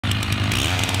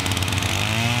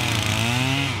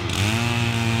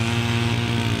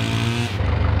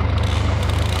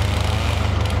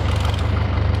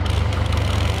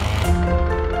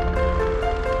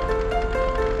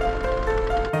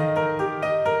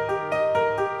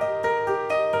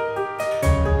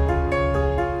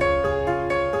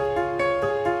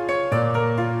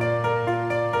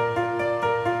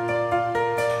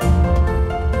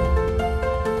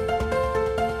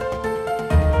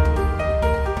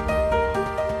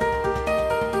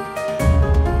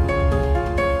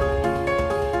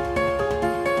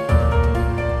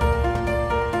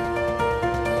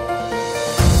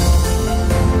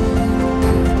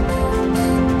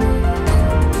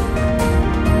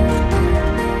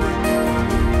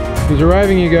He's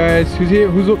arriving, you guys. Who's here?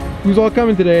 Who's all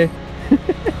coming today?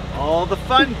 All the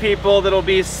fun people that'll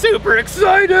be super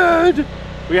excited.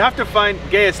 We have to find,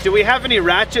 Gaius, do we have any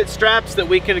ratchet straps that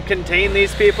we can contain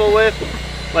these people with?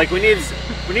 Like we need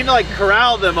to like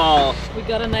corral them all. We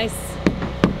got a nice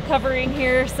covering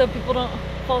here so people don't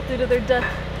fall through to their death.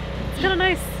 It's kind of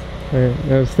nice.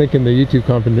 I was thinking the YouTube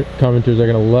commenters are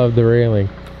gonna love the railing.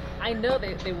 I know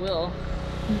they will.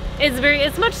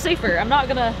 It's much safer. I'm not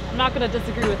gonna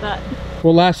disagree with that.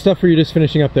 Well, last stuff, or you just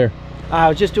finishing up there? I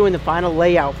was just doing the final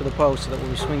layout for the post so that when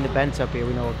we swing the bents up here,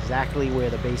 we know exactly where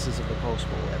the bases of the post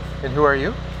will live. And who are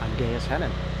you? I'm Gaius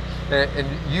Hennon. And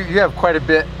you have quite a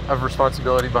bit of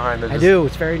responsibility behind this. I do.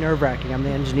 It's very nerve-wracking. I'm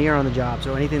the engineer on the job,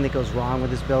 so anything that goes wrong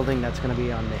with this building, that's going to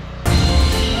be on me.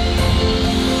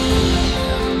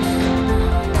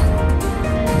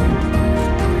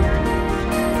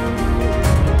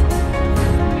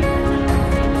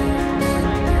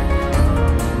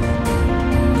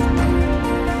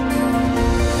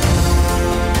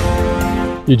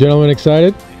 You gentlemen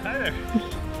excited? Hi there.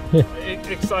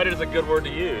 Excited is a good word to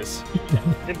use.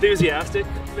 Enthusiastic,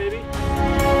 maybe?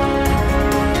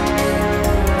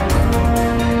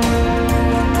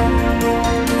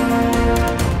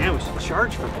 Yeah, we should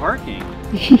charge for parking.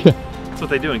 Yeah. That's what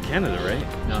they do in Canada,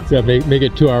 right? No. Yeah, make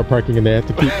it 2-hour parking and they have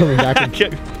to keep coming back.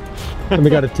 And they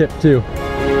got a tip too.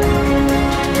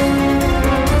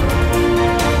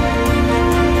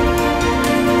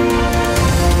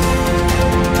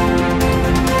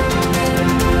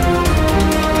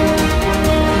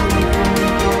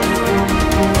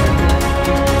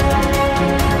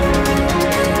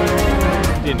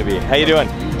 How you doing?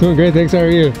 Doing great, thanks. How are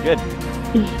you? Good.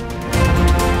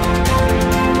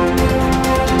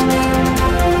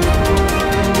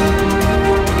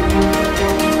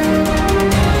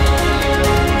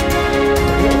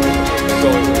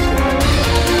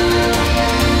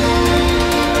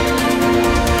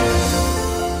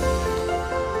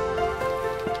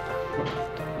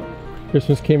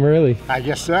 Christmas came early. I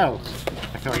guess so.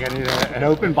 I feel like I need an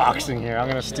open boxing here. I'm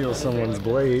gonna steal someone's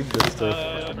blade just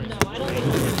to...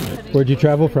 Where'd you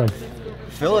travel from?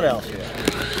 Philadelphia.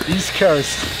 East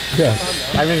Coast. Yeah.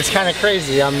 I mean, it's kind of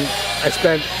crazy. I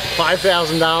spent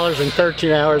 $5,000 and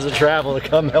 13 hours of travel to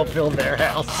come help build their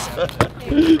house.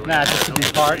 Nah, just to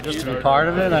be part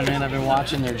of it. I mean, I've been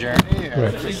watching their journey. And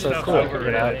Right. It's just so cool.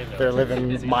 You know, they're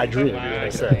living my dream in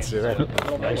a sense. You know?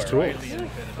 Nice tools.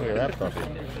 Look at that puppy.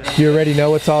 Do you already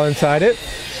know what's all inside it?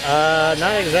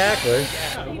 Not exactly.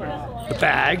 The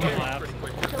bag.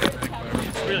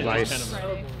 Nice.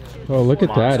 Oh, look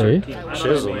at that, eh?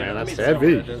 Chisel, man, that's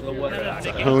heavy. It's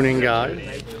a honing guide,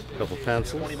 a couple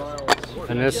pencils.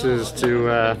 And this is to,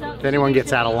 if anyone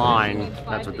gets out of line,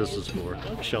 that's what this is for.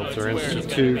 Shelter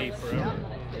Institute,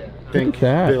 think,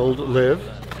 build, live.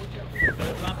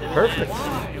 Perfect.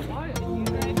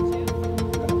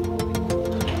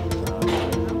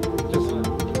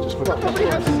 Just put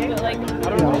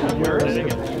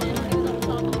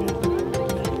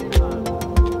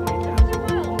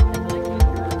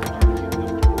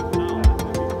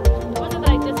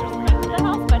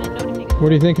What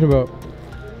are you thinking about?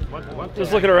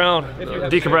 Just looking around,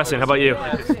 decompressing. How about you?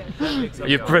 Are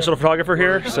you a professional photographer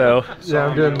here? So Yeah,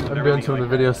 I'm doing some of the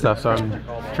video stuff, so I'm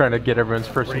trying to get everyone's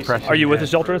first impression. are you with the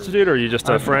Shelter Institute, or are you just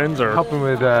friends, or helping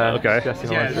with okay? Jesse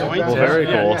and Well, very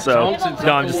cool. So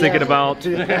no, I'm just thinking about.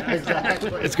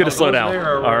 It's good to slow down.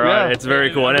 All right, it's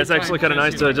very cool, and it's actually kind of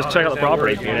nice to just check out the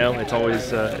property. You know, it's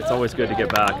always good to get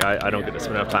back. I don't get to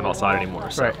spend enough time outside anymore.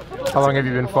 So. Right. How long have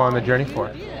you been following the journey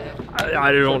for?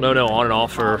 I don't know, on and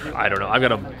off for, I don't know. I've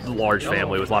got a large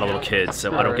family with a lot of little kids,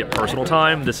 so I don't get personal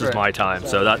time. This is my time,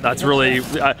 so that's really,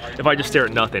 if I just stare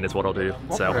at nothing, is what I'll do.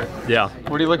 So, yeah.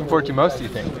 What are you looking forward to most, do you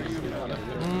think?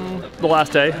 The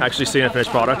last day, actually seeing a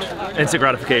finished product. Instant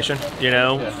gratification, you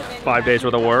know, 5 days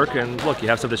worth of work, and look, you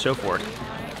have something to show for it.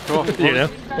 Cool. You know?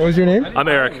 What was your name? I'm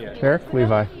Eric. Eric?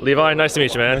 Levi. Levi, nice to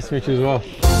meet you, man. Nice to meet you as well.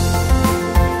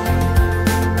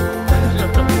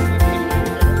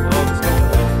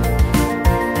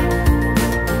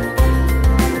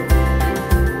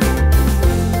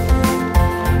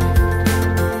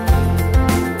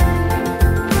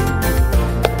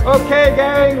 Okay,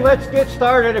 gang, let's get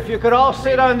started. If you could all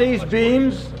sit on these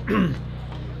beams.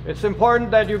 It's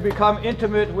important that you become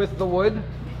intimate with the wood.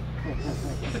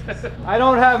 I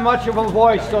don't have much of a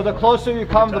voice, so the closer you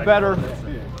come, the better.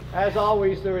 As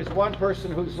always, there is one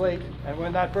person who's late, and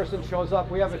when that person shows up,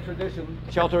 we have a tradition,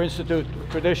 Shelter Institute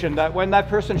tradition, that when that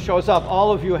person shows up,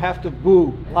 all of you have to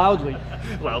boo loudly.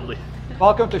 Loudly.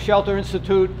 Welcome to Shelter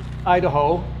Institute,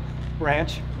 Idaho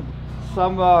branch.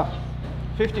 Some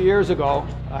 50 years ago,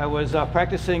 I was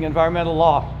practicing environmental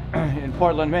law in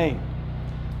Portland, Maine,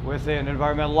 with an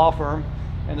environmental law firm,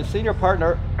 and the senior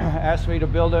partner asked me to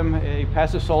build him a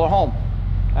passive solar home.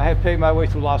 I had paid my way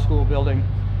through law school building,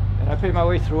 and I paid my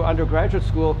way through undergraduate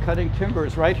school cutting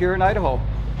timbers right here in Idaho.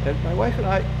 And my wife and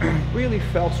I really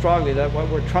felt strongly that what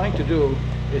we're trying to do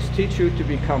is teach you to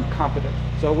become competent.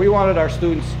 So we wanted our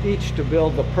students each to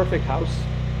build the perfect house,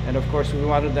 and of course we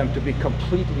wanted them to be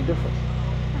completely different,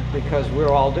 because we're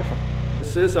all different.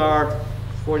 This is our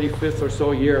 45th or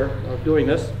so year of doing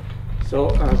this, so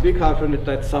be confident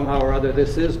that somehow or other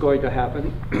this is going to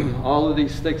happen. All of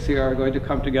these sticks here are going to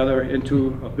come together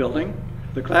into a building.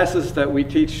 The classes that we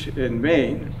teach in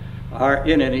Maine are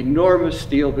in an enormous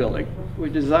steel building. We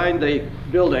designed the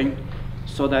building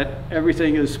so that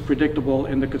everything is predictable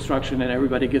in the construction and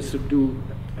everybody gets to do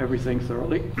everything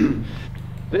thoroughly.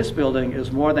 This building is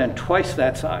more than twice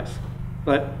that size,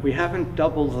 but we haven't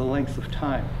doubled the length of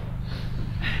time.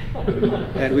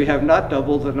 And we have not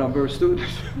doubled the number of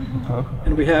students.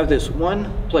 And we have this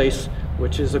one place,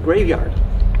 which is a graveyard,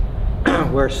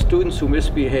 where students who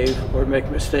misbehave or make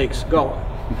mistakes go.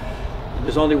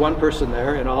 There's only one person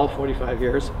there in all 45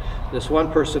 years. This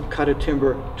one person cut a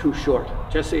timber too short.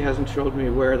 Jesse hasn't showed me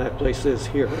where that place is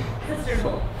here.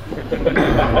 So.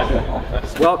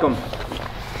 Welcome.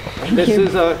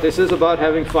 This is about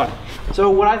having fun. So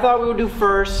what I thought we would do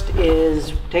first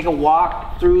is take a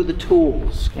walk through the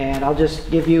tools, and I'll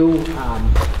just give you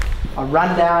a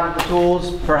rundown of the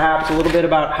tools, perhaps a little bit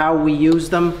about how we use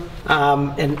them,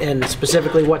 and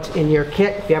specifically what's in your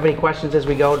kit. If you have any questions as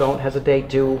we go, don't hesitate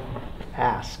to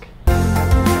ask.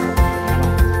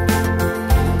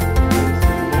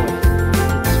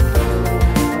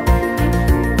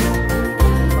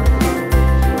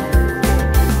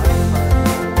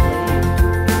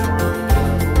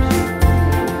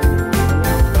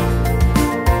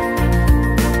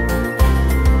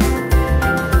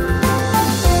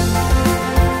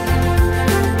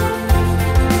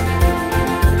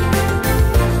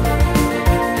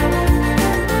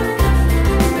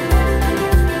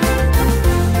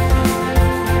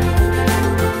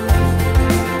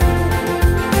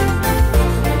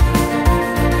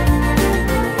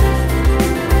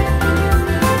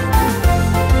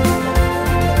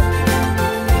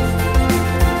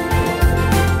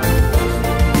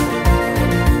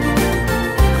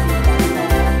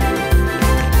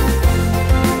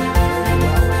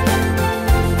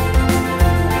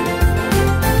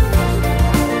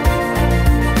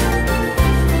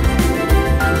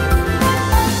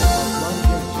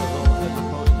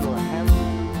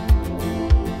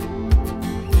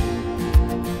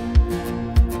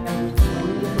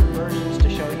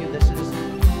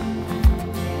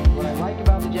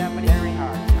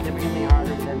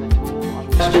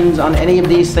 On any of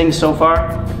these things so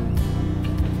far?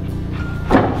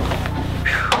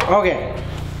 Okay,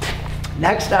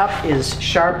 next up is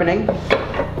sharpening,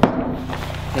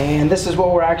 and this is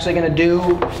what we're actually going to do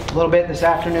a little bit this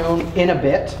afternoon in a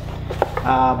bit,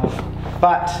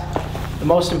 but the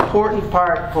most important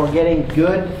part for getting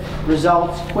good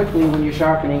results quickly when you're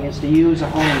sharpening is to use a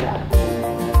honing gun.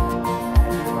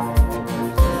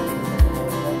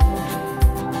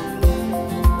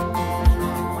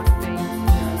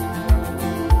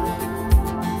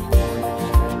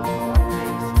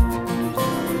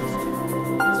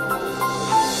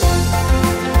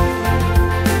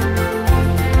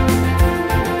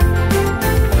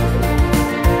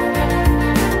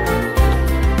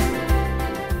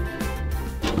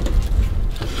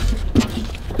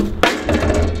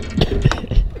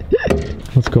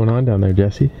 What's going on down there,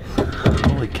 Jesse?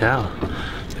 Holy cow.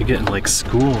 They're getting like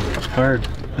school hard.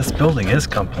 This building is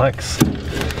complex.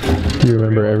 Do you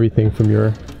remember everything from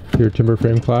your timber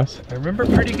frame class? I remember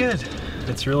pretty good.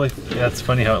 It's really, yeah, it's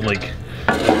funny how it like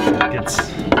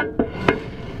gets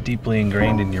deeply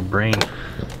ingrained in your brain.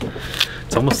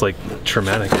 It's almost like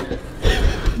traumatic.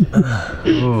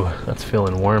 Ooh, that's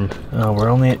feeling warm. Oh, we're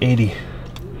only at 80.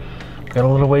 Got a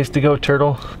little ways to go,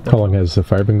 Turtle. How long has the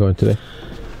fire been going today?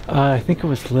 I think it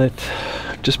was lit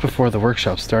just before the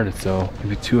workshop started, so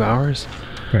maybe 2 hours.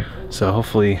 Right. So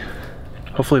hopefully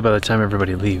by the time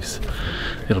everybody leaves,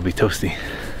 it'll be toasty.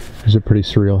 Is it pretty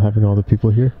surreal having all the people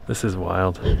here? This is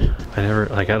wild. I never,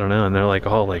 like, I don't know, and they're like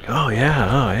all like, oh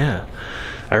yeah.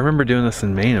 I remember doing this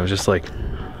in Maine. It was just like,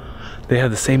 they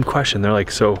had the same question. They're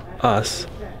like, so us,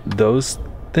 those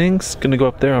things gonna go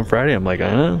up there on Friday? I'm like,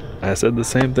 I don't know. I said the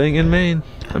same thing in Maine.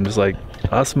 I'm just like,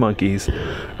 us monkeys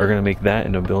are gonna make that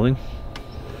into a building?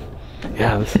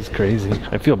 Yeah, this is crazy.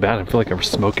 I feel bad. I feel like I'm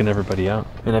smoking everybody out.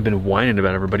 And I've been whining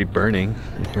about everybody burning.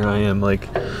 And here I am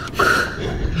like,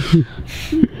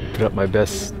 put up my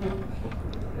best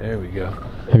There we go.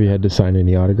 Have you had to sign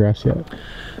any autographs yet?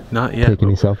 Not yet. Take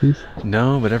any selfies?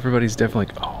 No, but everybody's definitely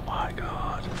like, oh my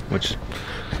god. Which,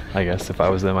 I guess if I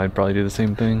was them, I'd probably do the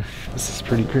same thing. This is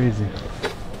pretty crazy.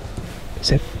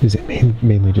 Is it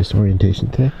mainly just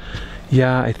orientation today?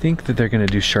 Yeah, I think that they're gonna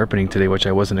do sharpening today, which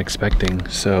I wasn't expecting.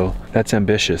 So that's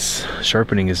ambitious.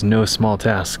 Sharpening is no small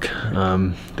task.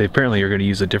 They apparently are gonna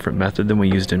use a different method than we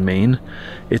used in Maine.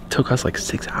 It took us like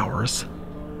 6 hours.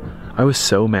 I was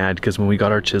so mad because when we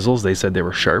got our chisels, they said they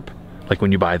were sharp. Like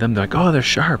when you buy them, they're like, oh, they're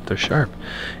sharp, they're sharp.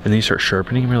 And then you start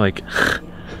sharpening and we're like,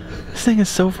 this thing is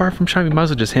so far from sharp, you might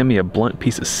as well just hand me a blunt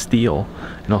piece of steel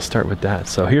and I'll start with that.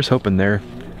 So here's hoping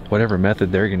whatever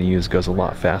method they're gonna use goes a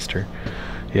lot faster.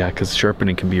 Yeah, because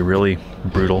sharpening can be really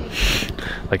brutal.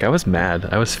 Like I was mad,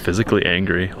 I was physically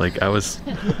angry. Like I was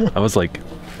like,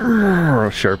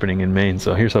 sharpening in Maine.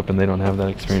 So here's hoping they don't have that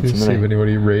experience. See if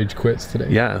anybody rage quits today.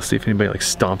 Yeah, see if anybody like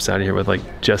stomps out of here with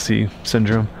like Jesse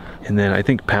syndrome. And then I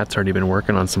think Pat's already been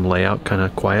working on some layout kind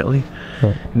of quietly.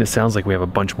 Right. And it sounds like we have a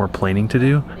bunch more planing to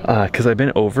do. Because I've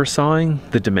been oversawing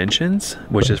the dimensions,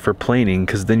 which is for planing,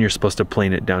 because then you're supposed to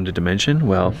plane it down to dimension.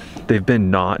 Well, they've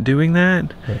been not doing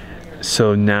that. Right.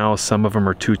 So now some of them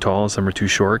are too tall and some are too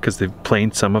short because they've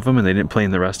planed some of them and they didn't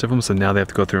plane the rest of them. So now they have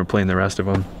to go through and plane the rest of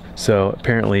them. So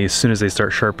apparently as soon as they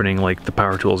start sharpening, like the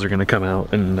power tools are going to come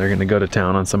out and they're going to go to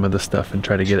town on some of this stuff and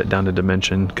try to get it down to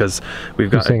dimension because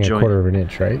we've got a joint. 1/4 of an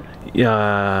inch, right?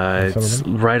 Yeah, it's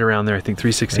right around there. I think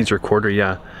 3/16 or 1/4.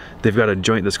 Yeah, they've got a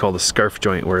joint that's called a scarf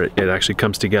joint where it actually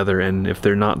comes together, and if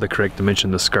they're not the correct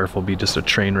dimension, the scarf will be just a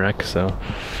train wreck. So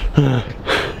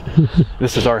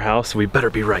this is our house. We better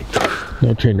be right.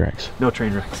 No train wrecks. No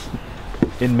train wrecks.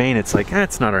 In Maine, it's like,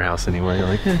 it's not our house anymore. You're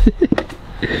like,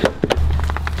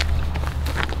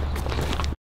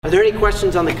 Are there any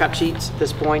questions on the cut sheets at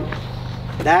this point?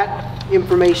 That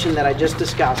information that I just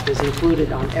discussed is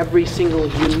included on every single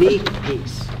unique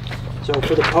piece. So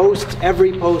for the posts,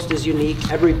 every post is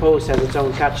unique. Every post has its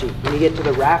own cut sheet. When you get to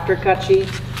the rafter cut sheet,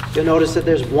 you'll notice that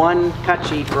there's one cut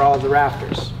sheet for all of the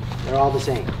rafters. They're all the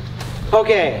same.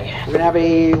 Okay, we're gonna have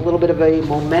a little bit of a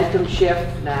momentum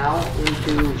shift now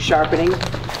into sharpening.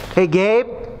 Hey Gabe,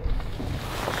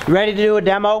 you ready to do a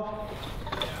demo?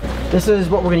 This is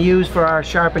what we're going to use for our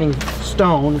sharpening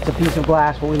stone. It's a piece of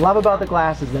glass. What we love about the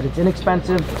glass is that it's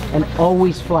inexpensive and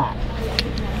always flat.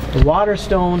 The water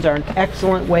stones are an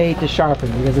excellent way to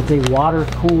sharpen because it's a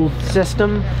water-cooled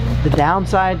system. The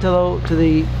downside to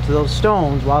those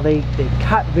stones, while they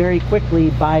cut very quickly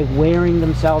by wearing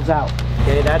themselves out.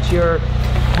 Okay, that's your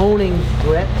honing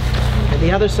grit. And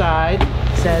the other side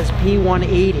says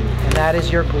P180, and that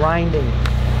is your grinding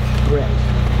grit.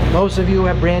 Most of you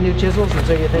have brand new chisels, and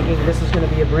so you're thinking this is going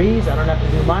to be a breeze. I don't have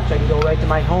to do much. I can go right to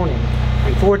my honing.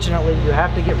 Unfortunately, you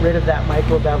have to get rid of that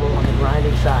micro bevel on the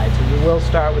grinding side, so you will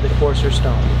start with a coarser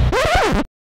stone.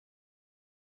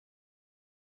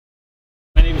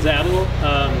 My name is Adel.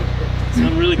 So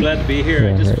I'm really glad to be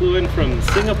here. I just flew in from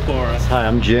Singapore. Hi,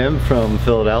 I'm Jim from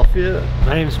Philadelphia.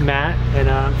 My name's Matt, and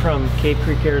I'm from Cape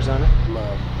Creek, Arizona.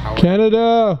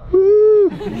 Canada! Woo!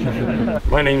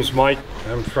 My name's Mike.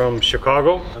 I'm from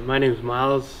Chicago. My name's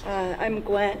Miles. I'm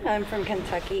Gwen. I'm from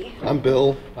Kentucky. I'm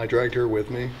Bill. I dragged her with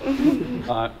me.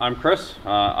 I'm Chris.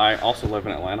 I also live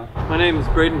in Atlanta. My name is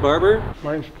Braden Barber.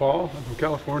 My name's Paul. I'm from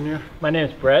California. My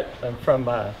name's Brett. I'm from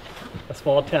a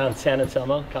small town, San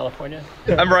Anselmo, California.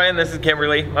 I'm Ryan. This is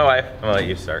Kimberly, my wife. I'm gonna let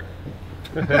you start.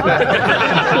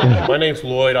 My name's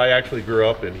Lloyd. I actually grew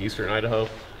up in eastern Idaho.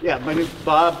 Yeah, my name's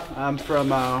Bob. I'm from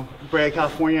Brea,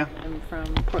 California. I'm from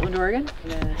Portland, Oregon.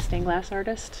 I'm a stained glass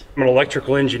artist. I'm an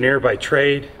electrical engineer by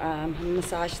trade. I'm a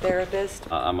massage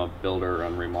therapist. I'm a builder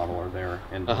and remodeler there.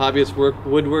 And a hobbyist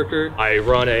woodworker. I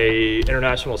run a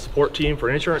international support team for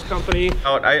an insurance company.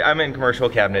 I'm in commercial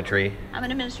cabinetry. I'm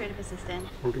an administrative assistant.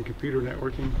 Work in computer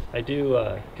networking. I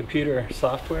do computer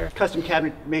software. Custom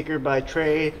cabinet maker by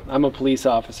trade. I'm a police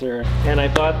officer. And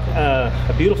I bought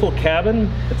a beautiful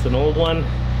cabin. It's an old one,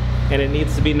 and it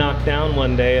needs to be knocked down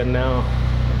one day, and now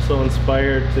I'm so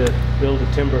inspired to build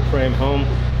a timber frame home.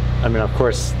 I mean, of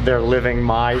course, they're living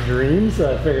my dreams.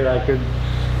 So I figured I could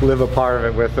live a part of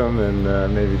it with them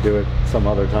and maybe do it some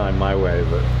other time my way,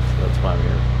 but that's why I'm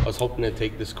here. I was hoping to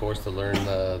take this course to learn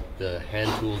the hand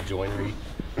tool joinery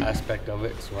aspect of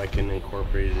it so I can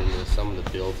incorporate it into some of the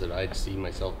builds that I'd see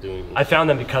myself doing. I found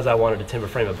them because I wanted to timber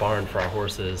frame a barn for our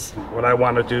horses. What I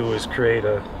want to do is create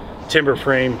a timber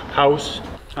frame house.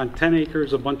 On 10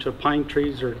 acres, a bunch of pine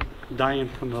trees are dying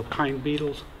from the pine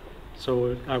beetles.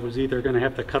 So I was either going to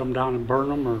have to cut them down and burn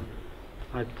them, or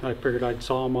I figured I'd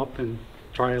saw them up and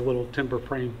try a little timber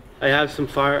frame. I have some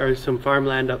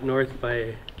farmland up north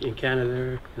in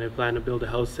Canada, and I plan to build a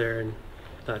house there and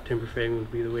thought timber framing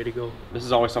would be the way to go. This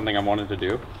is always something I wanted to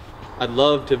do. I'd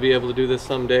love to be able to do this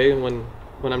someday when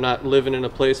I'm not living in a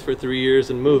place for 3 years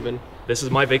and moving. This is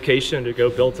my vacation to go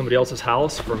build somebody else's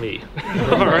house for me.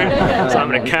 All right. So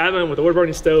I'm in a cabin with a wood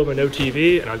burning stove and no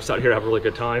TV, and I'm just out here to have a really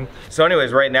good time. So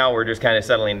anyways, right now we're just kind of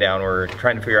settling down. We're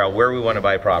trying to figure out where we want to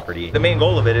buy property. The main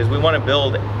goal of it is we want to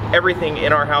build everything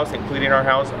in our house, including our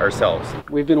house, ourselves.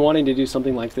 We've been wanting to do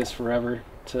something like this forever,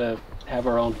 to have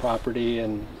our own property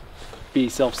and be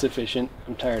self-sufficient.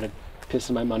 I'm tired of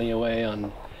pissing my money away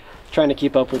on trying to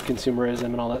keep up with consumerism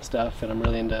and all that stuff, and I'm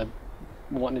really into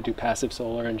wanting to do passive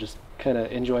solar and just kind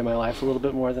of enjoy my life a little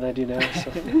bit more than I do now.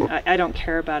 So. I don't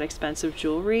care about expensive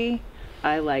jewelry.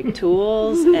 I like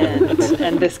tools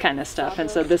and this kind of stuff, and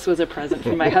so this was a present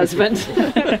from my husband.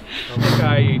 I think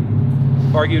I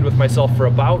argued with myself for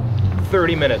about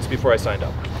 30 minutes before I signed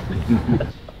up.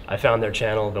 I found their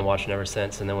channel, been watching ever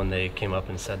since, and then when they came up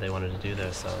and said they wanted to do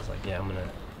this, I was like, yeah, I'm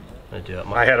gonna do it.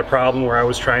 I had a problem where I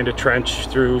was trying to trench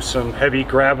through some heavy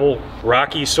gravel,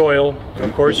 rocky soil.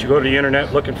 Of course, you go to the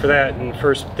internet looking for that, and the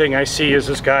first thing I see is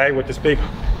this guy with this big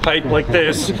pipe like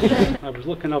this. I was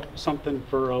looking up something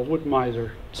for a wood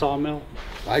miser sawmill.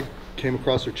 I came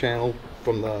across their channel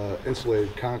from the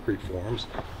insulated concrete forums.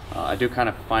 I do kind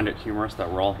of find it humorous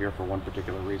that we're all here for one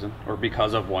particular reason, or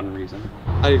because of one reason.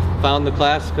 I found the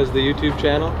class because of the YouTube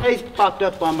channel. It popped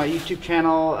up on my YouTube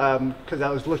channel because I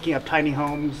was looking up tiny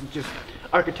homes, just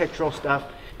architectural stuff.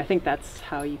 I think that's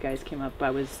how you guys came up. I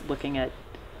was looking at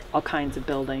all kinds of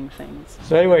building things.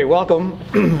 So anyway, welcome,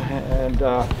 and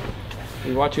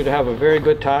we want you to have a very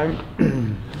good time,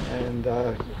 and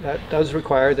that does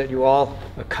require that you all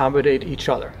accommodate each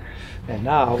other. And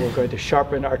now we're going to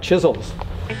sharpen our chisels.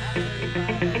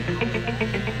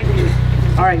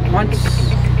 All right, once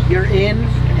you're in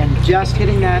and just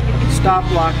hitting that stop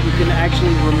block, you can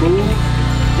actually remove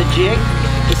the jig.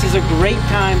 This is a great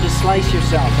time to slice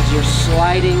yourself as you're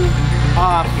sliding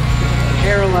off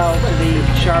parallel to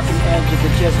the sharpened edge of the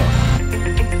chisel.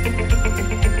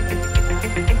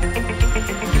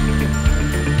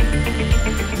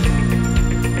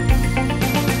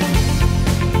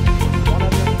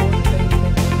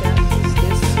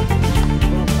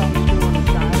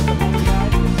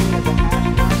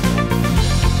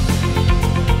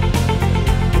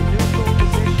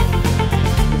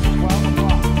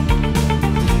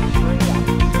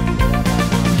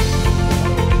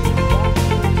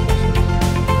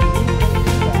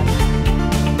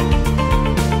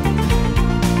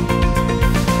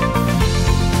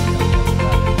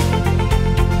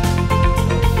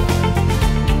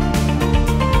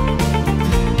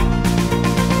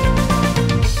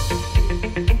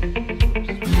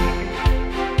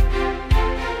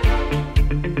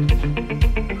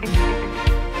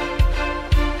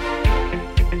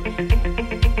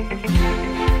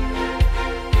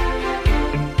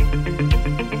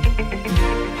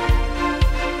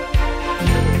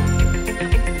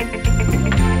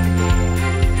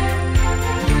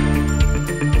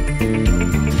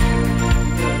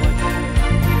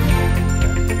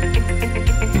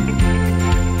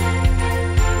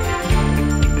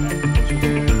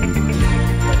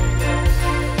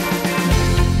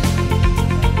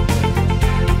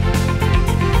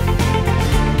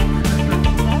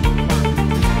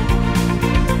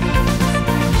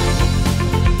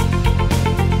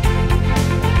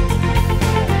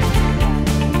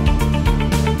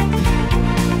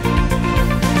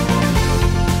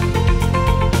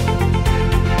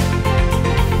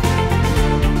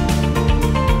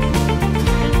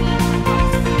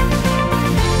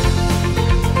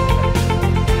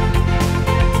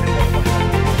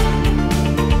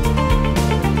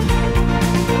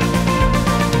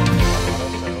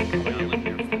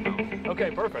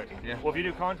 Well, if you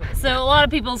do contact. So a lot of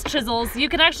people's chisels, you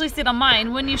can actually see it on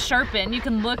mine. When you sharpen, you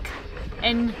can look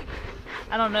and,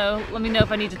 I don't know, let me know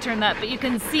if I need to turn that, but you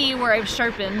can see where I've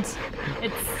sharpened.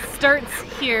 It starts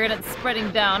here and it's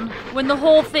spreading down. When the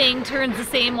whole thing turns the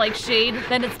same like shade,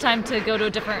 then it's time to go to a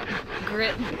different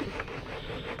grit.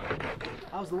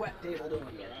 How's the wet table doing?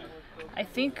 I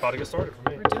think about to get started for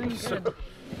me. We're doing good.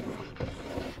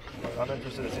 I'm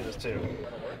interested to see this too.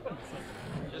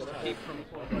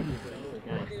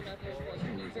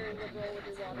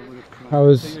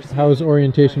 How's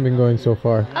orientation been going so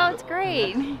far? Oh, it's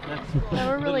great. So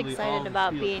we're really excited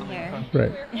about being here.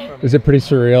 Right. Is it pretty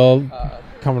surreal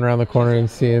coming around the corner and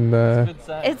seeing the...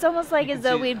 It's almost like as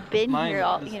though we've been here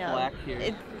all, you know,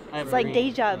 it's like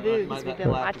deja vu because we've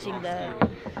been watching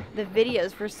the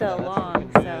videos for so long.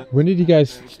 So When did you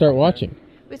guys start watching?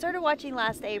 we started watching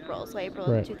last April, so April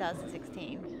Right. of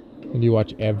 2016. And do you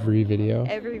watch every video?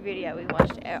 Every video, we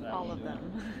watched all of them.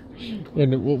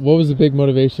 And what was the big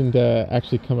motivation to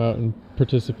actually come out and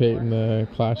participate in the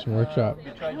class and workshop?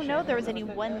 I don't know if there was any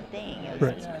one thing. It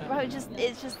was probably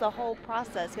it's just the whole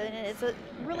process. And it's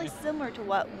really similar to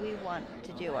what we want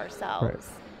to do ourselves.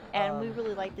 Right. And we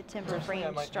really like the timber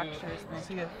frame structures and the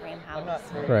timber frame house.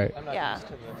 Right. Yeah.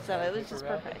 So it was just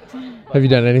perfect. Have you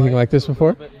done anything like this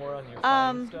before?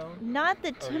 Not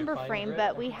the timber frame,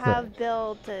 but we have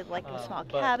built like a small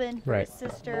cabin for my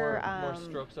sister,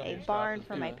 a barn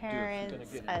for my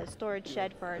parents, a storage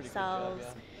shed for ourselves.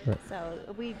 Right. So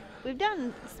we've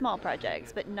done small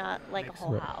projects, but not like a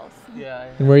whole house.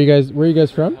 And where are you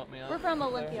guys from? We're from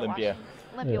Olympia. Yeah.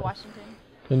 Washington.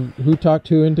 And who talked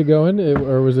who into going,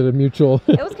 or was it a mutual?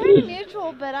 It was kind of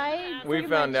mutual, but we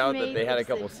found out that they had a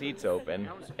couple seats open,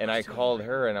 and I called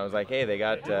her and I was like, hey, they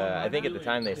got, I think at the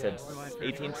time they said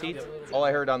 18 seats. All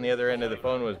I heard on the other end of the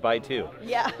phone was buy 2.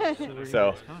 Yeah.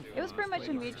 So it was pretty much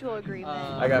a mutual agreement.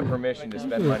 I got permission to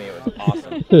spend money. It was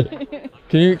awesome.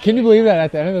 Can you believe that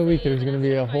at the end of the week there's going to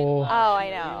be a whole... Oh, I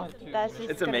know. That's just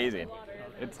it's amazing.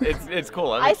 It's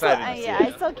cool. I'm excited to see it.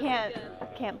 I still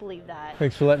can't believe that.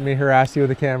 Thanks for letting me harass you with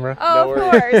the camera. Oh, of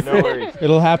course. No worries.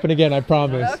 It'll happen again, I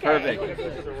promise. Okay. Perfect.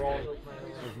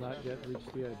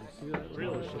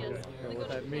 What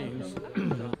that means.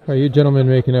 How are you gentlemen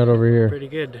making out over here? Pretty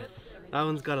good. That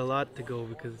one's got a lot to go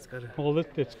because it's got a... Well,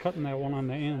 it's cutting that one on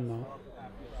the end, though.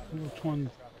 Which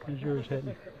one is yours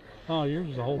hitting? Oh, yours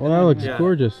is the whole thing. Well, that looks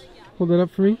gorgeous. Hold that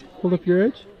up for me. Hold up your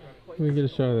edge. Let me get a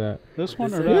shot of that. This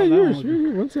one or yeah, that? yours. One?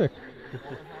 Here, one sec.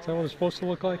 Is that what it's supposed to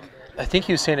look like? I think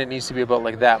he was saying it needs to be about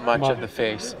like that much of the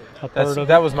face.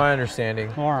 That was my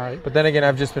understanding. All right. But then again,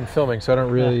 I've just been filming, so I don't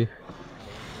really...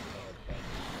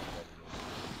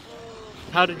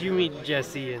 How did you meet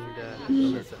Jesse and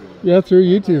Melissa? Yeah, through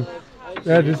YouTube.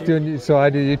 Yeah, just doing... So I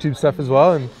do YouTube stuff as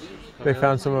well, and they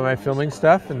found some of my filming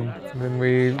stuff, and then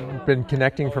we've been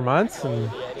connecting for months, and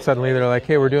suddenly they're like,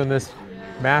 hey, we're doing this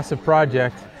massive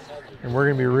project, and we're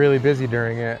going to be really busy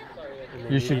during it.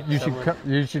 You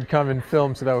should come and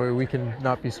film so that way we can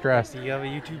not be stressed. Do you have a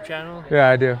YouTube channel? Yeah,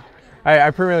 I do.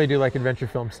 I primarily do like adventure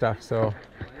film stuff, so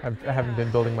I haven't been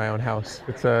building my own house.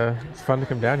 It's fun to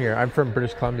come down here. I'm from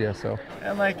British Columbia, so.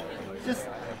 And like just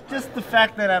the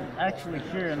fact that I'm actually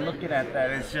here and looking at that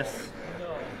is just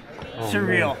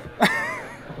surreal.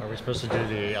 Are we supposed to do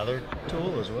the other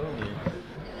tool as well?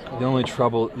 The only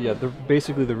trouble,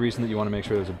 basically the reason that you want to make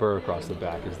sure there's a burr across the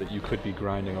back is that you could be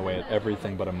grinding away at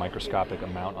everything but a microscopic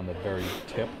amount on the very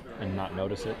tip and not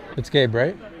notice it. It's Gabe,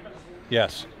 right?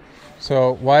 Yes.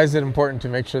 So why is it important to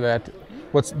make sure that,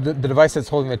 what's the device that's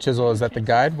holding the chisel, is that the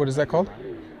guide? What is that called?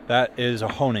 That is a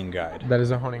honing guide. That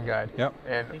is a honing guide. Yep.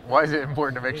 And why is it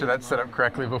important to make sure that's set up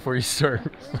correctly before you start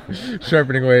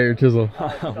sharpening away at your chisel?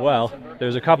 Well,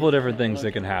 there's a couple of different things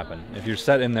that can happen. If you're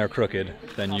set in there crooked,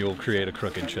 then you'll create a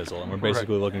crooked chisel, and we're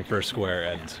basically looking for square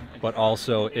ends. But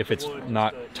also, if it's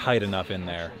not tight enough in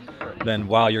there, then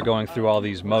while you're going through all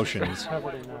these motions,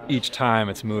 each time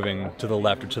it's moving to the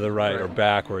left or to the right or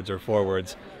backwards or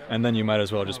forwards, and then you might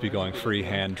as well just be going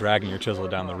freehand, dragging your chisel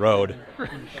down the road,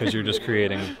 because you're just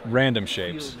creating random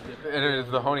shapes. And if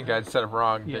the honing guide's set up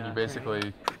wrong, then you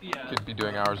basically could be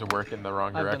doing hours of work in the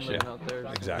wrong direction.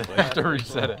 Exactly. You have to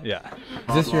reset it. Yeah.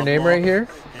 Is this your name right here?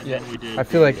 Yeah. I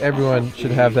feel like everyone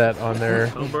should have that on their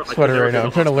sweater right now.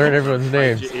 I'm trying to learn everyone's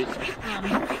names.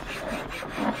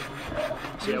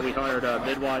 Yeah, we hired a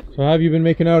midwife. So how have you been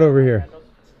making out over here?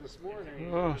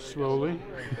 Oh, slowly.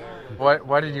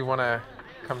 Why did you want to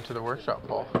come to the workshop,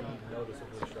 Paul?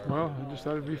 Well, I just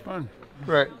thought it'd be fun.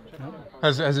 Right.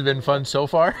 Has it been fun so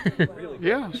far?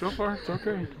 Yeah, so far it's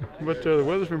okay. But the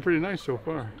weather's been pretty nice so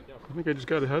far. I think I just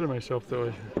got ahead of myself though.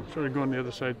 I started going the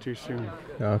other side too soon.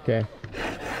 Okay.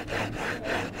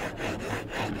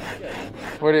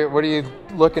 What are you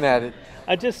looking at it?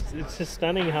 It's just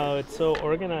stunning how it's so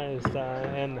organized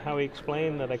and how he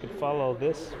explained that I could follow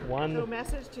this one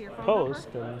post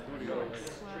and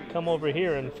come over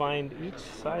here and find each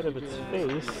side of its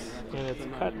face and its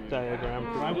cut diagram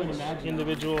for each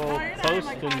individual post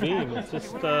and beam. It's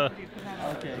just,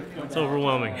 it's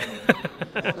overwhelming.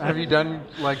 Have you done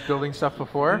like building stuff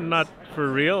before? Not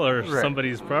for real or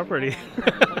somebody's property.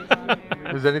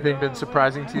 Has anything been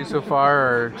surprising to you so far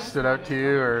or stood out to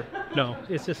you? Or No,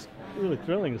 it's just really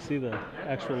thrilling to see the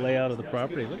actual layout of the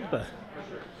property. Look at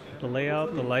the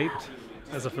layout, the light.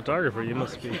 As a photographer, you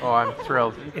must be. Oh, I'm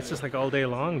thrilled. It's just like all day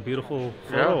long, beautiful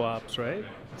photo ops, right?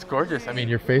 It's gorgeous. I mean,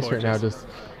 your face right now just...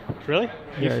 Really?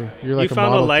 Yeah, you're like you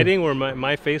found a lighting where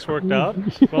my face worked out?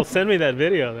 Well, send me that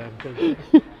video then. 'Cause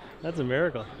that's a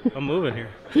miracle. I'm moving here.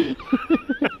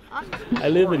 I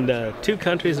live in 2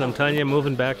 countries, and I'm telling you,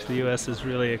 moving back to the U.S. is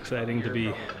really exciting to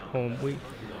be home. We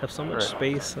have so much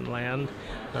space and land.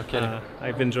 Okay.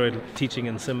 I've enjoyed teaching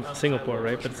in Singapore,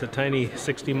 right? But it's a tiny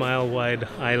 60-mile wide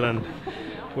island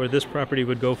where this property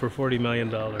would go for $40 million.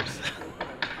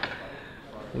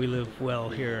 We live well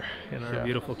here in our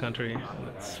beautiful country, and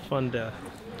it's fun to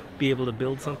be able to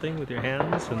build something with your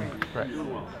hands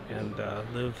and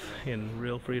live in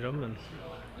real freedom and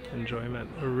enjoyment.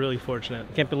 We're really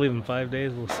fortunate. Can't believe in 5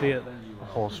 days we'll see it. The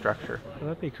whole structure. Would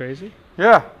that be crazy?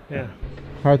 Yeah. Yeah.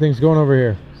 How are things going over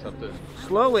here?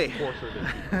 Slowly.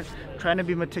 Trying to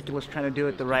be meticulous, trying to do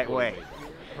it the right way.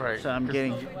 Right. So I'm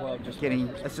getting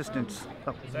assistance.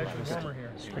 Oh.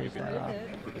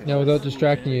 Now, without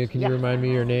distracting you, can you remind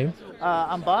me your name?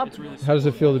 I'm Bob. How does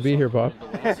it feel to be here, Bob?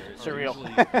 Surreal.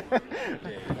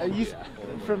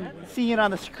 From seeing it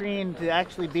on the screen to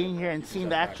actually being here and seeing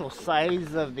the actual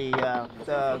size of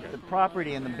the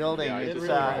property and the building, it's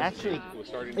actually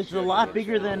it's a lot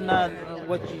bigger than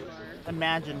what you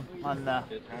imagine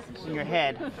in your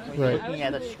head when you're looking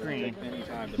at a screen.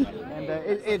 And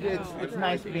it's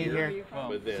nice being here,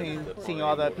 seeing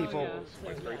all the people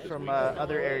from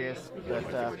other areas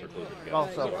that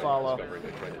also follow.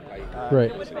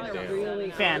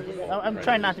 Fan. I'm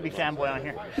trying not to be fanboy on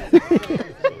here.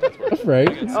 Right.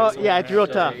 Oh yeah, it's real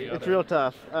tough. It's real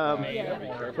tough.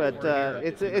 But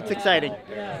it's exciting,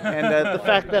 and the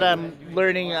fact that I'm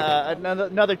learning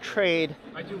another trade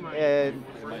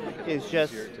is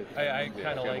just. I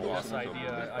kind of like this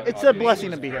idea. It's a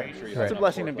blessing to be here. It's a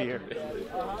blessing to be here.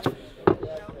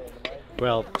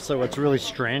 Well, so what's really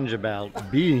strange about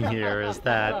being here is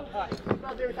that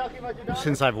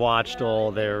since I've watched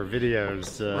all their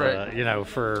videos, you know,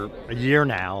 for a year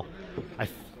now,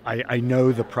 I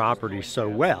know the property so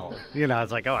well. You know,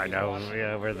 it's like, oh, I know,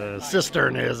 where the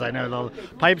cistern is, I know the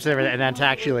pipes and everything, and then to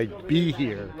actually be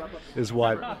here is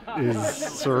what is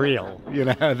surreal, you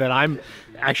know, that I'm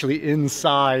actually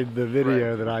inside the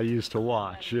video that I used to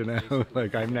watch, you know,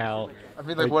 like I'm now... I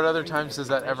mean, like, what other times does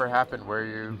that ever happen where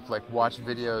you, like, watch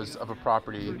videos of a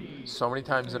property so many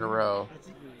times in a row,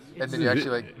 and then you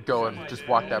actually, like, go and just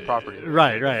walk that property?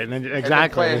 Right, and then exactly. And then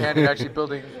play a hand in actually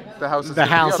building the house. The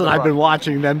house that I've been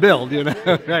watching them build, you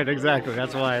know? Right, exactly.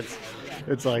 That's why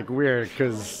it's like weird,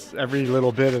 because every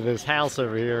little bit of this house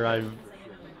over here, I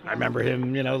remember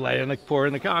him, you know,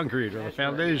 pouring the concrete or the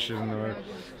foundation,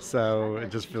 so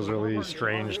it just feels really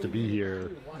strange to be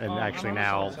here and actually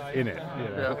now in it. You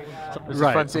know? Yeah. So, it's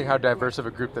fun seeing how diverse of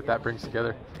a group that brings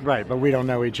together. Right, but we don't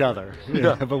know each other.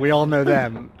 Yeah. But we all know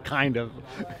them, kind of.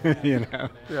 You know.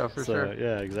 Yeah, for sure.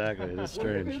 Yeah, exactly. It's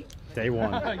strange. Day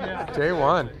one. Day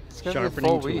one. It's gonna be a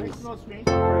full week.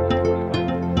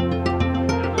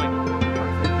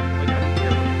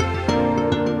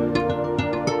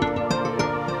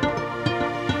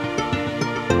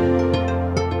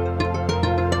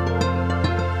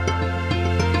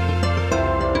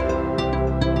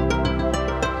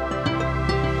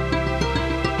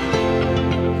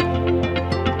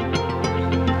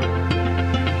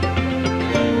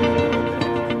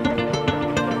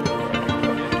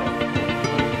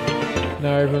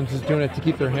 Now everyone's just doing it to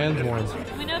keep their hands warm.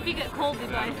 We know if you get cold, we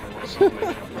buy.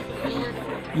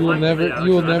 You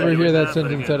will never hear that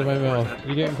sentence out of my mouth.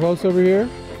 You getting close over here?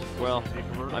 Well,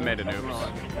 I made an oops.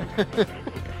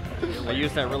 I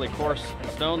used that really coarse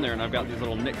stone there, and I've got these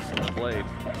little nicks in the blade.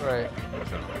 Right.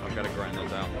 So I've got to grind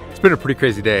those out. It's been a pretty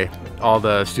crazy day. All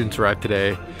the students arrived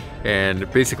today,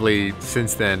 and basically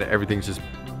since then everything's just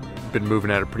been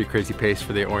moving at a pretty crazy pace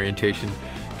for the orientation,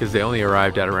 because they only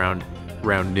arrived at around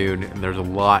noon, and there's a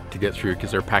lot to get through because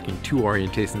they're packing 2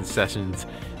 orientation sessions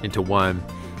into one.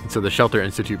 And so the Shelter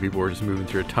Institute people were just moving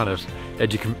through a ton of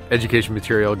education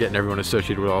material, getting everyone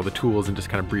associated with all the tools and just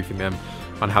kind of briefing them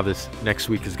on how this next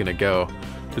week is going to go.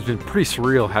 It's been pretty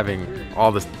surreal having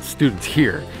all the students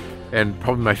here, and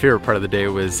probably my favorite part of the day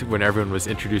was when everyone was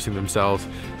introducing themselves,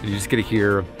 and you just get to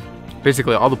hear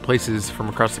basically all the places from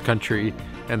across the country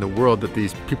and the world that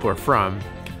these people are from.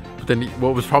 But then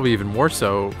what was probably even more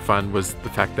so fun was the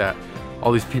fact that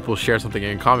all these people share something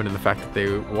in common in the fact that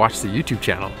they watch the YouTube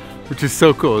channel, which is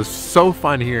so cool. It's so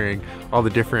fun hearing all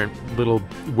the different little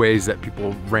ways that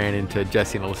people ran into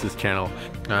Jesse and Alyssa's channel.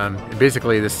 And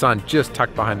basically the sun just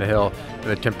tucked behind the hill and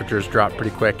the temperatures dropped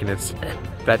pretty quick, and it's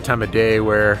that time of day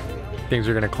where things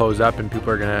are gonna close up and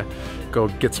people are gonna go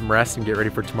get some rest and get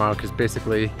ready for tomorrow, because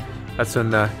basically that's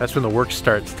when the work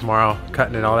starts tomorrow.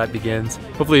 Cutting and all that begins.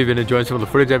 Hopefully you've been enjoying some of the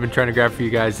footage I've been trying to grab for you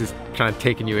guys, just kind of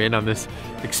taking you in on this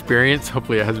experience.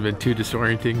 Hopefully it hasn't been too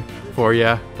disorienting for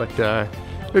you, but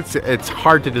it's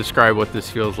hard to describe what this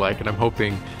feels like, and I'm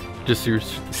hoping just through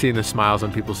seeing the smiles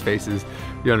on people's faces,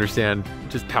 you understand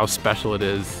just how special it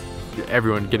is.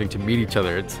 Everyone getting to meet each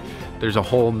other. There's a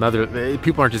whole nother,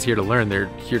 people aren't just here to learn, they're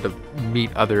here to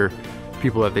meet other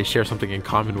people that they share something in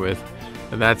common with.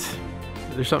 And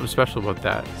there's something special about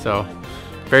that. So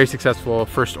very successful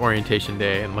first orientation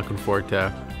day, and looking forward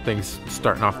to things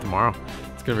starting off tomorrow.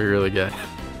 It's gonna be really good.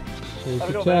 Here's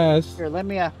your test. Here, let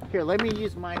me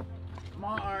use my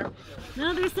arm.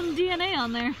 No, there's some DNA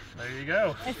on there. There you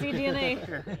go. I see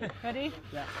DNA. Ready?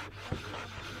 Yeah.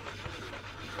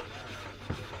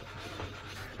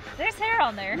 There's hair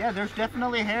on there. Yeah, there's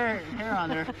definitely hair on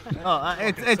there. Oh,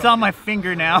 it's on my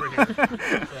finger now.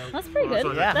 That's pretty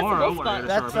good. Yeah. That's a bald spot.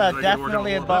 That's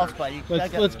definitely a bald spot.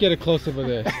 Let's get a close up of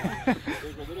this.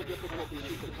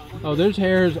 Oh, there's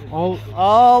hairs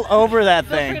all over that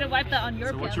Feel thing. free to wipe that on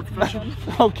your What's your profession?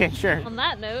 Okay, sure. On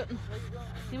that note,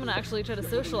 I'm gonna actually try to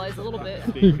socialize a little bit.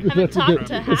 That's Haven't talked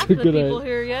to that's half a the good people idea.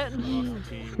 here yet.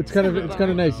 It's kind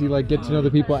of nice. You like get to know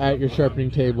the people at your sharpening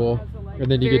table,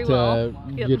 and then you Very get to well.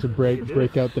 you Yep. get to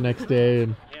break out the next day.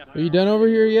 And are you done over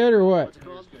here yet, or what?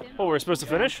 Oh, we're supposed to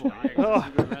finish? Oh,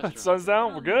 sun's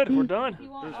down. We're good. We're done.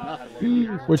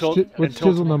 Which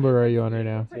chisel number are you on right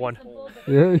now? 1.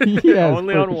 Yeah,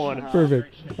 Only on 1.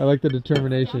 Perfect. I like the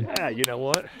determination. Yeah, you know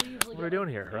what? What are we doing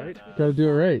here, right? Gotta do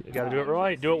it right. You gotta do it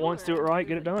right. Do it once, do it right,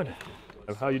 get it done.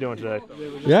 How you doing today?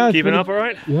 Yeah, it's Keeping been up all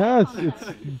right? Yeah,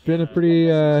 it's been a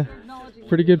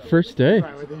pretty good first day.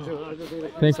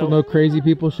 Thankful no crazy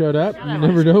people showed up. You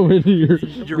never know when you're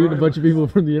meeting a bunch of people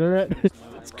from the internet.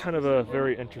 It's kind of a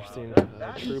very interesting,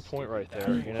 true point right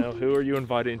there. You know, who are you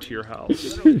inviting into your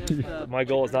house? My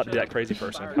goal is not to be that crazy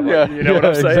person. How about, you know what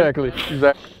I'm saying? Exactly.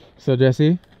 So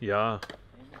Jesse, Yeah.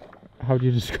 how would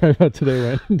you describe how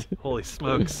today went? Holy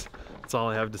smokes. That's all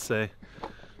I have to say.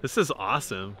 This is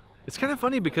awesome. It's kind of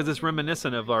funny because it's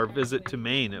reminiscent of our visit to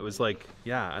Maine. It was like,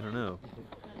 yeah, I don't know.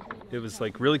 It was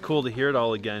like really cool to hear it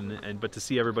all again, but to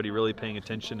see everybody really paying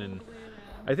attention, and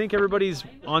I think everybody's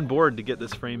on board to get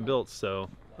this frame built. So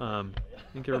I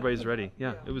think everybody's ready.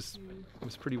 Yeah, it was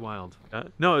pretty wild.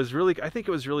 No, it was really. I think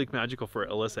it was really magical for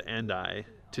Alyssa and I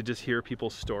to just hear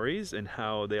people's stories and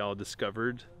how they all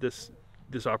discovered this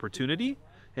opportunity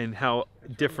and how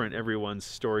different everyone's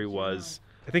story was.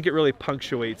 I think it really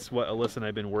punctuates what Alyssa and I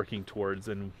have been working towards,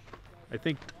 and I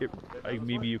think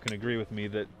maybe you can agree with me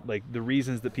that like the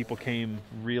reasons that people came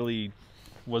really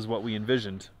was what we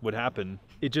envisioned would happen.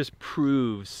 It just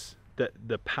proves that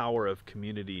the power of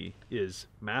community is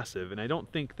massive, and I don't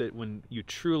think that when you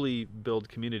truly build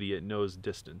community, it knows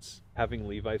distance. Having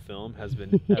Levi film has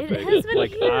been epic. It has been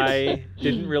like huge. I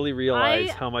didn't really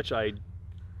realize how much I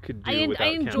could do without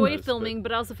I enjoy cameras, filming,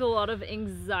 but I also feel a lot of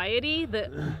anxiety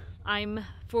that I'm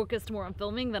focused more on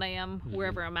filming than I am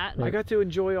wherever I'm at. I got to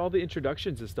enjoy all the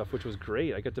introductions and stuff, which was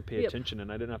great. I got to pay Yep. attention,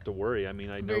 and I didn't have to worry. I mean,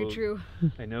 I know Very true.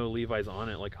 I know Levi's on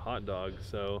it like a hot dog,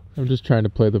 so I'm just trying to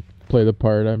play the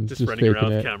part. I'm just just running faking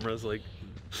around it. with cameras like.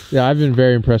 Yeah, I've been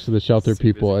very impressed with the shelter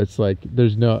people. It's like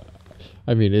there's no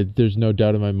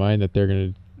doubt in my mind that they're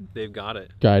gonna They've got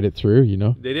it. guide it through. You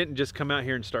know. They didn't just come out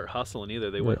here and start hustling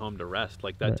either. They went Right. home to rest.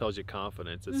 Like that Right. tells you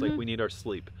confidence. It's Mm-hmm. like we need our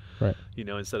sleep. Right. You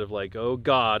know, instead of like, oh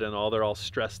God, and they're all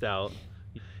stressed out.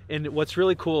 And what's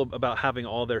really cool about having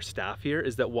all their staff here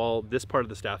is that while this part of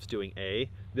the staff's doing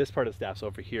this part of the staff's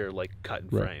over here like cut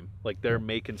and Right. frame. Like they're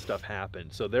making stuff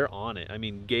happen. So they're on it. I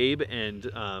mean, Gabe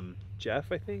and Jeff,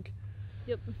 I think.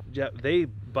 Yep. Jeff, they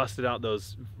busted out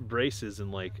those braces in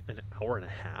like an hour and a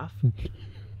half.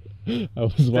 I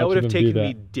was That would watching have them do taken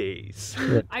me that. days.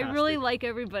 Right. I really like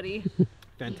everybody.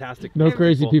 Fantastic. No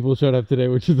crazy people showed up today,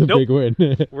 which is a Nope. big win.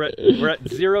 we're at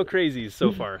 0 crazies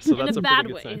so far, so that's In a a bad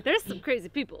pretty way. good sign. There's some crazy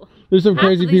people. There's some Half of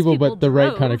crazy these people, but the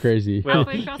right kind of drove crazy.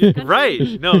 halfway across the country.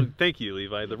 Right. No, thank you,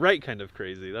 Levi. The right kind of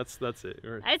crazy. That's it.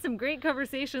 I had some great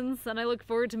conversations, and I look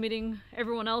forward to meeting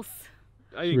everyone else.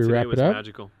 I Should think we today wrap was it up?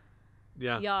 magical.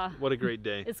 Yeah. Yeah. What a great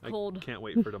day. It's cold. I can't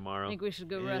wait for tomorrow. I think we should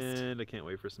go rest. And I can't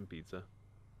wait for some pizza.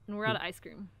 And we're out of ice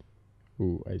cream.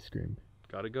 Ooh, ice cream.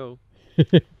 Gotta go.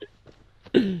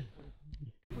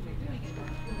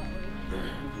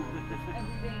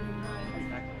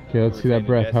 Okay, let's see that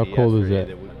breath. How cold is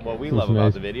it? What we Feels love about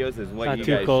nice. the videos is what Not you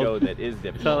too guys cold. show that is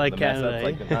difficult. Felt like the mess Canada, ups,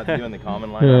 like eh? not doing the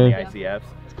common line on the ICFs.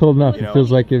 It's cold enough. You It know?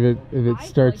 feels like if it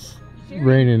starts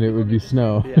raining, it would be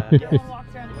snow. It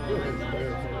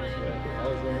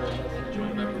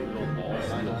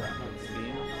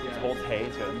holds hay.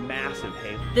 It's got a massive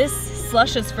hay. This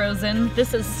slush is frozen.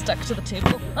 This is stuck to the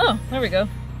table. Oh, there we go.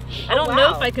 I don't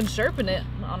know if I can sharpen it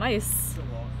on ice.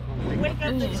 Ooh,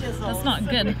 that's not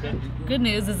good. Good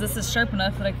news is this is sharp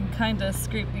enough that I can kind of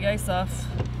scrape the ice off.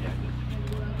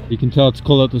 You can tell it's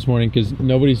cold out this morning because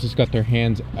nobody's just got their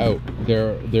hands out.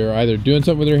 They're either doing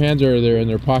something with their hands or they're in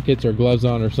their pockets or gloves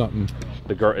on or something.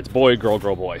 The girl, it's boy, girl,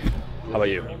 girl, boy. How about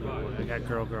you? I got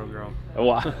girl, girl, girl. Oh,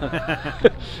 wow.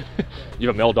 You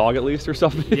have a male dog at least or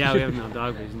something? Yeah, we have a male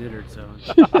dog, but he's neutered, so.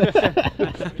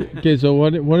 Okay, so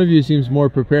one of you seems more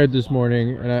prepared this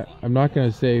morning, and I'm not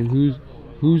going to say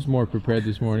who's more prepared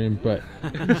this morning, but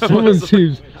someone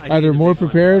seems either more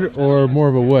prepared or more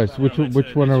of a wuss.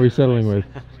 Which one are we settling with?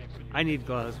 I need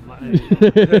gloves. 1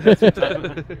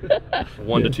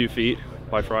 to 2 feet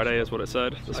by Friday is what it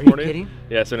said this morning. Are you kidding?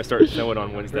 Yeah, it's going to start snowing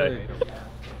on Wednesday.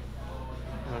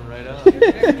 Run right up.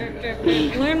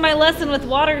 Learned my lesson with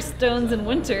water stones in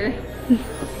winter.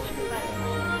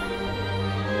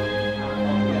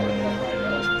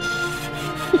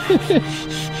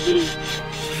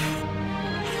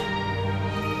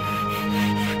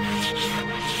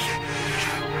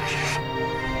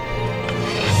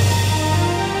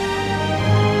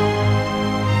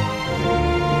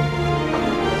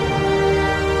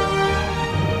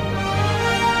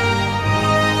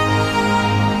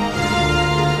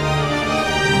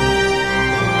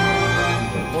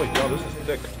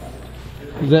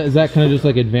 Is that kind of just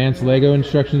like advanced Lego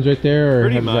instructions right there, or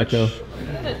Pretty how does much.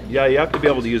 that go? Yeah, you have to be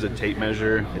able to use a tape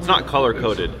measure. It's not color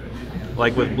coded.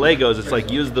 Like with Legos, it's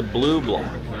like use the blue block.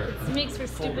 It makes for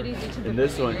stupid easy timber. And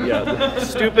this one, yeah,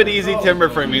 stupid easy timber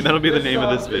framing. That'll be the name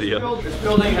of this video. This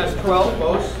building has 12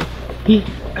 posts,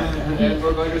 and then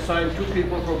we're going to assign 2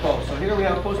 people per post. So here we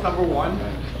have post number 1.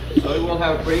 So it will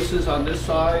have braces on this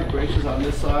side, braces on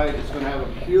this side. It's going to have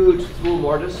a huge through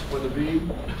mortise for the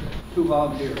beam. 2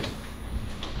 volunteers.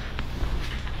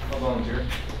 A volunteer.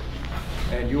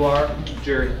 And you are?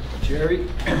 Jerry. Jerry.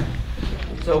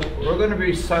 So we're going to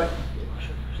be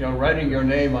writing your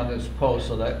name on this post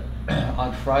so that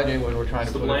on Friday when we're trying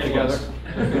to put it together.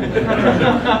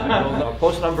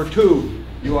 Post number 2,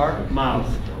 you are?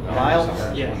 Miles. Miles?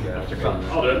 Yeah.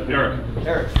 I'll do it. Eric.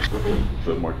 Eric.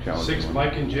 Bit more challenging. 6,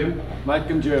 Mike and Jim. Mike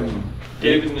and Jim.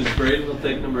 David and Braden will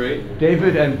take number 8.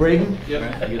 David and Braden?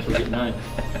 Yep. I guess we get 9.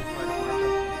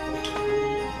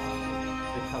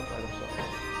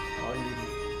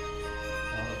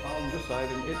 On this side,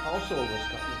 and it also was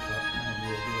cut.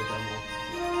 We'll do a demo.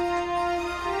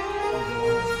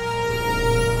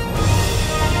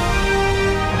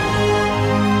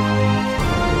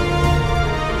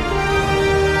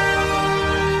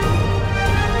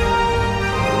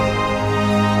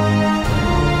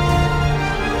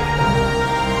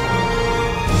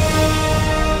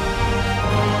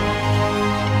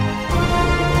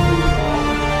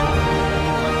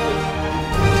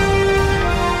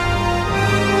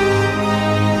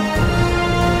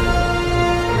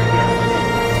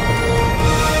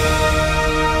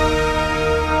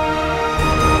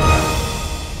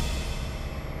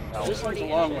 This one's a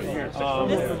long one here.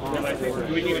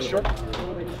 Do we need a short?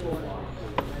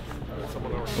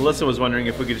 Melissa was wondering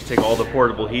if we could just take all the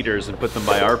portable heaters and put them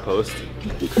by our post.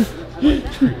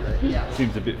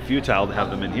 Seems a bit futile to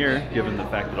have them in here, given the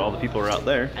fact that all the people are out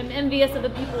there. I'm envious of the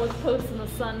people with posts in the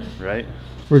sun. Right?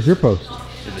 Where's your post?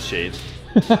 In the shade.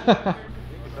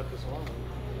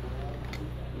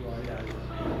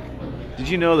 Did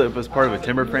you know that as part of a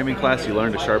timber framing class, you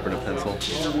learn to sharpen a pencil?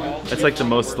 That's like the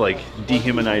most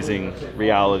dehumanizing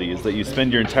reality, is that you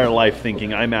spend your entire life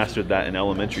thinking, I mastered that in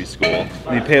elementary school.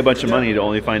 And you pay a bunch of money to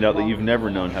only find out that you've never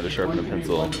known how to sharpen a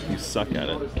pencil. You suck at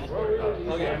it.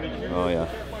 Oh yeah.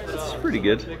 It's pretty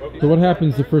good. So what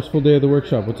happens the first full day of the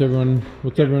workshop? What's everyone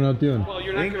out doing?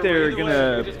 I think they're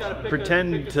gonna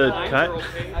pretend to cut,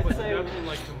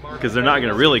 because they're not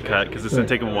gonna really cut, because it's gonna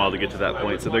take them a while to get to that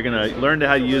point. So they're gonna learn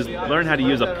how to use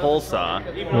a pull saw,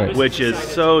 which is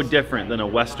so different than a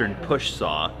Western push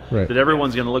saw, that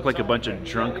everyone's gonna look like a bunch of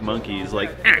drunk monkeys,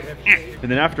 like.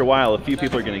 And then after a while, a few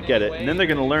people are gonna get it, and then they're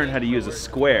gonna learn how to use a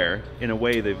square in a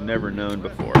way they've never known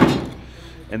before.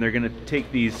 And they're going to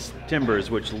take these timbers,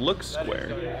 which look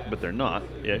square, but they're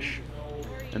not-ish,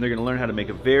 and they're going to learn how to make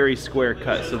a very square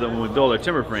cut so that when we build our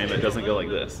timber frame, it doesn't go like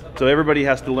this. So everybody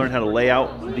has to learn how to lay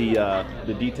out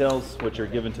the details, which are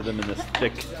given to them in this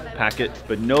thick packet,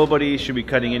 but nobody should be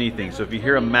cutting anything. So if you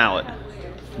hear a mallet,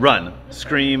 run,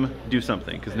 scream, do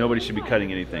something, because nobody should be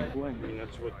cutting anything.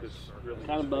 That's what this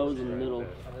kind of bows in the middle.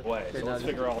 Way. So let's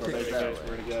figure out where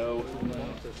to go.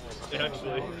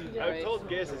 Actually, I told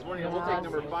Gaz this morning we'll take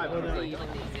number 5. For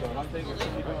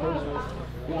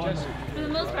the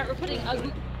most part, we're putting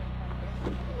ugly.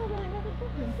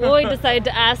 Lloyd decided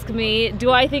to ask me,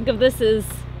 do I think of this as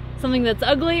something that's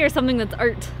ugly or something that's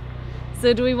art?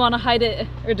 So do we want to hide it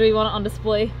or do we want it on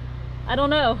display? I don't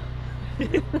know.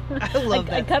 I love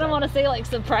that. I kind of want to say like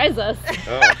surprise us.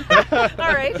 Oh.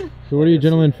 All right. So what are you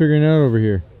gentlemen figuring out over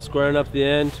here? Squaring up the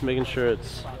end, making sure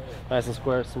it's nice and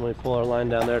square. So when we pull our line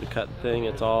down there to cut the thing,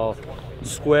 it's all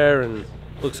square and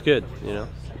looks good, you know.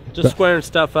 Just squaring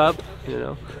stuff up, you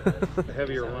know. The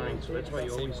heavier line, so that's why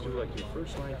you always do like your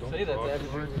first line.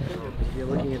 If you're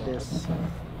looking at this,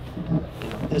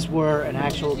 if this were an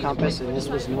actual compass and this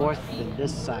was north, then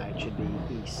this side should be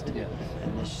east,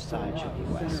 and this side should be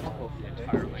west.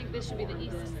 Like this should be the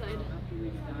east side.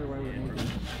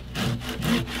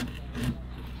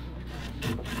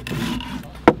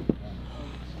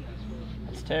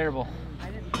 It's terrible.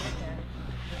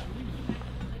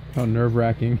 How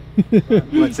nerve-wracking.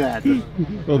 What's that?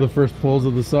 Oh, the first pulls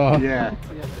of the saw. Yeah.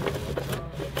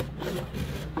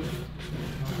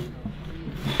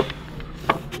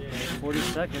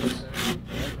 Seconds.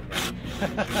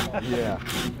 Yeah.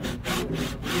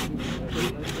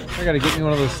 I gotta get me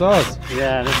one of those saws.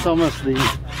 Yeah, and it's almost the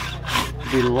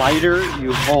lighter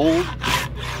you hold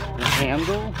the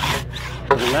handle,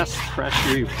 the less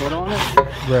pressure you put on it,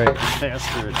 right, the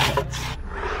faster it cuts.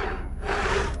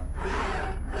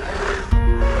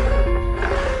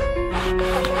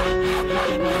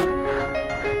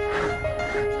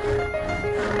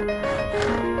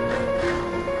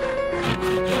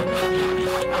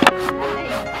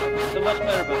 Much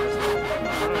better about this.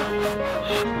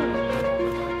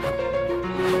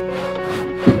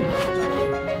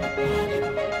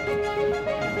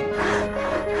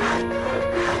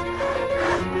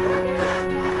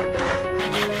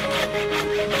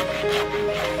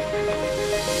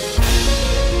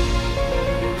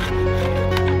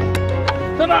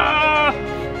 Ta-da!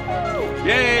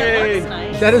 Yay! That,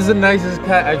 nice. That is the nicest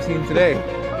cut I've seen today.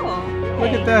 Oh,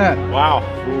 look at that. Wow.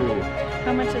 Ooh.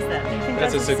 How much is that? Do you think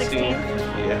That's a that's 16.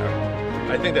 Yeah.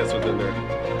 I think that's within there.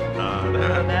 Oh,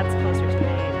 that's closer to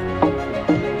 8.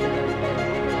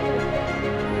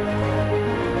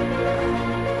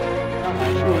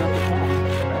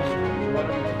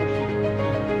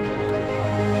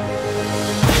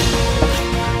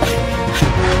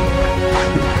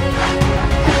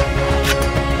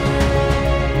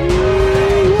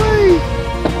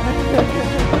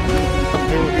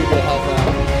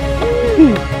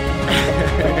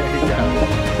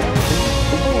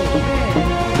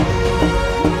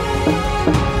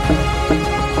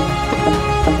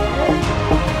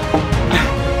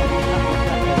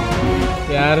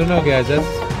 Yeah, I don't know, guys.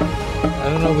 I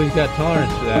don't know if we've got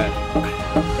tolerance for that.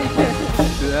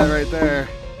 See that right there?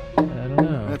 I don't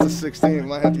know. That's a 16.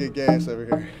 Might have to get gas over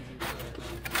here.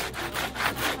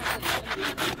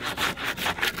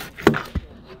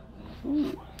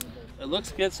 It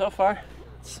looks good so far.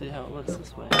 Let's see how it looks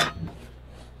this way.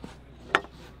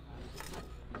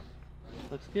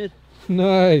 Looks good.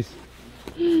 Nice.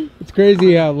 It's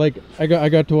crazy how like I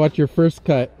got to watch your first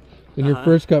cut and your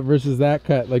first cut versus that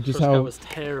cut, like just First how cut was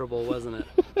terrible, wasn't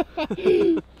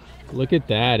it? Look at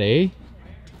that, eh?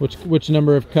 Which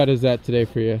number of cut is that today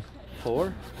for you?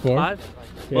 4? 4? 5?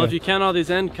 Yeah. Well, if you count all these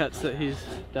end cuts that he's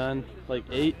done, like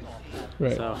 8.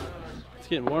 Right. So it's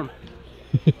getting warm.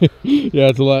 Yeah,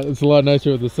 it's a lot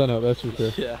nicer with the sun out, that's for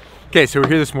sure. Yeah. Okay, so we're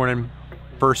here this morning,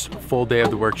 first full day of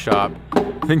the workshop.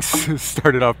 Things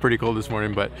started off pretty cold this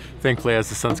morning, but thankfully as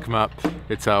the sun's come up,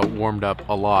 it's warmed up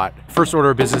a lot. First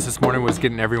order of business this morning was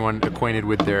getting everyone acquainted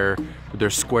with their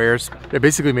squares. Yeah,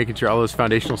 basically making sure all those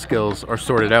foundational skills are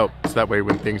sorted out, so that way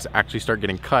when things actually start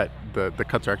getting cut, the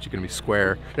cuts are actually going to be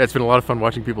square. Yeah, it's been a lot of fun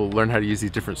watching people learn how to use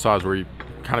these different saws. We're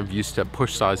kind of used to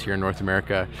push saws here in North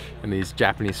America, and these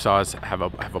Japanese saws have a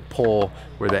pole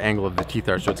where the angle of the teeth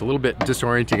are, so it's a little bit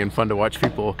disorienting and fun to watch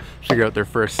people figure out their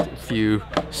first few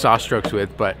saw strokes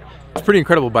with, but it's pretty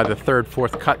incredible. By the third,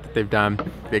 fourth cut that they've done,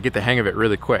 they get the hang of it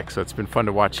really quick, so it's been fun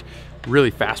to watch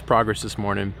really fast progress this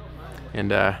morning. And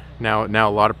now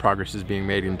a lot of progress is being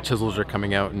made, and chisels are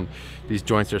coming out, and these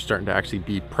joints are starting to actually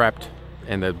be prepped,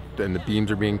 and the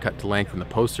beams are being cut to length, and the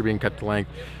posts are being cut to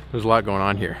length. There's a lot going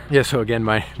on here. Yeah, so again,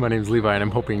 my name is Levi, and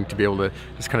I'm hoping to be able to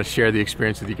just kind of share the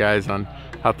experience with you guys on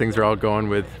how things are all going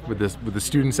with the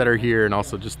students that are here, and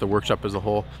also just the workshop as a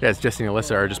whole. Yeah, as Jesse and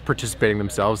Alyssa are just participating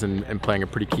themselves and playing a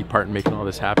pretty key part in making all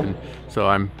this happen. So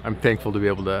I'm thankful to be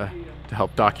able to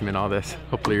help document all this.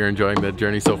 Hopefully you're enjoying the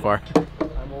journey so far.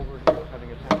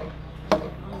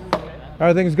 How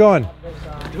are things going?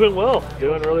 Doing well,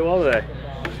 doing really well today.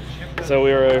 So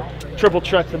we were triple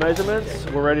check the measurements.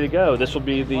 We're ready to go. This will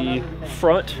be the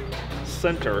front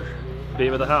center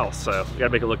beam of the house. So we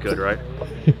gotta make it look good, right?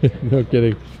 No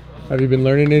kidding. Have you been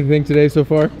learning anything today so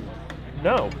far?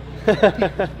 No.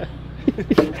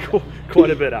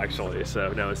 Quite a bit actually.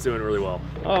 So no, it's doing really well.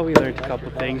 Oh, we learned a couple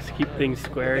things. Keep things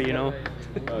square, you know.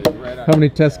 How many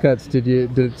test cuts did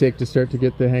it take to start to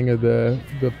get the hang of the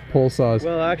pole saws?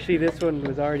 Well, actually, this one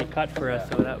was already cut for us,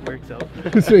 so that works out.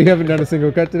 So you haven't done a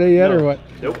single cut today yet, or what?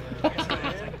 Nope.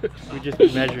 We just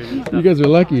measured and stuff. You guys are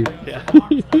lucky. Yeah.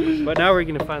 But now we're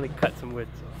gonna finally cut some wood.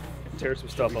 So. Tear some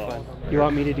stuff off. You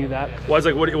want me to do that? Well, I was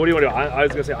like, what do you want to do? I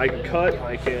was gonna say I can cut,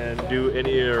 I can do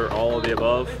any or all of the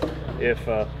above. If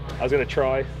I was gonna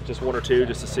try just one or two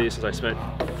just to see, since I spent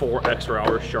 4 extra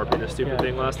hours sharpening this stupid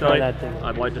thing last night.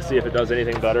 I'd like to see if it does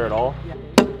anything better at all.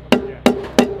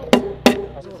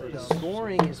 The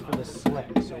scoring is for the slick.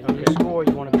 So when you score,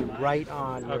 you want to be right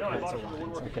on your pencil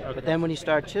lines. Okay. But then when you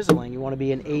start chiseling, you want to be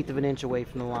 1/8 of an inch away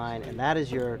from the line, and that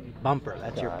is your bumper.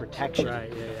 That's your protection.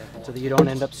 Right, yeah. So that you don't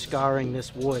end up scarring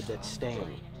this wood that's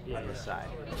staying on this side.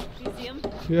 Do you see them?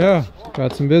 Yeah,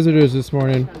 got some visitors this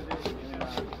morning.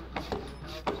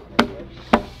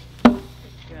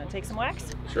 You want to take some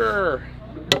wax? Sure.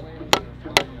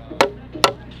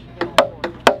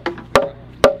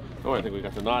 Oh, I think we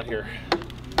got the knot here.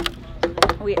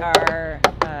 We are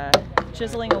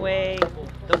chiseling away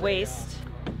the waste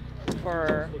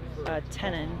for a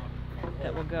tenon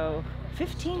that will go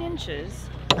 15 inches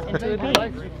into a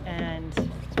beam,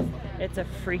 and it's a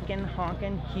freaking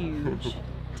honking huge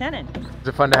tenon. Is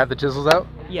it fun to have the chisels out?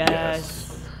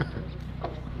 Yes.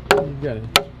 You got it.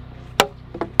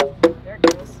 There it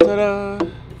goes. Ta-da!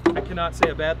 I cannot say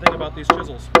a bad thing about these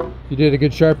chisels. You did a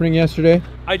good sharpening yesterday?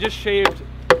 I just shaved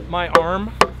my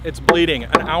arm. It's bleeding.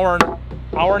 An hour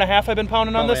and a half I've been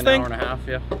pounding on this thing. An hour and a half,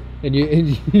 yeah.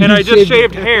 And I just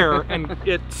shaved hair, and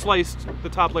it sliced the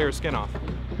top layer of skin off.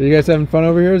 Are you guys having fun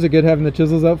over here? Is it good having the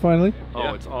chisels out finally? Oh,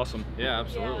 yeah. It's awesome. Yeah,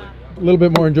 absolutely. A little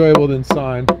bit more enjoyable than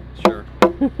sawing. Sure.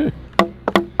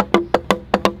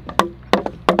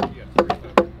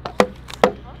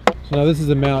 So now this is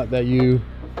a mount that you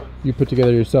put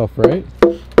together yourself, right?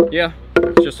 Yeah,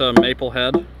 it's just a maple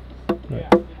head,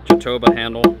 Jatoba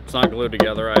handle. It's not glued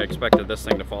together. I expected this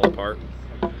thing to fall apart.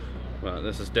 But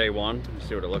this is day one. Let's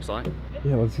see what it looks like.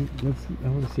 Yeah, let's. I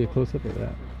want to see a close up of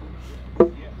that.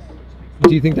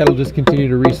 Do you think that'll just continue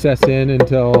to recess in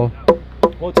until?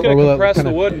 Well, it's going to compress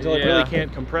the wood until it really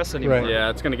can't compress anymore. Right.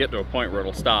 Yeah, it's going to get to a point where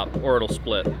it'll stop or it'll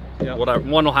split. Yeah.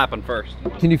 One will happen first.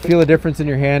 Can you feel a difference in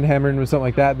your hand hammering with something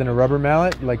like that than a rubber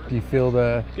mallet? Like, do you feel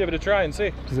the? Give it a try and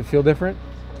see. Does it feel different?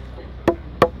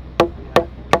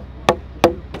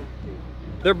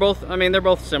 They're both. I mean, they're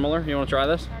both similar. You want to try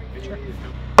this? Sure.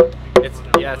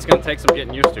 It's going to take some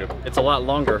getting used to. It's a lot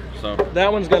longer, so.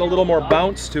 That one's got a little more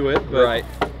bounce to it, but right.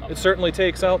 It certainly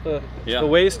takes out the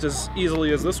waste as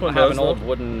easily as this one does. I have an old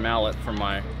wooden mallet from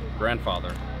my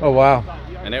grandfather. Oh wow!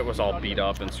 And it was all beat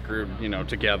up and screwed,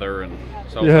 together, and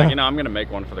so I was like, I'm going to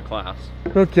make one for the class.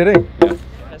 No kidding. Yeah.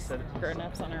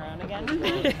 Grown-ups on our own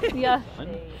again. Yeah.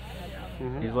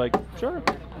 He's like, sure.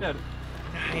 Yeah.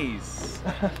 Nice.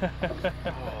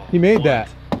 He made that.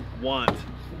 Want.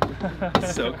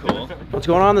 So cool. What's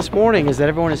going on this morning is that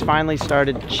everyone has finally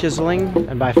started chiseling,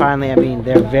 and by finally I mean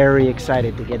they're very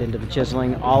excited to get into the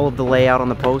chiseling. All of the layout on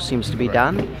the post seems to be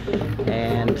done,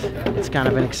 and it's kind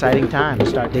of an exciting time to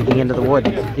start digging into the wood.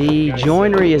 The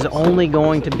joinery is only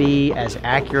going to be as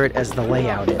accurate as the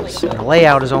layout is, and the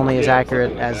layout is only as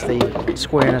accurate as the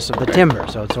squareness of the timber,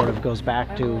 so it sort of goes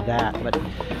back to that. But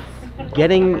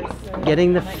getting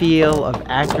the feel of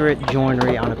accurate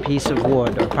joinery on a piece of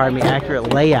wood, or pardon me,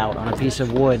 accurate layout on a piece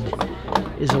of wood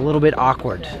is a little bit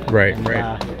awkward. Right, and,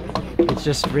 right. It's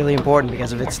just really important,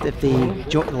 because if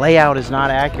the layout is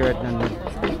not accurate, then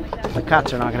the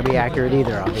cuts are not going to be accurate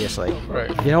either, obviously. Right.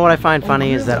 You know what I find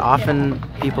funny is that often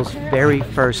people's very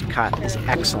first cut is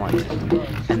excellent,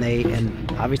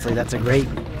 and obviously that's a great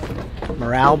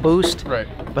morale boost. Right.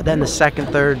 But then the second,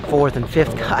 third, fourth, and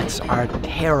fifth cuts are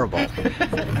terrible.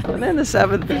 And then the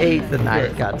seventh, eighth, and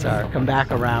ninth cuts come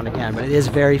back around again. But it is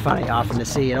very funny often to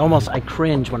see. And almost I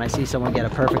cringe when I see someone get a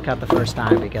perfect cut the first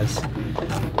time, because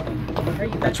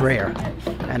that's rare.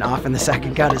 And often the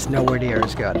second cut is nowhere near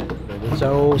as good.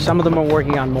 So some of them are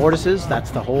working on mortises,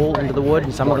 that's the hole into the wood,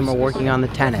 and some of them are working on the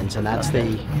tenons, and that's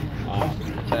the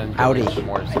outie.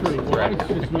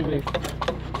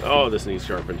 Oh, this needs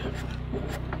sharpened.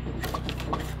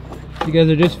 You guys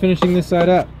are just finishing this side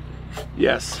up.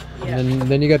 Yes. And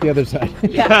then you got the other side.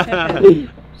 Yeah.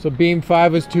 So beam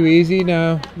 5 was too easy.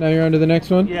 Now you're on to the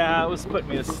next one. Yeah, it was putting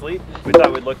me to sleep. We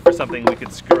thought we'd look for something we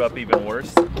could screw up even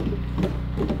worse.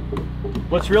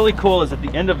 What's really cool is at the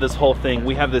end of this whole thing,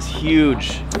 we have this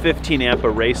huge 15 amp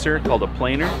eraser called a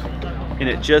planer, and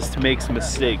it just makes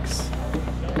mistakes.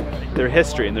 They're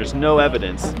history, and there's no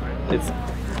evidence. It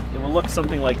will look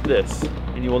something like this.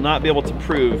 And and you will not be able to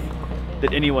prove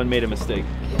that anyone made a mistake.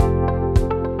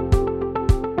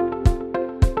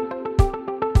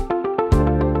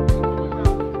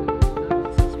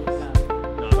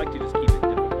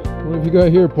 What have you got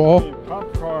here, Paul?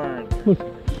 Popcorn.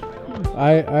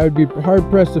 I would be hard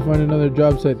pressed to find another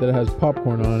job site that has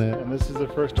popcorn on it. And this is the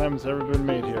first time it's ever been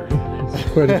made here.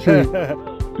 It's quite a treat.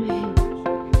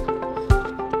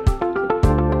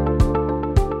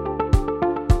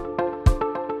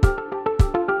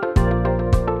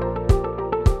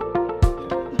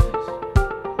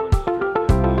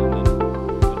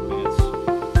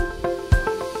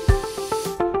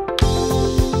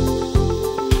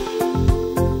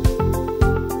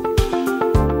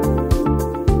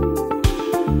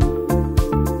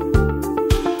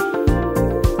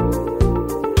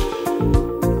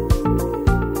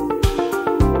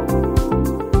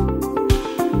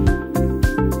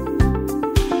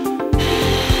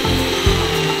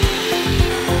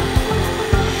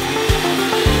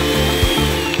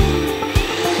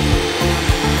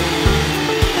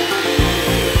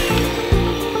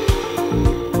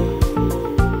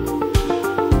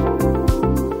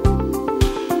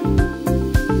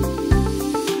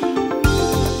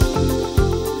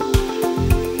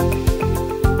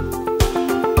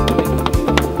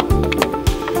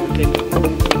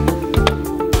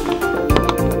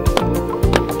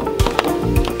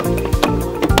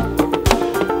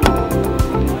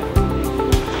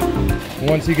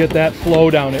 Once you get that flow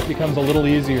down, it becomes a little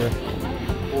easier.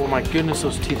 Oh my goodness,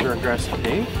 those teeth are aggressive,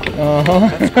 eh? Uh-huh.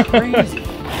 That's crazy.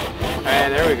 Alright,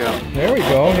 there we go. There we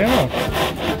go, yeah.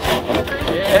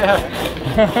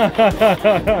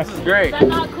 Yeah. This is great. Is that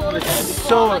not cool? It's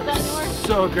so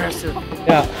aggressive.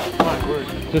 Yeah. My word.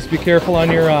 Just be careful on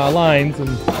your lines, and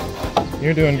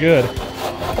you're doing good.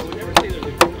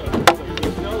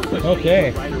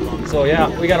 Okay. So yeah,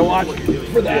 we gotta watch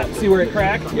for that. See where it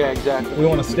cracked? Yeah, exactly. We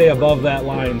want to stay above that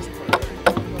line.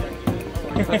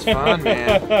 That's fun,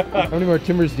 man. How many more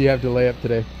timbers do you have to lay up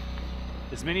today?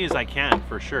 As many as I can,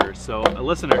 for sure. So a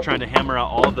listener trying to hammer out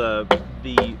all the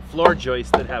floor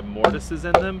joists that have mortises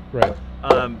in them. Right.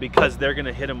 Because they're going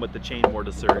to hit them with the chain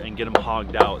mortiser and get them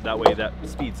hogged out. That way that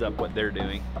speeds up what they're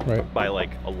doing by like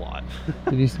a lot.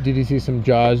 Did you see some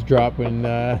jaws drop when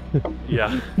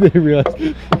yeah. they realize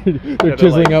they're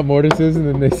chiseling like, out mortises, and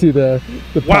then they see the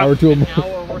power tool? An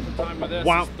hour worth of time with this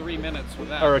is 3 minutes with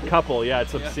that. Or a couple, yeah,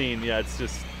 it's obscene. Yeah, it's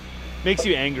just makes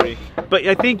you angry. But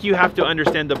I think you have to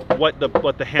understand what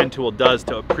the hand tool does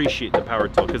to appreciate the power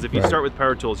tool. Because if you start with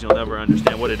power tools, you'll never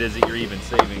understand what it is that you're even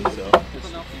saving. So.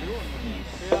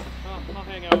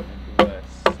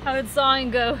 How did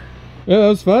sawing go? Yeah, that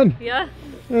was fun. Yeah?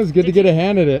 It was good to get a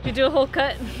hand at it. Did you do a whole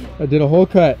cut? I did a whole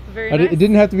cut. Very nice. It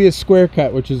didn't have to be a square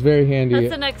cut, which is very handy.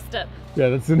 That's the next step. Yeah,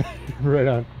 that's the right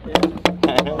on.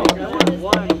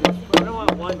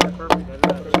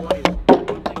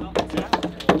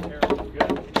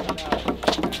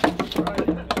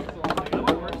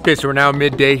 Okay, so we're now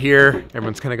midday here.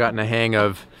 Everyone's kind of gotten a hang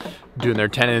of doing their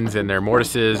tenons and their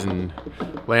mortises and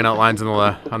laying out lines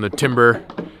on the timber.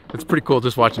 It's pretty cool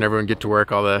just watching everyone get to work,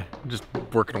 just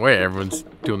working away. Everyone's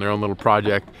doing their own little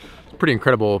project. It's pretty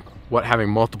incredible what having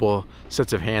multiple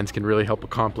sets of hands can really help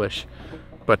accomplish.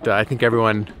 But I think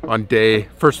everyone on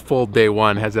first full day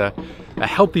one has a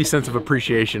healthy sense of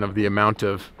appreciation of the amount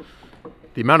of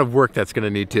work that's going to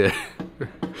need to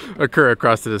occur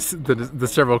across the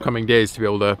several coming days to be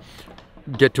able to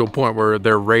get to a point where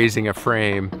they're raising a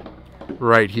frame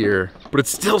right here. But it's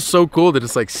still so cool to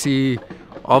just like see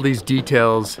all these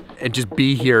details and just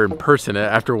be here in person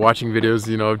after watching videos,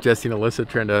 you know, of Jesse and Alyssa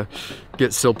trying to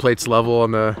get sill plates level on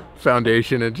the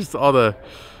foundation and just all the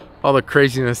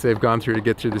craziness they've gone through to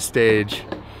get through the stage.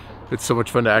 It's so much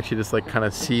fun to actually just like kind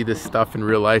of see this stuff in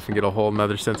real life and get a whole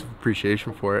nother sense of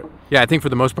appreciation for it. Yeah, I think for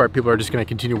the most part, people are just going to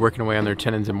continue working away on their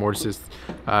tenons and mortises,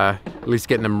 at least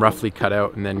getting them roughly cut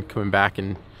out and then coming back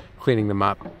and cleaning them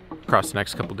up across the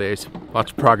next couple days. Lots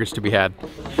of progress to be had.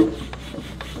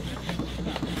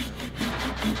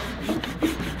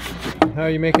 How are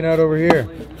you making out over here?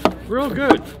 Real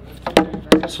good.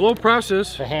 Slow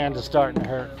process. The hand is starting to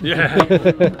hurt. Yeah.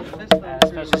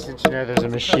 Especially since you know there's a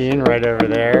machine right over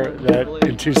there that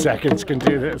in 2 seconds can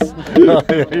do this. You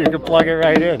can plug it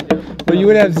right in. Well, you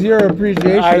would have zero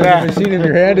appreciation of the machine if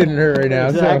your hand didn't hurt right now.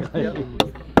 Exactly. So.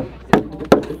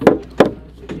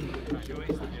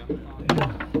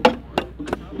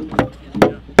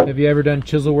 Have you ever done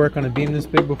chisel work on a beam this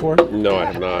big before? No, I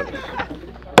have not.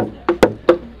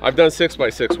 I've done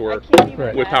 6x6 work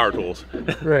with power tools.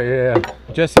 Right, yeah.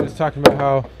 Jesse was talking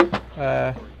about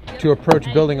how to approach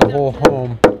building a whole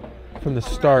home from the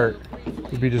start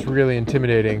would be just really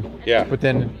intimidating. Yeah. But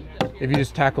then if you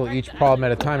just tackle each problem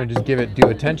at a time and just give it due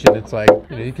attention, it's like,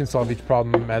 you know, you can solve each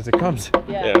problem as it comes.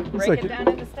 Yeah. It's like,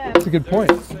 it's a good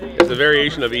point. It's a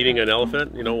variation of eating an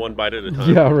elephant, you know, one bite at a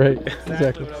time. Yeah, right.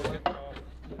 Exactly.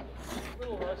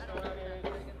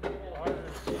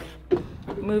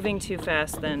 Moving too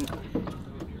fast, then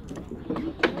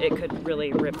it could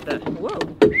really rip the. Whoa!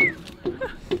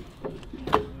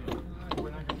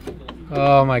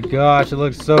 Oh my gosh, it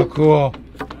looks so cool.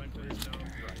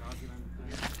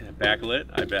 Backlit,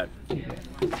 I bet.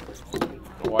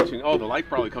 Watching. Oh, the light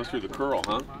probably comes through the curl,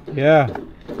 huh? Yeah.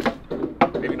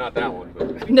 Maybe not that one,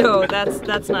 but. No,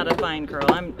 that's not a fine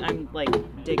curl. I'm like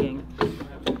digging,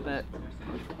 but.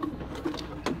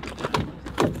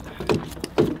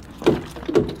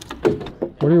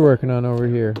 What are you working on over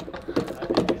here?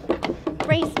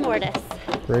 Race mortise.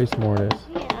 Race mortise.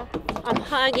 Yeah. I'm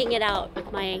hogging it out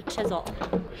with my chisel.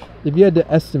 If you had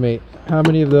to estimate, how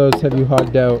many of those have you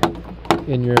hogged out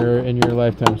in your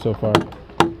lifetime so far?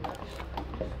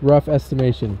 Rough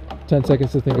estimation. 10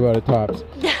 seconds to think about it tops.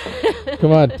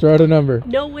 Come on, throw out a number.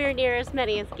 Nowhere near as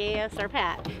many as Gaius or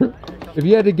Pat. If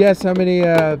you had to guess how many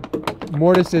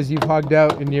mortises you've hogged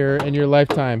out in your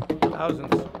lifetime.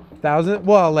 Thousands. Thousands?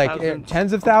 Well, like Thousands.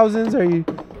 Tens of thousands? Are you?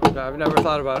 I've never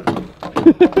thought about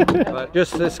it. But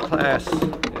just this class,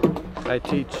 I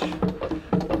teach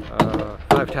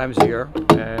 5 times a year,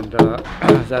 and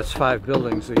that's 5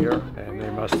 buildings a year, and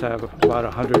they must have about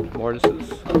 100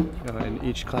 mortises in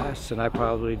each class, and I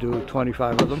probably do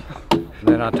 25 of them. And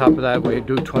then on top of that, we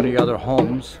do 20 other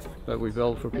homes that we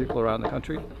build for people around the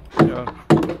country.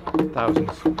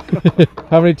 Thousands.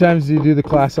 How many times do you do the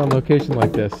class on location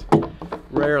like this?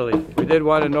 Rarely. We did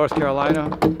one in North Carolina.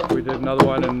 We did another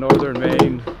one in northern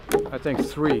Maine. I think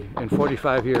 3 in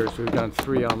 45 years. We've done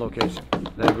 3 on location.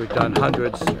 Then we've done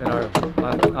hundreds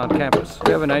on campus.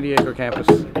 We have a 90-acre campus.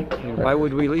 I mean, why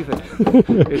would we leave it? It's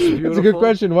beautiful. That's a good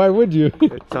question. Why would you?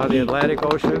 It's on the Atlantic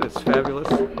Ocean. It's fabulous.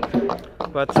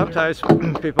 But sometimes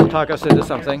people talk us into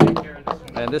something,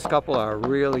 and this couple are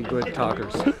really good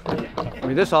talkers. I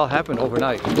mean, this all happened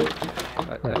overnight.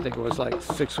 I think it was like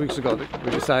 6 weeks ago that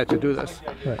we decided to do this.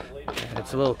 Right. And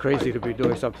it's a little crazy to be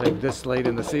doing something this late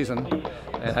in the season,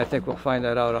 and I think we'll find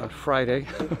that out on Friday.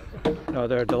 No,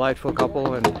 they're a delightful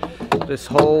couple, and this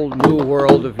whole new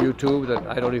world of YouTube that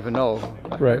I don't even know.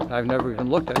 Right. I've never even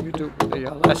looked at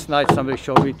YouTube. Last night somebody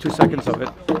showed me 2 seconds of it.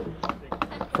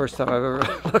 First time I've ever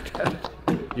looked at it.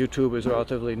 YouTube is a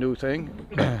relatively new thing,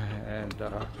 and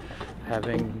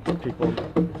having people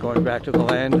going back to the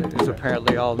land is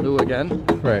apparently all new again.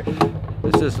 Right.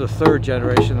 This is the 3rd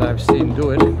generation that I've seen do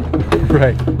it.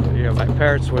 Right. You know, my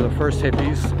parents were the first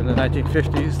hippies in the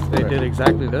 1950s. They did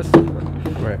exactly this.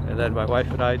 Right. And then my wife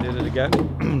and I did it again.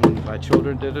 My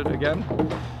children did it again.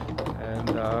 And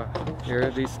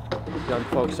here these young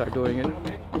folks are doing it.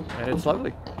 And it's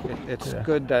lovely. It's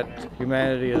good that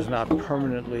humanity is not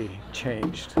permanently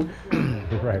changed.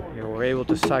 Right. You know, we're able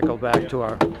to cycle back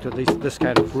to this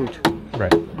kind of route.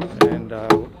 Right. And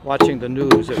watching the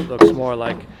news, it looks more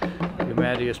like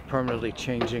humanity is permanently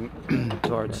changing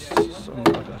towards some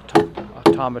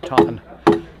automaton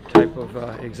type of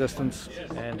existence,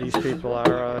 and these people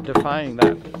are defying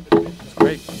that. It's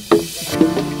great.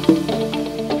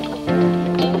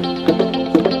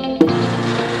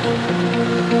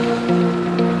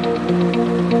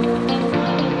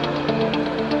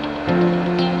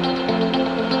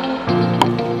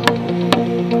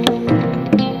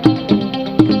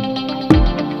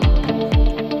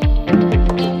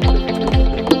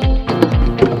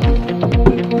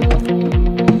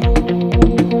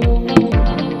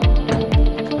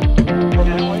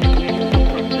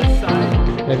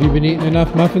 Have you been eating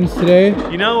enough muffins today?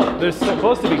 You know, there's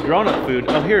supposed to be grown-up food.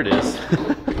 Oh, here it is.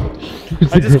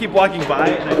 I just keep walking by,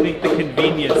 and I think the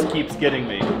convenience keeps getting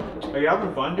me. Are you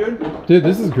having fun, dude? Dude,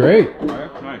 this is great.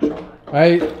 Alright,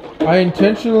 nice. I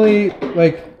intentionally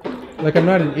like I'm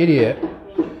not an idiot.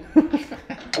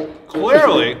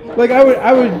 Clearly. Like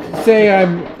I would say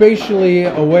I'm facially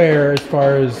aware as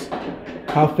far as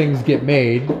how things get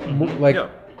made, like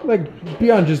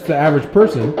beyond just the average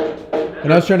person.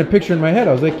 And I was trying to picture in my head.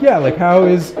 I was like, yeah, like how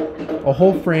is a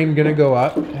whole frame gonna go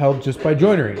up held just by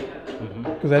joinery?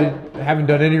 Because I haven't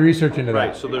done any research into that.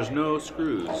 Right. So there's no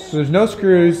screws. So there's no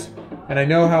screws, and I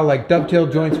know how like dovetail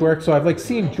joints work. So I've like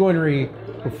seen joinery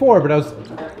before, but I was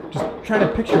just trying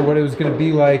to picture what it was going to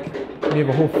be like when you have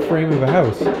a whole frame of a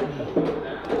house.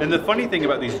 And the funny thing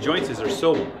about these joints is they're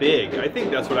so big. I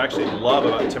think that's what I actually love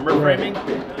about timber framing.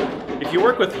 If if you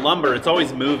work with lumber, it's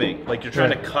always moving. Like you're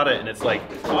trying to cut it, and it's like,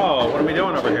 oh, what are we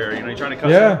doing over here? You know, you're trying to cut.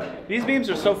 Yeah. These beams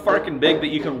are so fucking big that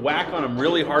you can whack on them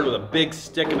really hard with a big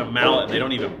stick and a mallet, and they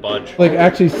don't even budge. Like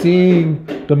actually seeing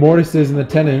the mortises and the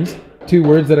tenons, 2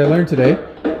 words that I learned today,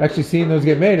 actually seeing those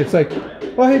get made, it's like,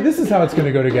 well, hey, this is how it's going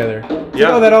to go together. It's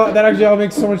Yeah. like, oh, that actually all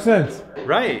makes so much sense.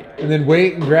 Right. And then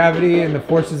weight and gravity and the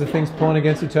forces of things pulling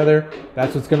against each other,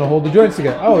 that's what's going to hold the joints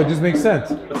together. Oh, it just makes sense.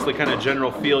 That's the kind of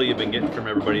general feel you've been getting from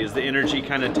everybody. Is the energy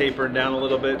kind of tapering down a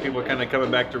little bit? People are kind of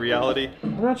coming back to reality?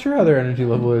 I'm not sure how their energy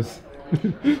level is.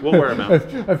 We'll wear them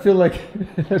out. I feel like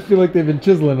they've been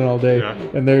chiseling it all day, Yeah.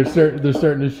 and they're starting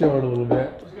to show it a little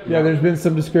bit. Yeah, there's been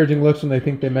some discouraging looks when they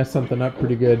think they messed something up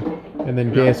pretty good, and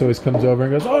then Gaius always comes over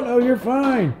and goes, "Oh no, you're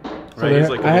fine." So Right, he's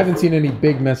like I haven't seen any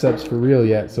big mess ups for real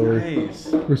yet, so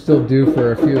we're still due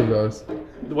for a few of those.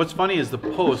 What's funny is the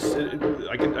posts.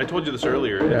 I told you this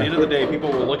earlier. At Yeah. the end of the day, people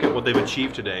will look at what they've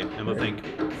achieved today and they'll think,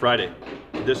 Friday.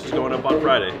 This is going up on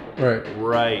Friday. Right.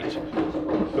 Right.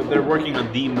 But they're working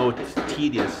on the most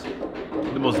tedious,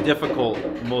 the most difficult,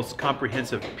 most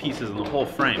comprehensive pieces in the whole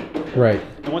frame. Right.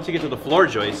 And once you get to the floor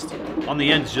joist, on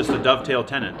the end is just a dovetail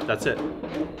tenon. That's it.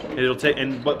 It'll take,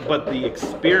 but the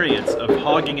experience of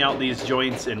hogging out these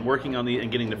joints and working on and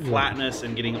getting the flatness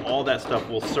and getting all that stuff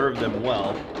will serve them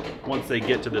well once they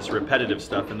get to this repetitive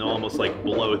stuff, and they'll almost like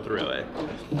blow through it.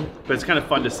 But it's kind of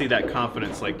fun to see that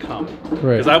confidence like come.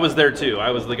 Right. Because I was there too.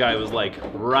 I was the guy who was like,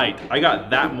 right, I got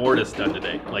that mortise done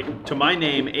today. Like to my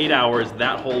name, 8 hours,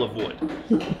 that hole of wood.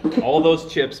 All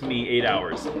those chips, me, 8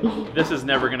 hours. This is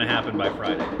never gonna happen by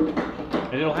Friday.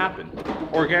 And it'll happen.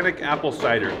 Organic apple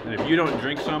cider. And if you don't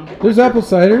drink some, There's apple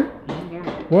cider.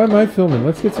 Why am I filming?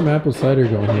 Let's get some apple cider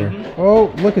going here.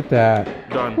 Oh, look at that.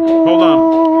 done. Hold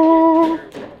on.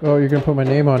 Oh, you're gonna put my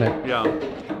name on it. Yeah,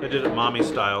 I did it mommy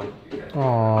style.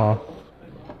 Aww.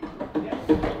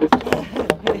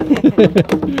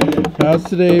 How's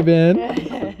today been?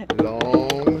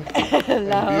 Long.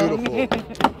 Beautiful.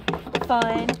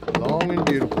 Fun. Long and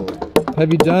beautiful.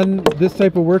 Have you done this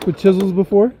type of work with chisels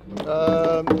before?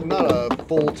 Not a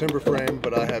full timber frame,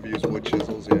 but I have used wood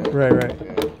chisels, yeah. Right.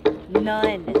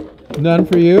 None. None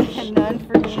for you? None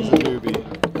for me. She's a newbie.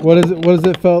 What does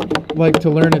it felt like to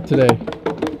learn it today?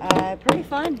 Pretty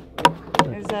fun. It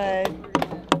was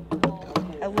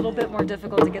a little bit more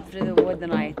difficult to get through the wood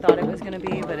than I thought it was going to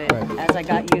be, but as I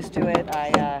got used to it,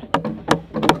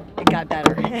 it got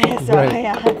better. So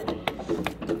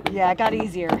yeah, it got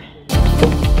easier.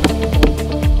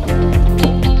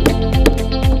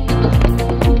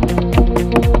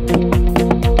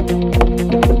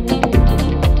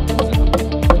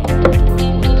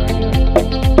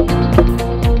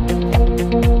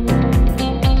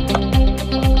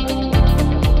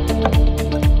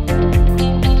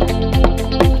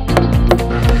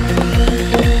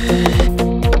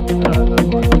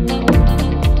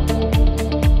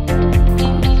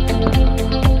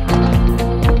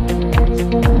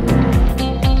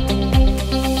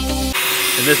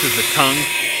 This is the tongue.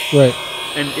 Right.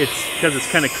 And it's because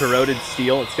it's kind of corroded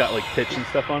steel, it's got like pitch and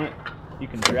stuff on it. You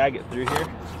can drag it through here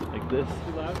like this.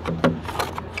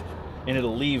 And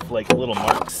it'll leave like little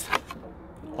marks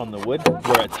on the wood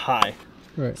where it's high.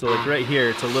 Right. So like right here,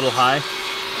 it's a little high.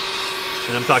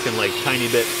 And I'm talking like tiny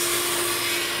bits.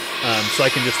 So I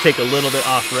can just take a little bit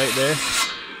off right there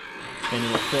and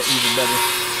it'll fit even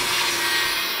better.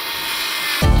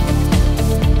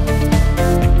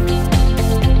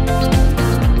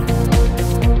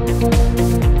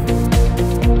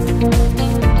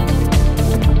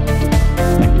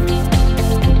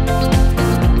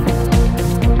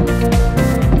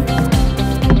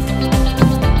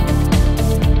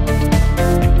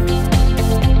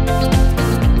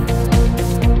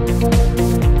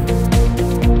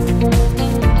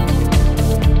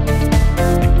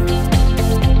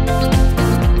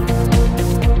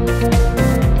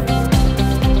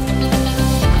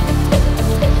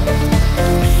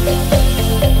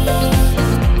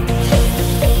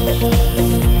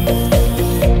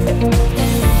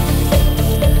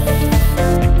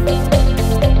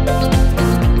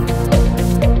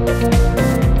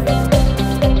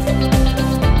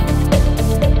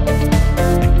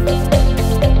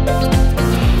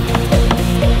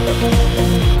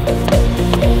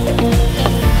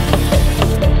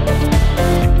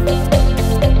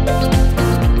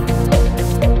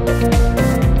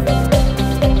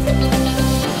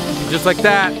 Just like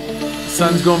that, the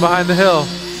sun's going behind the hill.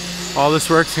 All this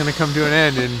work's gonna come to an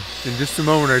end in just a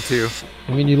moment or two.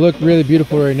 I mean, you look really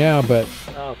beautiful right now, but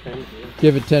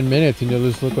give it 10 minutes and you'll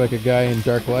just look like a guy in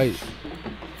dark light.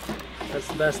 That's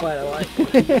the best light I like.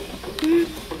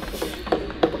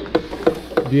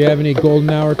 Do you have any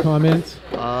golden hour comments?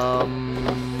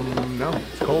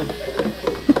 cold.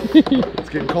 It's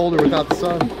getting colder without the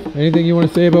sun. Anything you want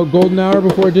to say about golden hour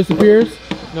before it disappears?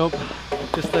 Nope.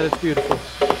 Just that it's beautiful.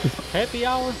 Happy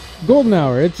hour? Golden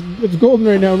hour. It's golden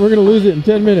right now, and we're gonna lose it in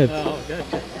 10 minutes. Oh,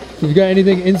 gotcha. So you got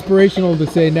anything inspirational to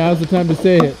say? Now's the time to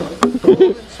say it.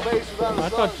 I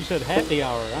thought you said happy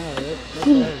hour. That's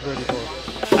what I was ready for.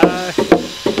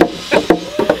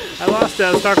 I lost it.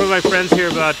 I was talking with my friends here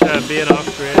about being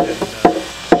off grid, and I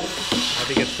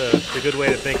think it's a good way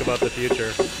to think about the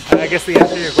future. I guess the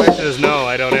answer to your question is no.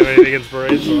 I don't have anything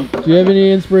inspirational. Do you have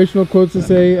any inspirational quotes to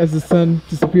say as the sun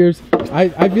disappears?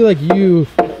 I feel like you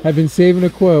have been saving a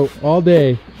quote all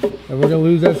day, and we're gonna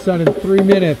lose that sun in 3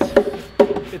 minutes.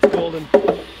 It's golden.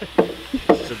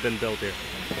 This has been built here.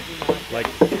 Like.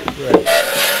 Right.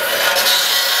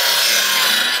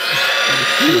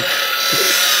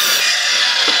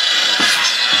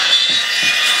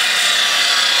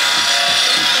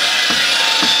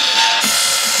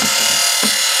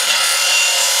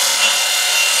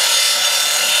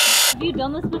 Have you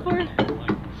done this before? No.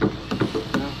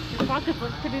 Your pockets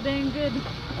look pretty dang good.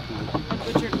 I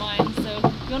butchered mine, so if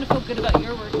you want to feel good about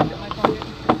your work, look at my pocket.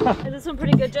 Is this one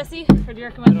pretty good, Jesse? Or do you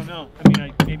recommend? I don't know. I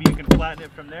mean, maybe you can flatten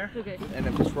it from there. Okay. And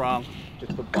if it's wrong,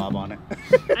 just put Bob on it.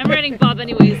 I'm writing Bob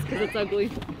anyways because it's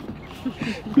ugly.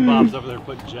 Bob's over there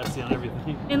putting Jesse on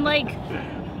everything. In like,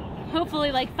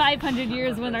 hopefully like 500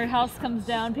 years when our house comes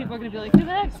down, people are going to be like, who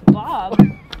the heck's Bob?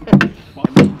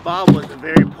 Bob was a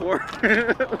very poor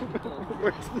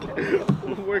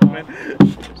workman.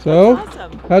 So,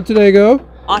 Awesome. how'd today go?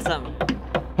 Awesome.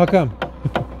 How come?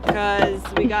 Because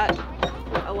we got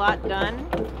a lot done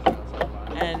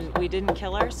and we didn't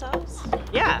kill ourselves.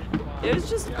 Yeah, it was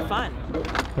just fun.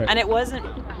 Right. And it wasn't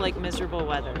like miserable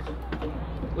weather,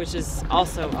 which is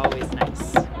also always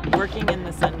nice. Working in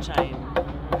the sunshine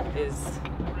is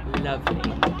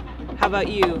lovely. How about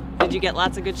you? Did you get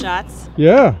lots of good shots?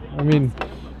 Yeah, I mean,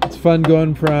 it's fun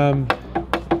going from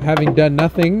having done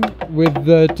nothing with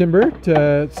the timber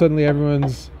to suddenly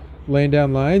everyone's laying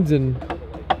down lines and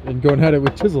going at it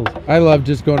with chisels. I love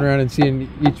just going around and seeing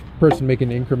each person making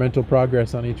incremental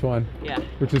progress on each one. Yeah.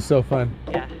 Which is so fun.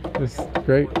 Yeah. It's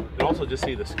great. And also just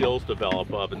see the skills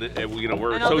develop up, and you know,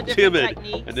 we're And all so the different timid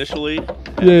techniques. initially.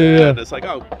 Yeah. And it's like,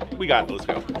 oh, we got it. Let's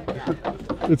go.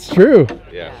 It's true.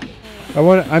 Yeah.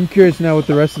 I'm curious now what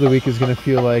the rest of the week is going to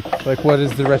feel like. Like, what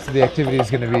is the rest of the activities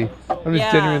going to be? I'm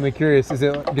just genuinely curious. Is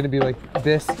it going to be like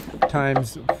this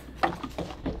times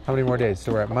how many more days?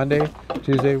 So we're at Monday,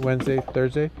 Tuesday, Wednesday,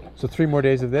 Thursday. So 3 more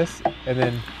days of this, and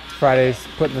then Friday's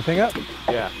putting the thing up?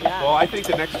 Yeah. Well, I think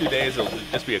the next 2 days will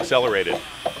just be accelerated.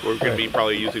 We're going to be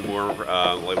probably using more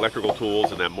electrical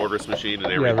tools and that mortise machine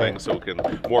and everything, so we can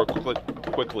more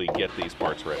quickly get these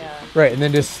parts ready. Yeah. Right, and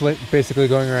then just basically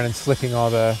going around and slicking all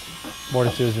the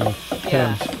mortises and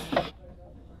pins.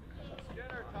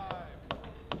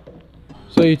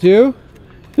 So you two?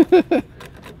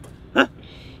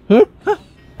 Huh?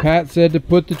 Pat said to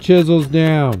put the chisels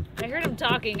down. I heard him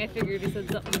talking. I figured he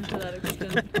said something to that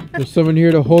extent. There's someone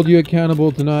here to hold you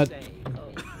accountable to not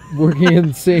working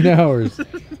insane hours.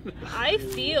 I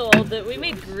feel that we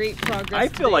made great progress. I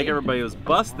feel today. like everybody was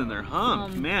busting their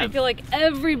hump, man. I feel like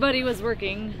everybody was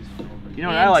working. You know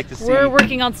what I like to see? We're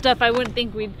working on stuff I wouldn't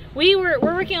think we're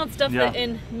working on stuff that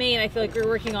in Maine I feel like we're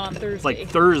working on Thursday. It's like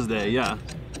Thursday, yeah.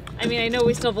 I mean, I know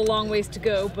we still have a long ways to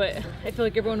go, but I feel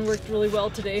like everyone worked really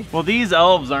well today. Well, these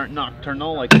elves aren't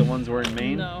nocturnal like the ones we're in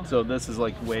Maine, No. so this is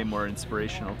like way more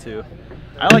inspirational too.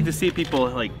 I like to see people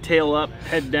like tail up,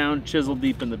 head down, chisel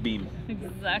deep in the beam.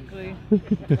 Exactly.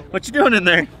 What you doing in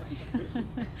there?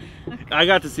 I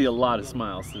got to see a lot of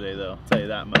smiles today, though. I'll tell you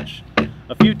that much.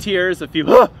 A few tears, a few,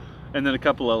 and then a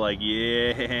couple of like,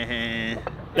 yeah.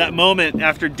 That moment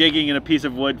after digging in a piece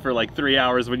of wood for like 3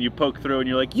 hours when you poke through and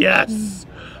you're like, yes,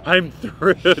 I'm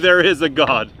through. There is a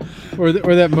God. Or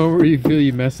that moment where you feel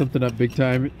you mess something up big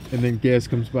time, and then Gaius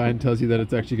comes by and tells you that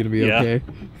it's actually going to be okay.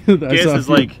 Gaius is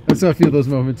like, I saw a few of those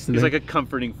moments today. He's like a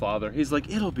comforting father. He's like,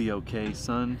 it'll be okay,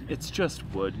 son. It's just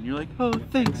wood. And you're like, oh,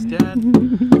 thanks, Dad.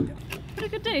 What a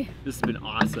good day. This has been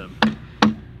awesome.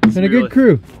 And a good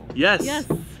crew. Yes. Yes.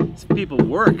 These people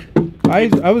work. I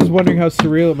was wondering how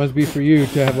surreal it must be for you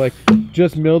to have like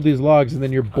just milled these logs and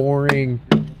then you're boring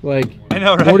like I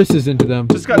know, right? mortises into them.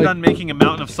 Just got like, done making a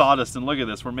mountain of sawdust, and look at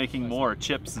this. We're making more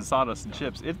chips and sawdust and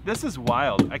chips. This is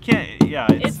wild. I can't. Yeah,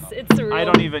 it's surreal. I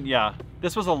don't even. Yeah,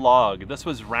 this was a log. This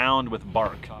was round with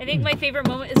bark. I think my favorite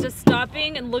moment is just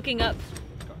stopping and looking up.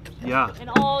 Yeah. And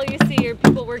all you see are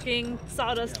people working,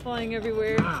 sawdust flying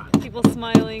everywhere, people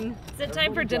smiling. Is it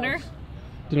time for dinner?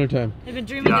 Dinner time. I've been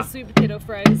dreaming of sweet potato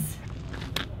fries.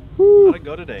 How'd it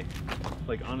go today?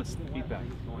 Like honest feedback.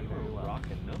 Going very well.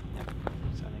 Rocking, no? I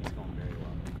think it's going very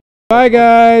well. Bye,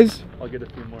 guys. I'll get a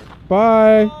few more.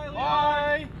 Bye.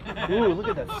 Bye. Ooh, look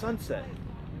at that sunset.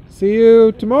 See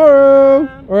you tomorrow.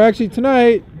 Or actually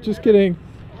tonight. Just kidding.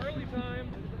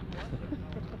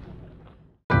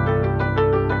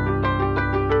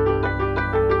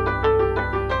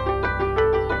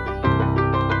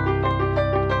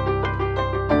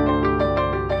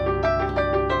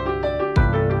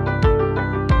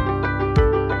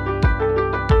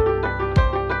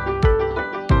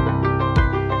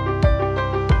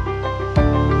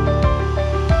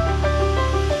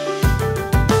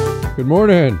 Good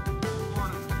morning.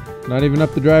 Not even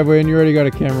up the driveway and you already got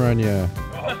a camera on you.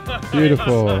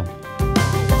 Beautiful.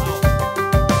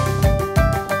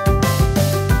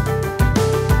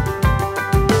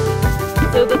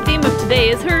 So the theme of today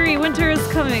is hurry, winter is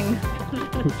coming.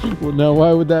 Well, now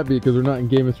why would that be? Because we're not in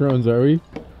Game of Thrones, are we?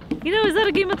 You know, is that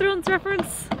a Game of Thrones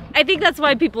reference? I think that's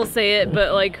why people say it,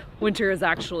 but like winter is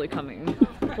actually coming.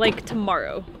 Like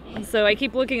tomorrow. So I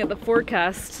keep looking at the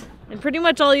forecast and pretty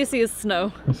much all you see is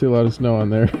snow. I see a lot of snow on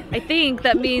there. I think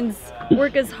that means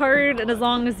work as hard and as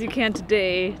long as you can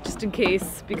today, just in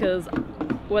case, because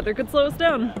weather could slow us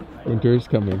down. Winter is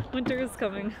coming. Winter is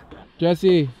coming.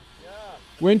 Jesse,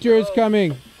 winter is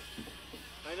coming.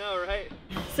 I know, right?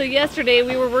 So yesterday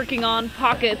we were working on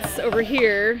pockets over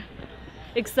here,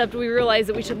 except we realized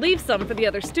that we should leave some for the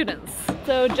other students.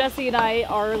 So Jesse and I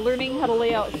are learning how to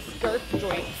lay out scarf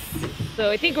joints. So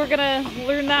I think we're gonna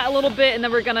learn that a little bit and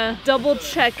then we're gonna double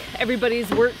check everybody's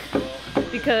work,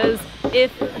 because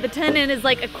if the tenon is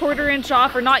like a 1/4 inch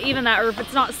off or not even that, or if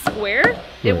it's not square,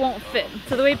 it won't fit.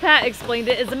 So the way Pat explained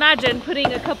it is, imagine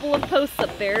putting a couple of posts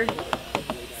up there,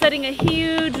 setting a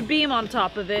huge beam on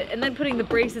top of it, and then putting the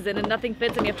braces in and nothing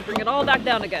fits and you have to bring it all back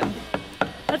down again.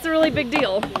 That's a really big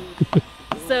deal.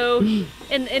 So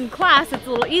in class it's a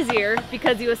little easier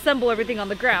because you assemble everything on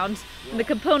the ground and the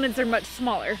components are much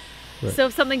smaller. Right. So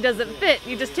if something doesn't fit,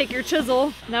 you just take your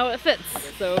chisel, now it fits.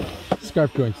 So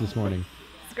Scarf joints this morning.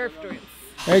 Scarf joints.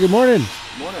 Hey, good morning.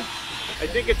 Morning. I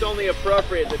think it's only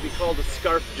appropriate to be called a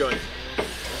scarf joint.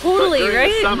 Totally, but during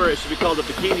right? the summer it should be called a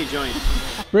bikini joint.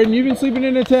 Braden, you've been sleeping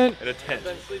in a tent? In a tent. I've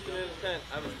been sleeping in a tent.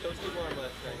 I was toasty warm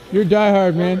last night. You're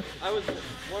diehard, man. I was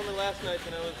warmer last night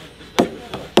than I was the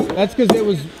night before. That's because it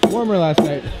was warmer last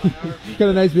night. It's kind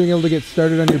of nice being able to get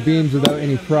started on your beams without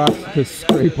any frost to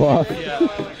scrape off.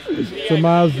 So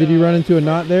Miles, did you run into a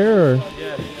knot there, or?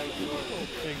 Yeah.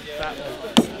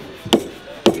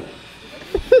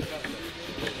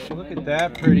 Look at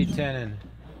that pretty tenon.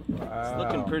 Wow. It's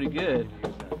looking pretty good.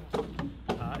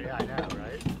 Yeah, I know,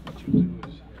 right?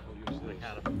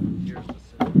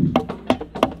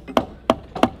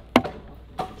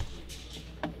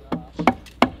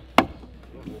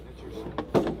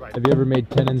 Have you ever made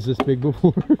tenons this big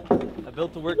before? I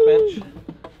built a workbench.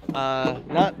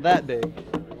 Not that big,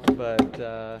 but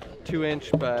 2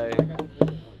 inch by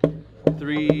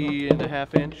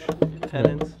 3.5 inch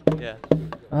tenons. Yeah.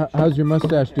 How's your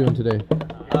mustache doing today?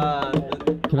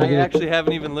 I actually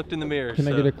haven't even looked in the mirror. Can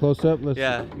I get a close up? Let's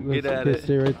get at it.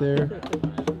 Stay right there.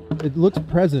 It looks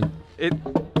present.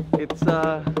 It's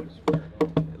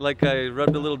like I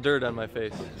rubbed a little dirt on my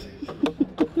face.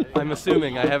 I'm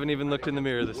assuming. I haven't even looked in the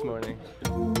mirror this morning.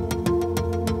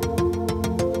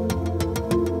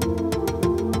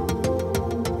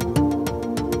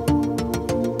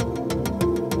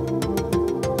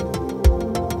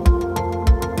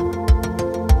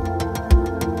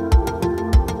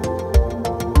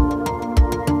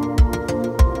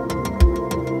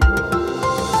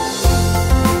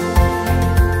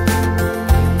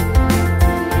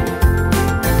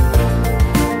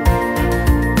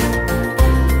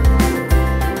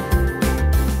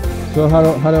 So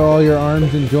how do all your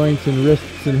arms and joints and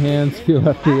wrists and hands feel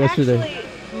after yesterday?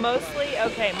 Actually, mostly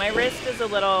okay. My wrist is a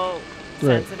little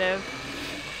sensitive,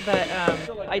 but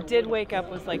I did wake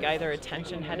up with like either a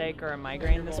tension headache or a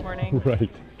migraine this morning. Right.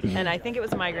 And I think it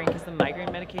was a migraine because the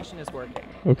migraine medication is working.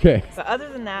 Okay. But other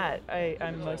than that,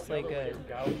 I'm mostly good.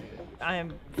 I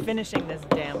am finishing this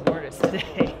damn mortise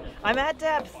today. I'm at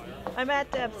depth.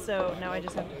 So now I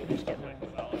just have to finish getting there.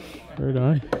 Right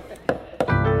on.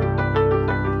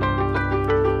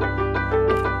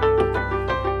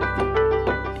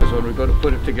 So when we go to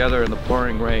put it together in the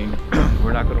pouring rain,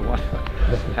 we're not going to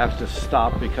have to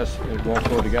stop because it won't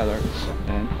go together,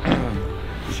 and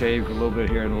shave a little bit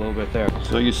here and a little bit there.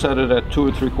 So you set it at 2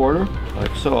 3/4,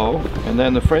 like so, and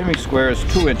then the framing square is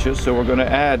 2 inches, so we're going to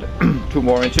add 2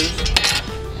 more inches,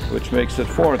 which makes it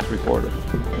 4 3/4.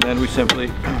 And then we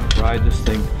simply ride this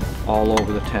thing all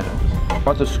over the tenon. I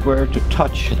want the square to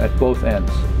touch at both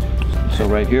ends. So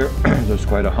right here, there's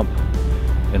quite a hump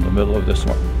in the middle of this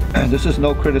one. this is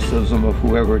no criticism of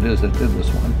whoever it is that did this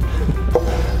one.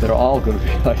 They're all going to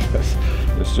be like this.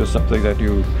 It's just something that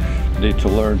you need to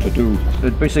learn to do.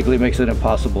 It basically makes it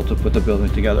impossible to put the building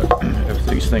together if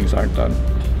these things aren't done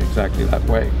exactly that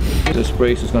way. This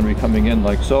brace is going to be coming in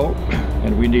like so,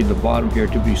 and we need the bottom here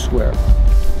to be square.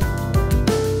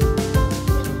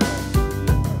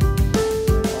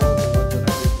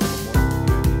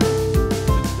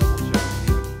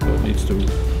 It needs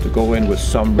to go in with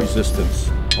some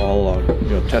resistance all along, you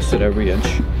know, test it every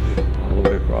inch all the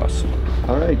way across.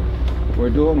 All right, we're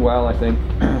doing well, I think.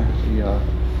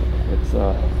 It's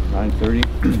 9:30.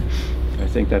 I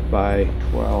think that by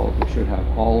 12 we should have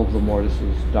all of the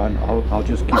mortises done. I'll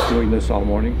just keep doing this all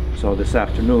morning. So this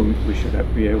afternoon we should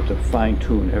be able to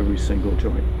fine-tune every single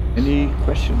joint. Any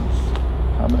questions,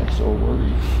 comments, or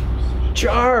worries?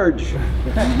 Charge!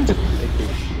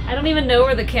 I don't even know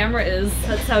where the camera is.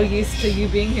 That's how used to you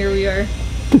being here we are.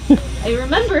 I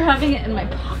remember having it in my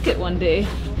pocket one day.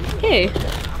 Hey,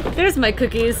 there's my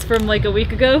cookies from like a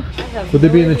week ago. Would they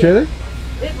be in the trailer?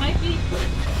 It might be.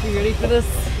 You ready for this?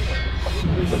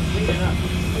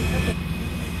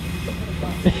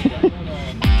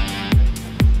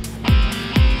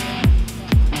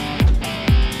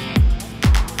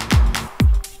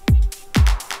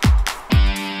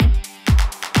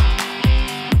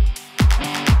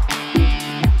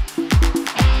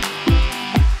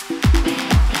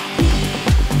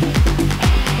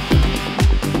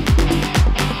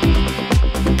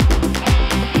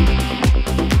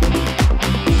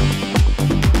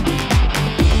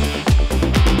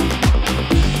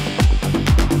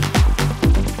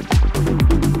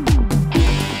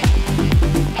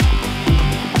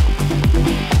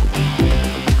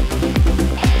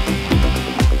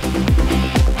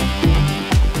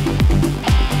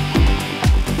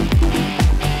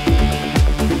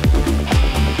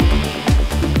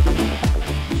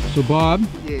 So Bob,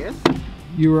 Yes.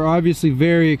 you were obviously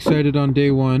very excited on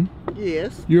day one.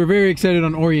 Yes. You were very excited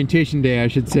on orientation day, I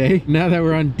should say. Now that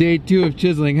we're on day 2 of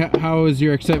chiseling, how is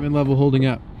your excitement level holding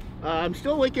up? I'm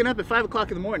still waking up at 5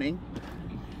 o'clock in the morning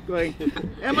going,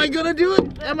 am I gonna do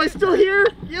it? Am I still here?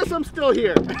 Yes, I'm still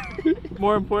here.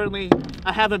 More importantly,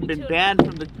 I haven't been banned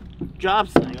from the job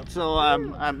site, so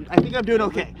I think I'm doing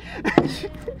okay.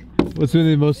 What's been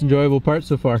the most enjoyable part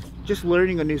so far? Just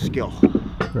learning a new skill.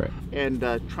 Right. And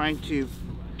trying to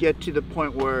get to the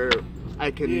point where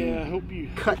I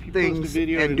can cut things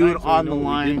and do it on the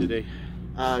line,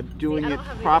 doing it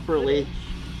properly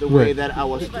the way that I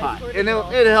was taught. And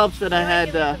it helps that I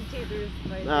had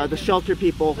the shelter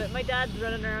people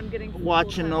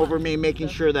watching over me, making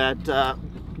sure that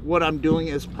what I'm doing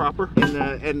is proper,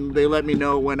 and they let me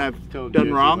know when I've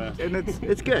done wrong, and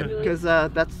it's good because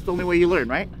that's the only way you learn,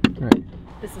 right?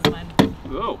 Right. This is mine.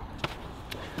 Oh.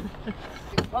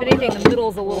 If anything, the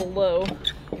middle's a little low,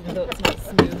 even though it's not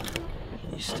smooth.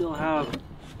 You still have...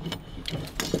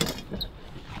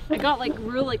 I got like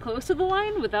really close to the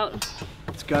line without...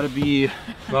 It's got to be,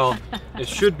 well, it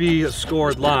should be a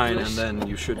scored line, and then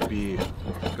you should be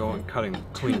cutting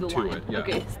clean to it. Yeah.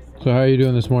 Okay. So how are you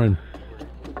doing this morning?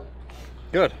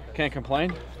 Good. Can't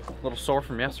complain. A little sore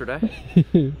from yesterday.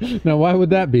 Now why would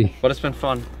that be? But it's been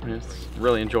fun. It's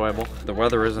really enjoyable. The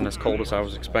weather isn't as cold as I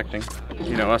was expecting.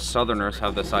 You know, us Southerners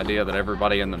have this idea that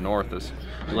everybody in the North is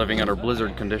living under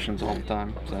blizzard conditions all the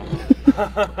time. So.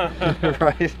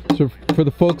 Right. So for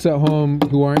the folks at home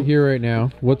who aren't here right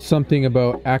now, what's something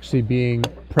about actually being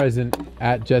present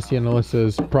at Jesse and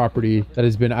Alyssa's property that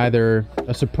has been either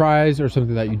a surprise or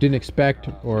something that you didn't expect,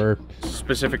 or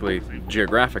specifically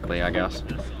geographically, I guess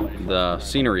the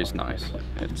scenery is nice.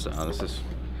 It's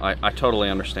I totally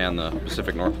understand the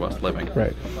Pacific Northwest living.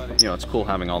 Right. You know, it's cool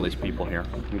having all these people here.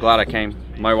 I'm glad I came.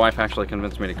 My wife actually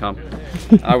convinced me to come.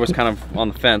 I was kind of on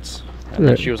the fence. And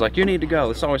then she was like, you need to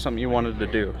go. It's always something you wanted to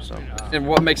do. So, and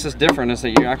what makes this different is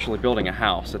that you're actually building a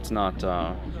house. It's not,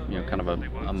 you know, kind of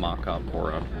a mock-up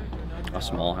or a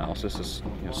small house. This is,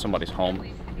 you know, somebody's home.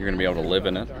 You're going to be able to live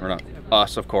in it. Or not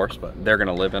us, of course, but they're going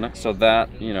to live in it. So that,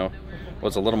 you know,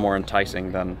 was a little more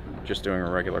enticing than just doing a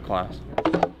regular class.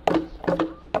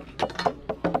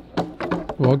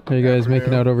 Well, how you guys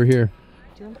making out over here?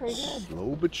 Doing pretty good.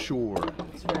 Slow but sure.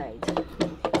 That's right.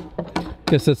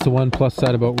 Guess that's the one plus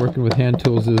side about working with hand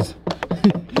tools is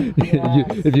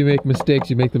if you make mistakes,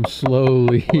 you make them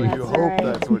slowly. Well, you hope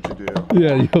that's what you do.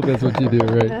 Yeah, you hope that's what you do,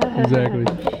 right? Exactly.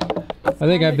 I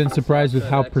think I've been surprised with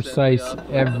how precise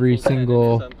every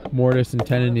single mortise and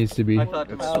tenon needs to be.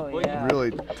 It's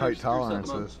really tight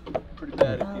tolerances.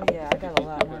 Oh yeah, I got a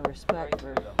lot more respect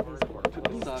for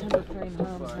these timber frame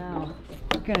homes now.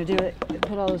 If you're gonna do it,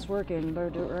 put all this work in, you better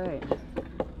do it right.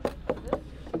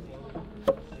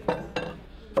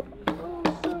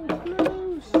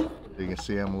 You can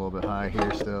see I'm a little bit high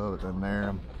here still, but then there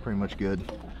I'm pretty much good.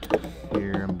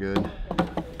 Here I'm good.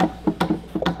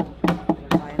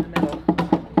 High in the middle.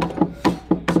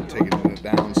 So taking it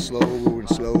down slow and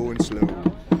slow and slow.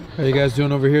 How you guys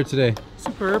doing over here today?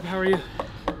 Superb, how are you?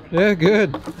 Yeah,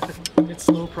 good. It's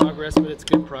slow progress, but it's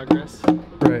good progress.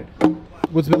 Right.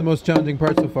 What's been the most challenging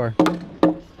part so far?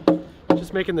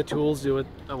 Just making the tools do what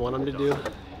I want them to do.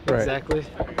 Right. Exactly.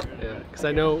 Yeah, because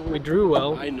I know we drew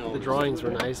well. The drawings were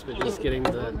nice, but just getting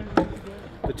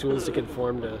the tools to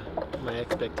conform to my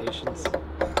expectations,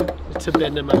 to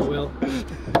bend to my will.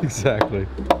 Exactly.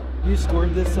 You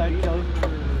scored this side, Kelly?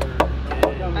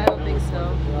 I don't think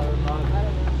so.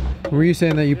 Were you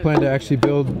saying that you plan to actually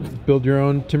build your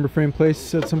own timber frame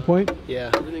place at some point? Yeah.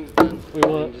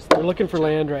 We're looking for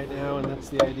land right now, and that's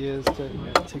the idea, is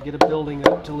to get a building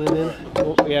up to live in.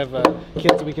 We have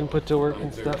kids that we can put to work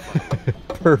and stuff.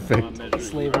 Perfect.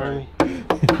 Slave army. Oh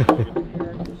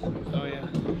yeah.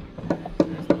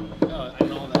 Oh,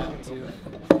 and all that too. You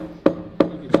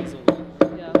can chisel that.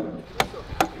 Yeah.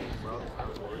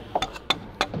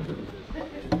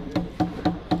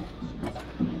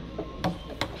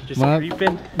 Just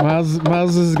creeping.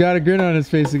 Miles has got a grin on his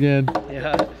face again.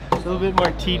 Yeah. A little bit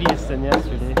more tedious than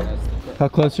yesterday. How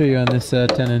close are you on this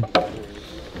tenon?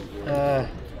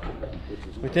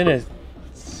 Within a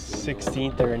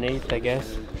 16th or an 8th, I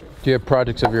guess. Do you have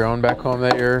projects of your own back home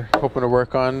that you're hoping to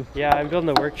work on? Yeah, I'm building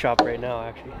a workshop right now,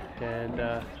 actually. And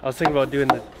I was thinking about doing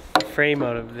the frame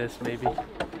out of this, maybe.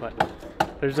 But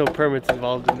there's no permits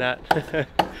involved in that.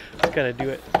 Just kind of do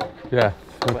it. Yeah,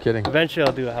 no kidding. Eventually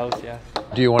I'll do a house, yeah.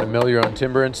 Do you want to mill your own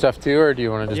timber and stuff too, or do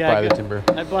you want to just buy the timber?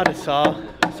 I bought a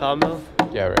sawmill.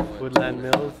 Yeah, right. Woodland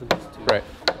mills. And right.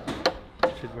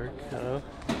 Should work, I don't know.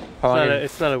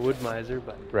 It's not a wood miser,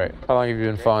 but... Right. How long have you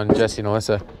been following Jesse and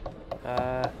Alyssa?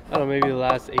 I don't know, maybe the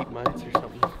last 8 months or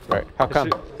something. Right. How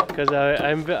come? Because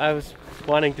I was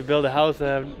wanting to build a house and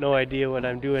I have no idea what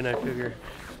I'm doing. I figure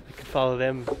I could follow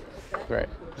them. Right.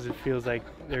 Because it feels like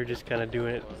they're just kind of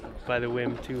doing it by the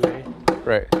whim too, eh?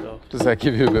 Right. So. Does that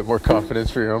give you a bit more confidence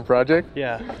for your own project?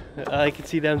 Yeah. I can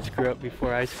see them screw up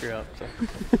before I screw up, so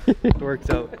it works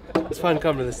out. It's fun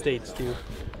coming to the States too.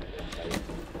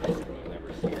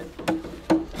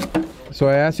 So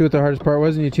I asked you what the hardest part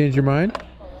was and you changed your mind?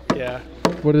 Yeah.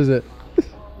 What is it?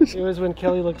 It was when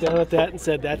Kelly looked down at that and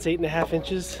said, "That's 8.5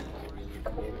 inches."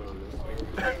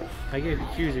 I get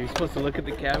confused. Are you supposed to look at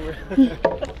the camera?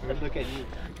 Or look at you?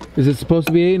 Is it supposed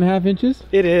to be 8.5 inches?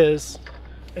 It is.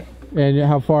 And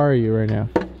how far are you right now?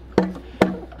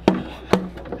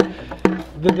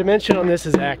 The dimension on this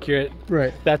is accurate.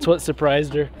 Right. That's what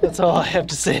surprised her. That's all I have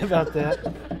to say about that.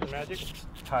 Magic?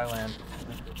 Thailand.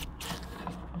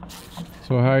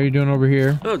 So how are you doing over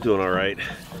here? I'm doing all right.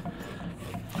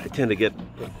 I tend to get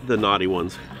the naughty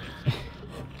ones.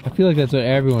 I feel like that's what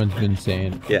everyone's been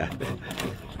saying. Yeah.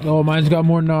 Oh, mine's got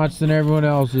more knots than everyone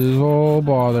else's. Oh,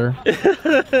 bother.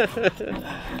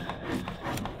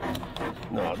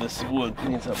 No, this wood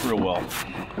cleans up real well.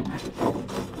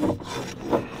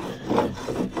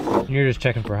 You're just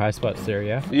checking for high spots there,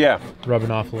 yeah? Yeah.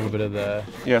 Rubbing off a little bit of the...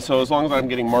 Yeah, so as long as I'm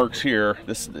getting marks here,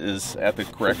 this is at the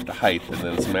correct height, and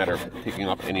then it's a matter of picking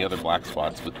up any other black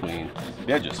spots between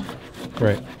the edges.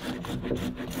 Right.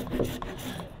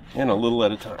 And a little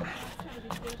at a time.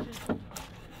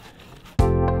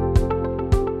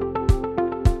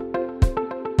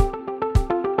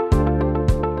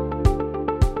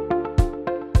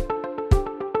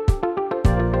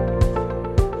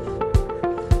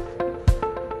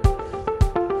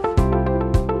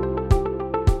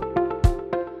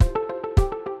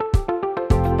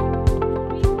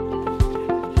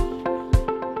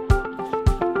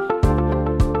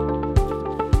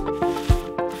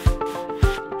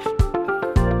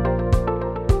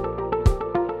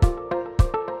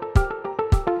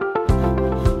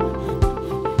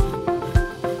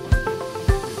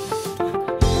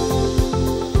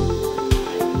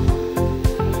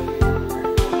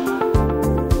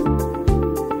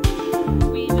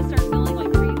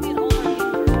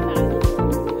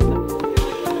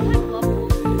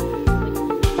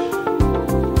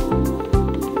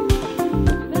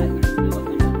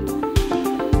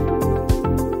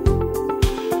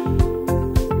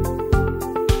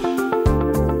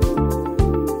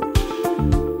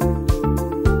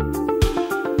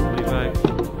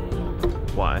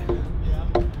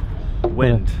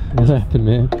 Wind. What happened,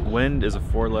 man? Wind is a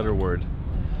 4-letter word.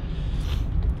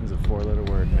 It's a 4-letter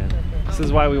word, man. This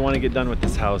is why we want to get done with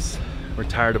this house. We're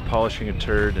tired of polishing a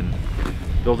turd and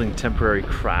building temporary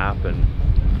crap, and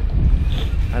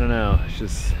I don't know, it's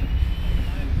just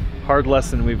hard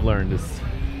lesson we've learned is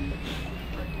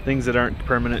Things that aren't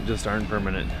permanent just aren't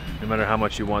permanent, no matter how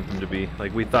much you want them to be.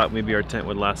 Like, we thought maybe our tent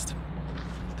would last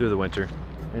through the winter,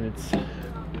 and its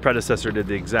predecessor did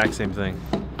the exact same thing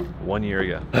 1 year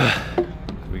ago.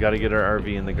 We got to get our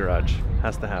RV in the garage.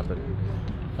 Has to happen.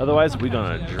 Otherwise, we're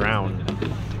gonna drown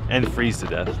and freeze to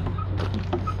death.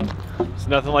 It's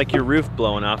nothing like your roof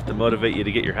blowing off to motivate you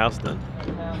to get your house done.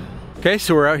 Okay,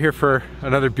 so we're out here for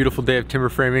another beautiful day of timber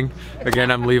framing. Again,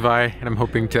 I'm Levi, and I'm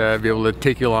hoping to be able to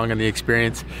take you along on the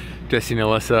experience. Jesse and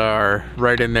Alyssa are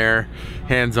right in there,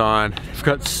 hands-on. We've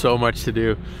got so much to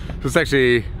do. So it's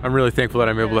actually, I'm really thankful that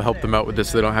I'm able to help them out with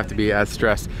this so they don't have to be as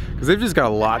stressed, because they've just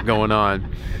got a lot going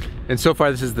on. And so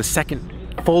far, this is the second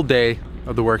full day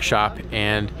of the workshop,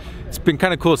 and it's been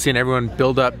kind of cool seeing everyone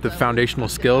build up the foundational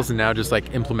skills and now just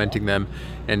like implementing them,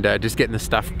 and just getting the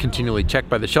stuff continually checked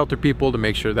by the shelter people to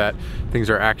make sure that things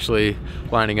are actually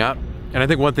lining up. And I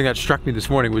think one thing that struck me this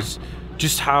morning was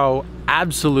just how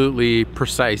absolutely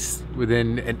precise,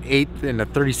 within an 1/8 and a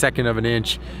 32nd of an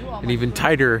inch, and even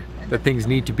tighter, that things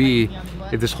need to be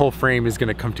if this whole frame is going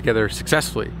to come together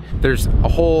successfully. There's a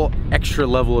whole extra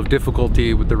level of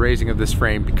difficulty with the raising of this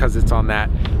frame because it's on that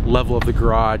level of the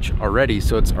garage already,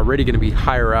 so it's already going to be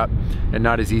higher up and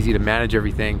not as easy to manage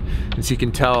everything. And so you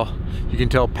can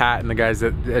tell Pat and the guys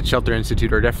at Shelter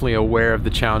Institute are definitely aware of the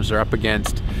challenge they're up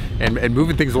against, and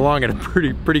moving things along at a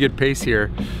pretty good pace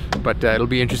here. But it'll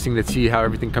be interesting to see how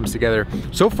everything comes together.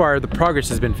 So far, the progress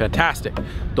has been fantastic.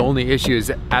 The only issue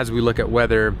is, as we look at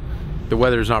weather, the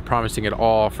weather is not promising at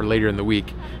all for later in the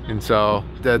week. And so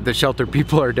the shelter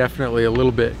people are definitely a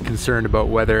little bit concerned about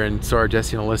weather, and so are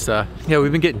Jesse and Alyssa. Yeah,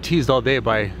 we've been getting teased all day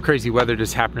by crazy weather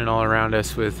just happening all around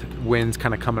us, with winds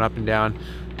kind of coming up and down.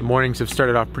 The mornings have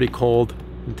started off pretty cold,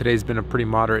 and today's been a pretty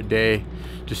moderate day.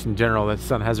 Just in general, the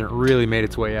sun hasn't really made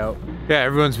its way out. Yeah,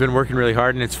 everyone's been working really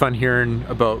hard, and it's fun hearing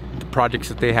about the projects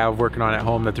that they have working on at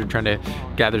home that they're trying to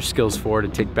gather skills for to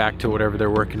take back to whatever they're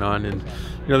working on. And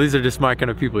you know, these are just my kind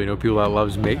of people, you know, people that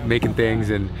loves making things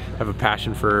and have a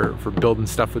passion for building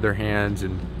stuff with their hands,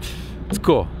 and it's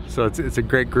cool. So it's a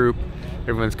great group.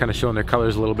 Everyone's kind of showing their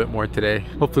colors a little bit more today.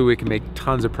 Hopefully we can make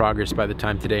tons of progress by the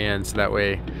time today ends, so that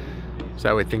way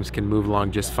things can move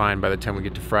along just fine by the time we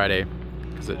get to Friday,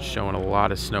 because it's showing a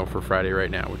lot of snow for Friday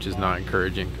right now, which is not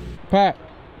encouraging. Pat,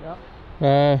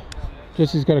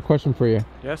 Jesse's got a question for you.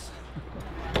 Yes?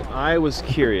 I was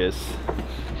curious,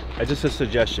 just a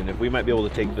suggestion, if we might be able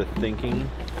to take the thinking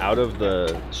out of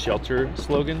the shelter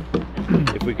slogan,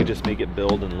 if we could just make it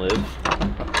build and live,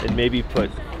 and maybe put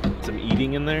some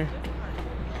eating in there,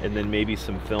 and then maybe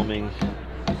some filming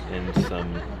and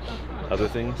some other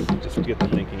things, just to get the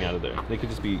thinking out of there. They could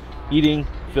just be eating,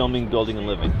 filming, building, and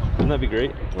living. Wouldn't that be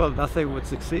great? Well, nothing would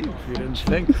succeed if you didn't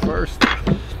think first.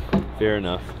 Fair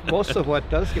enough. Most of what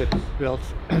does get built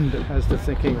has the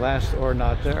thinking last or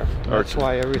not there. That's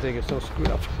why everything is so screwed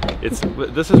up.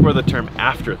 This is where the term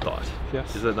afterthought.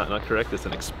 Yes. Is that not correct? It's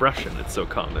an expression. It's so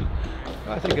common.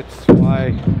 I think it's why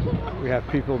we have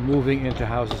people moving into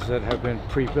houses that have been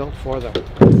pre-built for them,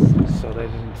 so they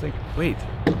didn't think. Wait,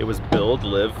 it was build,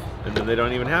 live, and then they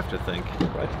don't even have to think.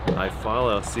 Right. I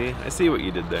follow. See, I see what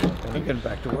you did there. And I'm getting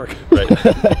back to work.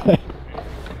 Right.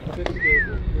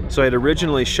 So I had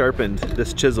originally sharpened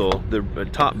this chisel. The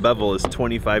top bevel is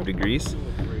 25 degrees,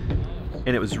 and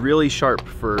it was really sharp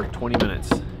for 20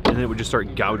 minutes, and then it would just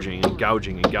start gouging and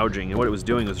gouging and gouging, and what it was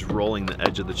doing was rolling the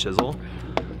edge of the chisel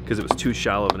because it was too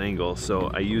shallow of an angle. So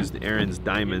I used Aaron's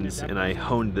diamonds, and I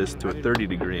honed this to a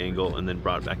 30-degree angle and then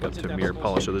brought it back up to a mirror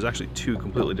polish. So there's actually two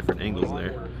completely different angles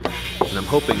there, and I'm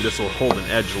hoping this will hold an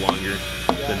edge longer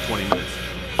than 20 minutes.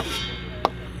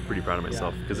 Pretty proud of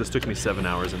myself, because this took me 7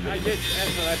 hours and it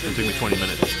took me 20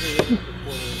 minutes.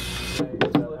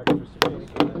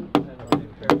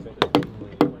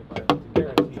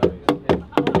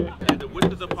 And the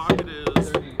width of the pocket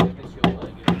is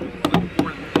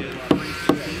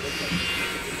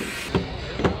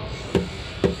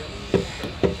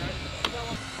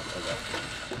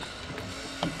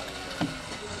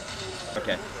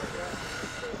okay.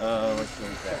 Let's do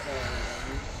that.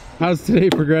 How's today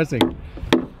progressing?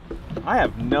 I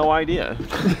have no idea.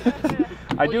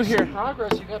 I do hear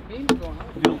progress. You got beams going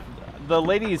on. the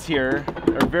ladies here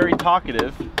are very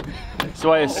talkative,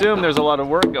 so I assume there's a lot of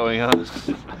work going on.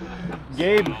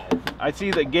 Gabe, I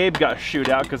see that Gabe got shooed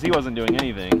out because he wasn't doing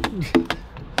anything.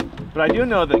 But I do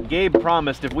know that Gabe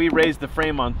promised if we raised the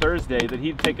frame on Thursday that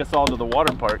he'd take us all to the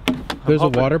water park. There's a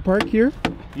water park here?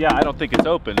 Yeah, I don't think it's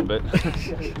open, but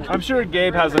I'm sure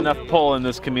Gabe has enough pull in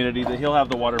this community that he'll have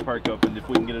the water park opened if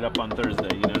we can get it up on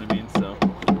Thursday, you know what I mean? So,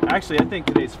 actually, I think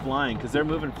today's flying because they're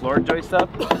moving floor joists up,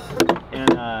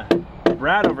 and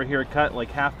Brad over here cut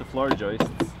like half the floor joists,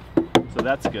 so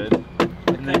that's good.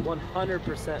 I And then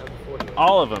 100% of the floor joists.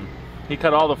 All of them. He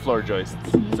cut all the floor joists.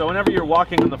 So whenever you're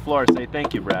walking on the floor, say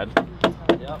thank you, Brad.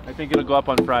 Yep. I think it'll go up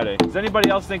on Friday. Does anybody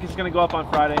else think it's going to go up on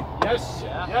Friday? Yes,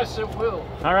 yes, it will.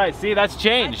 All right, see, that's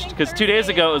changed. Because 2 days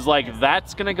ago, it was like,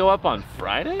 that's going to go up on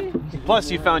Friday? Plus,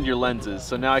 you found your lenses,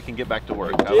 so now I can get back to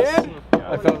work.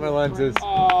 I found my lenses.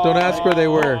 Don't ask where they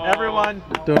were. Everyone,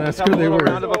 don't ask where they were.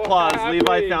 Round of applause.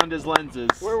 Levi found his lenses.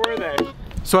 Where were they?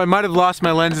 So I might have lost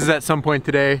my lenses at some point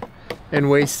today and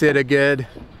wasted a good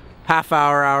half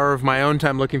hour of my own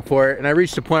time looking for it. And I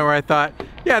reached a point where I thought,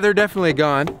 yeah, they're definitely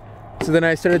gone. So then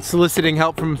I started soliciting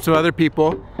help from some other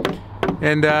people.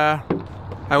 And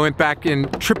I went back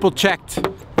and triple checked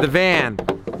the van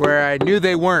where I knew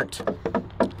they weren't.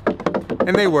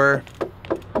 And they were.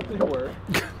 They were.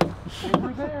 They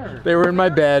were there. They were in my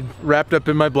bed, wrapped up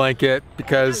in my blanket,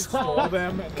 because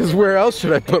where else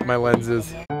should I put my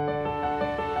lenses?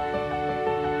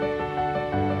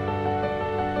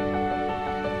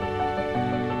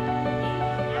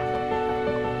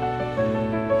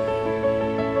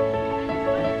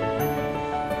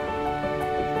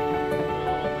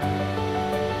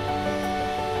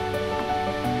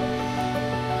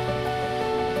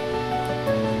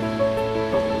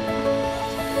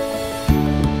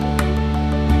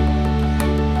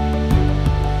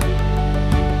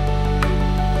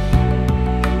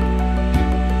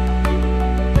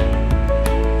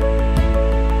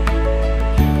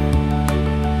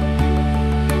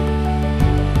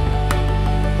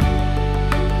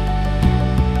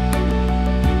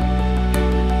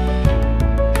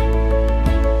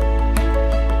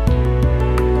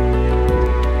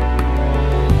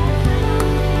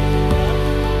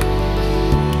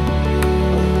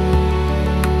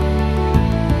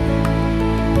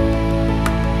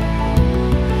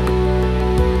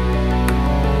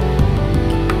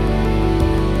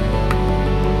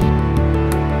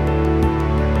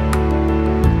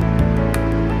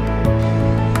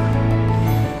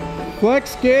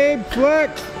 Flex, Gabe,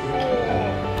 flex!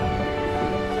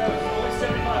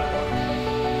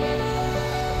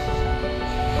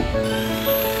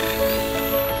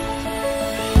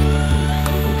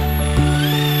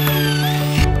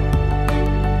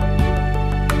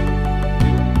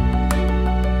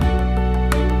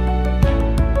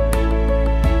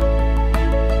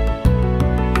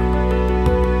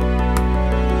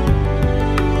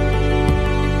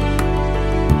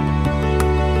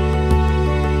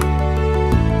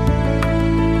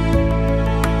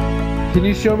 Can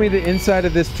you show me the inside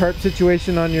of this tarp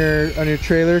situation on your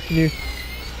trailer? Can you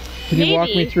walk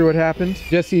me through what happened?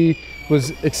 Jesse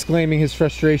was exclaiming his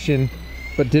frustration,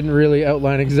 but didn't really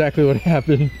outline exactly what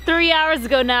happened. 3 hours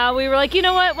ago now, we were like, you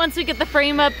know what? Once we get the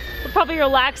frame up, we'll probably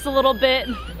relax a little bit.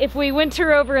 If we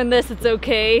winter over in this, it's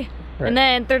okay. Right. And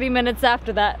then 30 minutes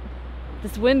after that,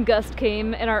 this wind gust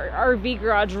came and our RV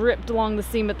garage ripped along the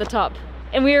seam at the top.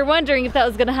 And we were wondering if that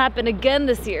was gonna happen again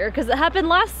this year, because it happened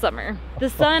last summer. The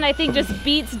sun, I think, just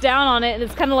beats down on it, and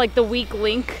it's kind of like the weak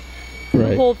link. Right.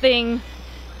 The whole thing,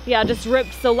 yeah, just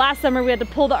ripped. So last summer we had to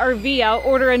pull the RV out,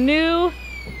 order a new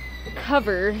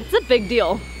cover. It's a big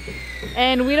deal.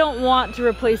 And we don't want to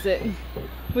replace it.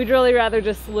 We'd really rather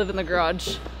just live in the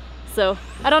garage. So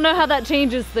I don't know how that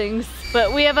changes things,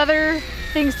 but we have other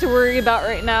things to worry about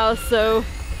right now, so,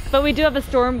 but we do have a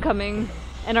storm coming.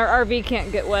 And our RV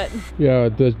can't get wet. Yeah,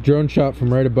 the drone shot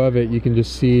from right above it, you can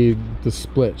just see the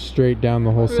split straight down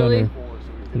the whole center.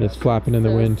 And it's flapping in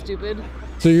the wind. Stupid.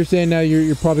 So you're saying now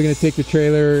you're probably going to take the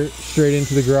trailer straight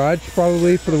into the garage,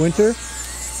 probably, for the winter?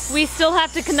 We still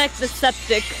have to connect the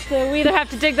septic. So we either have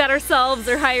to dig that ourselves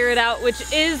or hire it out, which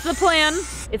is the plan.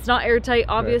 It's not airtight,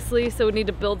 obviously, so we need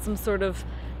to build some sort of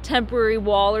temporary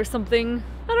wall or something.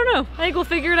 I don't know. I think we'll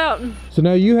figure it out. So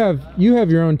now you have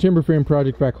your own timber frame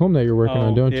project back home that you're working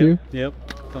on, don't you? Yep.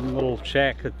 Some little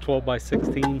shack at 12 by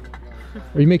 16.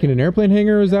 Are you making an airplane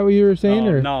hangar? Is that what you were saying?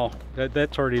 Or? No,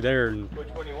 that's already there, and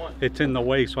it's in the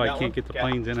way, so I can't get the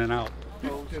planes in and out.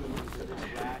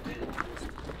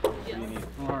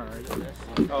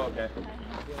 Oh, okay.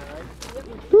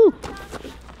 Whew.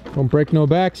 Don't break no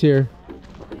backs here.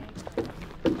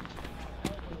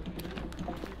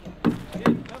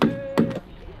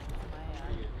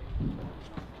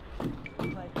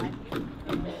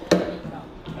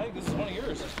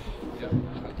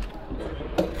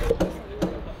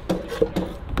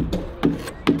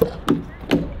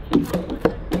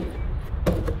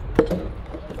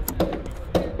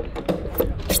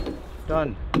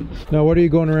 Done. Now what are you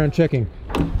going around checking?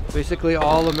 Basically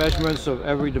all the measurements of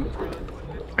every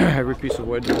piece of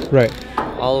wood. Right.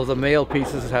 All of the male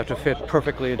pieces have to fit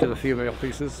perfectly into the female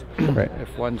pieces. Right.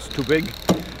 If one's too big,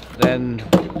 then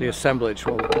the assemblage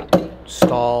will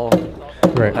stall.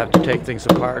 Right. Have to take things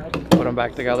apart, put them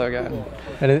back together again.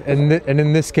 And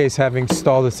in this case, having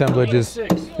stalled assemblage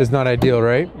is not ideal,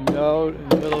 right? No, in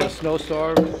the middle of a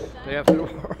snowstorm, day after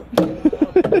tomorrow.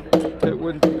 It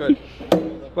wouldn't be good.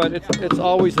 But it's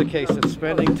always the case that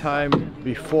spending time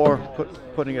before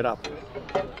putting it up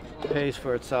pays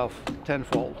for itself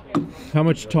tenfold. How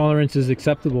much tolerance is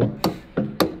acceptable?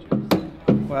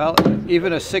 Well,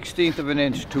 even a 1/16 of an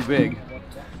inch too big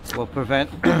will prevent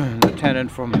the tenon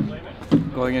from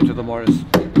going into the mortise.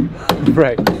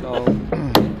 Right. So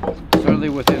certainly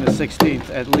within a 1/16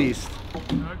 at least.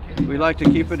 We like to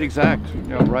keep it exact, you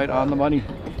know, right on the money.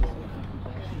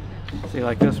 See,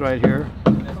 like this right here,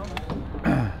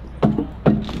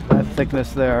 that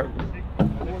thickness there.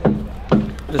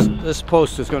 This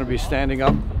post is going to be standing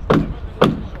up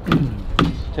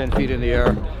 10 feet in the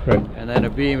air, right. And then a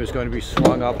beam is going to be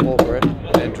swung up over it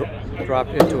and drop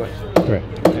into it. Right.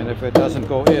 And if it doesn't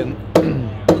go in,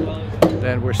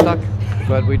 then we're stuck.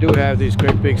 But we do have these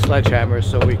great big sledgehammers,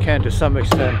 so we can, to some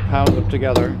extent, pound them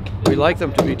together. We like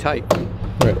them to be tight.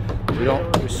 Right.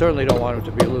 We certainly don't want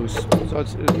them to be loose. So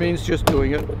it means just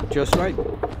doing it just right.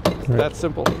 Right. That's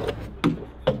simple.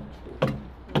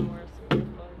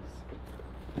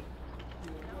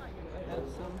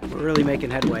 We're really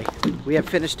making headway. We have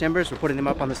finished timbers. We're putting them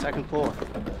up on the second floor,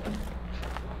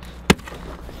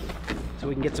 so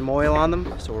we can get some oil on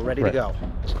them. So we're ready to go.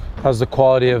 How's the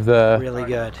quality of the? Really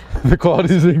good. The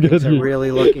quality's been good. Things are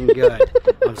really looking good.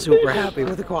 I'm super happy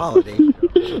with the quality.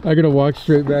 I'm gonna walk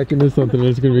straight back into something.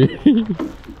 It's gonna be.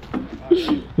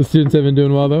 The students have been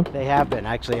doing well though. They have been,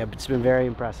 actually. It's been very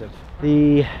impressive.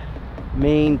 The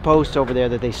main posts over there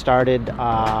that they started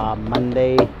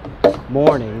Monday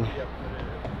morning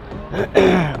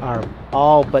are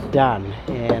all but done,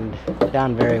 and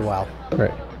done very well.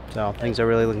 Right. So things are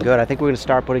really looking good. I think we're going to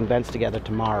start putting vents together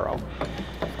tomorrow,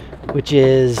 which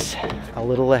is a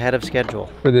little ahead of schedule.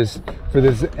 For this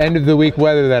end of the week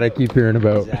weather that I keep hearing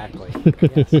about. Exactly.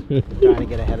 Yes. We're trying to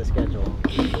get ahead of schedule.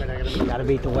 Got to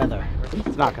beat the weather.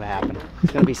 It's not going to happen.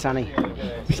 It's going to be sunny.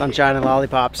 Sunshine and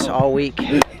lollipops all week.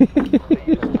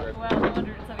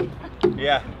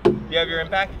 Yeah. Do you have your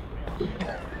impact?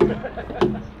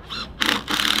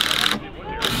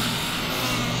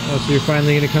 Oh, so you're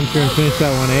finally going to come through and finish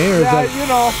that one, eh? Or is that... you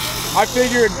know, I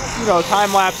figured, you know,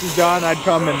 time lapse is done. I'd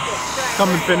come and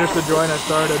finish the joint I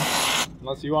started.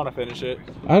 Unless you want to finish it.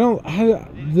 I don't...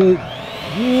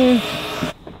 Here.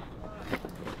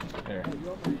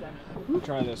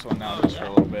 Try this one now just for a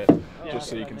little bit, just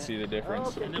so you can see the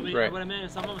difference. Right.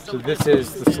 So this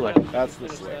is the slick. That's the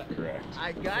slick, correct.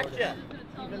 I gotcha.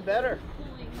 Even better.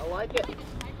 I like it.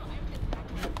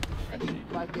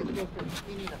 Like it just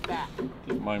eating the fat.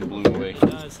 Mine blew away. It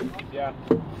does. Yeah.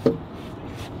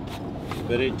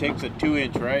 But it takes a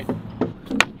 2-inch, right? A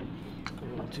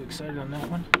little too excited on that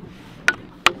one.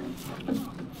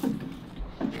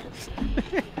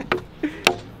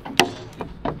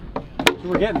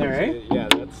 We're getting there, eh? Yeah,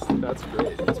 that's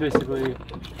great. That's basically...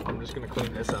 I'm just gonna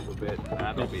clean this up a bit.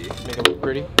 That'll be... Make it look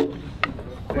pretty.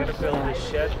 We're gonna fill in the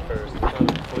shed first.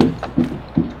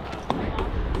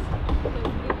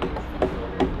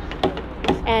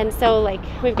 And so like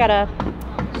we've got a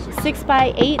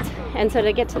 6x8, and so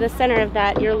to get to the center of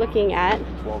that, you're looking at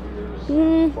 12 years,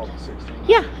 12 to 16.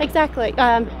 Yeah, exactly.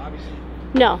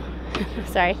 No,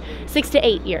 sorry, 6 to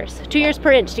 8 years, 2 years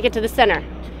per inch to get to the center.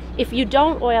 If you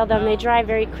don't oil them, they dry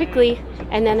very quickly,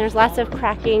 and then there's lots of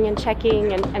cracking and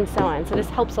checking and so on. So this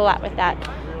helps a lot with that.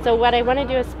 So what I want to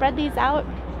do is spread these out.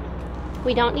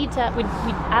 We don't need to, we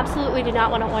absolutely do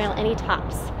not want to oil any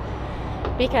tops,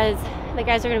 because the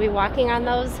guys are going to be walking on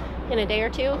those in a day or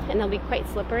two, and they'll be quite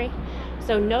slippery.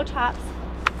 So no tops.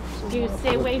 You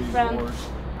stay away from,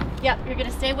 yep, you're going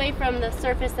to stay away from the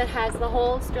surface that has the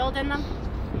holes drilled in them.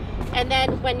 And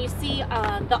then when you see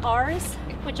the R's,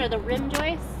 which are the rim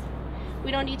joists, we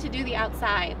don't need to do the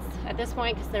outsides at this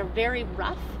point because they're very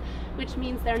rough, which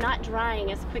means they're not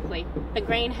drying as quickly. The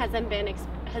grain hasn't been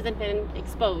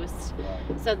exposed,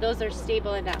 so those are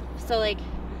stable enough. So like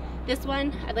this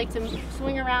one, I'd like to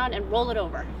swing around and roll it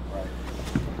over.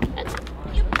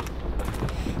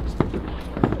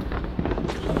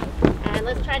 And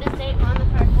let's try to stay on the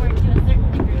cardboard to a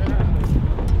certain degree.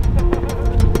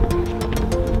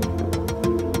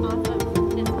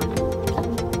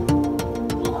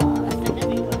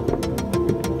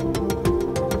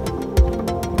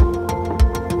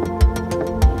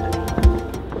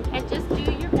 And just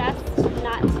do your best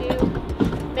not to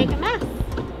make a mess.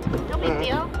 No big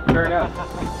deal. Fair enough.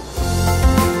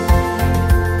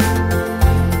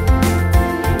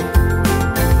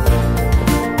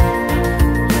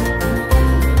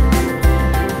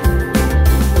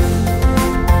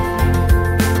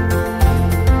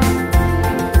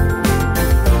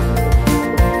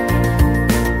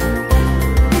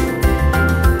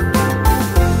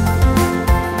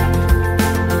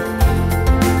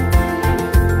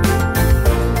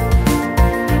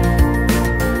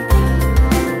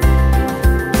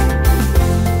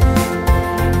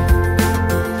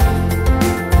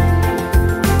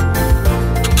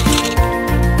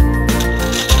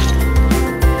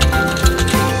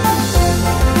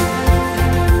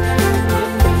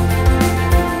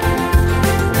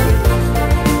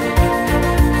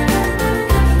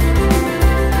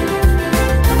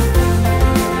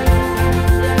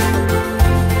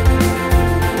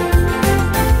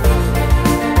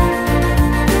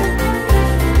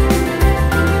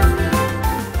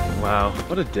 Wow,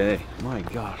 what a day. My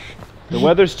gosh. The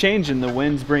weather's changing, the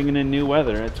wind's bringing in new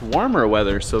weather. It's warmer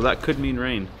weather, so that could mean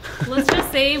rain. Let's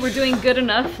just say we're doing good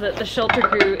enough that the shelter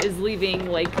crew is leaving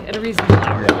like at a reasonable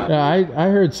hour. Yeah, I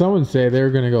heard someone say they were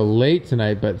gonna go late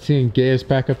tonight, but seeing Gaius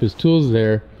pack up his tools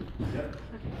there,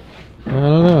 I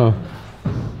don't know.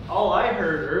 All I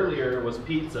heard earlier was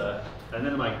pizza, and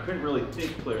then I couldn't really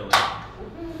think clearly.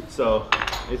 So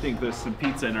I think there's some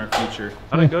pizza in our future.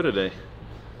 How'd it go today?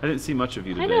 I didn't see much of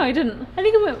you today. I know, I didn't. I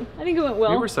think it went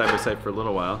well. We were side by side for a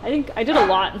little while. I think I did a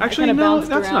lot. Actually, no,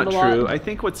 that's not true. I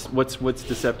think what's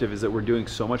deceptive is that we're doing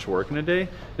so much work in a day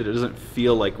that it doesn't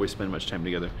feel like we spend much time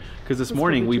together. Because this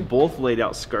morning we both laid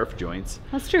out scarf joints.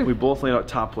 That's true. We both laid out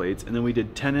top plates, and then we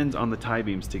did tenons on the tie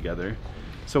beams together.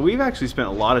 So we've actually spent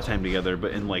a lot of time together,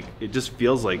 but it just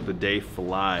feels like the day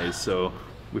flies. So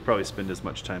we probably spend as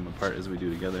much time apart as we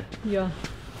do together. Yeah.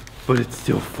 But it's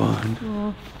still fun.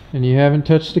 Aww. And you haven't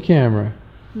touched the camera.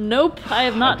 Nope, I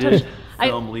have not touched. I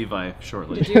film Levi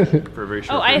shortly. Did you? For a very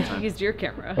short I time. used your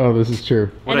camera. Oh, this is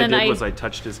true. What I did was I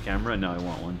touched his camera, and now I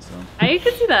want one. So I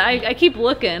can see that. I keep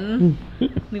looking.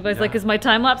 Levi's like, "Is my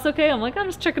time lapse okay?" I'm like, "I'm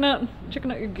just checking out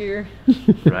your gear."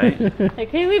 Right. Like,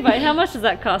 hey Levi, how much does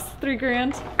that cost? $3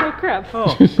 grand. Oh crap.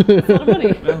 Oh, that's a lot of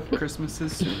money. Well, Christmas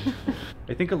is soon.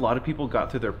 I think a lot of people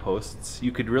got through their posts.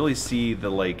 You could really see the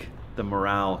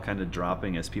morale kind of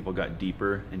dropping as people got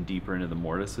deeper and deeper into the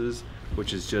mortises,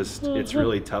 which is just, it's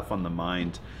really tough on the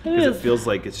mind because it feels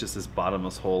like it's just this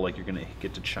bottomless hole, like you're gonna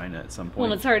get to China at some point.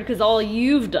 Well, it's hard because all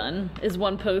you've done is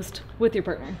one post with your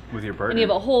partner. With your partner. And you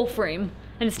have a whole frame,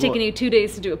 and it's taken you 2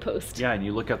 days to do a post. Yeah, and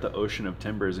you look at the ocean of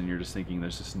timbers and you're just thinking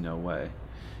there's just no way.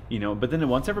 You know, but then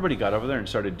once everybody got over there and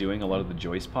started doing a lot of the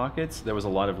joist pockets, there was a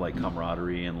lot of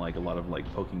camaraderie and a lot of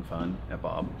poking fun at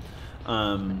Bob.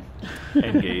 And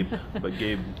Gabe, but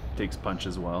Gabe takes punch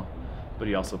as well, but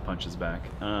he also punches back.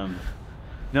 No,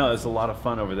 it was a lot of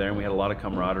fun over there, and we had a lot of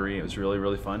camaraderie. It was really,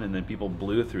 really fun, and then people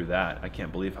blew through that. I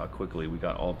can't believe how quickly we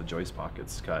got all of the joist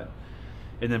pockets cut.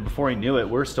 And then before I knew it,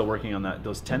 we're still working on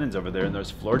those tenons over there, and there's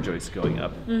floor joists going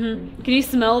up. Mm-hmm. Can you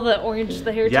smell the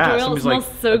heritage oil? It smells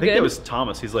so good. I think it was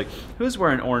Thomas. He's like, "Who's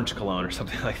wearing orange cologne or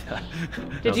something like that?"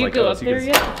 Did you go up there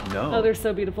yet? No. Oh, they're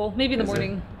so beautiful. Maybe in the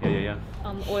morning. Yeah.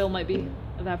 Oil might be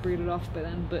evaporated off by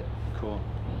then, but. Cool.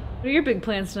 What are your big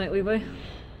plans tonight, Levi?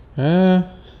 I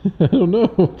don't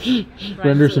know.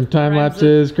 Render some time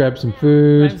lapses, grab some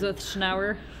food. Rhymes with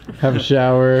shower. Have a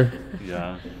shower.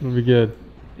 Yeah. It'll be good.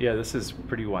 Yeah, this is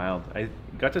pretty wild. I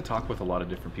got to talk with a lot of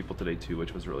different people today too,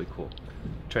 which was really cool.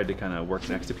 Tried to kind of work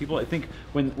next to people. I think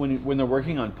when they're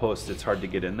working on posts, it's hard to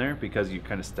get in there because you're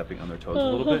kind of stepping on their toes a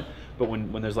little bit. But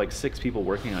when there's 6 people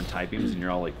working on tie beams and you're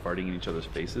all farting in each other's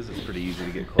faces, it's pretty easy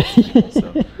to get close to people.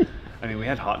 So, I mean, we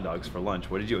had hot dogs for lunch.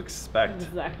 What did you expect?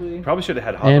 Exactly. Probably should have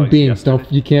had hot and dogs beans. yesterday.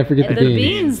 You can't forget And the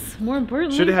beans. More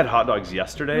importantly. Should have had hot dogs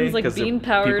yesterday because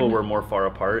bean-powered. People were more far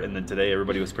apart, and then today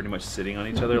everybody was pretty much sitting on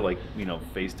each other,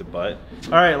 face to butt.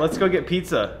 All right, let's go get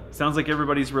pizza. Sounds like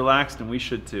everybody's relaxed, and we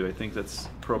should too. I think that's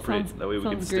appropriate. That way we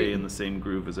can stay in the same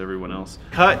groove as everyone else.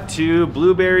 Cut to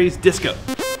Blueberry's Disco.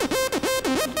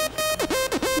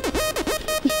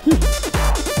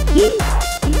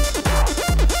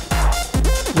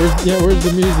 Where's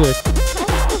the music?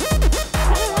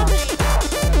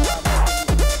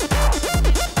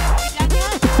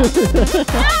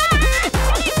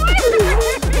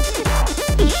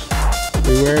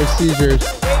 Beware of seizures.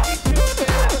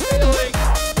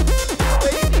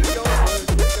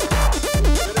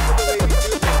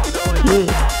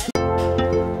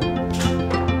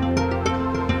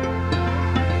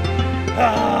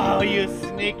 Oh, you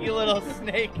sneaky little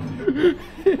snake.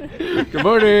 Good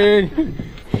morning.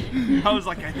 I was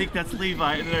like, I think that's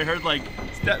Levi, and then I heard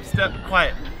step,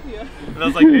 quiet. Yeah. And I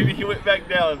was like, maybe he went back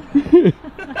down.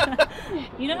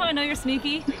 You know how I know you're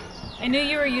sneaky? I knew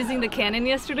you were using the Canon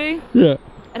yesterday. Yeah.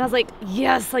 And I was like,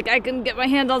 yes, I can get my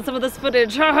hand on some of this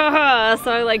footage. Ha ha ha.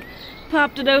 So I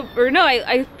popped it out, or no,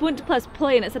 I went to press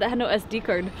play and it said it had no SD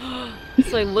card.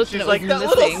 So I looked and it was that missing.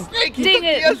 little snake, he took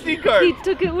the SD card. He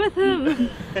took it with him.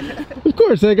 Of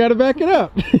course, I gotta back it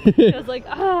up. I was like,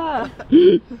 ah.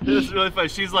 This is really funny.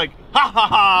 She's like, ha ha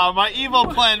ha, my evil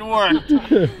plan worked.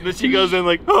 And then she goes in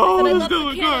like, oh, and I there's left no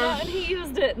the Canon out card. and he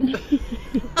used it.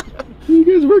 What are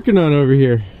you guys working on over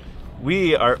here?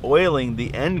 We are oiling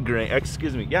the end grain.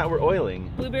 Excuse me. Yeah, we're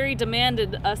oiling. Blueberry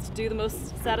demanded us to do the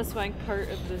most satisfying part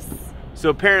of this. So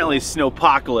apparently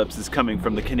Snowpocalypse is coming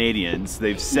from the Canadians.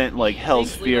 They've sent Hell's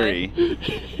Thanks, Fury.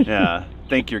 Yeah.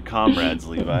 Thank your comrades,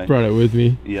 Levi. Brought it with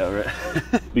me. Yeah,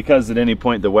 right. Because at any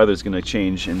point the weather's going to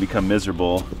change and become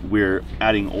miserable, we're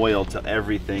adding oil to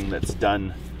everything that's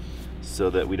done so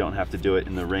that we don't have to do it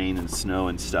in the rain and snow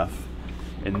and stuff.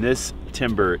 And this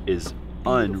timber is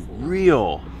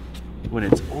unreal when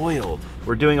it's oiled.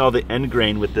 We're doing all the end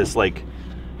grain with this like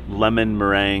lemon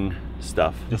meringue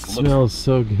stuff. It smells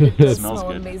so good. It smells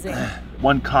good. Amazing.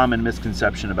 One common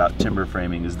misconception about timber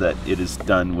framing is that it is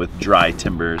done with dry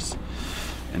timbers,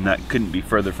 and that couldn't be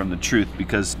further from the truth,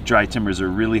 because dry timbers are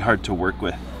really hard to work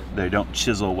with. They don't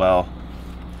chisel well,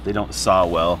 they don't saw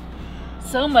well.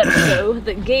 So much so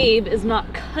that Gabe is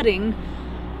not cutting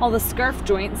all the scarf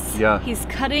joints. Yeah. He's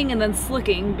cutting and then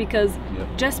slicking because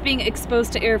just being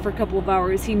exposed to air for a couple of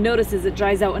hours, he notices it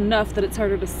dries out enough that it's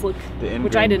harder to slick,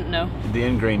 which I didn't know. The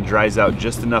end grain dries out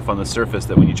just enough on the surface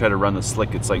that when you try to run the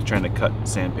slick, it's like trying to cut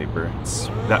sandpaper. It's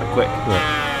that quick.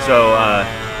 Right. So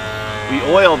we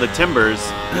oil the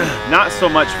timbers, not so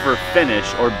much for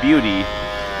finish or beauty,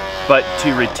 but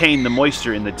to retain the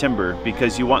moisture in the timber,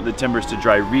 because you want the timbers to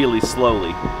dry really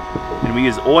slowly. And we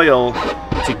use oil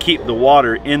to keep the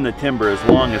water in the timber as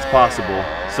long as possible,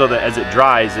 so that as it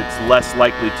dries, it's less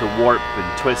likely to warp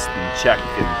and twist and check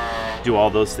and do all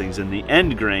those things. And the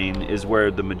end grain is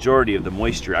where the majority of the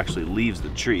moisture actually leaves the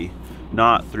tree,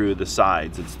 not through the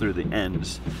sides, it's through the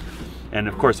ends. And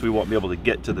of course, we won't be able to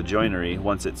get to the joinery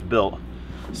once it's built,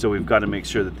 so we've got to make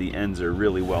sure that the ends are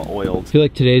really well oiled. I feel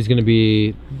like today's going to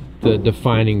be the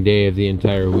defining day of the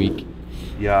entire week.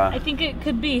 Yeah. I think it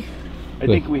could be. I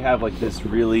think we have like this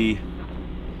we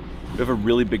have a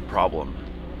really big problem.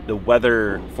 The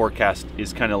weather forecast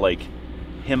is kind of like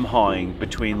him-hawing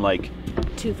between like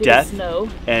 2 feet death of snow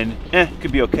and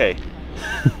could be okay.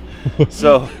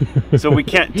 so we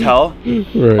can't tell.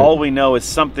 Right. All we know is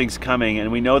something's coming,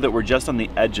 and we know that we're just on the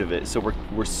edge of it. So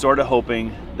we're sort of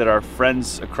hoping that our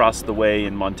friends across the way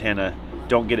in Montana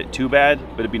don't get it too bad,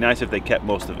 but it'd be nice if they kept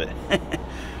most of it.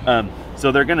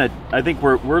 So they're gonna, I think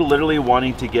we're literally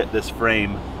wanting to get this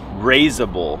frame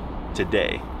raisable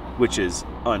today, which is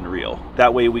unreal.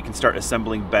 That way we can start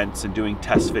assembling bents and doing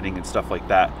test fitting and stuff like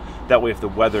that. That way if the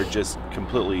weather just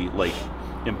completely like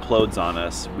implodes on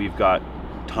us, we've got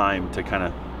time to kind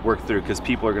of work through, because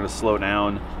people are gonna slow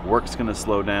down, work's gonna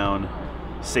slow down,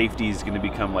 safety is gonna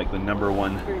become like the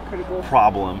 #1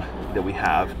 problem that we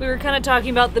have. We were kind of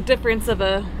talking about the difference of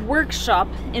a workshop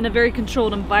in a very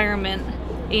controlled environment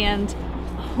and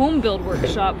a home build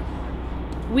workshop.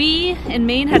 We in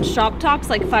Maine had shop talks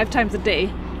like 5 times a day,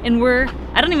 and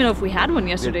I don't even know if we had one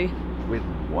yesterday. We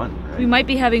had one, right? We might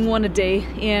be having one a day,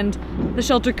 and the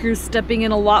shelter crew's stepping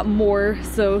in a lot more,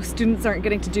 so students aren't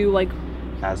getting to do like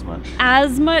as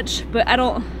much, but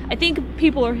I think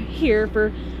people are here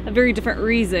for a very different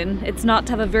reason. It's not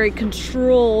to have a very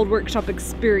controlled workshop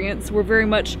experience. We're very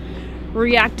much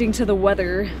reacting to the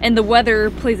weather, and the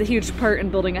weather plays a huge part in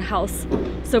building a house.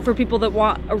 So for people that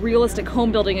want a realistic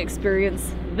home building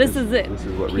experience, this is it. This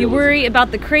is what you worry about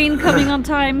the crane coming on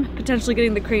time, potentially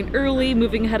getting the crane early,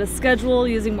 moving ahead of schedule,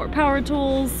 using more power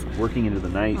tools, working into the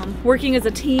night, working as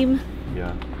a team.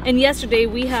 Yeah. And yesterday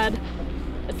we had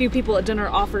a few people at dinner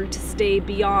offer to stay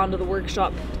beyond the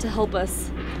workshop to help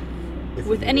us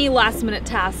with any last minute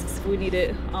tasks if we need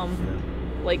it.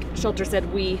 Like Shelter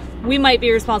said, we might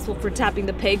be responsible for tapping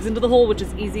the pegs into the hole, which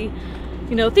is easy,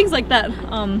 you know, things like that.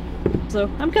 So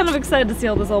I'm kind of excited to see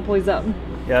how this all plays out.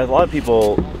 Yeah, a lot of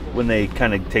people, when they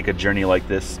kind of take a journey like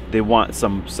this, they want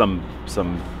some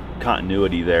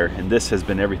continuity there, and this has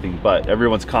been everything but.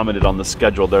 Everyone's commented on the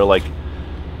schedule. They're like,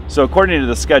 so according to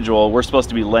the schedule, we're supposed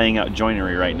to be laying out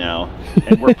joinery right now,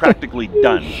 and we're practically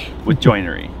done with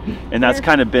joinery. And that's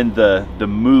kind of been the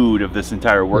mood of this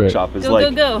entire workshop. Is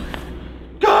like, go.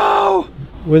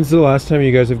 When's the last time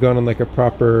you guys have gone on like a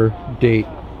proper date?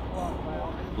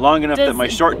 Long enough that my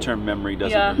short-term memory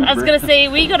doesn't remember. I was gonna say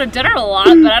we go to dinner a lot,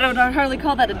 but I don't hardly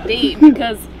call that a date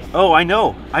because. Oh, I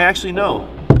know. I actually know.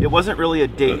 It wasn't really a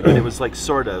date, but it was like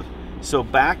sort of. So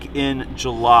back in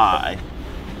July,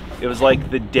 it was like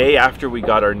the day after we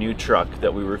got our new truck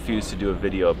that we refused to do a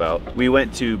video about. We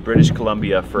went to British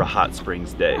Columbia for a hot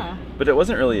springs day, but it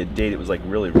wasn't really a date. It was like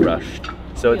really rushed.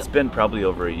 So it's been probably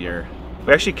over a year.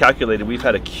 We actually calculated we've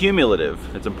had a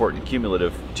cumulative, it's important,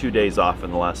 cumulative 2 days off in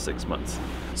the last 6 months.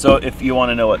 So if you want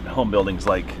to know what home building's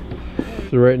like.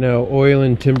 So right now,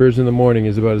 oiling timbers in the morning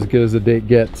is about as good as a date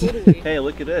gets. Hey,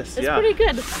 look at this. It's pretty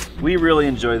good. We really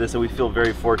enjoy this, and we feel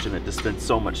very fortunate to spend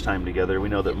so much time together. We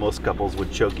know that most couples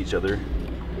would choke each other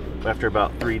after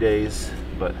about 3 days,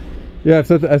 but... Yeah, I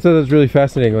thought that's really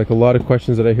fascinating. Like a lot of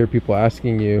questions that I hear people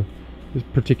asking you,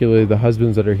 particularly the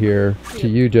husbands that are here to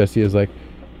you, Jesse, is like,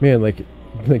 man, like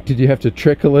did you have to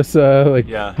trick Alyssa? Like,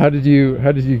 how did you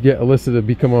get Alyssa to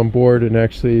become on board and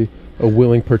actually a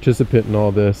willing participant in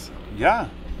all this? Yeah,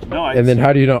 No, And then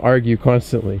how do you not argue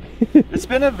constantly? It's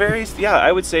been a very, yeah,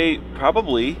 I would say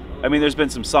probably. I mean, there's been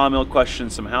some sawmill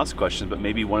questions, some house questions, but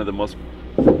maybe one of the most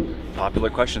popular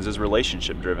questions is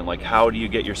relationship driven. Like, how do you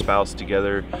get your spouse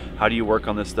together? How do you work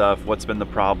on this stuff? What's been the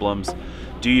problems?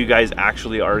 Do you guys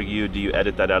actually argue? Do you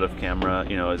edit that out of camera?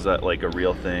 You know, is that like a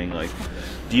real thing? Like,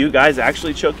 do you guys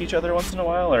actually choke each other once in a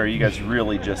while, or are you guys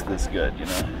really just this good, you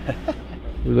know?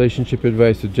 Relationship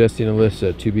advice with Jesse and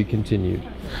Alyssa, to be continued.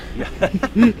 Yeah.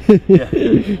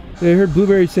 I heard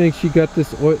Blueberry saying she got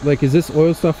this oil, like, is this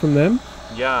oil stuff from them?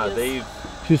 Yeah, they've...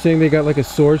 She was saying they got like a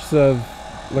source of,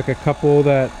 like a couple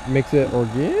that makes it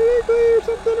organically or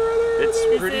something or other. It's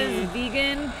This is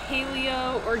vegan,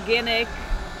 paleo, organic.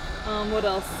 What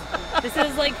else? This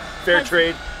is like fair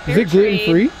trade. Is it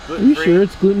gluten-free? Are you sure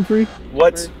it's gluten-free?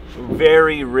 What's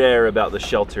very rare about the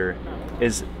shelter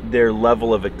is their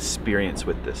level of experience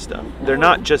with this stuff. They're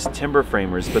not just timber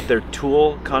framers, but they're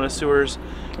tool connoisseurs,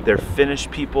 they're finish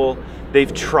people.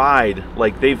 They've tried,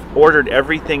 like they've ordered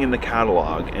everything in the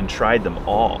catalog and tried them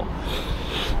all.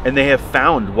 And they have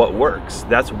found what works.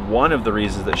 That's one of the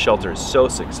reasons that shelter is so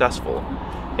successful.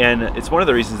 And it's one of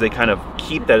the reasons they kind of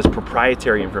keep that as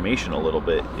proprietary information a little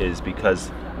bit, is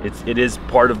because it is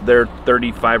part of their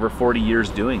 35 or 40 years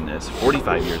doing this,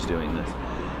 45 years doing this,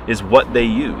 is what they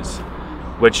use,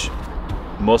 which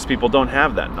most people don't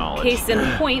have that knowledge. Case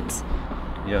in point.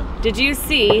 Yeah. Did you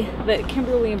see that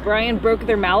Kimberly and Brian broke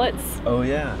their mallets? Oh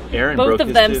yeah. Aaron Both broke of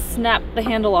his them too. snapped the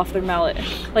handle off their mallet,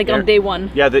 like on day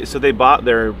one. Yeah, so they bought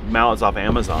their mallets off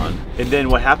Amazon, and then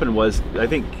what happened was I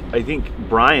think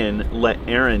Brian let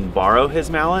Aaron borrow his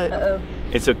mallet,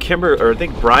 and so I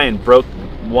think Brian broke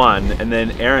one, and then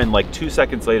Aaron like 2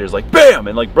 seconds later is like bam,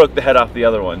 and like broke the head off the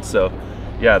other one. So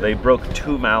yeah, they broke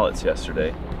 2 mallets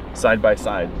yesterday, side by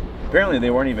side. Apparently they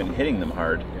weren't even hitting them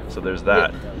hard, so there's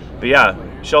that. But yeah,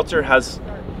 Shelter has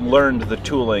learned the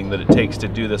tooling that it takes to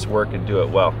do this work and do it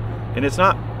well. And it's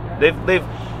not,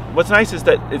 what's nice is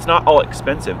that it's not all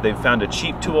expensive. They've found a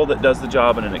cheap tool that does the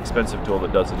job and an expensive tool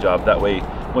that does the job. That way,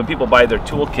 when people buy their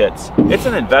tool kits, it's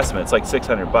an investment, it's like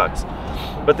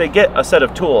 $600. But they get a set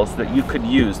of tools that you could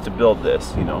use to build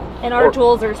this, you know. And our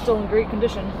tools are still in great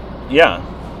condition. Yeah,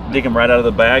 dig them right out of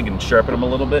the bag and sharpen them a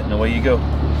little bit and away you go.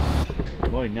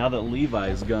 Boy, now that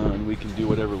Levi's gone, we can do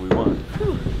whatever we want.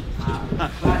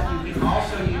 But you can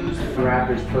also use for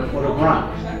average per foot of run.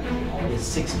 It's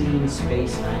 16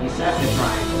 space 97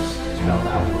 triangles spelled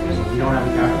out. So if you don't have a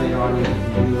calculator on you, you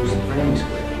can use the framing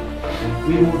square.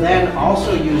 We will then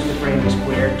also use the framing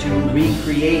square to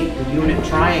recreate the unit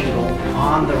triangle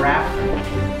on the rafter.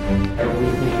 Or we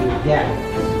can do again.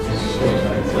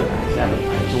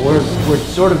 So we're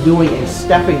sort of doing a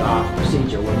stepping off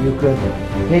procedure where you could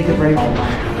take the frame all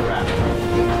line to the rafter.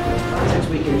 Since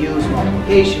we can use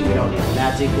multiplication, we don't need them.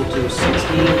 That's equal to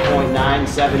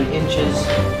 16.97 inches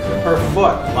per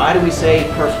foot. Why do we say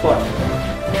per foot?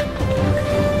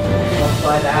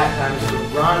 Multiply that times the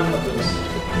run of this.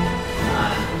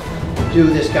 Do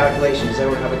this calculation. Does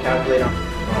everyone have a calculator?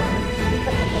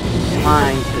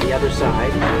 Line to the other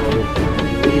side.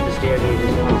 Leave the stair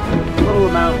gauges on. A little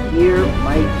amount here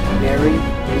might vary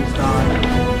based on.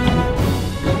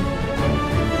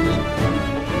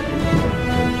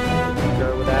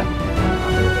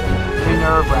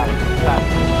 Nerve-wracking.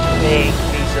 Big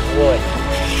piece of wood.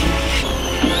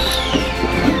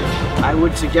 I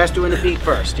would suggest doing the feet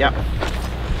first. Yep.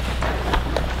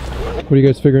 What are you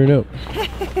guys figuring out?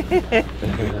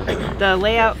 The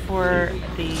layout for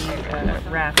the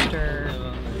rafter.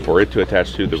 For it to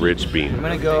attach to the ridge beam. I'm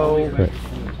gonna go. Right.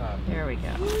 There we go.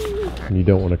 And you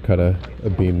don't want to cut a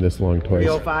beam this long twice.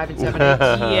 305 and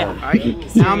 7/8. Yeah. All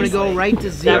right. Now I'm gonna go right to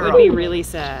 0. That would be really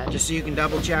sad. Just so you can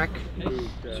double check.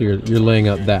 So you're laying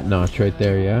out that notch right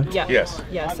there, yeah? Yeah. Yes.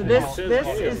 Yeah. So this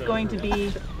is going to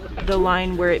be the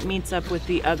line where it meets up with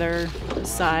the other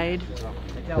side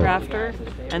rafter,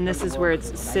 and this is where it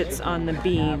sits on the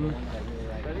beam,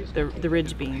 the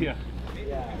ridge beam.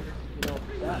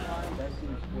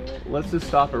 Let's just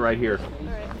stop it right here.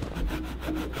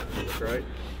 Right.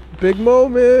 Big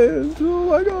moment! Oh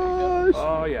my gosh!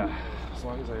 Oh yeah. As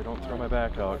long as I don't throw my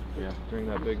back out, yeah, during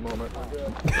that big moment.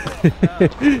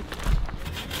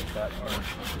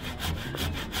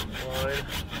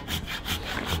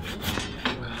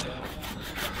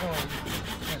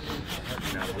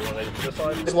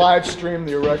 Just live stream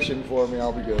the erection for me,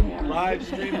 I'll be good. Live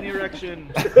stream the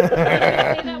erection.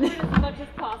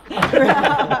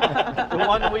 The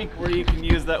 1 week where you can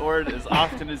use that word as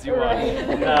often as you want.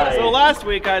 Nice. So last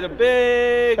week I had a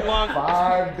big, long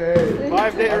 5 days.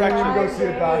 5-day I erection. need to go see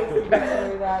a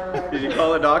doctor. Did you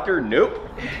call a doctor? Nope.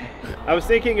 I was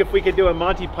thinking if we could do a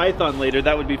Monty Python later,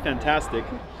 that would be fantastic.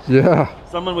 Yeah.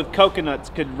 Someone with coconuts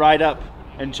could ride up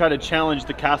and try to challenge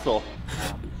the castle.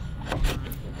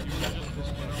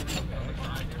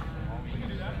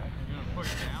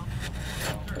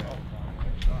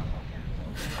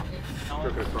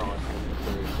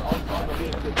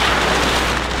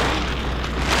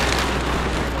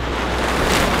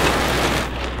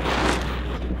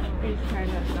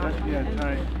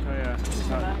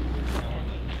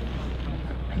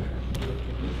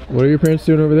 What are your parents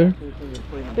doing over there?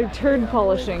 They're turd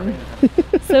polishing.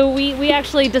 So we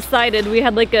actually decided, we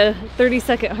had like a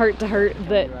 30-second heart-to-heart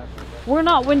that we're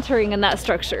not wintering in that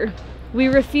structure. We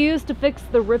refuse to fix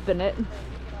the rip in it.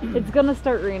 It's gonna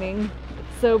start raining,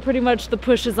 so pretty much the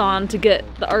push is on to get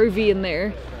the RV in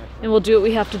there, and we'll do what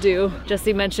we have to do.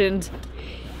 Jesse mentioned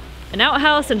an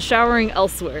outhouse and showering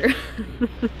elsewhere.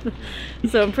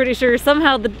 So I'm pretty sure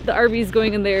somehow the RV is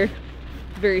going in there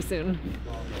very soon.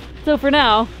 So for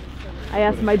now, I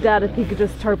asked my dad if he could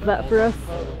just tarp that for us.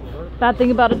 Bad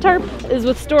thing about a tarp is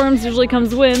with storms usually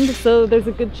comes wind, so there's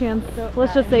a good chance.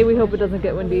 Let's just say we hope it doesn't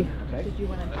get windy.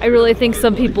 I really think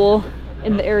some people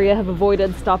in the area have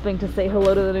avoided stopping to say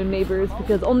hello to the new neighbors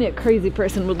because only a crazy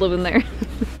person would live in there.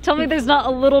 Tell me there's not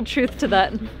a little truth to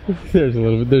that. There's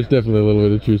definitely a little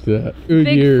bit of truth to that.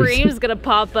 Big frame's gonna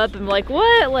pop up and be like,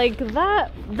 what? Like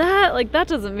that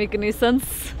doesn't make any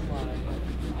sense.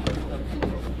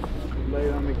 Lay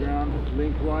it on the ground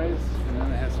lengthwise, and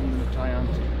then it has something to tie on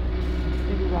to.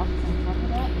 Maybe rocks on top of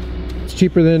that? It's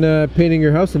cheaper than painting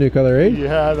your house a new color, eh?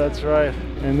 Yeah, that's right.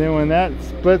 And then when that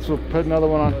splits, we'll put another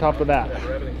one on top of that.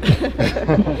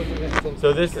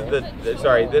 So this is this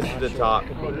is the top.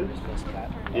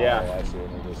 Yeah.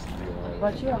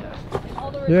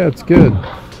 Yeah, it's good.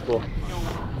 Cool.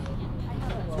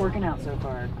 It's working out so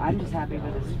far. I'm just happy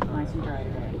that it's nice and dry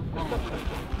today.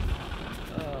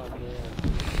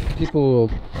 People will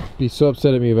be so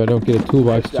upset at me if I don't get a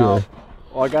toolbox tour.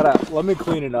 Well, let me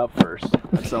clean it up first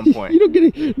at some point. You don't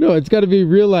get it. No, it's got to be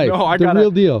real life. No, real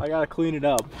deal. I gotta clean it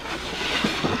up.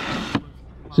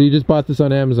 So you just bought this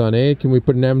on Amazon, eh? Can we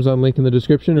put an Amazon link in the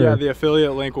description? Or? Yeah, the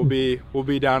affiliate link will be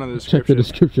down in the description. Check the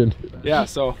description. Yeah,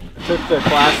 so I took the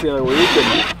class the other week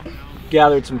and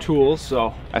gathered some tools.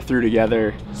 So I threw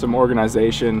together some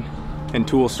organization and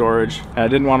tool storage. And I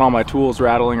didn't want all my tools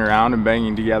rattling around and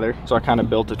banging together, so I kind of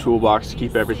built a toolbox to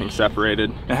keep everything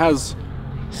separated. It has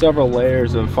several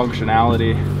layers of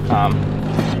functionality.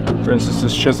 For instance,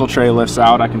 this chisel tray lifts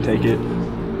out. I can take it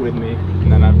with me, and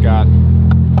then I've got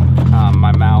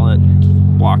my mallet,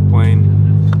 block plane,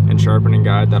 and sharpening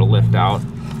guide that'll lift out,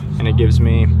 and it gives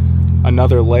me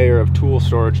another layer of tool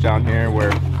storage down here,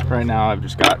 where right now I've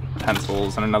just got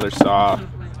pencils and another saw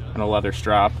and a leather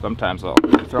strap. Sometimes I'll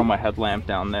throw my headlamp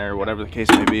down there, whatever the case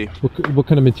may be. What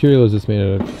kind of material is this made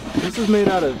out of? This is made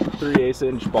out of 3/8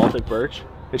 inch Baltic birch.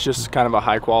 It's just kind of a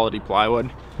high quality plywood.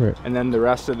 Right. And then the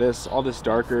rest of this, all this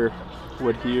darker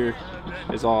wood here,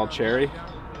 is all cherry.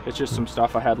 It's just some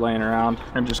stuff I had laying around.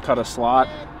 And just cut a slot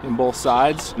in both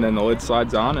sides, and then the lid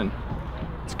slides on, and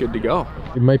it's good to go.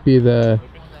 It might be the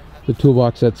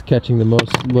toolbox that's catching the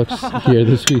most looks here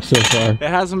this week so far. It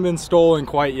hasn't been stolen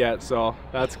quite yet, so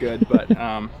that's good, but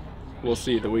we'll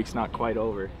see. The week's not quite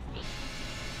over.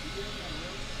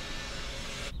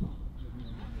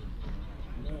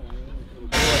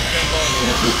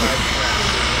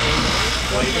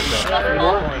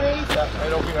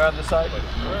 Right over here on the side.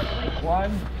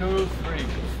 1, 2, 3.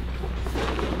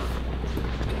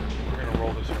 We're gonna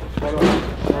roll this one. Slow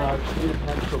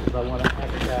down back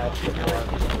there.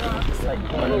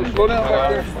 Slow down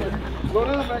back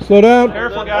there. Slow down.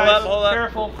 Careful, guys. Hold up.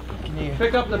 Careful. Can you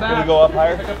pick up the back? Can we go up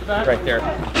higher? Pick up the back. Right there.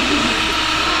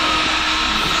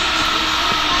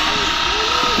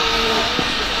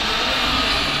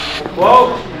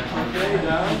 Whoa.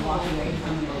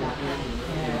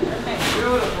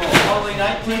 Beautiful. Only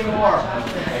 19 more.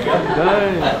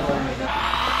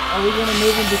 Are we gonna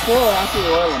move them before or after the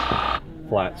oil them?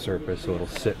 Flat surface, so it'll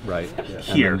sit right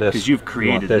Here, because you've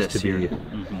created this this to be here.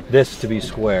 this to be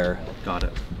square. Got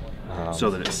it. So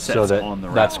that it sets so that on the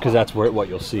rack. that's because that's what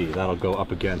you'll see. That'll go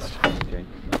up against. Okay,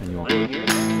 and you want.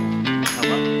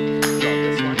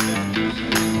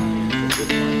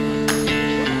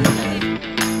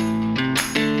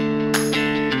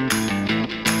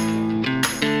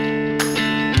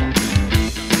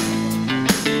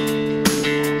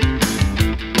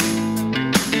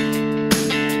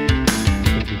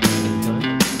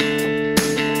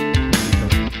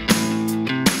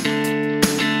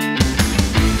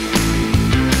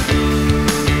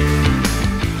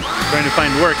 Trying to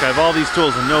find work. I have all these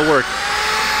tools and no work.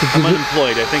 I'm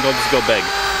unemployed. I think I'll just go beg.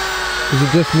 Is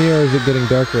it just me or is it getting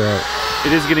darker out?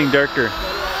 It is getting darker.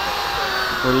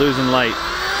 We're losing light.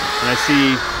 And I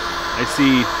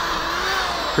see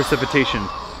precipitation.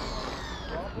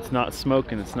 It's not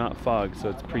smoke and it's not fog, so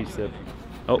it's precip.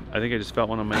 Oh, I think I just felt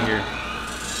one on my ear.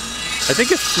 I think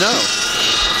it's snow.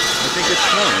 I think it's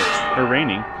snowing or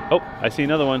raining. Oh, I see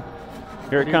another one.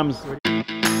 Here it comes.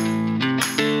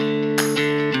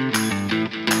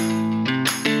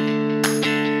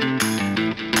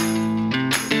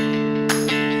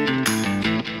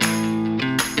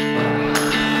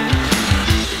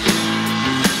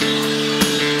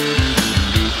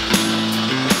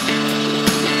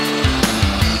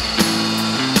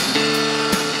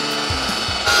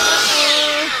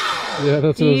 Yeah,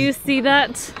 that's Do you see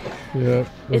that? Yeah.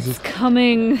 It's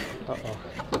coming.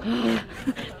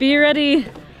 Be ready.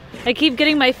 I keep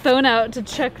getting my phone out to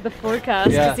check the forecast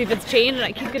to see if it's changed, and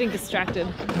I keep getting distracted.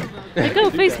 Like,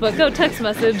 go Facebook, go text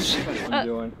message.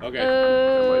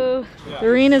 The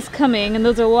rain is coming, and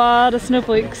those are a lot of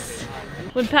snowflakes.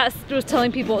 When Pat was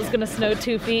telling people it was gonna snow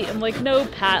 2 feet, I'm like, no,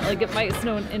 Pat, like it might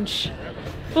snow an inch.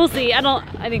 We'll see.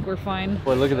 I think we're fine.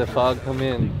 Boy, look at the fog come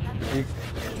in.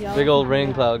 Big old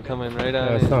rain cloud coming right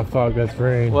on. That's not fog, that's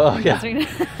rain. Well, yeah.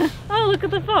 Oh, look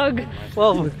at the fog.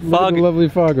 Well, Look at the lovely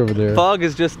fog over there. Fog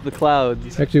is just the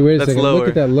clouds. Actually, wait a second. Lower. Look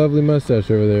at that lovely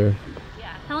mustache over there.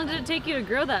 How long did it take you to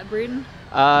grow that, Braden?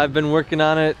 I've been working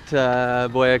on it.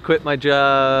 Boy, I quit my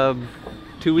job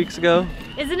 2 weeks ago.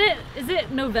 Is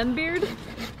it November?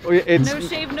 Oh, yeah, it's No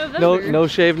shave November. No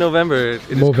shave November. It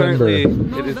is Movember. currently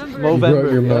Movember. it is You brought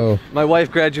your Movember. mo. My wife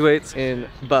graduates in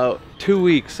about 2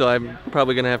 weeks, so I'm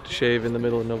probably gonna have to shave in the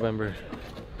middle of November.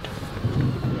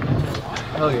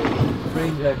 Oh yeah,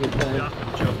 rain jacket time.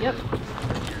 Yep.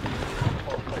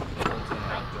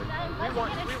 We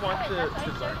want to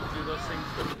do those things.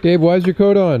 Gabe, why's your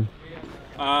coat on?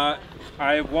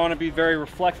 I want to be very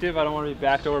reflective. I don't want to be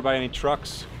backed over by any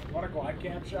trucks. Want a glide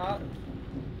cam shot?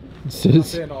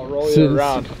 I'll roll you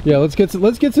around. Yeah, let's get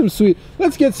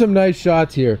some nice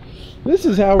shots here. This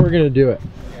is how we're gonna do it.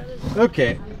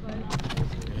 Okay.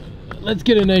 Let's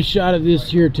get a nice shot of this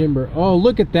here timber. Oh,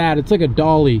 look at that. It's like a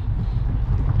dolly.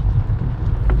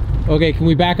 Okay, can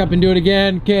we back up and do it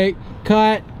again? Okay,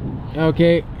 cut.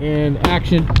 Okay, and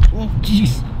action. Oh,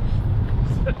 jeez.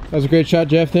 That was a great shot,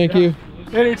 Jeff. Thank you.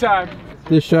 Anytime.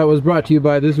 This shot was brought to you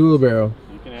by this wheelbarrow.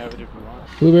 You can have it if you want.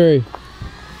 Blueberry.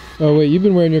 Oh wait, you've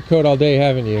been wearing your coat all day,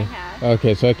 haven't you? I have.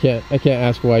 Okay, so I can't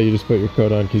ask why you just put your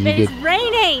coat on because you did. It's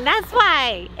raining. That's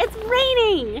why. It's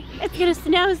raining. It's gonna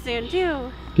snow soon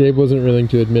too. Gabe wasn't willing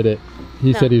to admit it.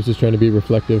 He said he was just trying to be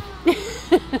reflective.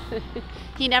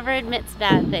 He never admits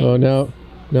bad things. Oh,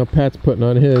 now Pat's putting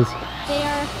on his. They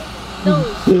are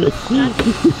those.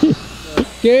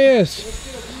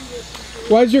 Gaius,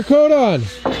 why's your coat on?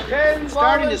 It's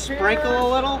starting to sprinkle a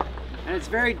little, and it's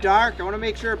very dark. I want to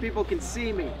make sure people can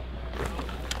see me.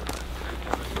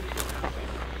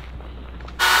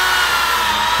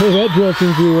 Hey, that drill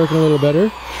seems to be working a little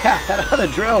better. Yeah, that other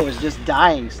drill was just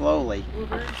dying slowly.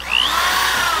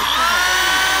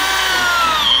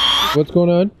 What's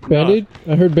going on? Band-Aid?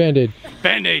 I heard Band-Aid.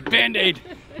 Band-Aid, Band-Aid.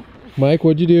 Mike,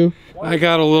 what'd you do? I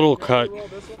got a little cut.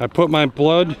 I put my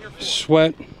blood,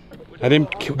 sweat. I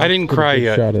didn't cry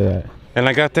yet. Shot of that. And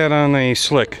I got that on a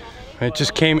slick. It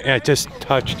just came, I just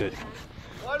touched it.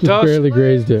 Just barely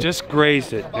grazed it. Just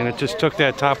grazed it, and it just took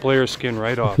that top layer of skin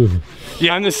right off.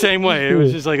 Yeah, I'm the same way. It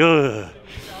was just like, ugh.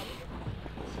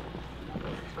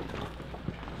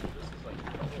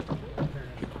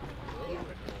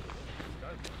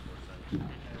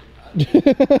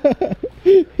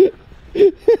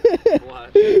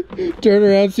 Turn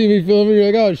around, see me filming, you're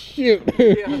like, oh shoot,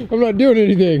 I'm not doing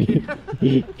anything.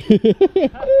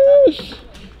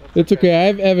 It's okay, I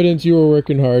have evidence you were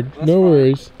working hard. No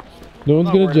worries. No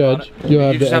one's gonna judge. You'll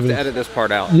have You the just have to evidence. edit this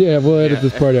part out. Yeah, we'll edit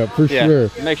this part out for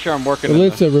sure. Make sure I'm working.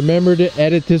 Alyssa, remember to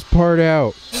edit this part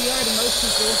out.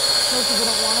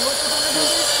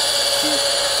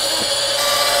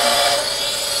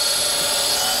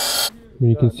 When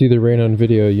you can see the rain on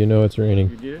video, you know it's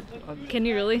raining. Can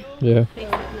you really? Yeah. I think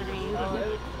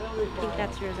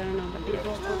that's yours. I don't know. But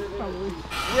probably.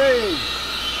 Rain.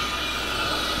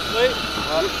 Wait.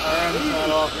 Our arm's not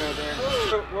off right there.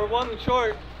 We're one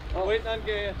short. We're waiting on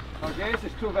Gaius. Oh, Gaius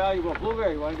is too valuable.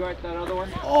 Blueberry, you want to go at that other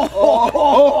one?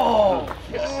 Oh,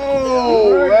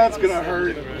 that's gonna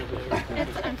hurt.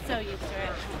 I'm so used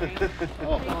to it.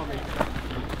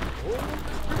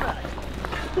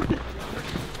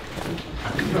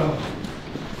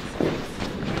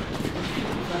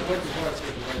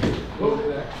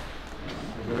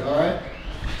 Alright.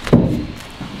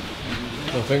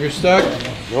 No fingers stuck?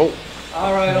 Nope.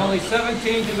 All right, only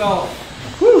 17 to go.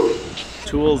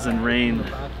 Tools and rain.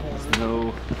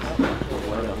 No.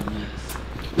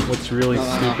 What's really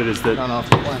stupid is that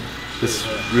this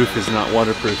roof is not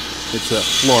waterproof. It's a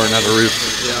floor, not a roof.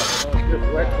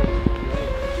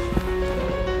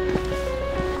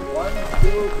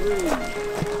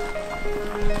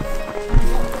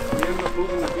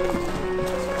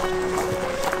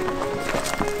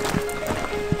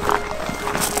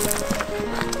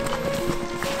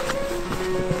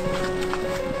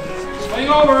 Swing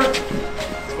over.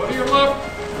 Go to your left.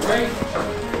 Right.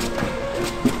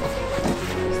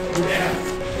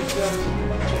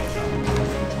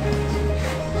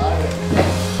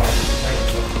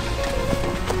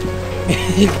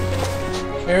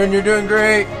 Aaron, you're doing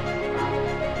great.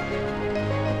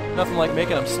 Nothing like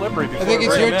making them slippery before I think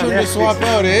it's your bringing turn them in. to swap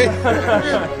out, eh?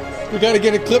 We got to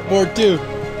get a clipboard too.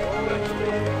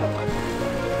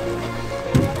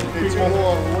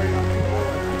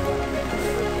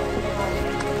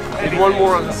 And one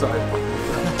more on the side.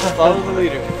 Follow the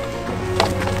leader.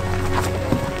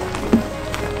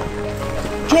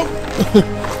 Jump!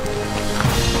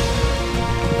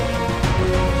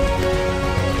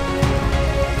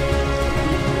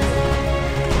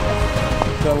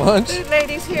 Got lunch? Food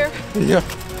ladies here. Yeah.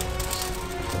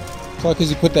 It's all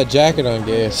because you put that jacket on,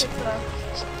 Gaius.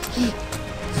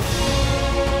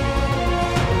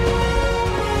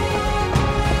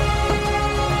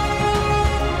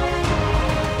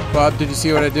 Bob, did you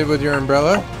see what I did with your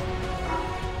umbrella?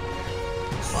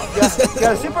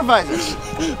 Got a supervisor.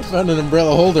 Found an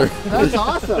umbrella holder. That's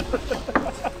awesome.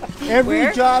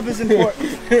 Every job is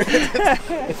important.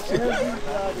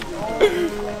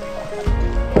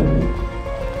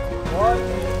 One,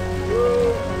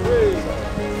 two, three.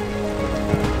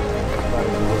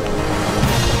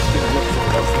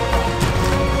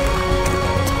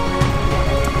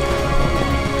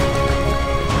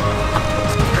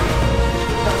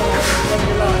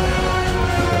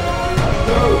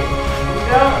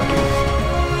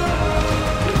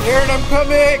 Aaron, I'm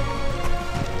coming!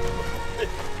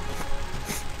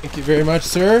 Thank you very much,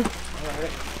 sir.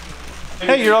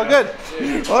 Hey, you're all good.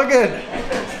 All good.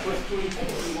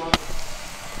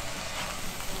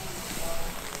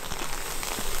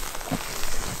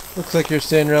 Looks like you're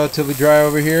staying relatively dry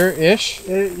over here-ish.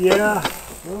 Yeah,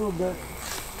 a little bit.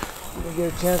 Didn't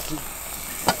get a chance to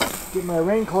get my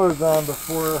rain clothes on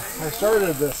before I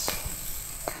started this.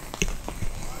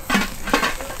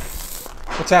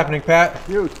 What's happening, Pat?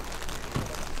 Tooth.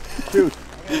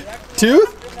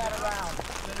 Tooth?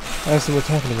 I asked him what's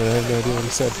happening, but I have no idea what he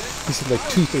said. He said like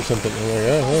tooth or something. I'm like,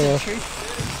 oh, well.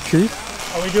 Truth?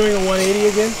 Are we doing a 180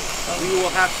 again? We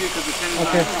will have to because the 10 is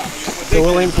Okay. not. So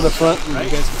we'll aim for the front. And Right?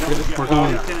 you guys can get it. We're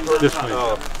going this way.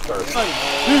 Oh, sorry. From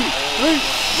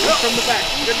the back.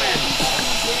 Good man.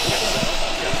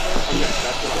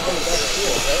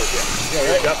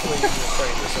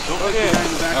 Okay.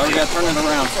 Oh, we got to turn it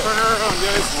around. Turn it around,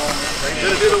 guys.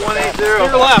 Gonna do the 180.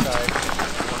 Steer left.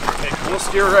 We'll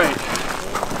steer right.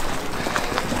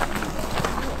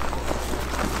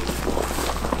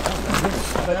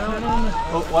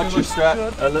 Oh, watch your strap.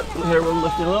 Here, we'll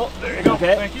lift it a little. There you go.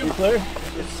 Okay, thank you. You clear?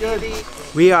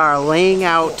 We are laying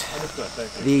out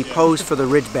the post for the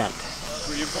ridge bend.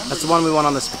 That's the one we want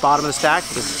on the bottom of the stack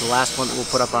because it's the last one that we'll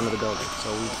put up onto the building.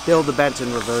 So we build the bents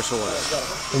in reverse order.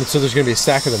 And so there's going to be a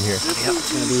stack of them here. Yep,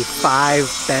 it's going to be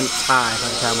 5 bents high by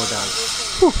the time we're done.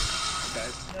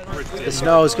 The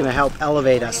snow is going to help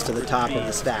elevate us to the top of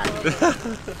the stack.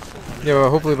 Yeah, well,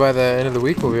 hopefully by the end of the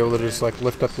week we'll be able to just like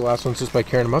lift up the last ones just by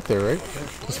carrying them up there, right?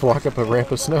 Just walk up a ramp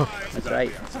of snow. That's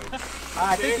right.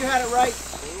 I think you had it right.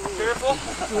 Careful.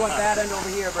 You want that end over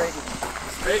here, Brady.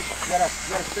 Straight. You gotta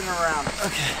spin around.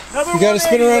 Okay. You got to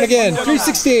spin around again.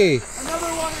 360.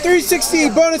 360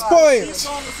 bonus points.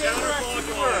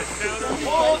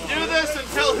 We'll do this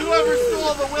until whoever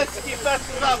stole the whiskey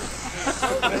messes up. We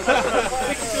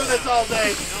can do this all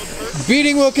day.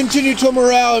 Beating will continue till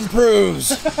morale improves.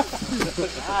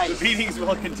 The beatings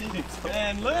will continue.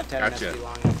 And lift. Gotcha.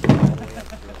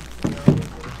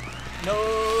 No.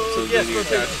 So then you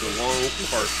attach the long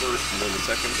part first and then the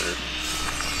second there.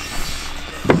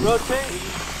 Rotate.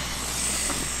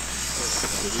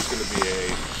 This is going to be a...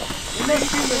 You must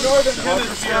be the northern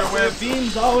hemisphere where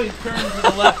beams always turn to the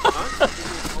left.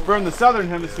 From the southern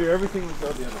hemisphere, everything would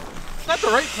go the other way. Is that the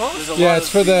right post? Yeah, it's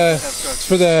for the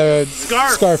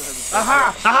scarf.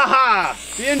 Aha! Ha!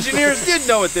 The engineers did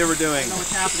know what they were doing.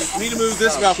 We need to move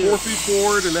this about 4 feet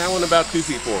forward and that one about 2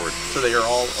 feet forward so they are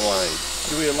all aligned.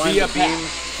 Do we align the beam?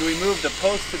 Do we move the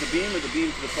post to the beam or the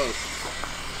beam to the post?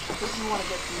 I think you want to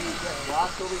get the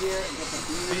blocks over here and get the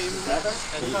beams together.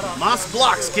 Moss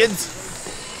blocks, kids.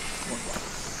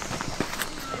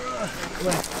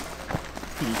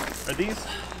 Are these?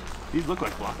 These look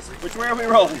like blocks. Which way are we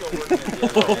rolling?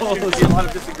 There's a lot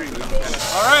of disagreement.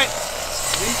 All right.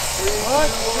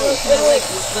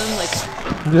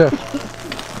 Yeah.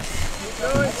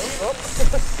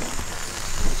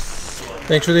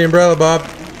 Thanks for the umbrella, Bob.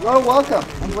 You're welcome.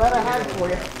 I'm glad I had it for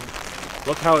you.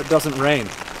 Look how it doesn't rain.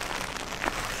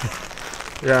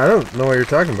 Yeah, I don't know what you're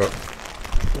talking about.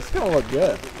 It's gonna look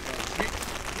good.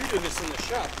 You're doing this in the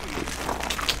shop.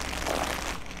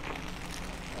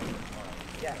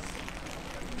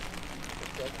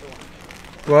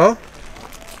 Well,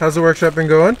 how's the workshop been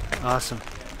going? Awesome.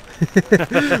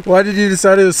 Why did you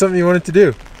decide it was something you wanted to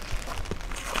do?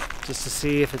 Just to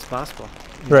see if it's possible.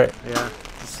 Right. Yeah.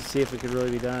 Just to see if it could really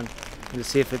be done, and to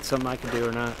see if it's something I could do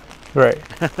or not. Right.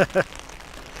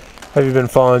 Have you been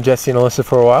following Jesse and Alyssa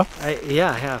for a while?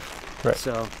 Yeah, I have. Right.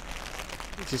 So,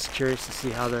 just curious to see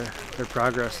how their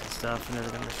progress and stuff and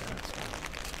everything like that.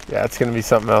 So. Yeah, it's going to be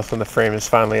something else when the frame is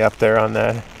finally up there on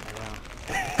that.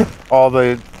 All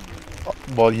the,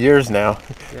 well, years now.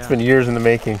 Yeah. It's been years in the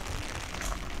making.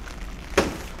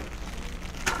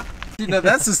 You know,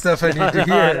 that's the stuff I need to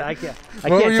hear. I can't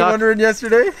What were you wondering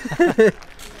yesterday?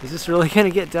 Is this really going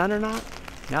to get done or not?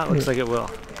 No, it looks like it will.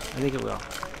 I think it will.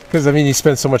 Because, I mean, you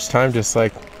spend so much time just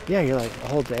like... Yeah, you're like a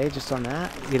whole day just on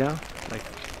that, you know? Like,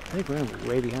 I think we're going to be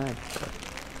way behind. But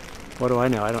what do I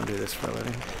know? I don't do this for a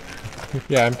living.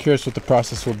 Yeah, I'm curious what the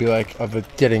process will be like of it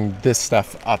getting this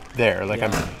stuff up there. Like,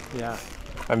 yeah.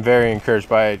 I'm very encouraged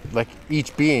by it. Like,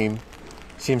 each beam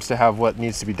seems to have what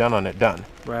needs to be done on it done.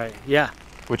 Right, yeah.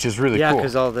 Which is really cool. Yeah,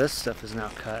 because all this stuff is now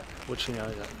cut, which, you know,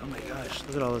 is like, oh my gosh,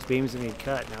 look at all those beams that need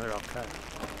cut. Now they're all cut.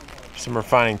 Some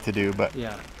refining to do, but...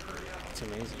 Yeah, it's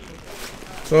amazing.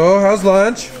 So, how's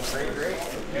lunch?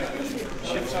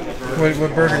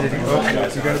 What burger did you eat? Oh,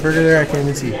 you got a burger there? I can't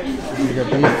even see. You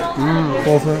got beef?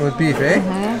 Both went with beef, eh?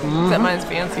 Except mine's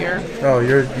fancier. Oh,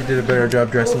 you did a better job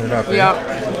dressing it up, eh?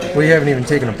 Yep. Well, you haven't even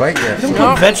taken a bite yet. Don't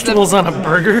put vegetables on a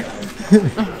burger.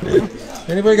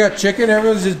 Anybody got chicken?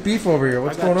 Everyone's just beef over here.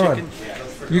 What's going on?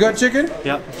 You got chicken?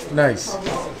 Yep. Nice.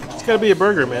 It's gotta be a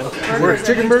burger, man.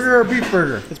 Chicken burger or beef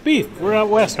burger? It's beef. We're out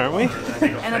west, aren't we?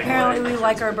 And apparently we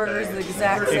like our burgers the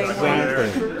exact same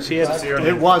way. She had,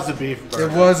 it was a beef burger.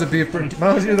 It was a beef burger.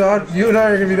 Miles, you're the odd, you and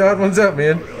I are gonna be the odd ones out,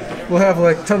 man. We'll have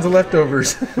like tons of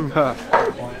leftovers.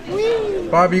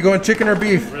 Bob, you going chicken or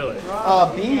beef? Really?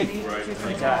 Beef.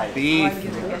 Beef.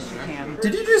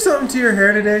 Did you do something to your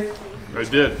hair today? I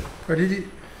did. Or did you?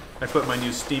 I put my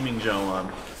new steaming gel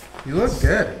on. You look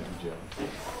good.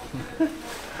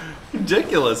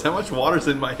 Ridiculous. How much water's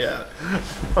in my head?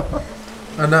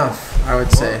 Enough, I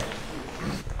would say.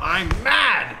 I'm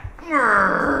mad.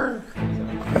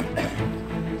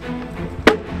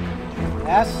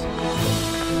 S.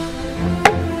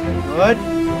 Good.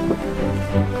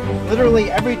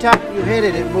 Literally every time you hit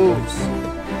it, it moves.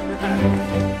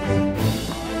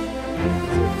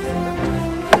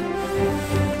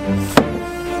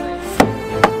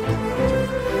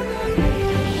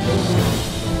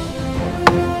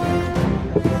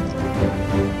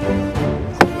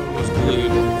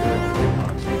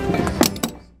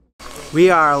 We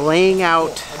are laying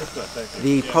out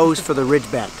the post for the ridge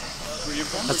bend.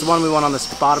 That's the one we want on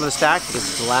the bottom of the stack because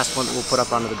it's the last one that we'll put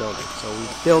up onto the building. So we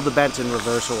build the bents in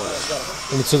reverse order.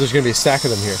 And so there's going to be a stack of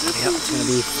them here. Yep, it's going to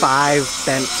be 5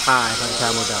 bents high by the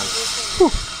time we're done.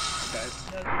 Whew.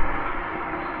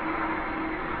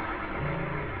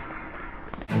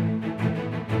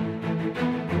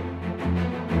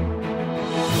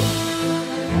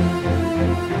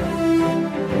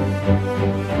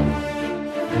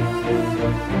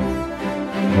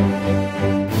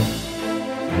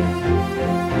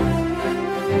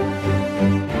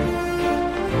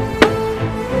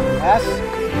 S.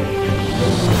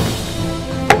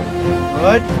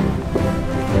 Good.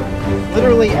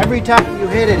 Literally every time you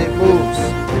hit it, it moves.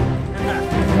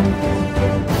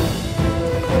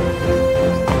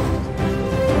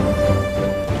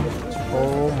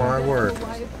 Oh my word.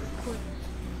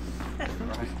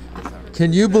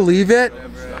 Can you believe it?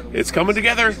 It's coming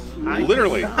together,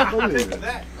 literally.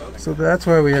 So that's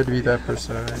why we had to be that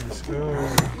precise. Oh.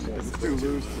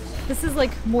 This is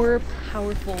like more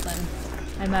powerful than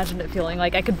I imagined it feeling.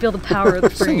 Like I could feel the power of the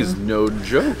This thing frame. is no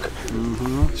joke.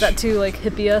 Is that too like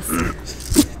hippie-esque?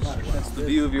 That's the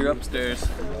view of your upstairs.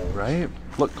 Right?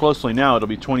 Look closely now, it'll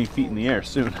be 20 feet in the air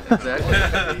soon.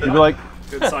 Exactly. You'll be like,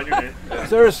 Good sign your name. is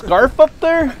there a scarf up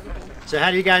there? So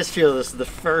how do you guys feel? This is the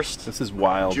first This is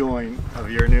wild. joint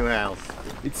of your new house.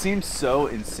 It seems so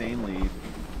insanely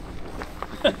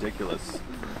ridiculous.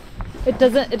 It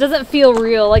doesn't feel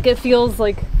real. Like it feels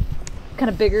like kind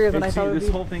of bigger than I thought it would This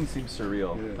be. whole thing seems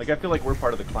surreal. Like I feel like we're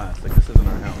part of the class. Like this isn't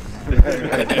our house.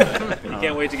 You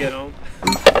can't wait to get home.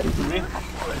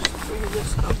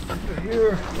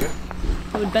 Here.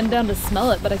 I would bend down to smell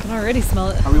it, but I can already smell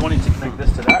it. Are we wanting to connect this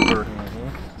to that, or?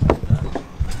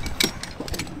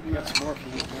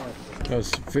 I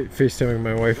was FaceTiming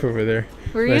my wife over there.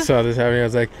 Were When I you? saw this happening, I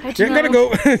was like, How'd yeah, you gotta know?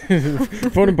 go.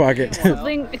 Phone in pocket.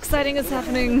 Something exciting is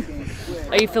happening.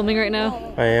 Are you filming right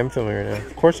now? I am filming right now.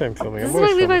 Of course I'm filming. This I'm is why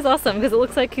always Levi's awesome, because it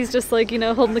looks like he's just like, you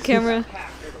know, holding the camera.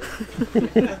 filming.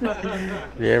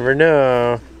 You never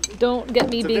know. Don't get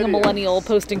me being a millennial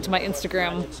posting to my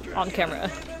Instagram on camera.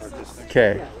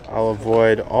 Okay, I'll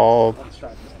avoid all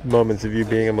moments of you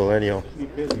being a millennial.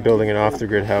 Building an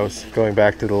off-the-grid house, going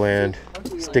back to the land,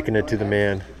 sticking it to the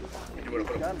man.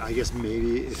 I guess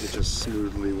maybe if it just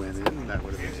smoothly went in, that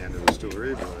would have been the end of the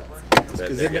story.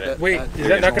 But Is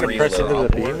that not going to press into the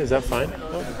beam? Is that fine?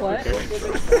 What?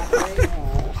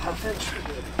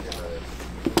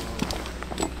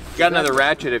 Got another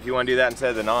ratchet if you want to do that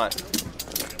instead of the knot.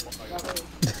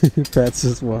 Pat's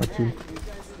just watching.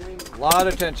 A lot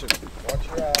of tension. Watch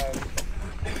your eyes.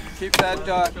 Keep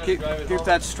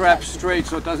that strap straight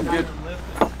so it doesn't get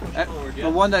the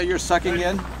one that you're sucking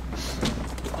in.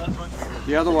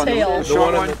 The other one, the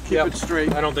short one, keep it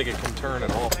straight. I don't think it can turn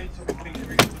at all.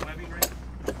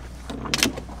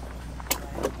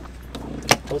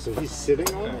 oh, so he's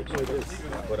sitting on it like this.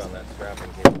 Put on that strap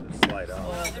and get it to slide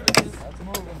out.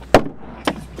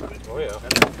 Oh yeah.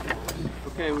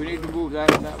 Okay, we need to move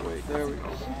that way. There we go.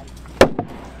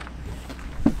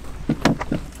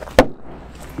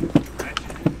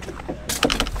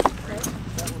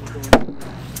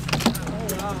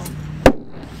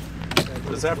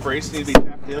 Does that brace need to be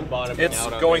tapped in? It's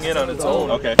going in on its own.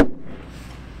 Okay.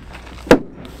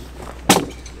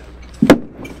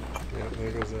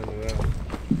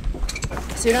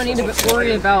 So you don't need to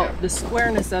worry about the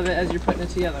squareness of it as you're putting it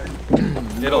together.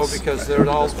 No, because they're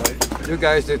all, you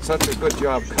guys did such a good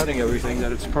job cutting everything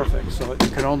that it's perfect. So it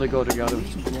can only go together.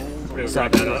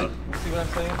 Exactly. See what I'm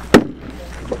saying?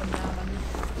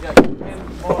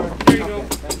 There you go.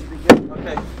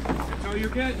 Okay. That's all you're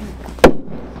getting.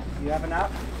 You have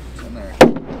enough?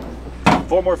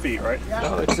 4 more feet, right?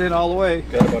 No, it's in all the way.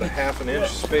 Got about a ½ inch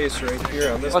space right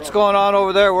here on this. What's going on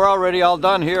over there? We're already all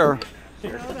done here.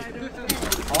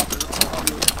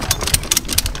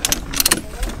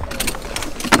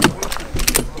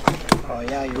 Oh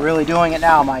yeah, you're really doing it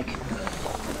now, Mike.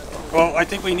 Well, I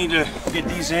think we need to get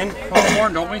these in more,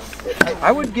 don't we?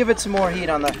 I would give it some more heat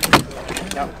on the...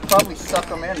 Yeah, probably suck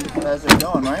them in as they're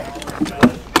going, right?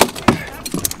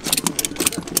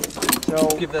 So,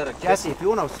 Give that a Jesse, if you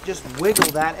want to just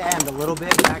wiggle that end a little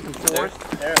bit back and forth.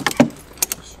 There.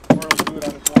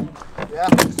 Yeah,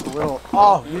 just a little.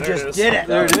 Oh, you There just it is. did it.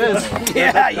 There it is.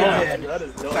 Yeah, you did. That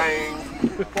is dope.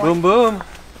 Boom, boom.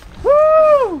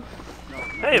 Woo!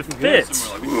 Hey, it fits.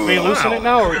 We loosen it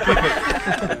now or we keep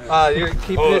it? You're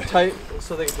keeping it tight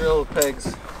so they drill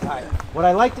pegs. Alright. What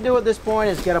I like to do at this point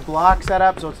is get a block set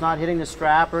up so it's not hitting the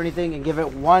strap or anything, and give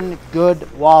it one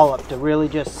good wallop to really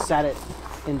just set it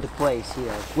into place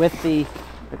here with the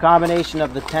combination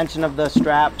of the tension of the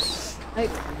straps.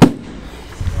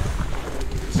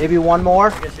 Maybe one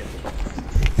more.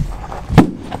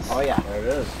 Oh yeah. There it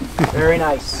is. Very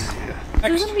nice. So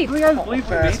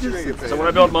when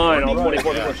I build mine, I'll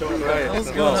 24 people show up.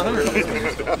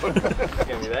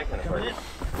 Give me that kind of part.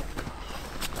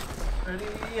 Ready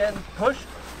and push.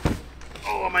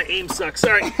 Oh, my aim sucks.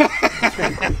 Sorry.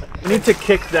 We need to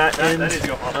kick that end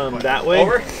that way.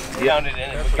 Over? Yeah.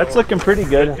 That's looking pretty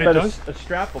good. But a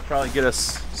strap will probably get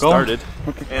us started.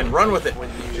 And run with it.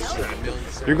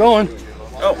 You're going.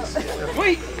 Oh,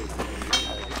 wait.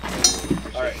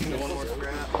 All right.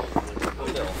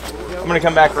 I'm gonna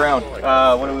come back around.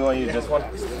 What do we want to use? This one?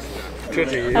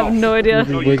 I have no idea. You've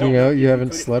been wigging out. You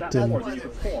haven't slept in.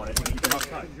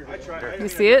 You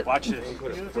see it? Watch it.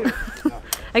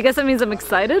 I guess that means I'm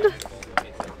excited.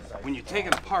 When you take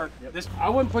it apart, this I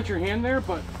wouldn't put your hand there,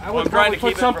 but I I'm would trying probably to put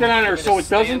keep it something from on there so it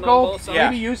doesn't go. Yeah.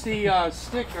 Maybe use the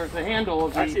stick or the handle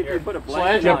of the Actually, if you put a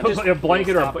sledge. blanket, Just a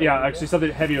blanket or actually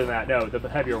something heavier than that. No, the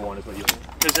heavier one is what you.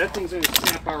 because that thing's gonna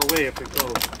snap our way if it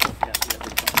goes.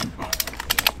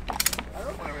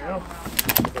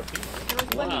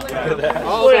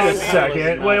 Wait a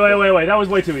second. Wait. That was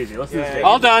way too easy. Let's do this.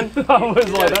 All done. That was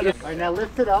like, All right, now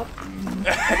lift it up.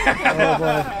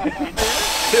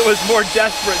 It was more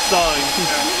desperate sawing.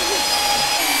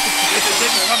 It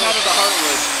didn't come out of the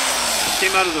heartwood. It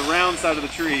came out of the round side of the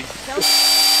tree.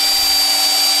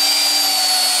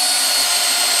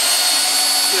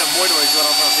 Yeah, more noise going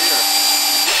on from here.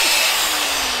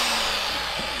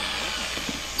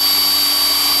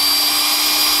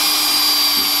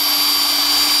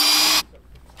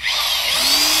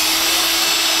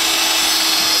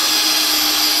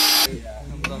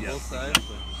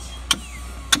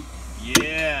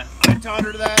 taught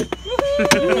her that.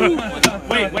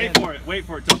 Wait for it. Wait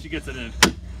for it till she gets it in.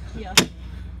 Yeah.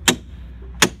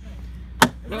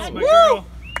 That's my girl.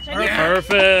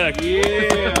 Perfect.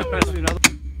 Yeah. Pass me another.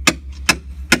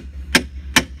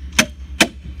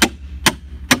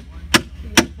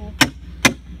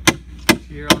 You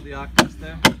hear all the octaves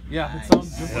there? Yeah, it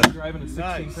sounds just like driving a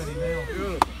 16-penny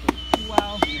nail.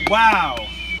 Wow. Wow.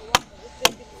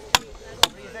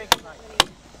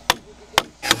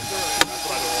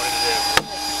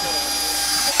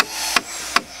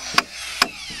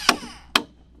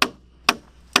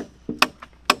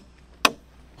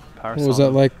 What was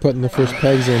that like putting the first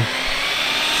pegs in?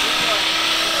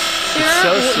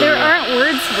 There aren't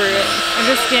words for it. I'm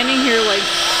just standing here like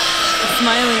a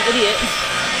smiling idiot.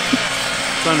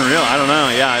 It's unreal. I don't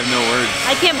know. Yeah, I have no words.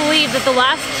 I can't believe that the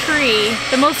last tree,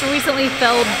 the most recently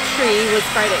felled tree, was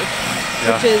Friday,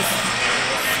 which is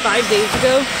 5 days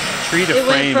ago. Tree to it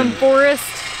frame. Went from forest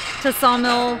to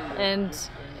sawmill, and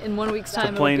in 1 week's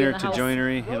time, To planer to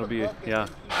joinery. It'll be, yeah.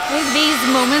 I think these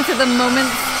moments are the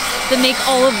moments that make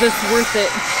all of this worth it.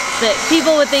 That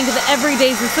people would think that every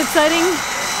day is this exciting,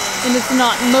 and it's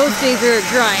not. Most days are a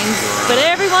grind, but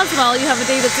every once in a while you have a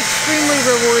day that's extremely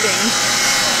rewarding.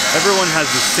 Everyone has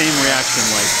the same reaction,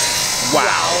 like,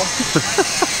 wow.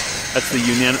 That's the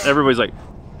union. Everybody's like,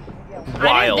 wild.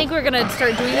 I didn't think we were gonna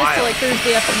start doing this till like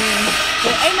Thursday afternoon.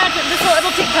 But I imagine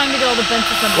it'll take time to get all the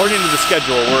benches assembled. According to the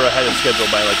schedule, we're ahead of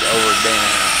schedule by like over a day and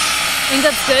a half. I think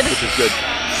that's good. Which is good.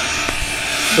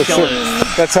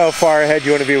 That's how far ahead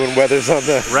you want to be when weather's on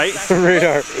the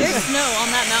radar. There's snow on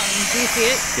that mountain. Do you see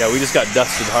it? Yeah, we just got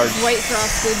dusted hard. White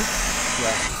frosted.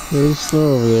 Yeah. There's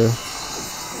snow over there.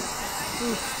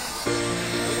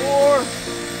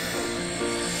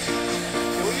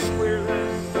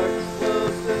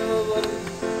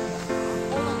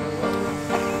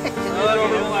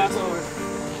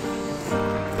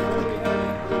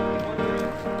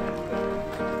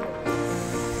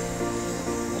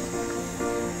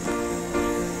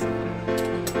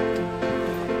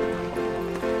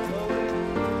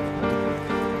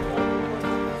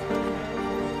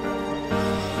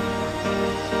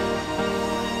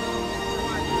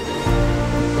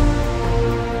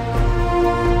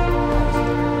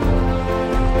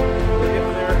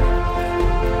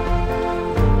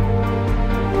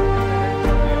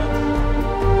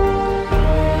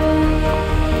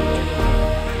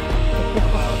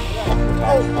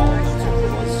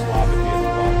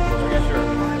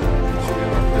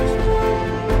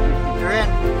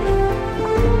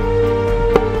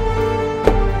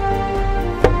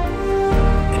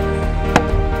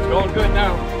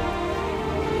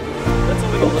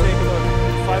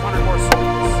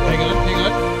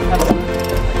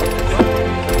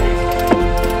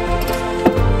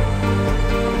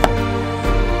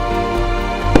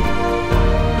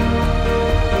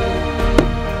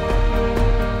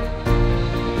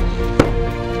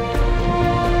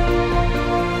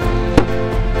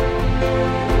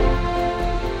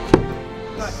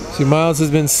 See, Miles has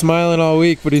been smiling all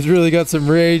week, but he's really got some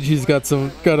rage. He's got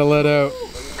to let out.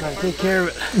 Gotta take care of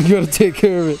it. You gotta take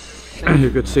care of it.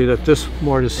 You could see that this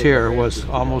mortise here was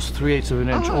almost 3/8 of an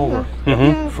inch over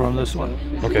from this one.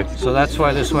 Okay. So that's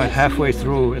why this went halfway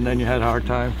through, and then you had a hard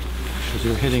time because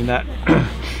you're hitting that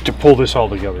to pull this all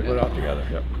together. Put it all together.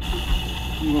 Yep.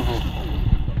 You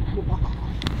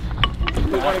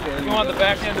want the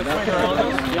back end to swing around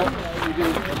us? Yep.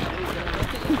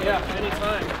 Yeah,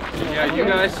 anytime. Yeah, you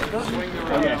guys swing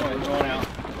around. Going out.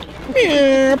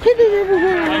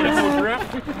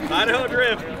 Idaho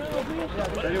drift.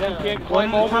 Anyone can't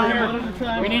climb over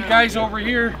here? We need guys over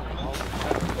here.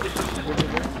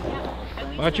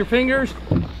 Watch your fingers.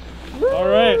 All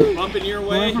right. Bumping your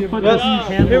way.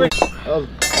 That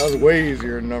was way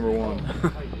easier than number one.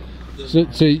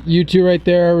 So you two right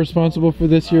there are responsible for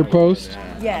this year post?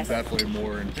 Yes. Definitely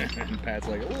more, and Pat's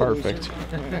like, oh. Perfect.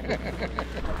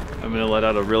 I'm gonna let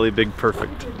out a really big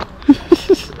perfect.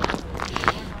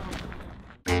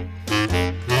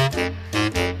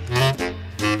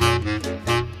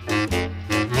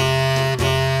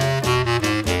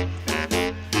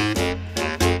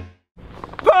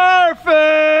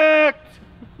 Perfect!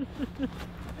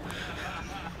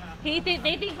 They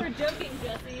think we're joking,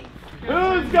 Jesse.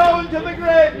 Who's going to the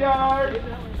graveyard?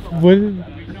 What?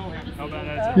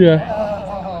 Yeah.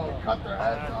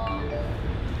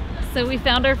 So we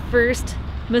found our first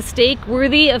mistake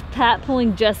worthy of Pat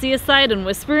pulling Jesse aside and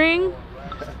whispering.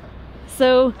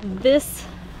 So this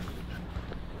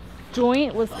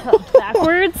joint was cut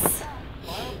backwards,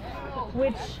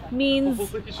 which means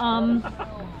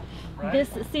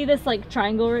see this like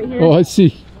triangle right here? Oh, I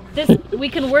see. we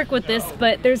can work with this,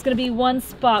 but there's going to be one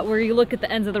spot where you look at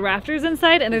the ends of the rafters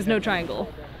inside and there's no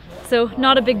triangle. So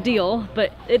not a big deal,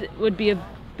 but it would be a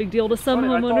big deal to some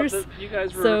homeowners.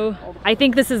 So I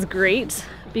think this is great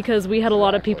because we had a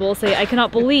lot of people say, I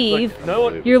cannot believe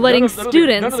you're letting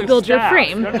students build your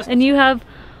frame, and you have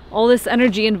all this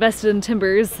energy invested in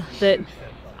timbers that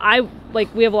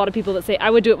we have a lot of people that say, I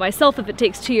would do it myself if it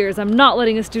takes 2 years. I'm not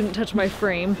letting a student touch my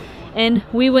frame. And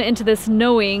we went into this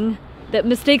knowing that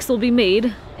mistakes will be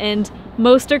made and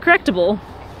most are correctable,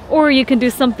 or you can do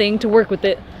something to work with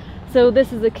it. So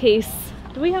this is a case.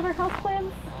 Do we have our house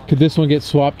plans? Could this one get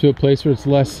swapped to a place where it's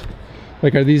less,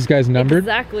 like, are these guys numbered?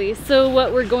 Exactly. So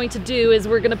what we're going to do is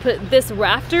we're going to put this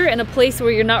rafter in a place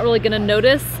where you're not really going to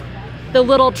notice the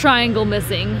little triangle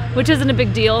missing, which isn't a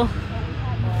big deal.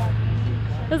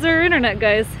 Those are our internet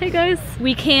guys. Hey guys.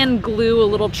 We can glue a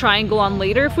little triangle on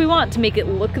later if we want to make it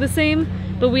look the same,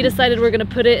 but we decided we're gonna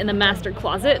put it in the master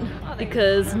closet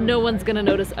because no one's gonna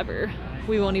notice ever.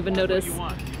 We won't even notice.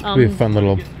 It'd be a fun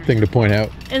little thing to point out.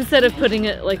 Instead of putting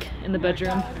it like in the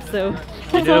bedroom. So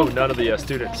You know none of the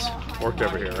students worked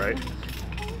over here, right?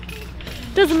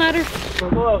 doesn't matter.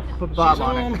 Put Bob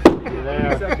on it. You're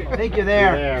there. I think you're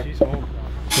there. She's home.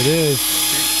 It is.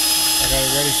 I got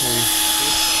it ready for you.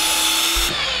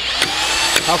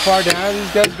 How far down are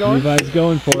these guys going? Levi's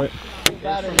going for it.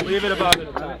 Leave it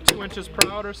about 2 inches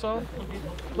proud or so.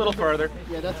 A little further.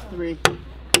 Yeah, that's 3.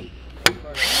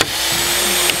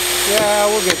 Yeah,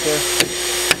 we'll get there.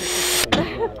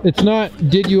 It's not,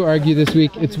 did you argue this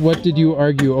week? It's what did you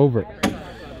argue over?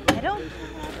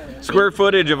 Square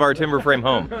footage of our timber frame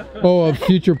home. Oh, of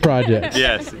future projects.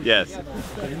 Yes, yes.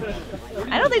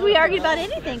 I don't think we argued about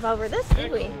anything over this,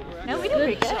 did we? No, we did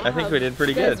pretty good. I think we did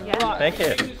pretty good. Yeah. Thank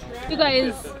you. You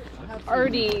guys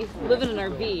already live in an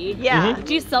RV. Yeah. Did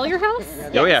you sell your house?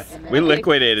 Oh yeah, we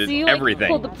liquidated So you everything.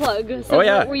 pulled the plug. So Oh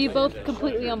yeah. Were you both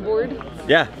completely on board?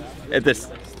 Yeah, at this.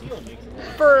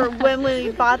 For when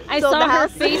we bought I sold saw the her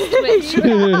house. face twitch.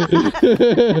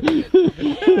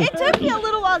 It took me a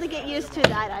little while to get used to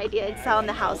that idea and selling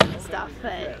the house and stuff,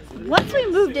 but once we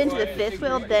moved into the fifth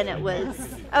wheel, then it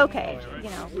was okay, you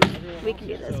know, we can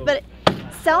do this. But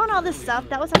selling all this stuff,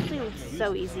 that was actually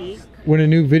so easy. When a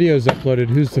new video is uploaded,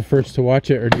 who's the first to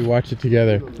watch it, or do you watch it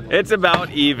together? It's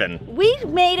about even. We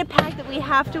made a pact that we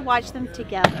have to watch them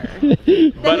together.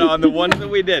 But on the ones that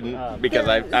we didn't, because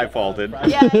I faulted.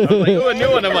 Yeah. I was like, ooh, a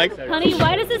new one. I'm like, Honey,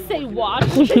 why does it say watch?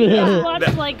 I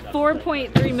watched like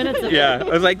 4.3 minutes of it. yeah. I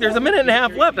was like, there's a minute and a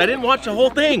half left. I didn't watch the whole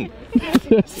thing.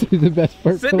 That's the best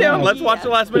part. Sit down. Let's watch the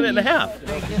last minute and a half.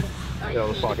 Yeah,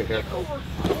 the pocket here.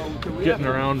 Getting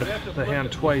around the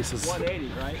hand twice is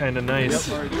kind of nice.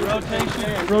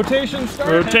 Rotation start.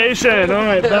 Rotation. All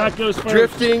right, back goes first.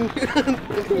 Drifting.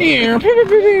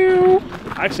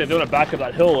 Actually, I'm doing it back up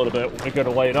that hill a little bit. We're going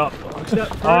to lay it up.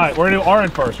 All right, we're going to do R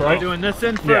in first, right? Doing this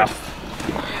in first. Yeah.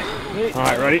 All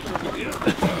right, ready?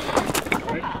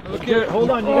 Okay,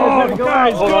 hold on. You guys gotta go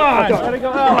out. Hold on. Gotta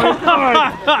go out.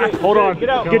 All right. Hold on. Get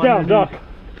out. Get down, duck.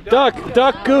 Duck,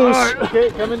 goose. Right, okay,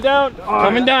 coming down.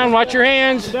 Coming down, watch your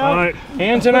hands. All right.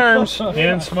 Hands and arms.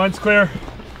 Hands, mine's clear.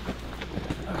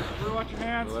 Watch your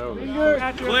hands.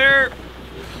 Clear.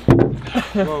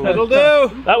 That'll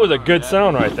do. That was a good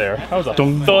sound right there. That was a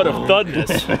thud of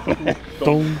thudness.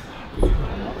 Dong.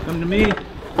 Come to me.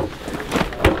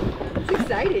 It's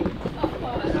exciting.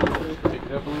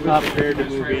 Not prepared to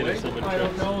move in or something.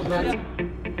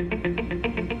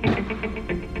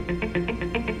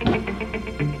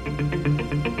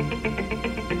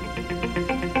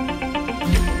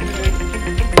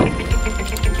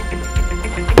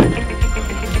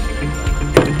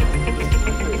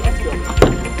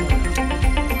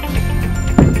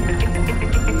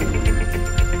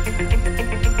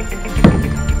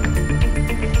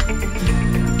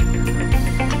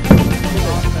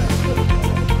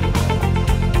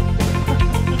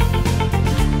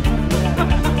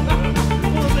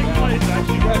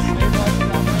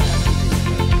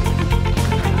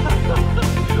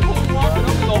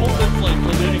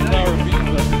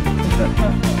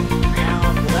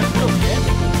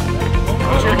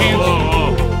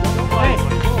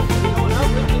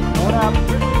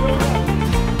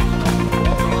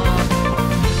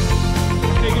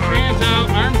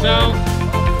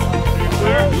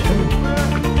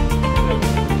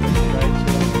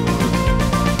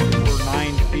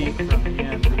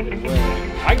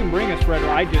 I can bring a spreader.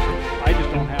 I just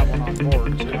don't have one on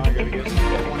board, so now I gotta get 20 feet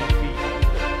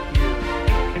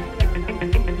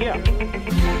here. Yeah.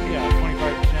 Yeah,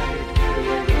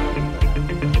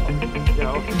 25%.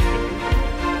 Yeah, okay.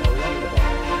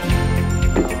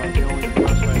 The only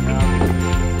request I have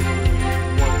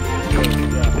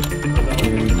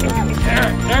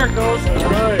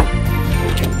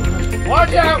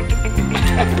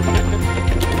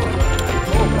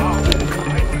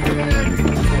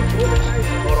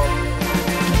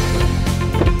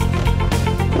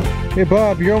Hey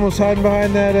Bob, you're almost hiding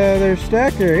behind that their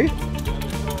stack there, eh?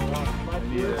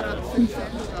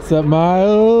 What's up,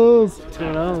 Miles? What's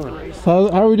going on? How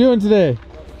are we doing today?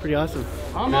 Pretty awesome.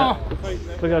 Yeah.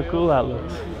 Look how cool that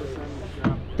looks.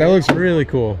 That looks really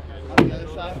cool.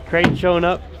 The crane showing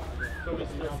up,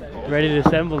 ready to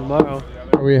assemble tomorrow.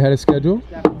 Are we ahead of schedule?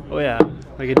 Oh yeah,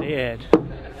 like a day ahead.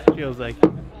 Feels like. I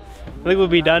think we'll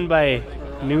be done by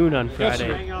noon on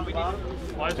Friday.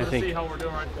 I think.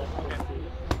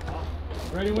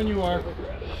 Ready when you are.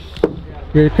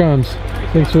 Here it comes.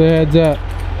 Thanks for the heads up.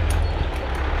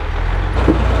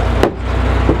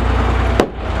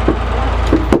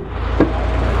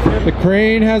 The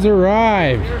crane has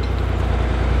arrived.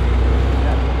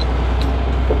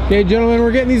 Okay, gentlemen,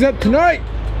 we're getting these up tonight.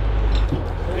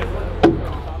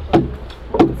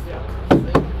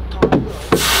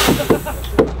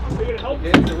 Are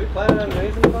we planning on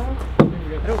raising tomorrow?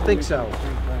 I don't think so,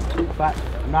 but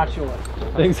I'm not sure.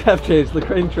 Things have changed. The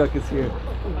crane truck is here.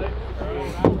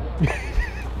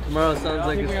 Tomorrow sounds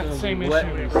like it's going to be wet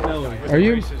and snowy.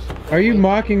 Are you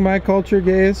mocking my culture,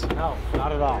 gays? No,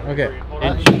 not at all. Okay.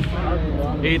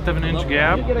 Eighth of an inch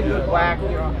gap. You get a good whack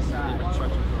here on the side.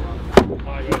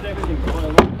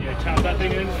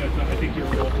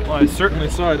 Well, I certainly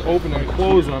saw it open and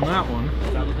close on that one.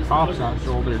 Top's not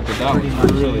shouldered, but that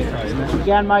was really tight.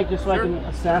 Again, Mike, just so I can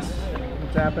assess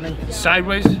what's happening.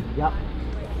 Sideways? Yep.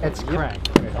 It's correct.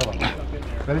 Wait, hold on.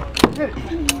 Ready?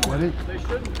 Ready?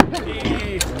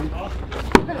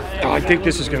 Oh, I think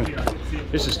this is gonna.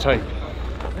 This is tight.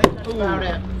 That's about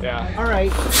it. Yeah. All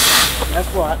right. Guess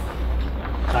what?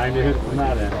 Time to hit from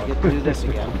that end. I get to do this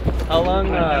again. How long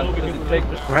does it take?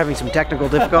 We're having some technical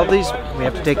difficulties. We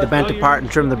have to take the bent apart and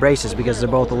trim the braces because they're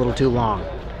both a little too long.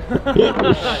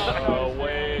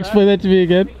 Explain that to me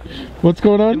again. What's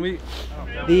going on?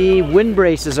 The wind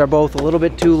braces are both a little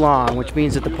bit too long, which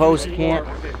means that the post can't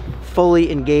fully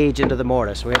engage into the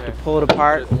mortise. So we have to pull it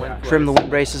apart, trim the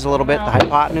wind braces a little bit. The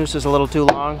hypotenuse is a little too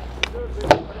long.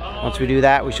 Once we do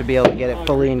that, we should be able to get it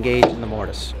fully engaged in the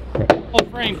mortise. Full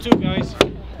frame too, guys.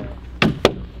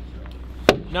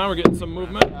 Now we're getting some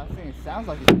movement. I think it sounds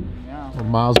like it's moving now. Well,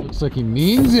 Miles looks like he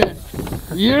means it.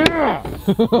 Yeah!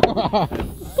 I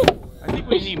think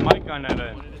we need Mike on that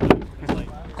end.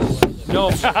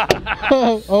 No.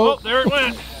 Oh, there it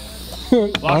went.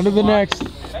 On to the next.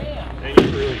 Hey,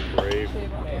 you're really brave.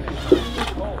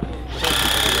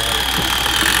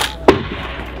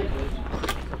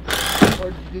 Or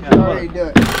did you already do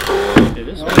it? Yeah,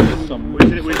 this one is some. We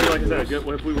do like that.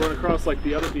 If we run across like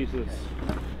the other pieces.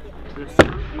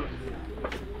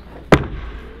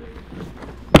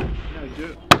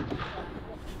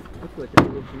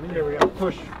 There we go.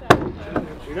 Push.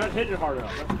 You're not hitting it hard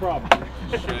enough. That's the problem.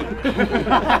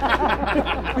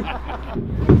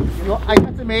 Well, I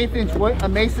got some 1/8 inch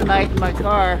masonite in my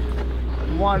car.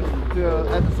 One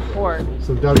as a support.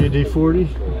 Some WD-40.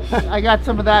 I got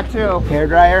some of that too. Hair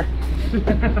dryer.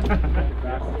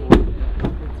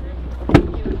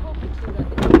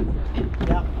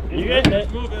 You getting it?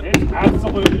 It's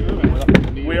absolutely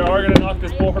moving. We are going to knock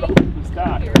this board off the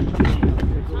stack.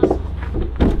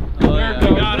 Oh, yeah.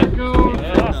 You got it.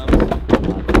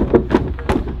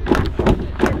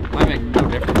 Might make no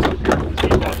difference up here.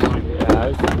 Yeah, I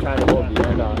was trying to hold the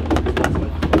end on.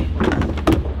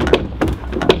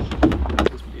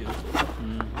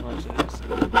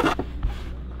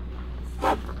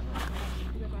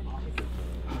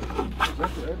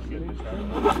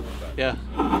 Yeah.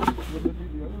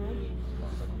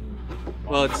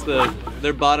 Well, it's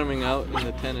they're bottoming out in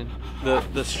the tenon.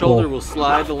 The shoulder will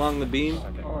slide along the beam.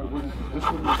 This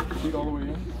one feed all the way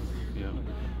in? Yeah.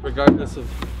 Regardless of.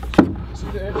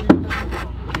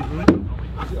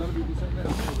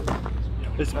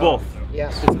 It's both.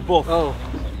 Yes. It's both. Oh.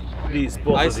 These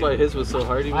both. I swear his was so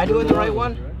hard. Am I doing the right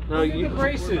one? No, you.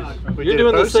 Braces. You're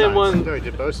doing the same one. No, we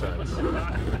did both sides. Took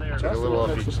a little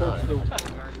off each side.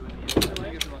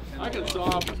 I can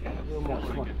stop.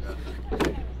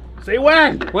 Say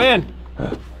when? When?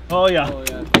 Oh yeah.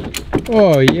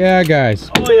 Oh yeah, guys.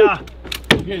 Oh yeah.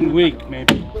 Getting weak,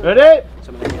 maybe. Ready?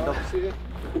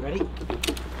 Ready?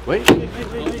 Wait.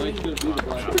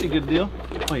 Pretty good deal.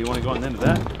 Oh, you want to go on the end of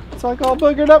that? It's like all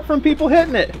boogered up from people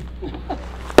hitting it.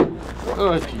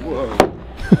 Whoa. How's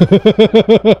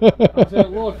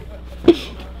that look?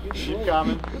 Keep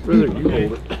coming. Brother, you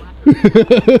hold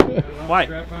it. Why?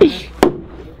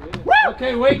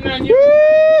 Okay, waiting on you.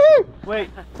 Wait,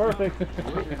 perfect.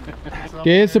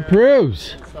 Gays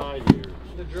approves.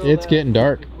 It's getting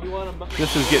dark.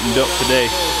 This is getting dope today.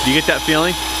 Do you get that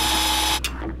feeling?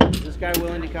 Is this guy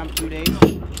willing to come 2 days?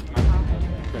 Okay,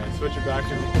 switch it back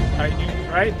to tight.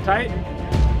 Right? Tight?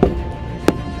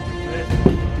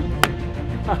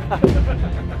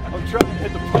 I'm trying to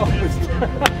hit the post. Now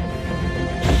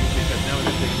we're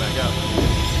gonna take it back out.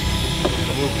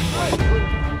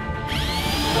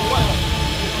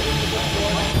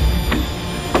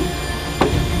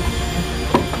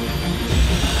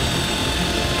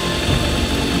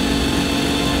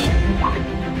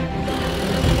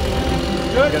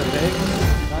 Good.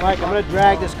 All right, I'm gonna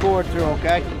drag this cord through,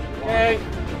 okay? Okay.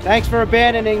 Thanks for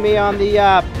abandoning me on the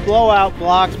blowout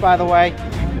blocks, by the way.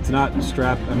 It's not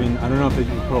strapped. I mean, I don't know if they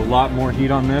can put a lot more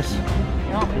heat on this. Is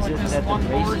it that the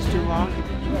race is too long?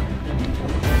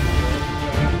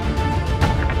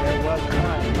 There was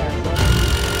one,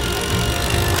 yes.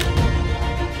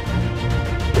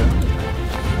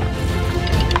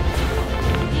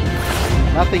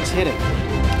 Nothing's hitting.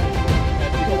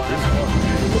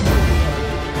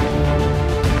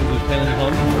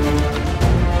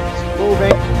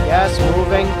 Moving, yes,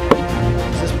 moving.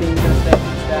 Is this being used as a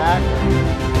stack?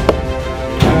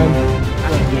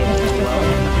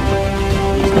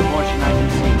 He's the portion I can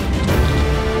see.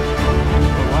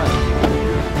 For what?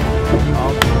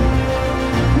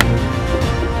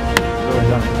 Really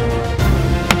done.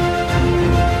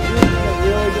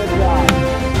 Really good job.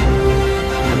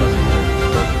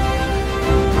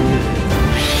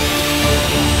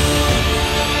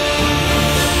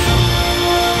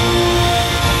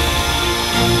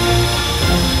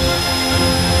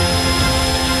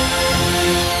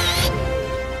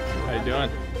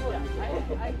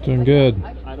 Doing good.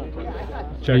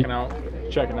 Checking out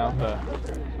the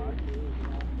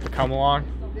come along.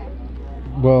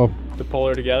 Well, To pull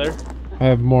her together. I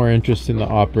have more interest in the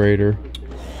operator.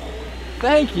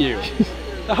 Thank you.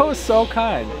 That was so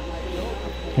kind.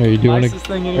 Are you doing Nicest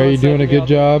thing a anyone said to me good all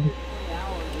job?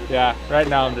 Yeah, right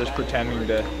now I'm just pretending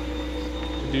to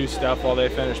do stuff while they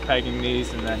finish pegging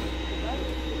these, and then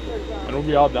it'll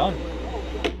be all done.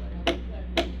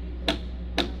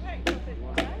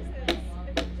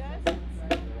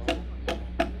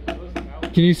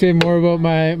 Can you say more about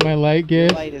my light,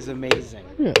 Gabe? Your light is amazing.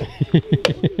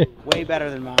 Way better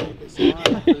than mine.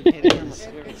 It is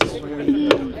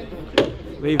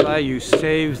sweet. Levi, you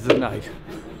saved the night.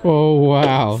 Oh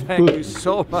wow! Thank you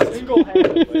so much.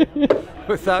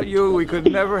 Without you, we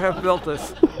could never have built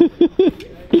this.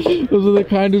 Those are the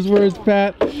kindest words,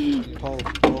 Pat.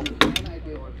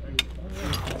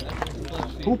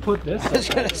 Who put this? I was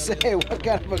gonna say, what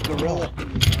kind of a gorilla?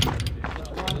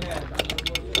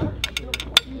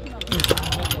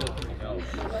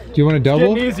 Do you want to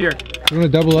double? It's getting easier. You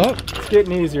want to double up? It's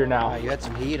getting easier now. You had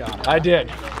some heat on it. I did.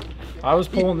 I was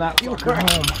pulling that You fucker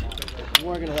home.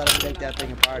 weren't gonna let him take that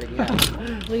thing apart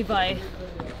again. Levi,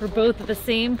 we're both at the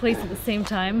same place at the same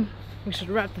time. We should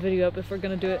wrap the video up if we're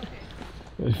gonna do it.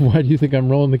 Why do you think I'm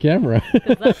rolling the camera?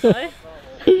 That's why.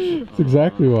 That's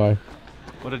exactly why.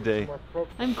 What a day.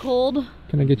 I'm cold.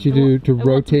 Can I get you to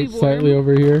rotate warm. slightly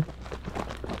over here?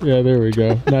 Yeah, there we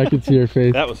go. Now I can see your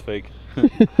face. That was fake.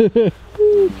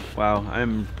 Wow,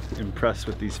 I'm impressed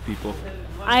with these people.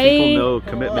 People know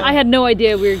commitment. I had no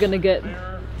idea we were gonna get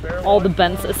all the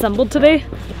vents assembled today.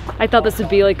 I thought this would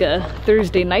be like a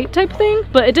Thursday night type thing,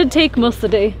 but it did take most of the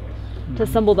day to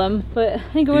assemble them. But I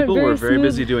think it went People very were very smooth.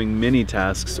 busy doing mini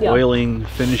tasks, Yeah. oiling,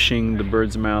 finishing the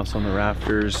bird's mouths on the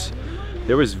rafters.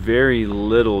 There was very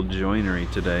little joinery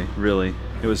today, really.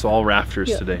 It was all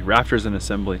rafters today, rafters and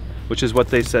assembly, which is what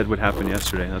they said would happen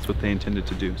yesterday. That's what they intended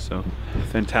to do. So,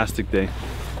 fantastic day.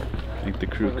 I think the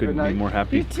crew couldn't be more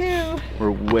happy. You too.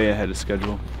 We're way ahead of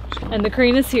schedule. So. And the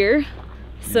crane is here.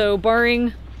 So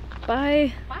barring,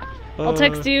 bye. I'll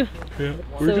text you. Yeah,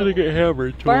 we're So, gonna get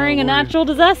hammered. Barring a natural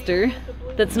disaster,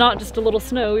 that's not just a little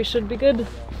snow, we should be good.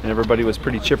 And everybody was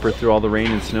pretty chipper through all the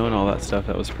rain and snow and all that stuff.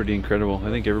 That was pretty incredible. I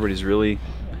think everybody's really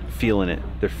feeling it.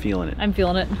 They're feeling it. I'm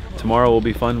feeling it. Tomorrow will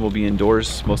be fun. We'll be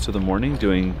indoors most of the morning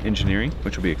doing engineering,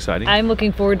 which will be exciting. I'm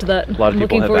looking forward to that. A lot of I'm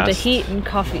people looking have forward to asked. heat and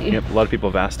coffee. Yep, a lot of people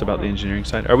have asked about the engineering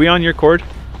side. Are we on your cord?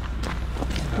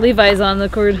 Levi's on the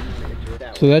cord.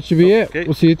 So that should be it.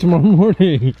 We'll see you tomorrow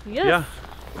morning. Yes. Yeah.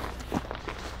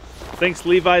 Thanks,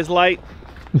 Levi's Light,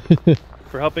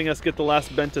 for helping us get the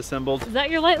last bent assembled. Is that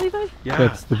your light, Levi? Yeah.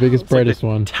 That's the biggest, brightest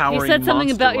one. You said something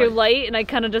about your light, and I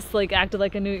kind of just like acted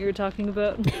like I knew what you were talking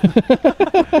about.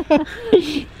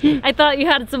 I thought you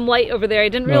had some light over there. I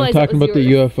didn't realize I'm talking it was about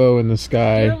yours. the UFO in the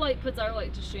sky. Your light puts our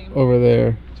light to shame. Over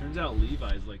there. Turns out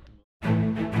Levi's like.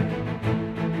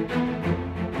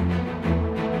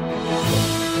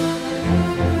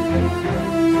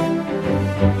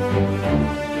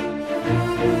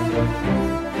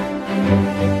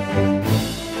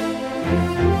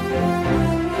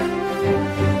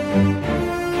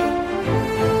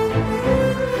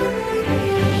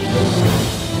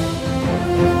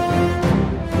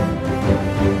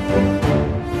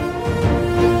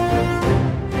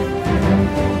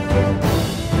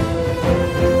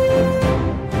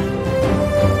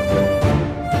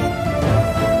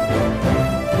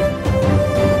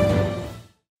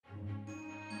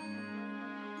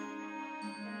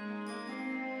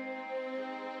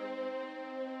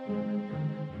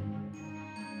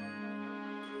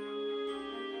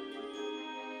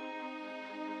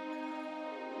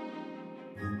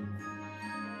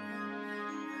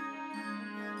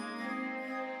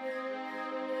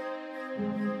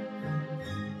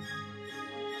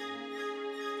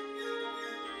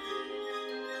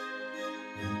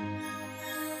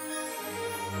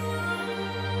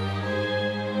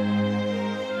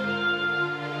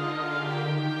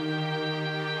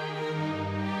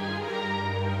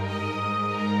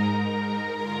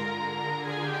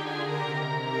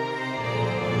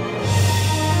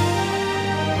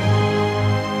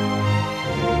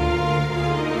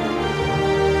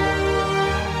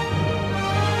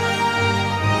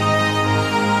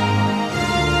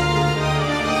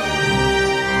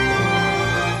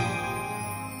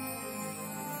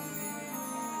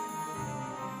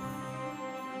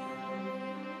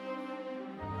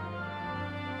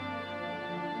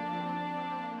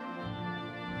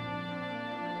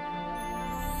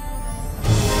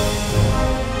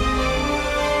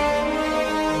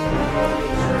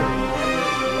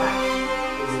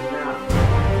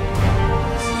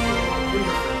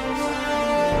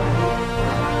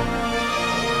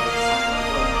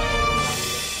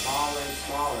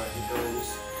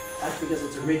 Because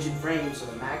it's a rigid frame, so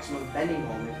the maximum bending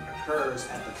moment occurs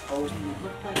at the post. It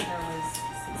looked like there was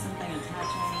something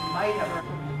attaching. Might have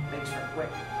makes for quick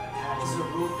attach. This is a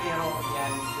roof panel,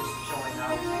 again, just showing how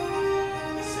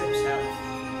the SIPs have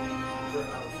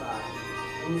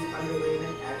roof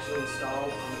underlayment actually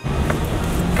installed on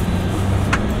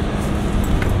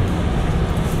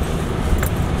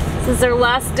the. This is our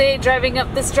last day driving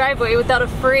up this driveway without a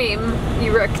frame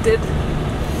erected.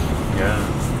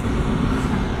 Yeah.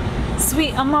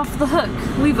 Sweet, I'm off the hook.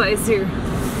 Levi's here.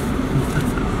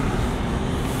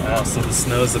 Wow, so the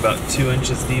snow's about 2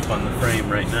 inches deep on the frame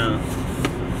right now.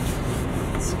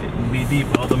 It's getting knee deep.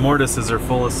 All the mortises are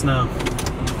full of snow.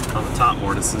 On the top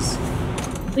mortises.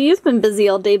 Well, you've been busy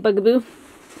all day, Bugaboo.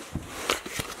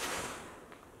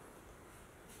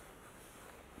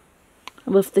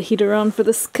 I left the heater on for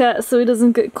this cat so he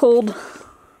doesn't get cold.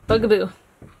 Bugaboo.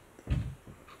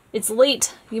 It's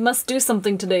late. You must do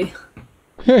something today.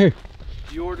 Hey.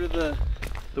 Did you order the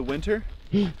winter?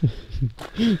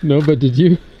 No, but did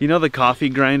you? You know the coffee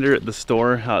grinder at the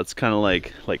store? How it's kind of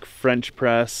like French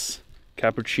press,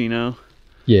 cappuccino?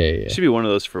 Yeah. It should be one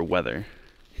of those for weather.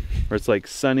 Where it's like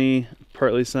sunny,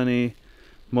 partly sunny,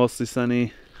 mostly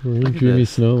sunny. We're in dreamy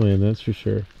snowland, that's for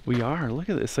sure. We are. Look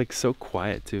at this. It's like so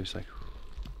quiet too. It's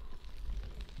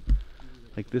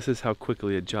like this is how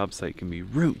quickly a job site can be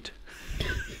ruined.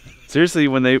 Seriously,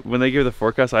 when they gave the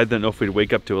forecast, I didn't know if we'd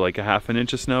wake up to like a ½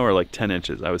 inch of snow or like 10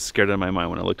 inches. I was scared out of my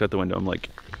mind when I looked out the window. I'm like,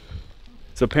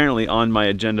 so apparently on my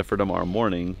agenda for tomorrow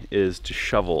morning is to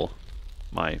shovel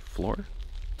my floor.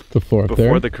 The floor up before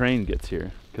there? the crane gets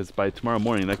here, because by tomorrow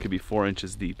morning that could be 4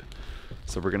 inches deep.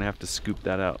 So we're gonna have to scoop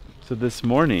that out. So this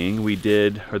morning we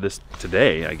did, or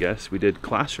today I guess, we did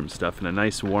classroom stuff in a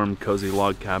nice warm cozy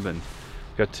log cabin.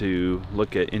 Got to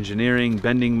look at engineering,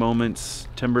 bending moments,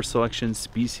 timber selection,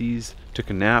 species, took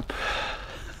a nap.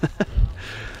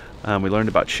 We learned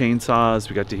about chainsaws.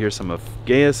 We got to hear some of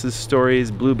Gaius's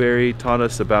stories. Blueberry taught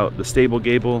us about the stable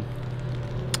gable.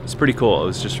 It's pretty cool. It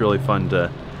was just really fun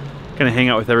to kind of hang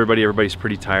out with everybody. Everybody's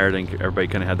pretty tired and everybody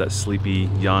kind of had that sleepy,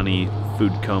 yawny,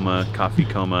 food coma, coffee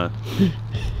coma,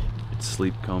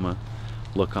 sleep coma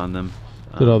look on them.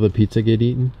 Did all the pizza get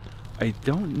eaten? I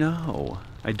don't know.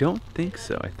 I don't think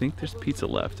so. I think there's pizza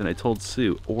left, and I told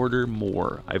Sue, order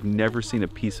more. I've never seen a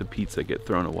piece of pizza get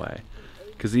thrown away,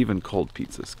 because even cold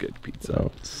pizza's good pizza.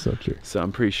 Oh, so true. So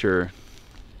I'm pretty sure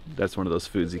that's one of those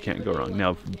foods you can't go wrong.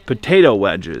 Now, potato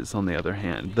wedges, on the other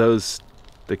hand,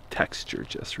 the texture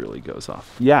just really goes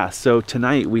off. Yeah, so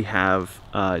tonight we have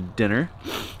dinner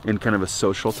and kind of a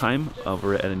social time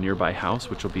over at a nearby house,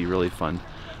 which will be really fun.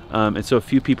 And so a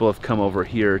few people have come over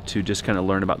here to just kind of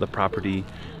learn about the property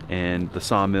and the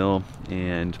sawmill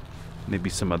and maybe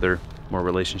some other more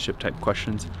relationship type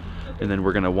questions. And then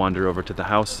we're gonna wander over to the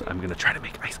house. I'm gonna try to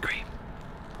make ice cream.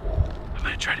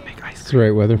 It's the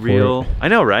right weather for it. I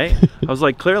know, right? I was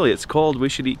like, clearly it's cold. We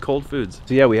should eat cold foods.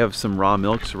 So yeah, we have some raw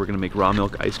milk, so we're gonna make raw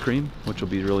milk ice cream, which will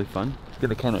be really fun.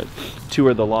 Gonna kind of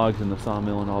tour the logs in the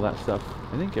sawmill and all that stuff.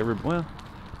 I think well,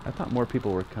 I thought more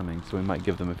people were coming, so we might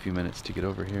give them a few minutes to get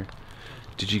over here.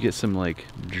 Did you get some like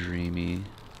dreamy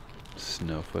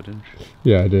snow footage?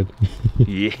 Yeah, I did.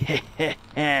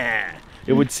 Yeah.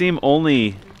 It would seem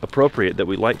only appropriate that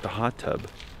we light the hot tub.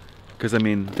 Because, I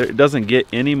mean, it doesn't get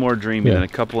any more dreamy than a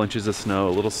couple inches of snow, a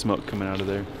little smoke coming out of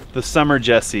there. The summer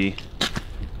Jesse,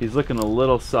 he's looking a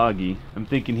little soggy. I'm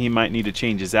thinking he might need to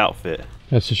change his outfit.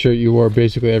 That's the shirt you wore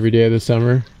basically every day of the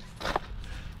summer?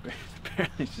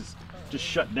 Apparently it's just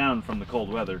shut down from the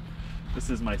cold weather. This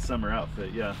is my summer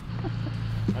outfit, yeah.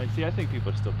 I think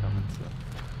people are still coming, so.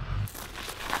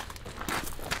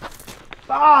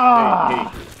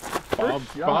 Ah! Hey.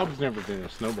 Bob's never been in a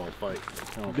snowball fight.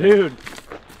 Dude.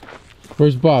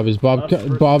 Where's Bob? Is Bob's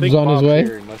on his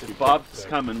way? Bob's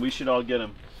coming. We should all get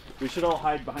him. We should all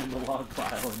hide behind the log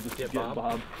pile and just get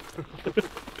Bob.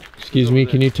 Excuse me,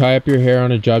 can you tie up your hair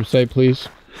on a job site, please?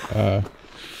 Nah,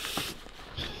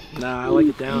 I like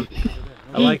it down.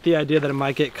 I like the idea that it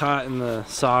might get caught in the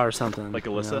saw or something. Like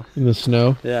Alyssa? You know? In the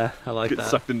snow? Yeah, I like Get that.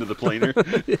 sucked into the planer.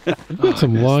 I've got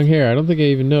some long hair. I don't think I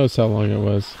even noticed how long it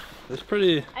was. It's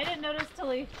pretty... I didn't notice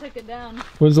till he took it down.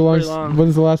 When's the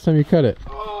last time you cut it?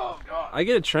 I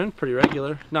get it trimmed pretty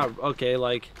regular. Not okay,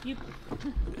 like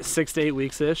 6 to 8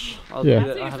 weeks-ish. I'll Yeah. do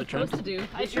That's it. what I'll have you're it trimmed. supposed to do.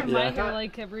 I trim my hair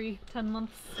like every 10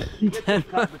 months. 10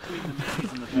 months.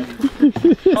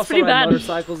 It's Also pretty ride bad.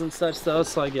 motorcycles and such though,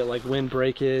 so I get like wind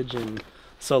breakage and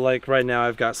so like right now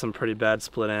I've got some pretty bad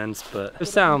split ends, but they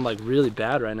sound like really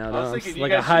bad right now. Don't they?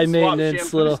 Like a high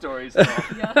maintenance little.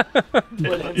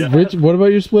 Rich, what about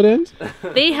your split ends?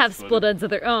 They have split ends of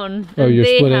their own. Oh, and your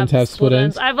they split ends have split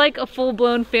ends? I have like a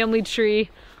full-blown family tree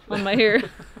on my hair.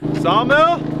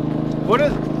 Sawmill? What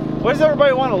does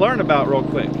everybody want to learn about real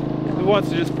quick? Who wants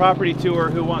to just property tour?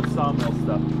 Who wants sawmill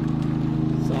stuff?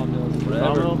 Sawmills,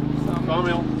 Sawmill?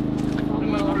 Sawmill?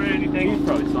 Anything?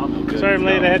 Probably sawmill. Good. Sorry I'm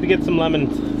late, I had to get some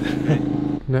lemons.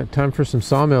 Not time for some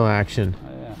sawmill action.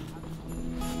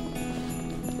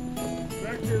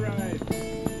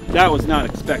 That was not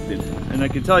expected. And I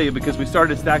can tell you because we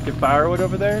started stacking firewood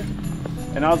over there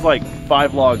and I was like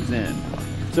 5 logs in.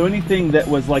 So anything that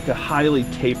was like a highly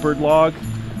tapered log,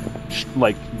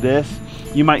 like this,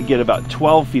 you might get about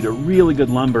 12 feet of really good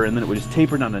lumber and then it would just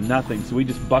taper down to nothing. So we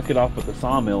just bucket off with the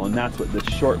sawmill and that's what this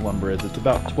short lumber is. It's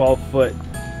about 12 foot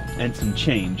and some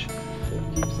change.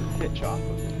 It keeps the pitch off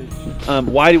of the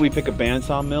pitch. Why do we pick a band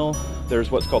sawmill?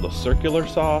 There's what's called a circular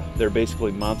saw. They're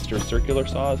basically monster circular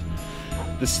saws.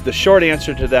 The short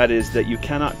answer to that is that you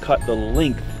cannot cut the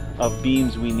length of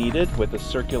beams we needed with a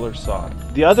circular saw.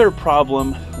 The other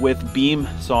problem with beam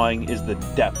sawing is the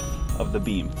depth of the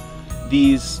beam.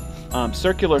 These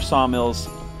circular sawmills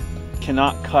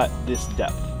cannot cut this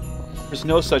depth. There's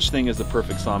no such thing as a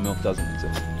perfect sawmill, it doesn't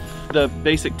exist. The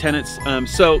basic tenets,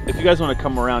 so if you guys want to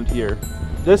come around here,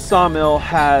 this sawmill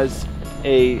has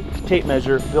a tape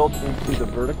measure built into the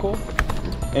vertical,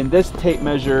 and this tape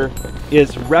measure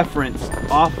is referenced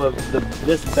off of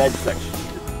this bed section.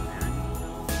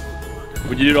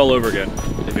 Would you do it all over again?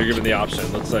 If you're given the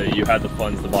option, let's say you had the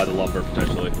funds to buy the lumber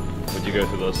potentially, would you go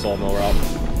through the sawmill route?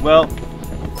 Well,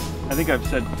 I think I've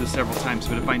said this several times,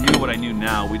 but if I knew what I knew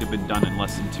now, we'd have been done in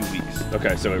less than 2 weeks.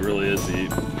 Okay, so it really is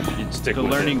you'd stick with it.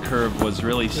 The learning curve was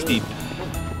really steep.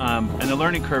 And the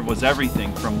learning curve was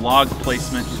everything from log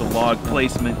placement to log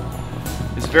placement.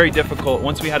 It's very difficult.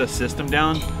 Once we had a system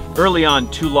down, early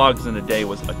on 2 logs in a day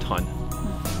was a ton.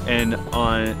 And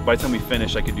by the time we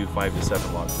finished, I could do 5 to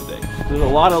 7 logs a day. There's a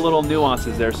lot of little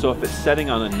nuances there. So if it's setting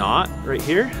on a knot right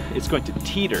here, it's going to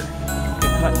teeter.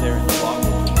 The cut there in the log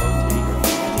will rotate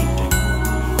anything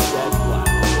dead flat.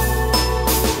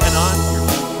 Then on, you're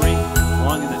going free as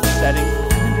long as it's setting.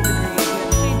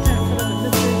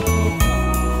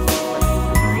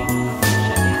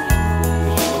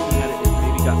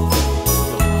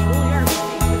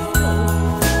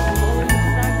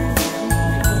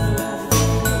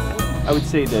 I would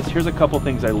say this, here's a couple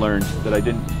things I learned that I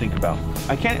didn't think about.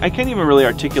 I can't even really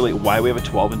articulate why we have a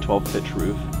 12 and 12 pitch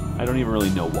roof. I don't even really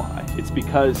know why. It's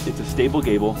because it's a stable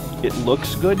gable. It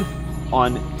looks good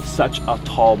on such a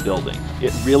tall building.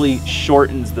 It really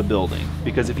shortens the building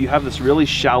because if you have this really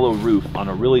shallow roof on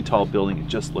a really tall building, it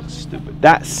just looks stupid.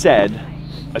 That said,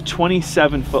 a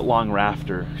 27-foot long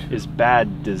rafter is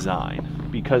bad design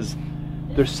because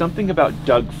there's something about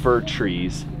Doug fir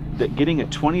trees that getting a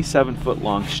 27-foot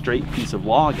long straight piece of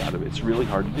log out of it's really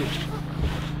hard to do.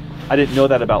 I didn't know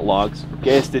that about logs.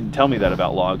 Gaius didn't tell me that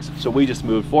about logs, so we just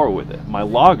moved forward with it. My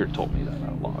logger told me that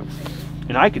about logs.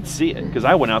 And I could see it because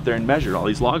I went out there and measured all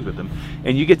these logs with them.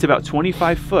 And you get to about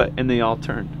 25 foot and they all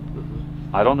turn.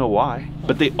 I don't know why,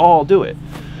 but they all do it.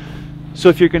 So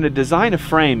if you're going to design a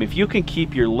frame, if you can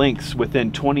keep your lengths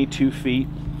within 22 feet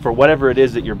for whatever it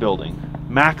is that you're building,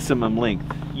 maximum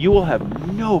length, you will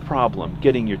have no problem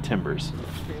getting your timbers.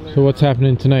 So what's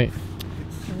happening tonight?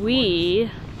 We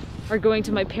are going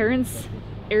to my parents'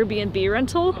 Airbnb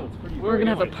rental. We're gonna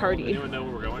have a party.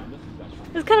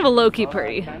 It's kind of a low-key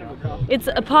party. It's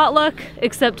a potluck,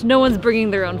 except no one's bringing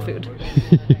their own food.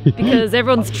 Because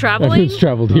everyone's traveling. Everyone's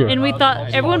traveled here. And we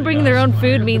thought everyone bringing their own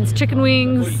food means chicken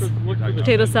wings,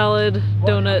 potato salad,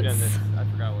 donuts,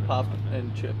 Pop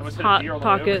and chips. Hot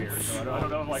Pockets.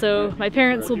 So my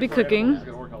parents will be cooking.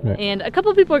 Right. And a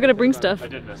couple people are going to bring stuff.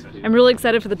 I'm really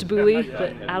excited for the tabbouleh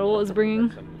that Adel is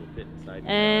bringing.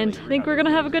 and I think we're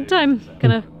gonna have a good time.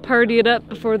 Gonna party it up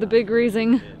before the big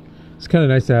raising. It's kind of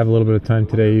nice to have a little bit of time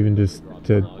today, even just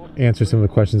to answer some of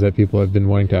the questions that people have been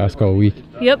wanting to ask all week.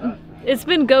 Yep, it's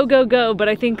been go, go, go, but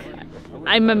I think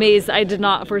I'm amazed I did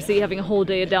not foresee having a whole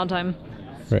day of downtime.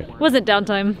 Right. Wasn't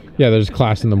downtime. Yeah, there's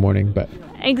class in the morning, but...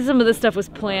 I think some of this stuff was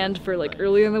planned for like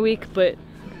earlier in the week, but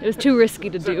it was too risky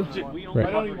to do.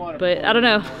 Right. But I don't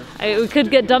know. We could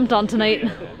get dumped on tonight.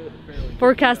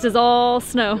 Forecast is all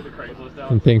snow.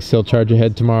 And things still charge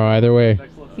ahead tomorrow either way.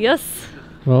 Yes.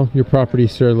 Well, your property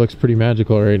sure looks pretty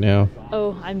magical right now.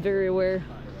 Oh, I'm very aware.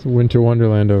 It's a winter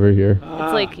wonderland over here.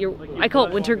 It's like I call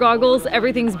it winter goggles.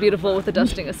 Everything's beautiful with the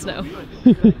dusting of snow.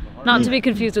 Not to be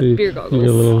confused with beer goggles. You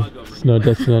got a little snow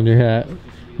dusting on your hat.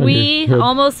 We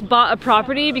almost bought a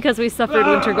property because we suffered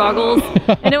winter goggles,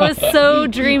 and it was so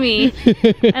dreamy.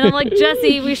 And I'm like,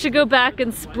 Jesse, we should go back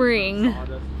in spring.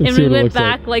 And we went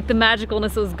back, like the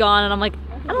magicalness was gone, and I'm like,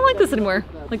 I don't like this anymore.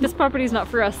 Like, this property's not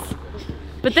for us.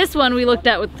 But this one we looked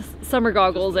at with summer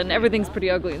goggles, and everything's pretty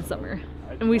ugly in summer.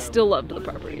 And we still loved the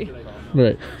property.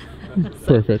 Right.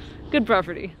 Perfect. Good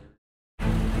property.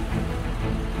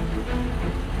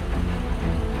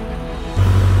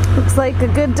 Looks like a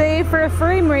good day for a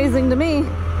frame raising to me.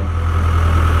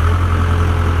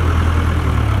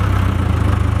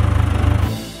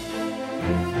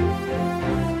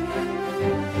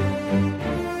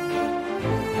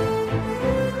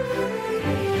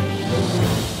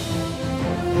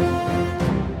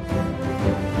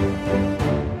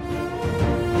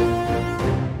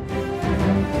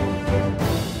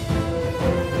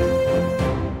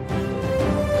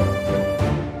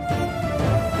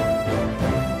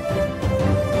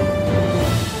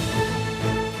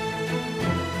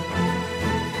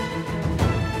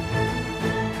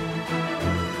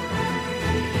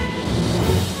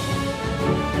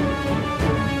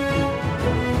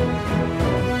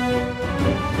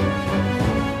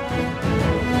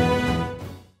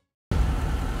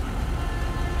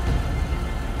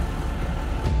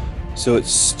 So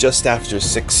it's just after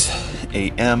 6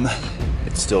 a.m.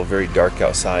 It's still very dark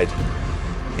outside,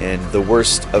 and the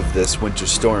worst of this winter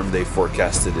storm they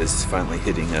forecasted is finally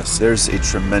hitting us. There's a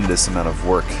tremendous amount of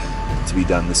work to be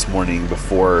done this morning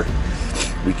before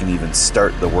we can even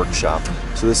start the workshop.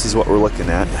 So this is what we're looking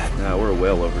at. We're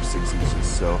well over 6 inches,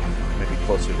 so maybe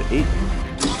closer to 8.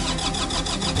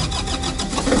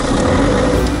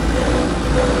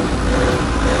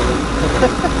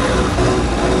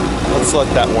 Let's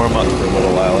let that warm up for a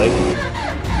little while, eh?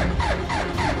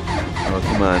 Oh,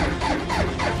 come on.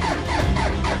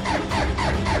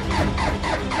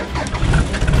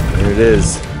 There it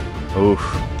is. Oof.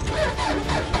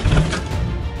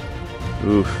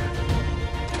 Oof.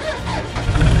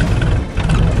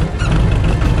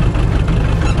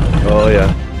 Oh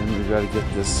yeah. And we gotta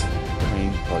get this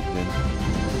crane plugged in.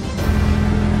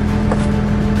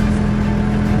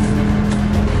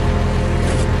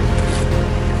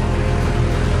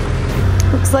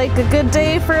 Looks like a good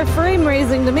day for a frame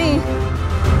raising to me.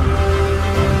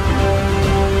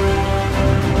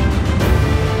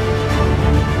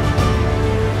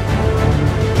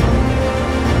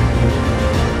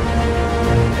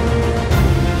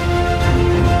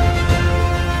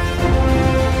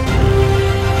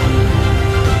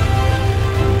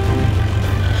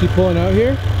 She pulling out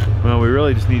here? Well, we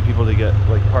really just need people to get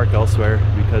park elsewhere,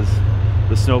 because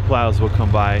the snow plows will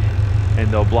come by and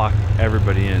they'll block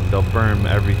everybody in. They'll berm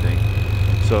everything.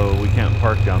 So we can't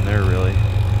park down there really,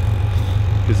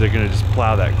 because they're gonna just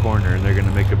plow that corner and they're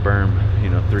gonna make a berm,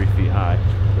 3 feet high.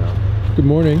 So. Good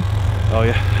morning. Oh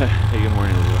yeah, hey, good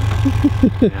morning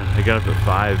everyone. Yeah, I got up at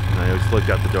 5 and I just looked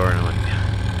out the door and I'm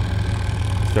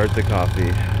like, start the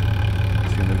coffee.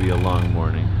 It's gonna be a long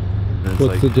morning.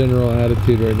 What's the general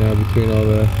attitude right now between all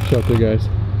the shelter guys?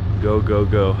 Go, go,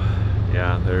 go.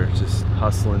 Yeah, they're just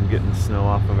hustling, getting snow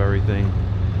off of everything.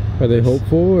 Are they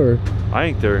hopeful, or? I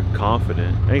think they're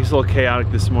confident. I think it's a little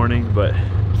chaotic this morning, but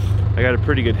I got a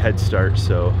pretty good head start,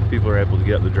 so people are able to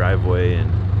get up the driveway, and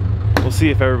we'll see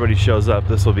if everybody shows up.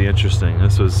 This will be interesting.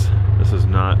 This was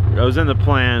not, I was in the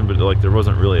plan, but there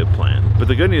wasn't really a plan. But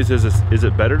the good news is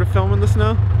it better to film in the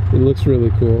snow? It looks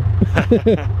really cool.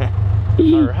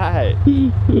 All right.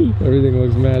 Everything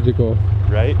looks magical.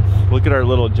 Right? Look at our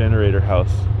little generator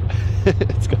house.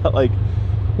 It's got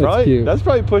that's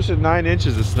probably pushing 9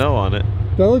 inches of snow on it.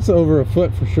 That looks over a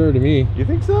foot for sure to me. You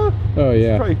think so? Oh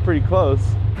yeah. It's probably pretty close.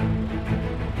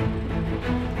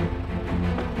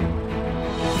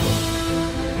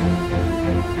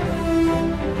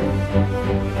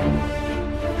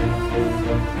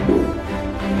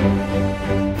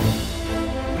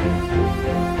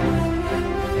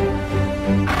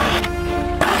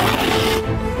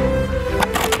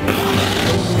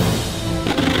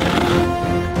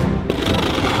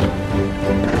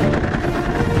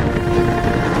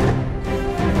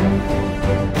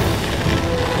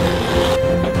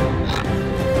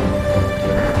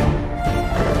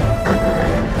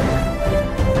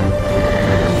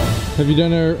 Have you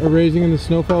done a raising in the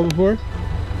snowfall before?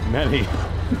 Many.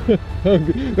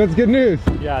 That's good news.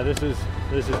 Yeah, this is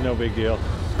no big deal.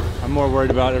 I'm more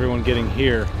worried about everyone getting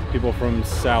here. People from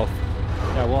south.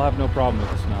 Yeah, we'll have no problem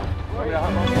with the snow.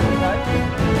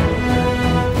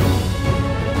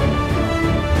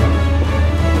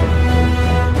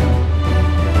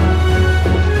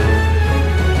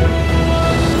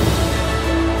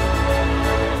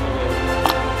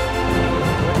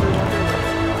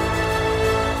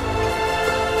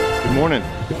 Good morning.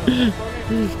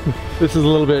 This is a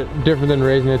little bit different than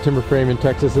raising a timber frame in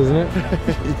Texas, isn't it?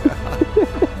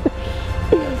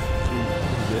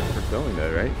 For filming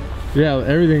though, right? Yeah,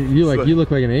 everything you like. You look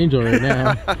like an angel right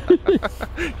now.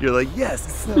 You're like, yes,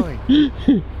 it's snowing.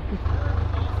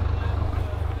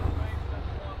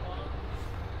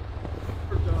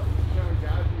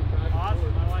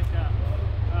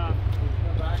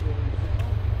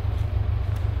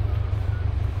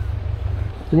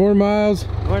 Good morning, Miles.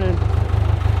 Morning.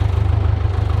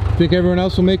 Think everyone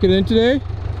else will make it in today?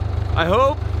 I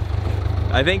hope.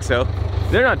 I think so.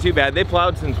 They're not too bad. They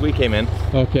plowed since we came in.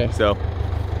 Okay. So,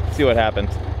 see what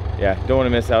happens. Yeah, don't want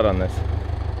to miss out on this.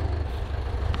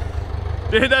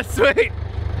 Dude, that's sweet.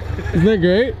 Isn't that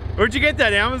great? Where'd you get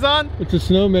that, Amazon? It's a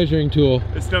snow measuring tool.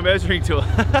 A snow measuring tool.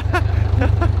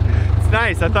 It's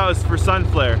nice. I thought it was for sun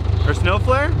flare. Or snow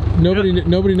flare?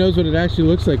 Nobody knows what it actually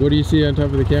looks like. What do you see on top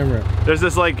of the camera? There's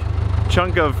this like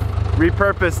chunk of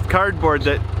repurposed cardboard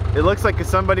that it looks like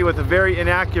somebody with a very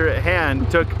inaccurate hand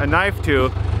took a knife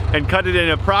to and cut it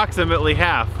in approximately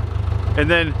half and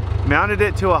then mounted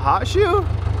it to a hot shoe?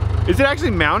 Is it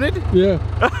actually mounted? Yeah.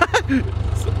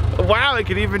 Wow, it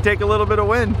could even take a little bit of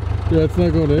wind. Yeah, it's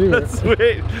not going anywhere. That's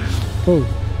sweet. Oh,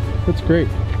 that's great.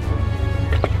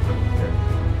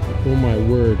 Oh my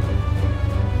word.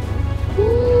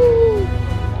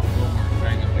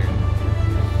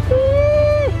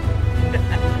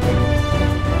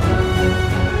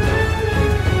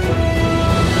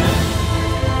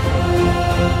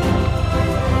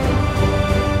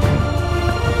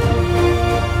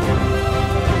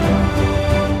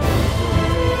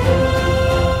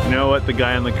 What the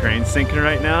guy on the crane's thinking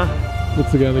right now?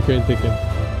 What's the guy on the crane thinking?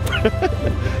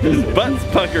 His butt's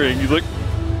puckering. You look.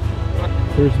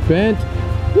 There's bent.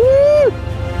 Woo!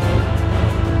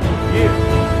 Yeah.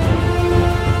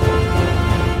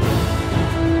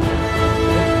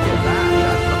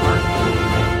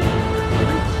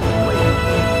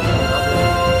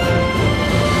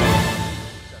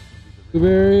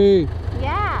 Blueberry.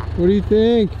 Yeah. What do you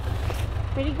think?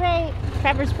 Pretty great.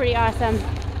 Trevor's pretty awesome.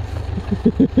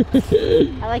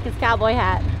 I like his cowboy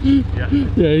hat. Yeah.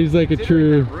 Yeah, he's like a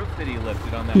true. That roof that he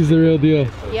lifted on that he's the real deal.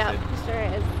 Yep, sure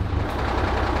is.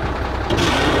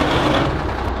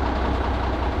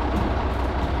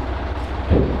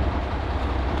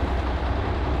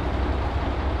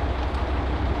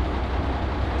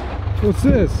 What's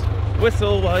this?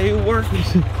 Whistle while you work.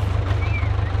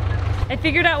 I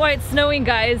figured out why it's snowing,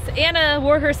 guys. Anna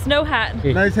wore her snow hat.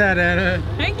 Nice hat, Anna.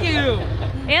 Thank you.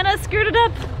 Anna screwed it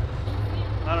up.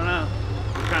 I don't know.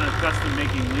 We're kind of custom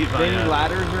making Levi. They need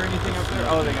ladders or anything up there?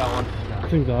 Oh, they got one.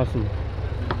 This thing's awesome.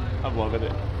 I'm loving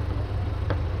it.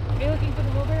 Are you looking for the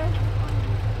wheelbarrow?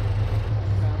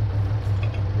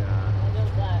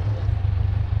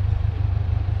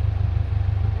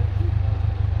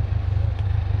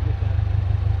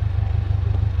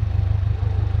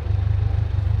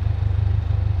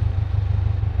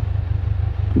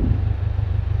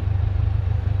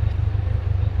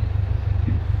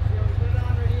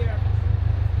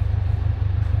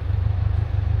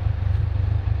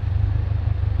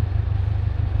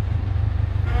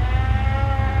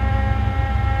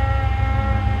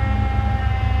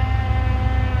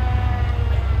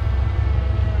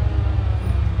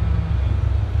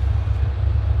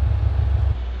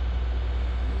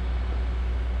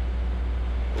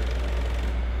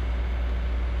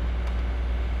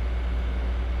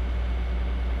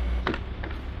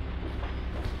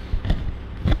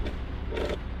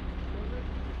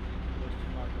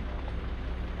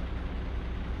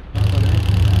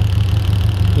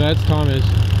 That's Thomas.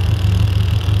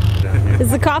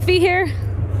 Is the coffee here?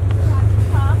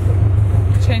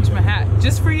 Changed my hat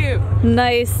just for you.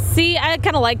 Nice. See, I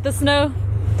kind of like the snow.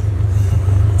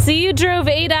 See, you drove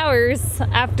 8 hours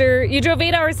after, you drove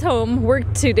 8 hours home,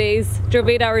 worked 2 days, drove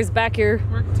 8 hours back here.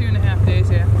 Worked 2.5 days,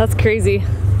 yeah. That's crazy.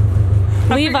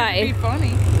 Levi. It'd be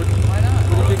funny. Why not?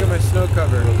 What do you think of my snow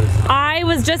cover? I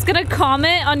was just gonna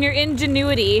comment on your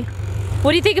ingenuity.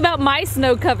 What do you think about my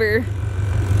snow cover?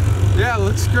 Yeah, it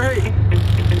looks great.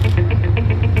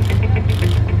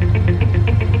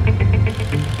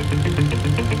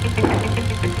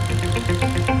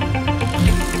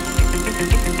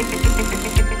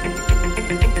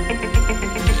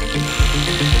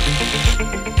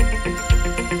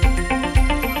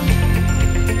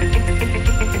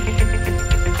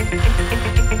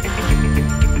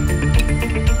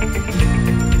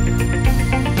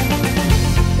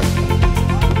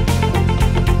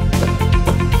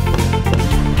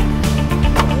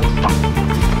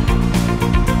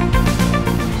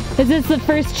 Is this the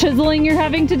first chiseling you're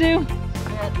having to do?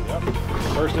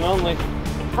 First and only.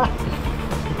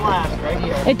 Blast right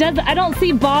here. It does. I don't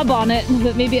see Bob on it,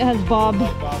 but maybe it has Bob.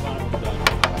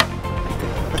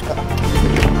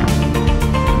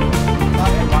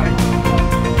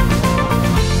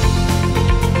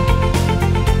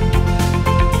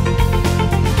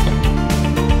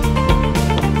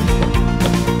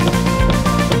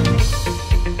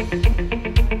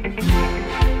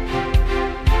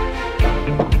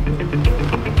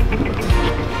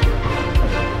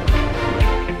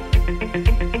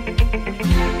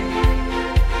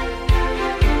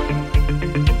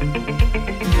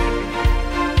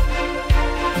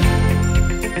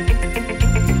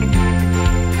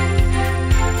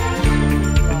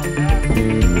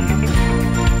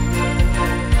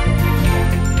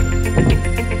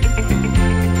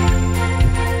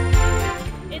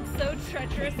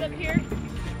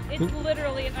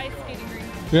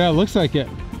 Yeah, it looks like it.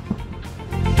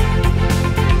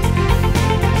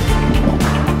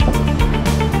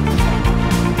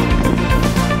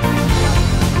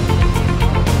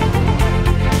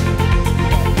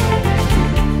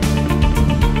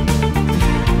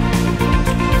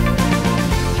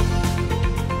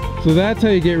 So that's how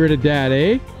you get rid of Dad,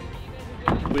 eh?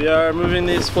 We are moving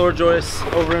these floor joists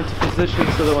over into position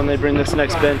so that when they bring this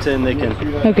next bent in, they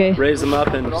can raise them up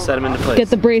and set them into place. Get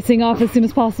the bracing off as soon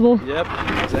as possible. Yep,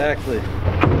 exactly.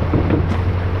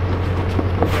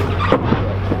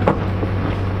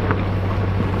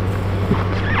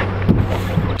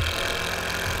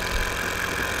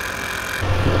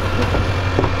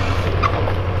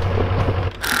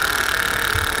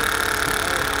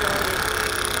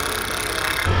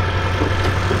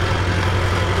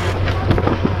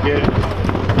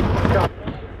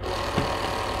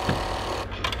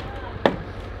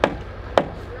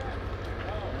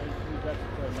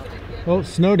 Oh,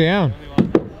 snow down.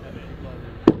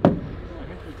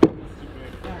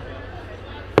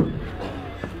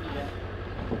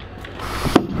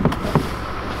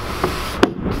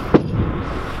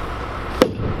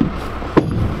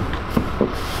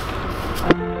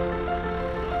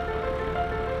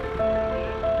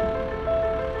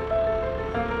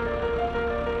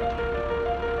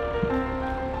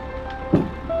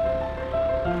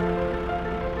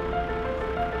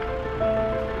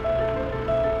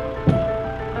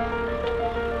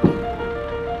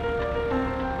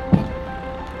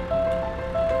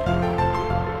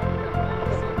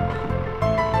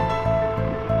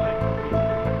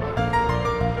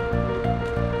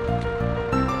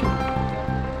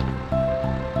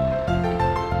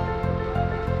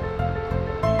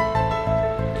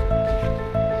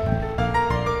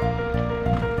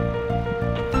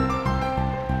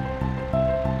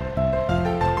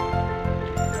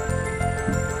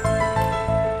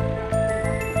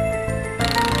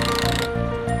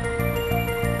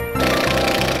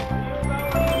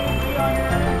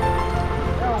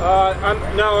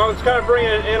 No, I was kind of bringing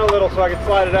it in a little so I could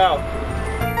slide it out.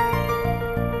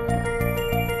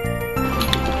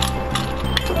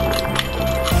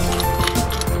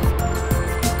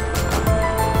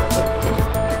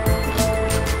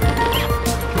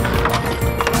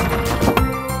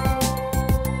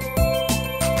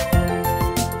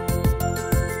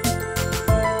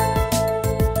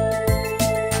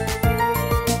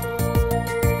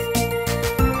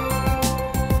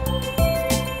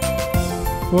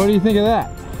 What do you think of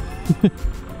that?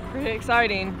 Pretty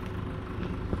exciting.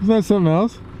 Isn't that something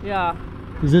else? Yeah.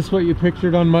 Is this what you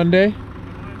pictured on Monday?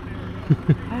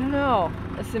 I don't know.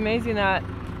 It's amazing that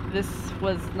this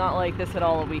was not like this at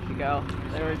all a week ago.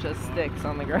 There were just sticks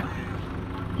on the ground.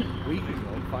 A week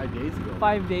ago? 5 days ago?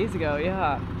 5 days ago,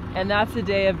 yeah. And that's a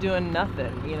day of doing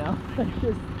nothing, you know?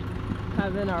 Just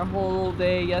having our whole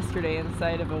day yesterday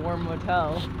inside of a warm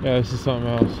motel. Yeah, this is something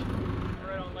else.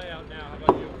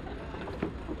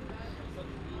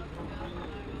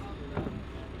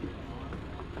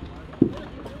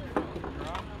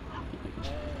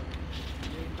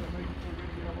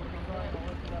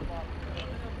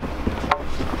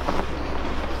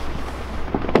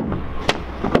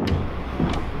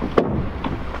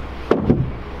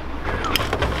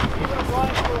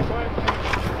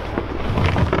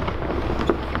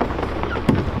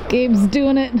 Gabe's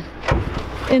doing it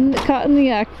caught in the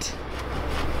act.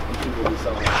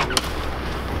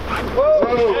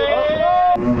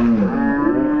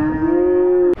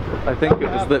 I think it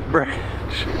was that branch.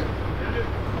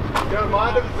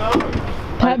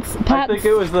 Pat's I think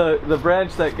it was the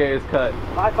branch that Gabe's cut.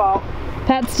 My fault.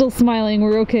 Pat's still smiling.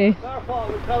 We're okay. It's our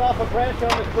fault. We cut off a branch on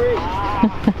the tree.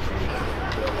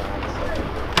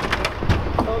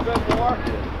 A little bit more.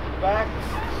 Back.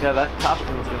 Yeah, that top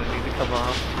one's gonna need to come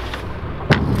off.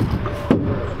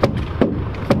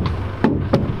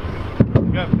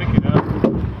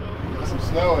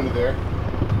 snow into there.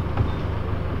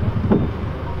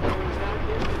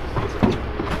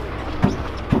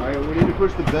 Alright, we need to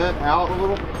push the bed out a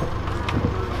little.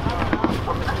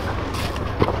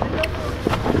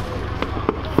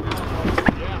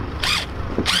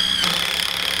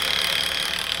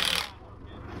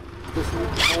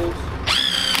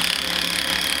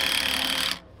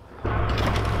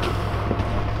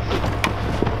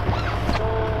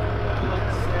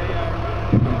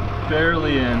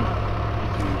 Barely in.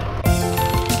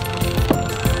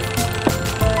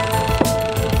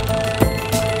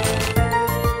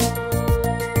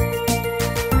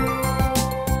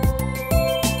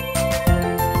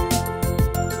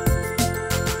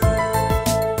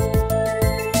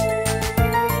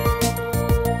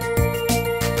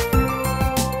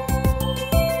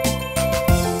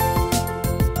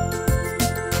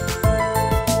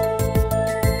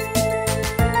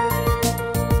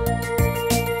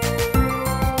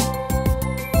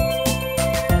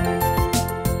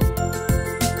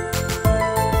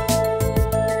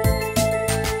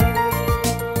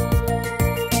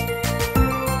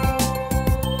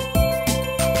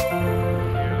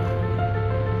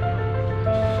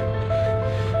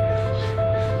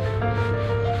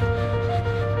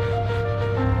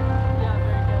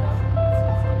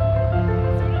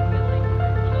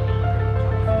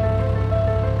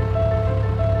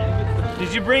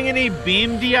 Did you bring any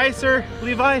beam de-icer,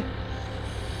 Levi?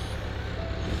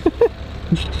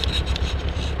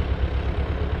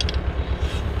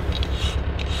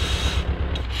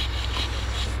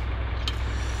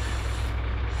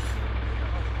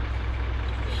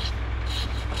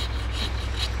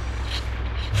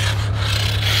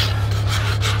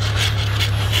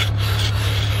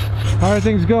 How are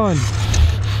things going?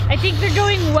 I think they're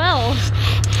going well.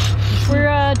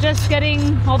 We're just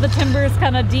getting all the timbers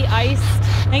kind of de-iced.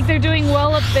 I think they're doing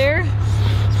well up there.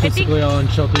 It's basically all in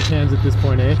shelter's hands at this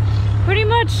point, eh? Pretty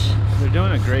much. They're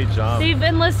doing a great job. They've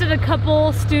enlisted a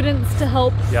couple students to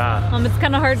help. Yeah. It's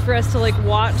kind of hard for us to like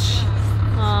watch,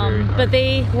 but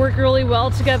they work really well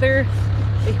together.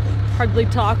 They hardly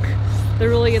talk. They're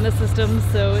really in the system,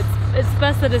 so it's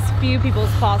best that as few people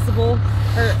as possible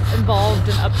are involved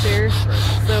and up there.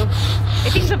 So I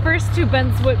think the first two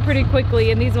bends went pretty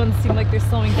quickly, and these ones seem like they're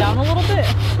slowing down a little bit.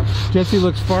 Jesse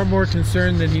looks far more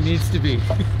concerned than he needs to be.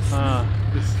 I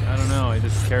don't know. I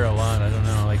just care a lot. I don't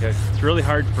know. Like it's really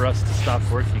hard for us to stop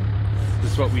working.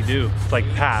 This is what we do. It's like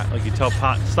Pat. Like you tell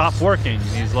Pat, stop working, and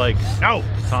he's like, no.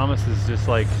 Thomas is just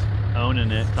like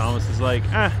owning it. Thomas is like,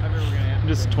 I'm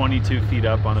just 22 feet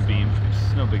up on a beam.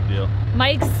 It's no big deal.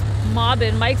 Mike's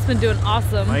mobbing. Mike's been doing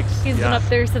awesome. He's been up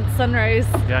there since sunrise.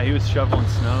 Yeah, he was shoveling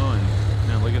snow, and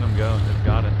man, look at him go. They've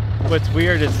got it. What's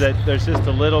weird is that there's just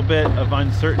a little bit of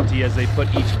uncertainty as they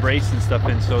put each brace and stuff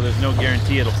in, so there's no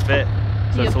guarantee it'll fit.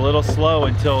 So it's a little slow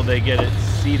until they get it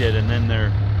seated, and then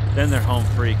they're home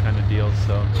free kind of deal.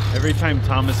 So every time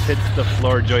Thomas hits the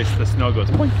floor joist, the snow goes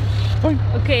boink, boink.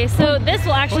 Okay, so this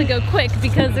will actually go quick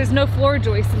because there's no floor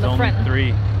joist in the front.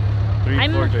 Three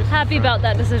I'm floor joists. happy about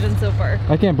that decision so far.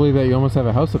 I can't believe that you almost have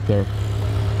a house up there.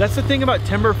 That's the thing about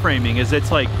timber framing, is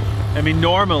it's like, I mean,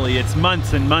 normally it's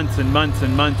months and months and months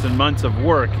and months and months of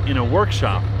work in a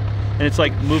workshop, and it's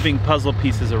like moving puzzle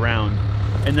pieces around,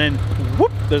 and then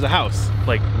whoop, there's a house,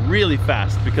 like really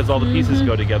fast, because all the pieces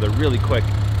go together really quick.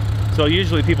 So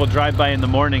usually people drive by in the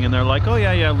morning and they're like, oh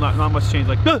yeah, not much change,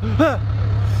 like,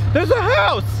 there's a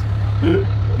house!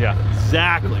 Yeah,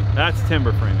 exactly, that's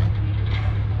timber framing.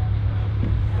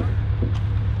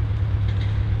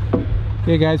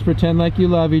 Okay guys, pretend like you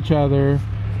love each other.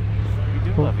 We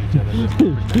do love each other.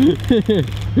 Did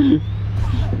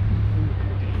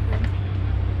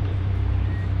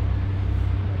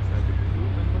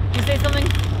you say something?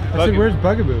 I said, where's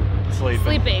Bugaboo?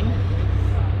 Sleeping.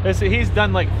 He's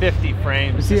done like 50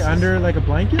 frames. Is he under like a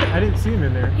blanket? I didn't see him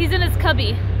in there. He's in his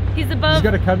cubby. He's above. He's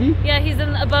got a cubby? Yeah, he's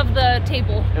in above the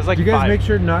table. It's like do you guys make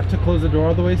sure not to close the door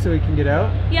all the way so he can get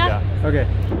out? Yeah. Okay.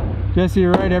 Jesse,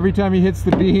 you're right. Every time he hits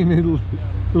the beam, it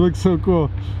looks so cool.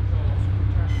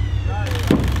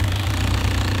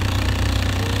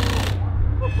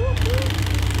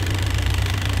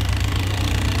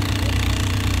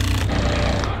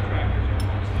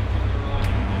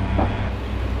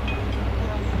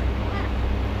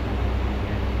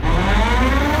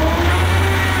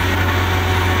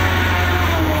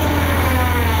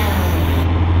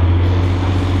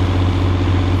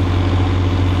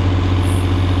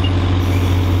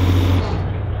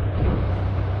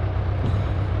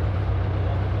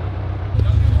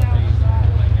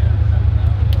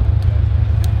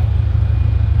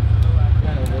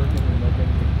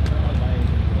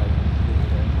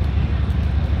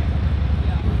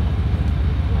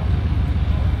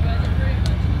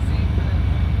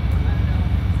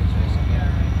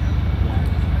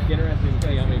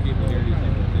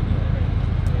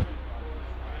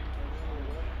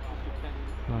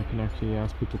 actually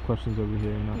ask people questions over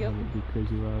here and not have it be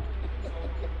crazy loud.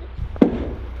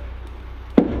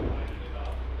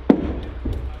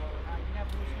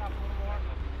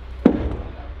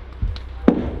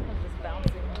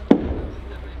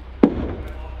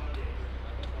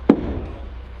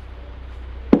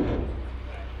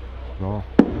 Oh,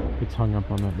 it's hung up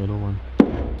on that middle one.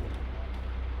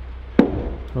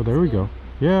 Oh, there we go.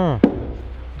 Yeah. Look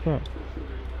at that.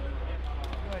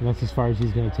 And that's as far as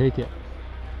he's going to take it.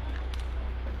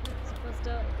 Supposed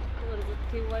to, what is it,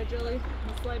 KY jelly?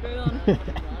 I'll slide right on.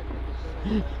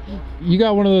 You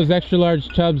got one of those extra large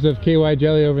tubs of KY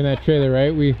jelly over in that trailer,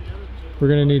 right? We're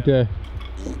going to need to...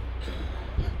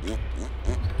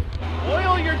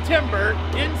 Oil your timber,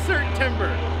 insert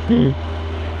timber.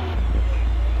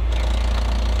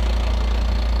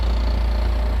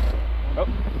 Oh,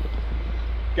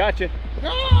 gotcha.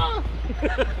 Ah!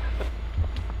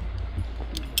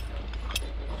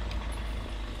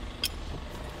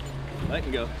 I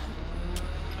can go.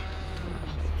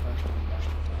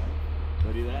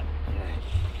 Go do that?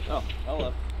 Oh,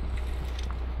 hello.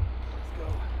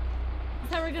 Is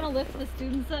that how we're gonna lift the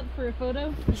students up for a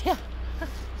photo? Yeah.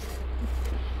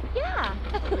 Yeah.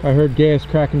 I heard Gaius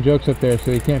cracking jokes up there,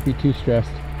 so he can't be too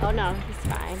stressed. Oh no, he's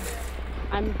fine.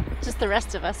 I'm just the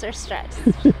rest of us are stressed.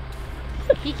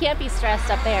 He can't be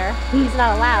stressed up there. He's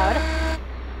not allowed.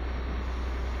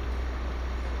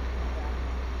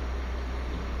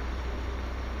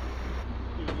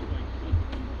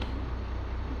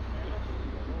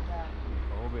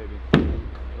 Oh baby. Go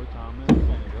Thomas. Go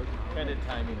Thomas. Kind of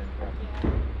timing and prepping.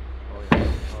 Oh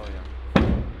yeah. Oh yeah.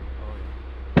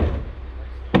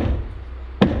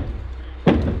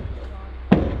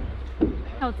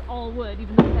 Now it's all wood,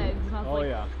 even the pegs. And I was like,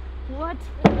 yeah. what?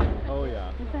 Oh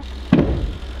yeah. What's that?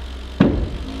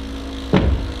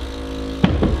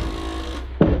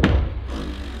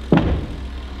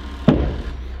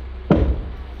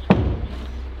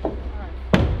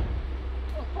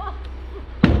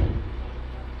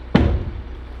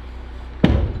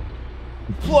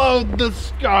 Float the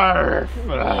scarf.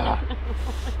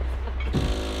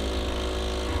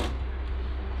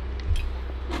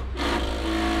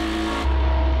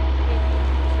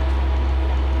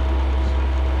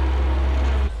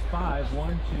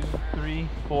 One, two, three,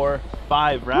 4,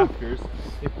 5 rafters.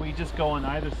 If we just go on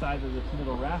either side of this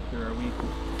middle rafter, are we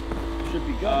should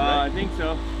be good, right? I think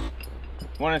so.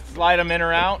 Want to slide them in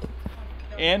or out?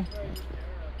 In?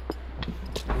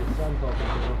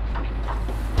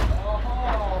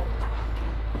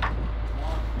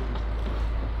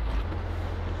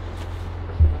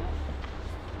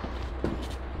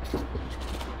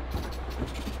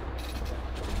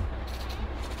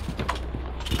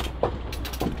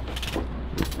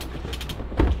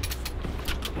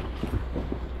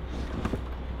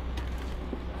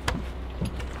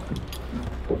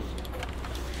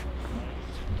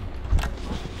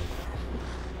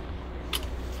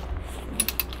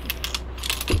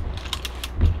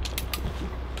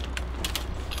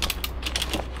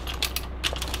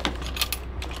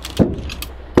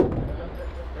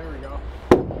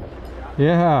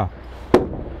 Yeah.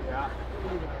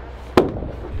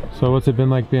 So what's it been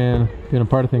like being a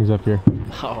part of things up here?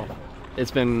 Oh,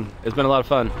 it's been a lot of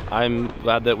fun. I'm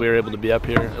glad that we were able to be up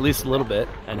here at least a little bit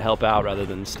and help out rather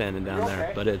than standing down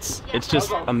there. But it's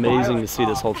just amazing to see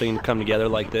this whole thing come together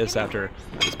like this after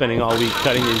spending all week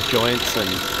cutting these joints and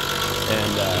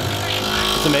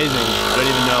it's amazing.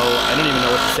 I don't even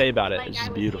know what to say about it. It's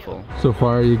just beautiful. So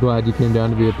far, are you glad you came down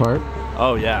to be a part?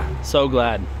 Oh yeah, so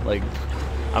glad. Like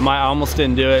I almost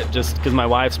didn't do it just because my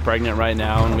wife's pregnant right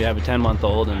now and we have a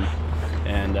 10-month-old and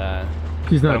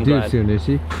she's not due soon, is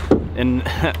she? And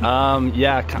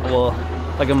yeah, well,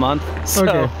 like a month. So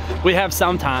okay. We have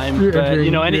some time, but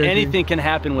you know, anything can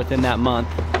happen within that month.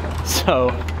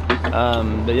 So,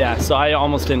 but yeah, so I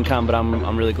almost didn't come, but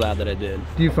I'm really glad that I did.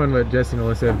 Do you find what Jesse and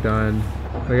Alyssa have done?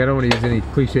 Like, I don't want to use any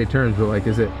cliche terms, but like,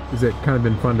 is it kind of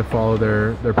been fun to follow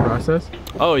their process?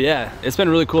 Oh yeah, it's been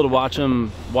really cool to watch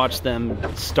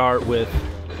them start with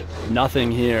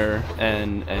nothing here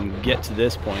and get to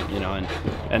this point, you know,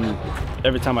 and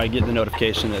every time I get the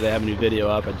notification that they have a new video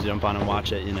up, I jump on and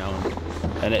watch it, you know,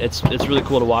 and it's really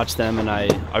cool to watch them, and I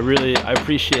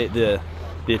appreciate the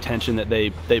attention that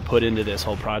they put into this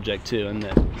whole project too, and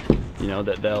that, you know,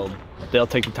 that they'll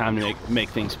take the time to make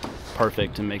things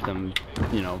perfect and make them,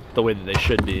 you know, the way that they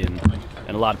should be, and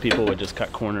a lot of people would just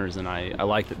cut corners, and I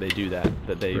like that they do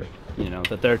that they, you know,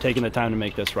 that they're taking the time to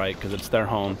make this right because it's their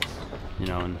home, you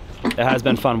know, and it has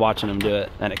been fun watching them do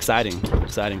it, and exciting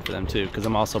for them too, because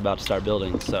I'm also about to start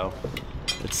building, so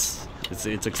it's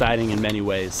exciting in many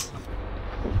ways.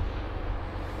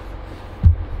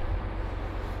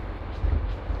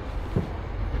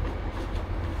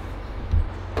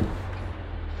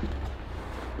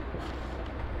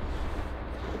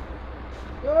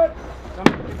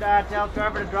 tell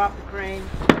Trevor to drop the crane.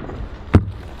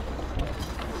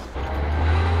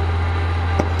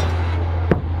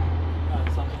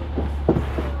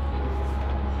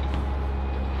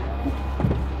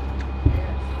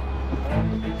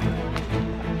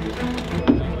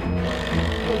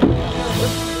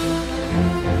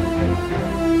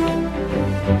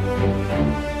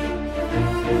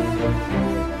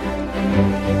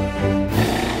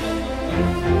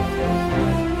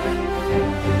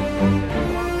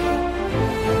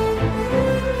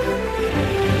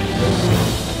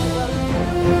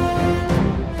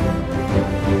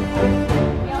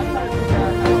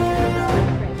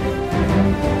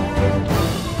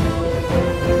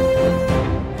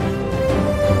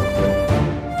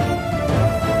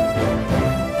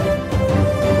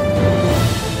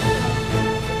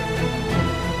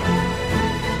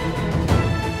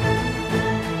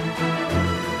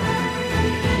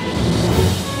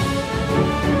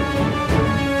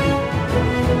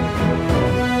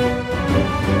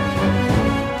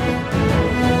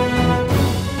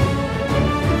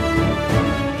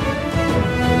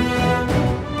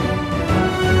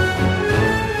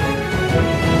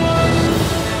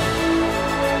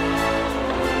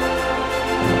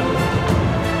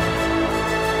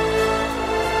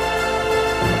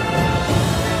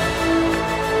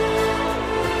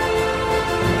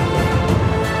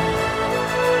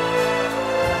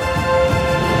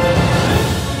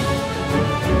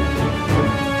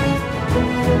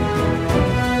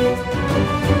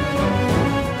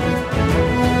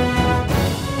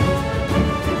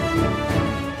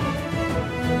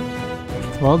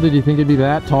 Well, did you think it'd be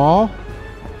that tall?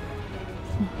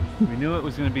 We knew it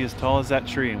was going to be as tall as that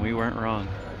tree, and we weren't wrong.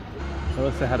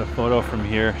 Alyssa had a photo from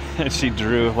here, and she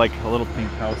drew like a little pink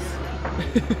house.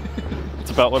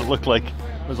 It's about what it looked like.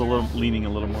 It was a little leaning a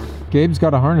little more. Gabe's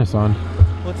got a harness on.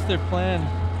 What's their plan?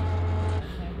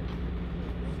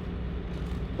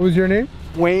 What was your name?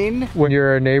 Wayne. When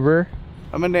you're a neighbor?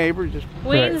 I'm a neighbor. Just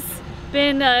Wayne's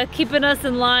been keeping us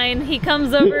in line. He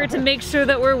comes over to make sure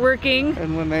that we're working.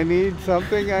 And when I need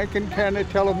something, I can kind of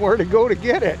tell them where to go to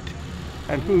get it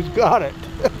and who's got it.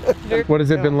 What has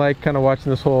it been like kind of watching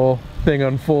this whole thing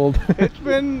unfold? It's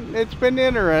been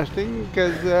interesting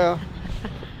because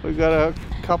we've got a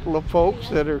couple of folks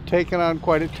that are taking on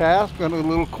quite a task on a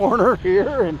little corner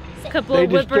here, and they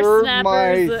disturbed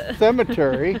my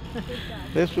cemetery.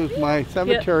 This was my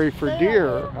cemetery for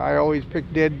deer. I always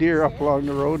pick dead deer up along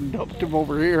the road and dumped them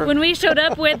over here. When we showed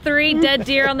up with 3 dead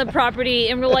deer on the property,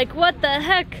 and we're like, what the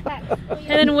heck? And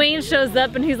then Wayne shows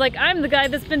up and he's like, I'm the guy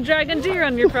that's been dragging deer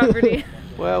on your property.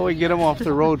 Well, we get them off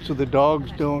the road so the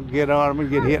dogs don't get on them and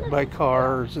get hit by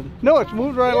cars. And no, it's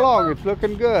moved right along. It's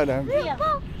looking good. I'm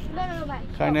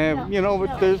kind of, you know,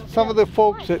 but there's some of the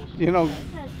folks that, you know,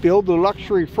 build the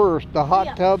luxury first, the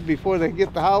hot tub, before they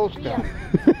get the house done.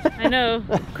 I know,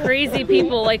 crazy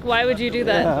people. Like, why would you do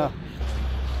that?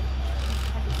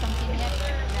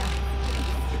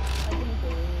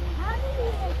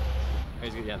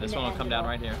 Yeah, this one will come down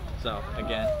right here. So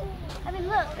again, I mean,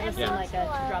 look, it's like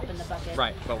a drop in the bucket.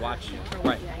 Right, but watch.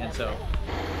 Right, and so.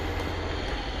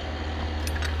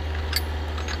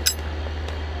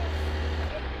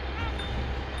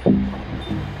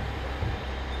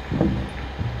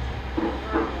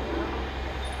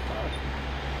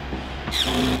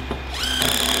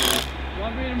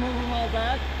 Want me to move them all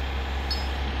back?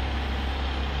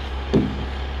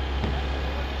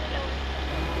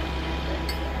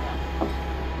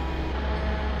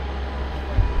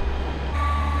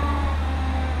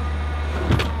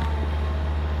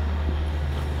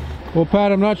 Well,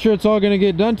 Pat, I'm not sure it's all going to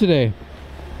get done today.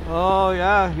 Oh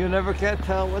yeah, you never can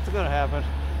tell what's going to happen.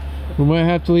 We might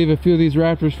have to leave a few of these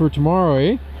raptors for tomorrow,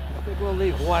 eh? I think we'll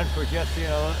leave one for Jesse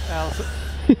and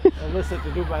Alyssa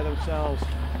to do by themselves.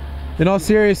 In all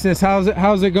seriousness, how's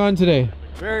it gone today?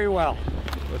 Very well.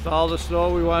 With all the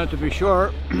snow, we wanted to be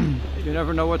sure. You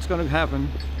never know what's going to happen.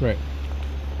 Right.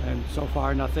 And so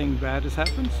far, nothing bad has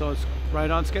happened, so it's right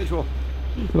on schedule.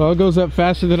 Well, it goes up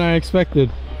faster than I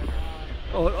expected.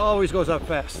 Oh, it always goes up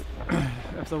fast.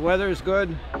 If the weather is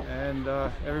good and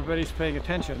everybody's paying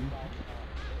attention,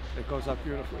 it goes up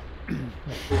beautifully.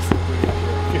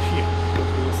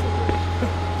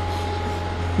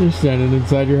 You're standing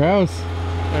inside your house.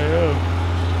 I know.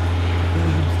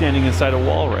 I'm standing inside a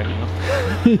wall right now.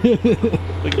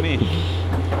 Look at me.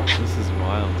 This is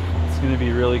wild. It's going to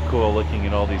be really cool looking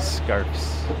at all these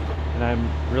scarps. And I'm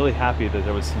really happy that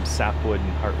there was some sapwood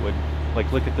and heartwood. Like,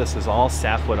 look at this, there's all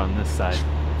sapwood on this side.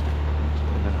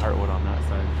 And then heartwood on that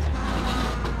side.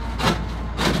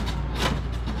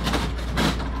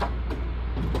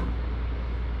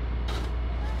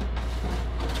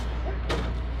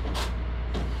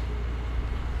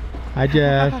 Hi,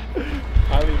 Jeff.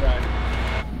 I'll be back.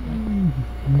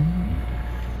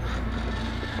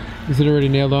 Is it already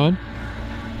nailed on?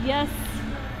 Yes.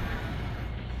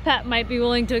 Pat might be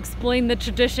willing to explain the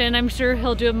tradition. I'm sure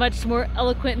he'll do a much more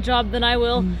eloquent job than I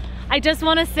will. I just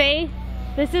want to say,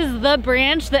 this is the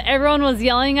branch that everyone was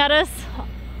yelling at us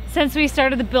since we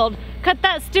started the build. Cut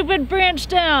that stupid branch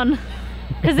down!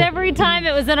 Because every time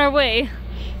it was in our way.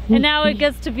 And now it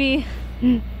gets to be,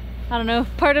 I don't know,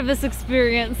 part of this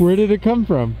experience. Where did it come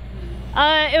from?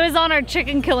 It was on our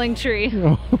chicken killing tree.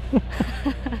 Oh.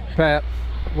 Pat,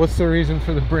 what's the reason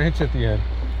for the branch at the end?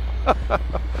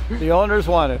 The owners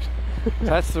want it.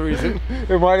 That's the reason.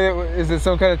 And why is it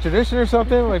some kind of tradition or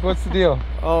something? Like, what's the deal?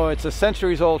 Oh, it's a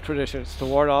centuries-old tradition. It's to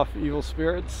ward off evil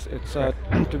spirits. It's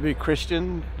to be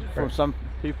Christian from some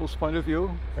people's point of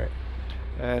view. Right.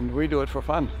 And we do it for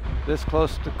fun. This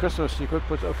close to Christmas, you could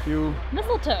put a few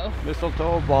mistletoe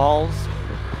balls,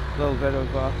 a little bit of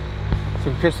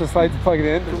some Christmas lights, plug it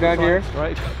in down here.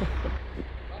 Right.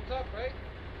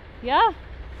 Yeah.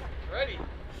 Ready.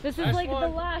 This is like the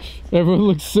last. Everyone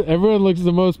looks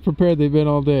the most prepared they've been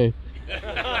all day.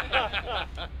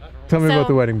 Tell me about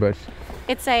the wedding bush.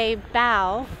 It's a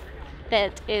bough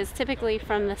that is typically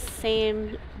from the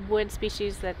same wood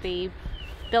species that the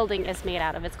building is made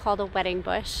out of. It's called a wedding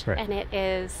bush, right. And it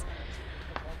is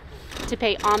to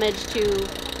pay homage to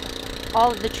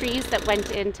all of the trees that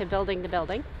went into building the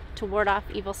building, to ward off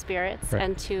evil spirits, right.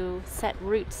 And to set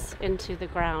roots into the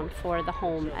ground for the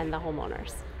home and the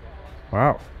homeowners.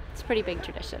 Wow. It's a pretty big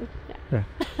tradition. Yeah.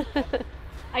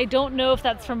 I don't know if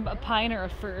that's from a pine or a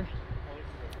fir.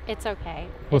 It's okay.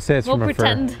 We'll say it's from a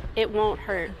fir. It won't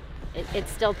hurt. It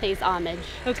still pays homage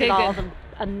Okay, to all good. the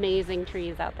amazing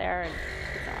trees out there and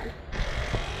so on.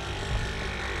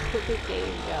 There you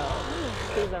go.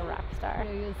 He's a rock star.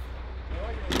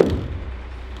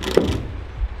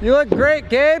 You look great,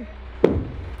 Gabe.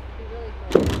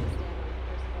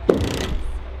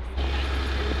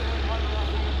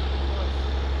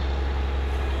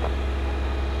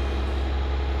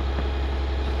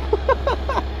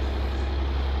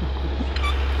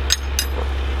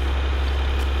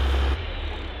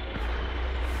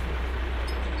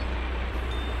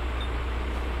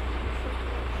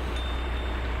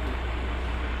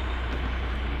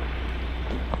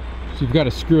 So you've got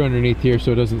a screw underneath here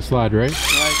so it doesn't slide, right?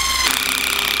 Right.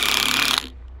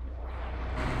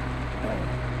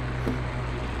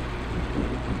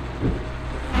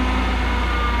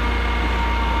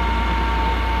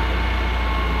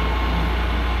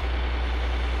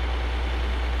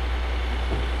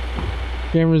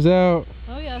 Camera's out.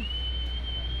 Oh yeah.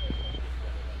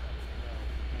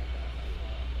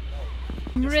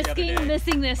 I'm risking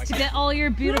missing this to get all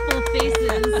your beautiful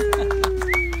faces.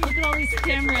 Look at all these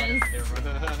cameras.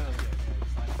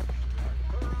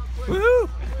 Woohoo!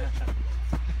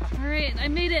 All right, I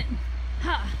made it.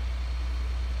 Ha.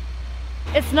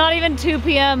 It's not even 2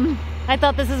 p.m. I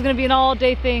thought this was gonna be an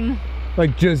all-day thing.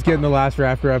 Like just getting the last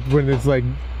rafter up when it's like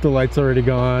the light's already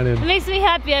gone. And It makes me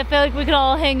happy. I feel like we could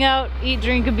all hang out, eat,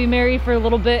 drink, and be merry for a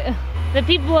little bit. The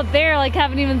people up there like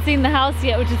haven't even seen the house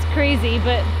yet, which is crazy,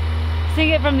 but seeing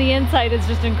it from the inside is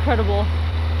just incredible.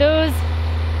 Those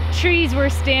trees were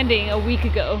standing a week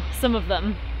ago, some of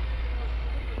them.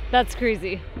 That's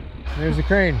crazy. There's the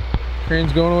crane.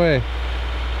 Crane's going away.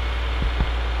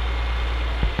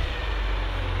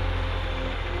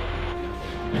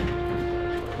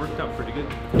 Worked out pretty good.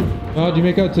 How'd you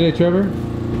make out today, Trevor?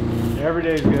 Every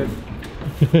day's good.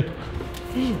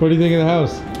 What do you think of the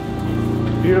house?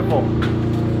 Beautiful.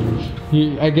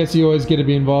 I guess you always get to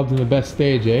be involved in the best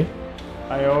stage, eh?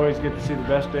 I always get to see the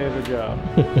best day of the job.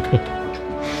 Good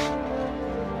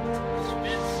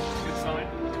sign.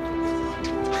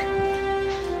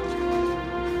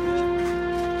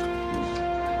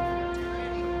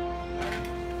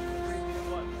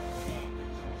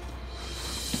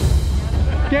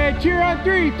 Okay, cheer on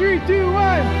 3, 3, 2,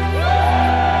 1.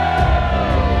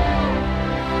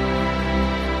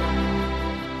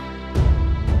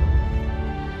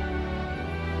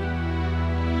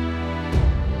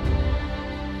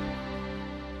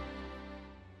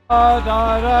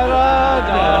 Da da da da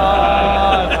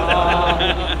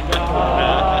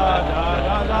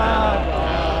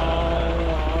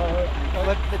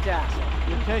Flip the tassel.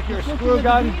 You take your screw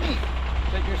gun.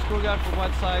 Take your screw gun from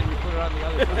one side and you put it on the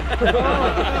other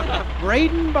side.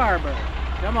 Braden Barber,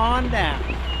 come on down.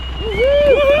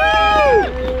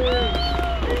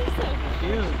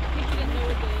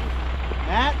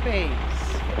 Matt Bates.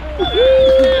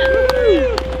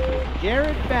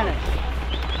 Jared Bennett.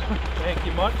 Thank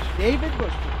you much. David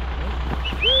Bush.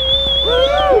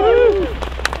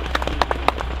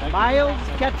 Miles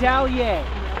Catalier.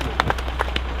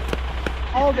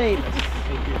 Paul Davis.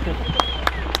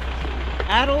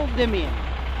 Adel Dimian.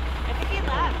 I think he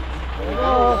left.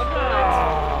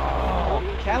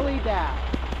 Kelly Dow.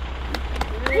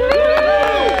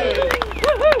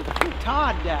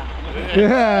 Todd Dow.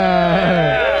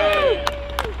 Yeah.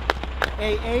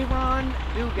 Aaron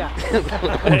Dugas.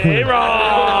 Aaron!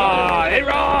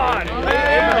 Aaron!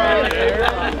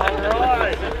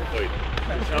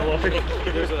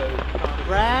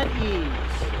 Brad Eves.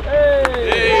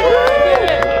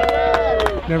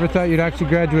 Never thought you'd actually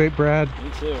graduate, Brad. Me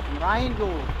too. Ryan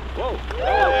Gould. Whoa!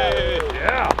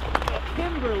 Yeah!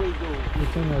 Kimberly Gould.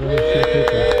 It's in that other sheet of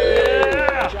paper.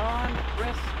 Yeah! John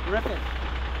Chris Griffin.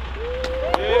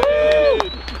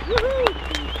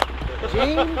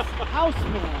 James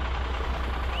Houseman.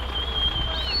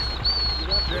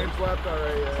 James left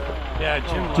already. Yeah,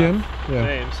 Jim. Jim? Yeah.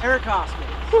 James. Eric Hoskins.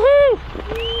 Woohoo!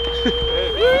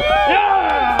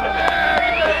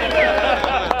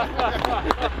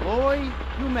 Loy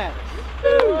Humet.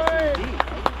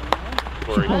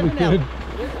 Probably good.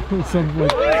 Some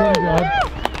job.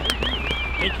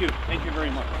 Thank you. Thank you very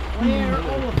much. Claire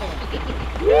Oliphant.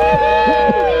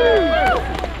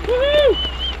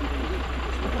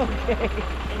 Okay.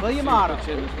 William Otto.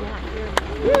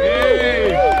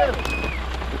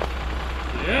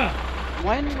 Yeah.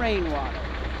 Gwen Rainwater.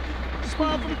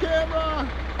 Smile for the camera.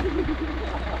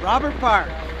 Robert Park,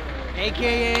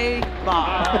 aka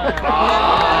Bob.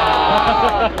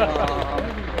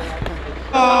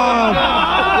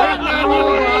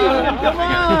 Come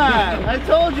on! I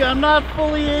told you I'm not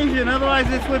fully Asian, otherwise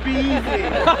this would be easy.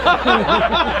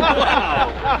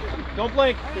 Wow. Don't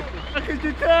blink. How could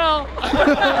you tell?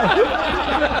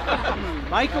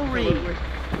 Michael Reed.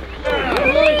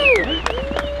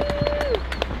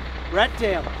 Brett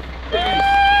Taylor.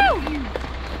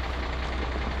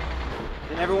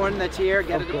 Did everyone that's here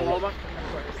get a diploma?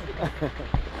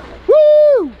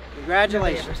 Woo!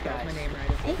 Congratulations, guys.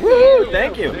 Woo!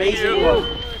 Thank you. Amazing work.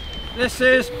 This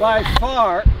is by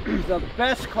far the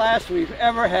best class we've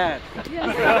ever had. How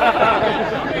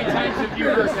many times have you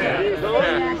heard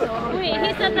that? Wait,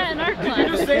 he said that in our class.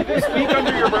 Just say this, speak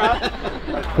under your breath.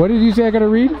 What did you say I gotta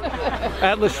read?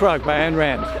 Atlas Shrugged by Ayn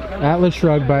Rand. Atlas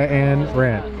Shrugged by Ayn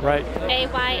Rand. Right.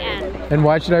 AYN. And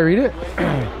why should I read it?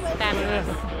 Fabulous.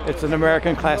 It's an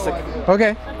American classic.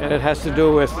 Okay. And it has to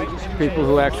do with people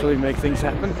who actually make things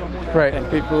happen. Right. And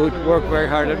people who work very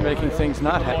hard at making things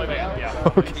not happen.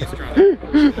 Okay.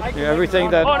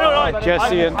 Everything that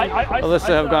Jesse and Alyssa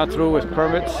have gone through with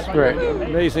permits. Right.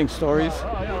 Amazing stories.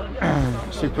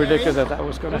 She predicted that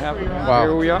was going to happen. Wow.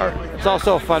 Here we are. It's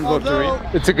also a fun book to read.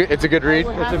 It's a good read.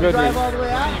 It's a good read.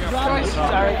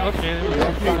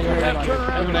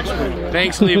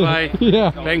 Thanks, Levi. Yeah.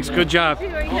 Thanks. Good job.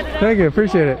 Thank you.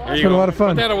 Appreciate it. It's been a lot of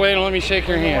fun. Put that away and let me shake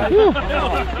your hand.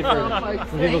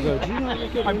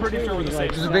 I'm pretty sure we're the same.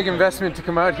 It was a big investment to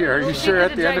come out here. Are you sure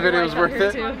at the end of it was worth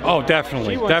it? Oh,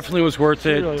 definitely. Definitely was worth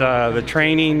it. The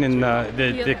training and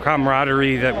the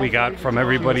camaraderie that we got from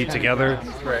everybody together.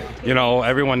 Right. You know,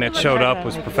 everyone that showed up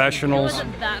was professionals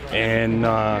and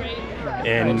a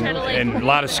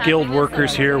lot of skilled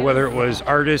workers here, whether it was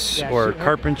artists or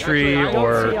carpentry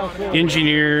or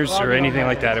engineers or anything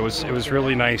like that. It was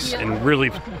really nice and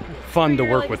really fun to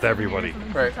work with everybody.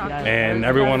 Right. And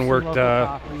everyone worked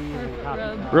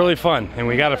really fun, and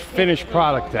we got a finished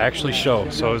product to actually show,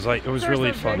 so it was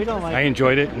really fun. I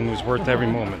enjoyed it, and it was worth every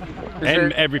moment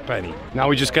and every penny. Now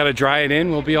we just got to dry it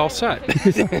in, we'll be all set. Do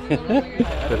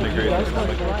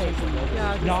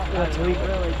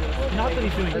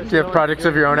you have projects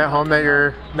of your own at home that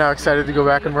you're now excited to go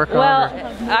back and work on? Well,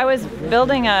 I was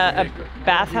building a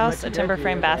bathhouse, a timber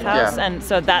frame bathhouse, Yeah. and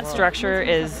so that structure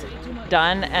is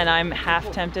done, and I'm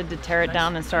half tempted to tear it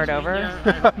down and start over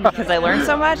because I learned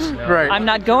so much. Right. I'm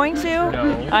not going to.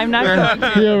 No. I'm not going to.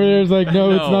 He over there's like,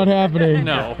 no, it's not happening.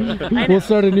 No. We'll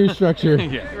start a new structure.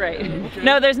 Right.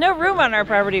 No, there's no room on our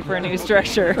property for a new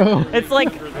structure. Oh. It's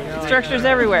like structures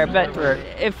everywhere, but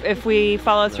if we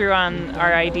follow through on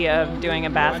our idea of doing a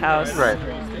bathhouse, Right.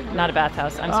 Not a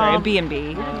bathhouse, I'm sorry, a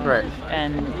B&B, Right.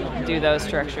 and do those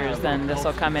structures, then this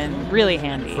will come in really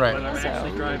handy. Right.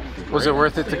 So. Was it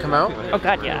worth it to come out? Oh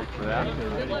God, yeah.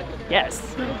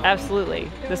 Yes,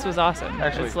 absolutely. This was awesome.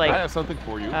 Actually, it's like I have something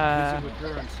for you.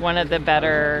 one of the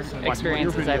better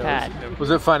experiences I've had.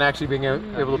 Was it fun actually being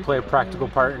able to play a practical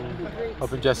part in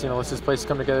helping Jesse and Alyssa's place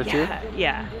come together too?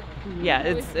 Yeah.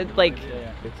 It's like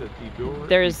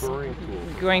there's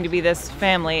going to be this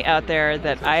family out there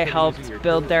that I helped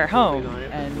build their home,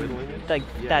 and like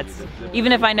that's,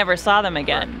 even if I never saw them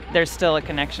again, there's still a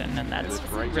connection, and that's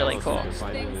really cool.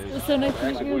 It was so nice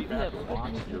to meet you.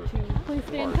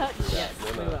 Stay in touch. Yes,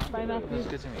 we will. Bye, Matthew. It's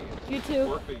good to meet you. You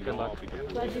too. Good luck.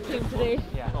 Glad you came today.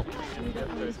 Yeah.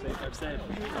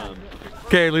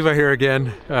 Okay, Levi here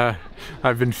again.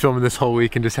 I've been filming this whole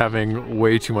week and just having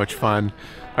way too much fun.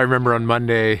 I remember on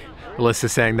Monday, Alyssa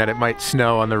saying that it might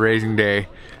snow on the raising day,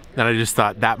 and I just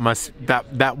thought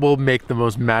that will make the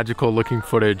most magical looking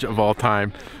footage of all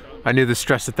time. I knew the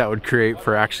stress that would create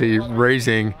for actually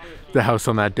raising the house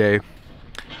on that day,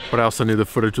 but I also knew the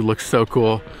footage would look so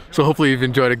cool. So hopefully you've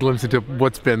enjoyed a glimpse into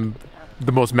what's been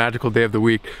the most magical day of the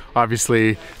week.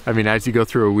 Obviously, I mean, as you go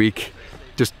through a week,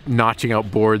 just notching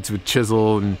out boards with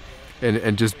chisel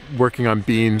and just working on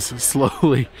beams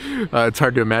slowly, it's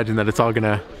hard to imagine that it's all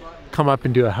gonna come up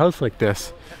and do a house like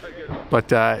this.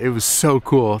 But it was so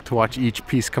cool to watch each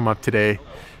piece come up today,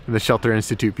 and the Shelter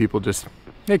Institute people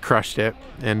they crushed it.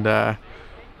 And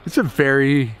it's a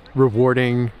very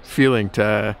rewarding feeling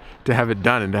to have it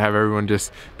done and to have everyone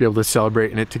just be able to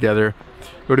celebrate in it together.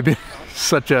 It would have been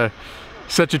such a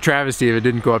travesty if it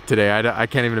didn't go up today. I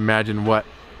can't even imagine what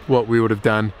we would have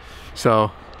done.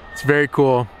 So it's very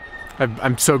cool.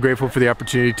 I'm so grateful for the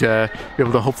opportunity to be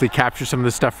able to hopefully capture some of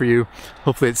this stuff for you.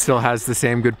 Hopefully it still has the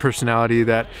same good personality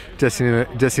that Jesse and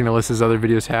Alyssa's other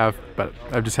videos have, but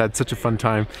I've just had such a fun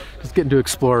time just getting to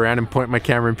explore around and point my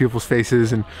camera in people's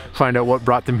faces and find out what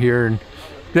brought them here. And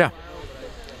yeah,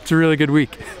 it's a really good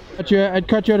week. I'd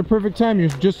caught you at a perfect time. You're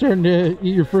just starting to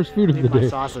eat your first food of the day.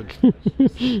 Sausage.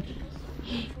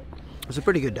 It's a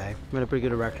pretty good day. We had a pretty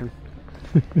good erection.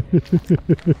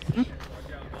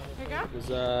 It was,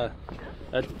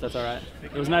 that's all right.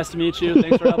 It was nice to meet you.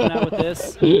 Thanks for helping out with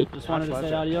this. Just wanted to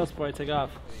say adios before I take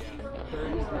off.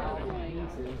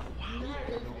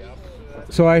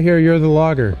 So I hear you're the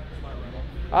logger.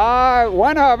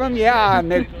 One of them, yeah.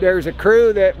 And there's a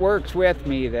crew that works with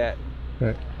me that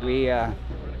we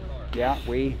got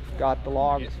the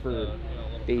logs for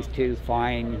these two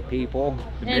fine people.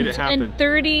 And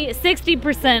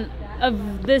 60%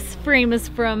 of this frame is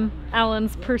from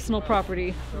Alan's personal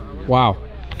property. Wow.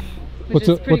 What's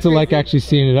it like actually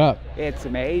seeing it up? It's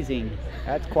amazing.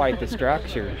 That's quite the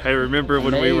structure. I remember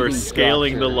when we were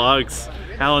scaling the logs,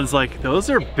 Alan's like, those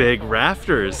are big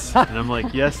rafters. And I'm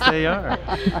like, yes, they are.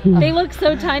 They look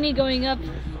so tiny going up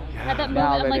at that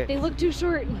moment. I'm like, they look too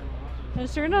short. And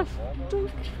sure enough.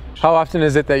 How often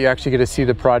is it that you actually get to see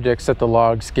the projects that the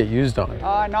logs get used on?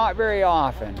 Not very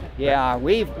often. Yeah,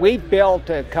 we've built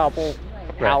a couple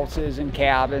houses and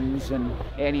cabins, and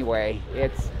anyway,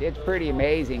 it's pretty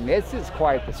amazing. This is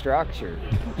quite the structure.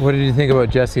 What did you think about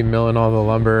Jesse milling all the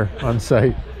lumber on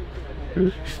site?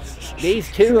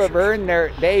 These two have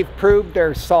they've proved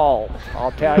their salt,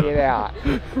 I'll tell you that.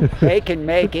 They can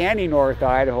make any North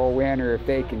Idaho winter if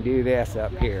they can do this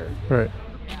up here. Right.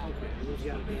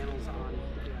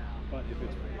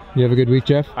 You have a good week,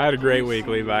 Jeff? I had a great week,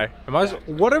 Levi.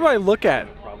 What do I look at?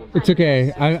 It's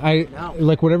okay. I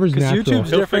like whatever's natural. YouTube's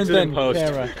different than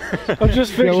camera. I'll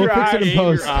just fix we'll your fix it in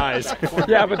post. eyes.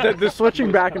 Yeah, but the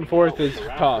switching back and forth is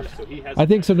tough. I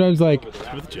think sometimes like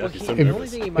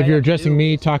if you're addressing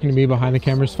me, talking to me behind the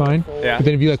camera is fine. Yeah. But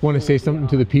then if you like want to say something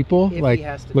to the people, like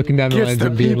looking down the lens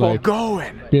and being like,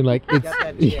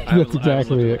 that's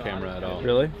exactly it. Camera at all.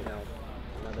 Really?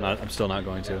 I'm still not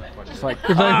going to. It's like,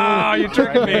 oh, you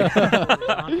tricked me.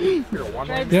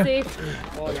 Drive Yeah. safe.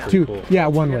 Yeah,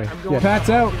 one way. Yeah. Pat's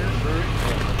out.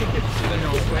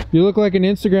 You look like an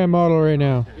Instagram model right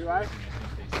now.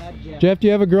 Jeff, do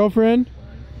you have a girlfriend?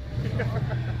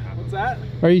 What's that?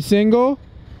 Are you single?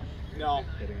 No.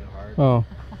 Oh.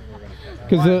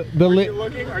 Because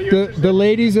the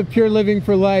ladies of Pure Living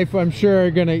for Life, I'm sure,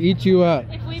 are gonna eat you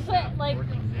up. If we put like,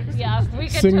 yeah, we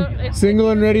could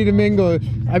single and ready to mingle.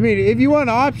 I mean, if you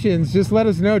want options, just let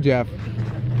us know, Jeff.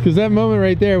 Because that moment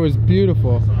right there was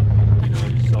beautiful.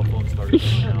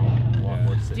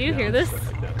 Do you hear this?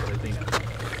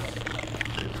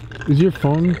 Is your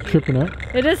phone tripping out?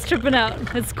 It is tripping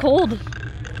out. It's cold.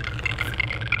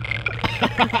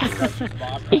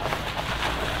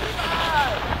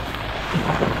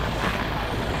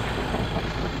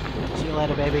 See you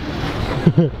later, baby.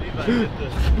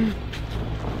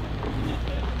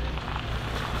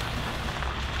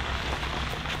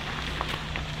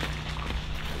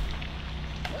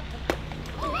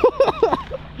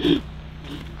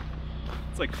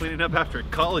 It's like cleaning up after a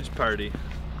college party.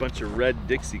 Bunch of red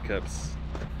Dixie cups.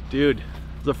 Dude,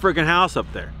 there's a freaking house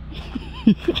up there.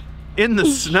 In the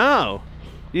snow.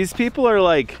 These people are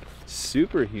like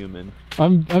superhuman.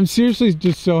 I'm seriously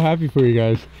just so happy for you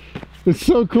guys. It's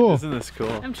so cool. Isn't this cool?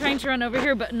 I'm trying to run over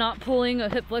here, but not pulling a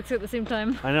hip flexor at the same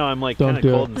time. I know, I'm like kind of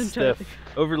cold and stiff.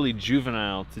 Overly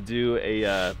juvenile to do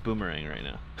a boomerang right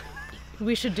now.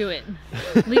 We should do it.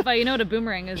 Levi, you know what a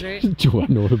boomerang is, right? Do I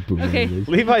know what a boomerang is?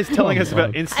 Levi's telling us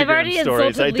about Instagram I've already stories.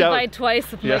 insulted Levi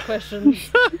twice with my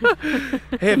questions.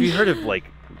 Hey, have you heard of like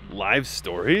live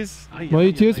stories? Well,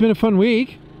 you too. It's been a fun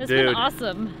week. It's been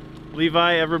awesome.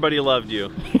 Levi, everybody loved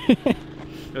you.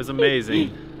 It was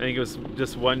amazing. I think it was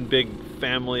just one big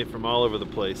family from all over the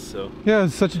place. So yeah, it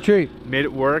was such a treat. Made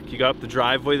it work. You got up the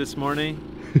driveway this morning.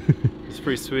 It's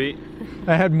pretty sweet.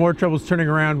 I had more troubles turning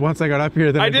around once I got up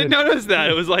here than I didn't notice that.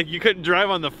 It was like you couldn't drive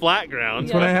on the flat ground.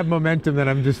 It's when I have momentum that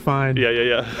I'm just fine.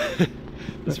 Yeah.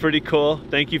 It's pretty cool.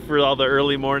 Thank you for all the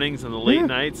early mornings and the late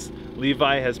nights.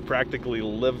 Levi has practically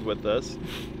lived with us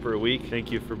for a week.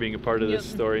 Thank you for being a part of this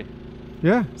story.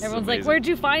 Yeah. Everyone's like, where'd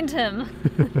you find him?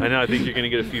 I know, I think you're going to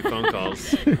get a few phone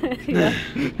calls. Yeah.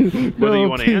 Whether you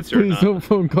want to answer or not. Please don't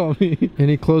phone call me.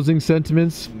 Any closing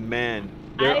sentiments? Man,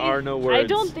 there are no words. I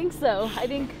don't think so. I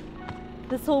think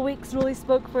this whole week's really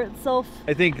spoke for itself.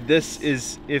 I think this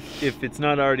is, if it's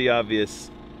not already obvious,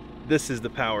 this is the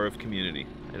power of community.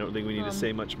 I don't think we need to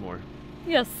say much more.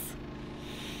 Yes.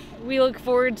 We look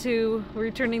forward to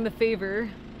returning the favor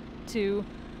to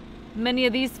many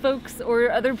of these folks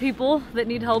or other people that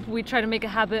need help. We try to make a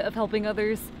habit of helping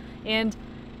others, and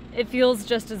it feels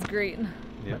just as great.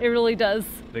 Yeah. It really does.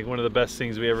 I think one of the best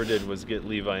things we ever did was get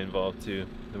Levi involved too.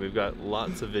 And we've got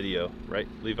lots of video, right,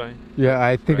 Levi? Yeah,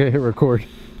 I think I hit record.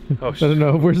 Oh, I don't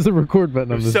know. Where's the record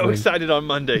button on I'm this so thing? excited on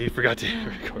Monday, he forgot to hit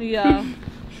record. Yeah.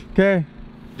 Okay.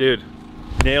 Dude,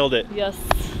 nailed it. Yes.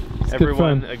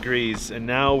 Everyone agrees, and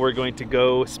now we're going to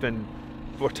go spend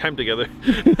more time together.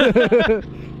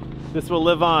 This will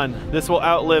live on. This will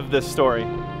outlive this story.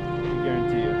 I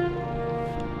guarantee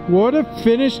you. What a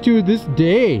finish to this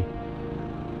day.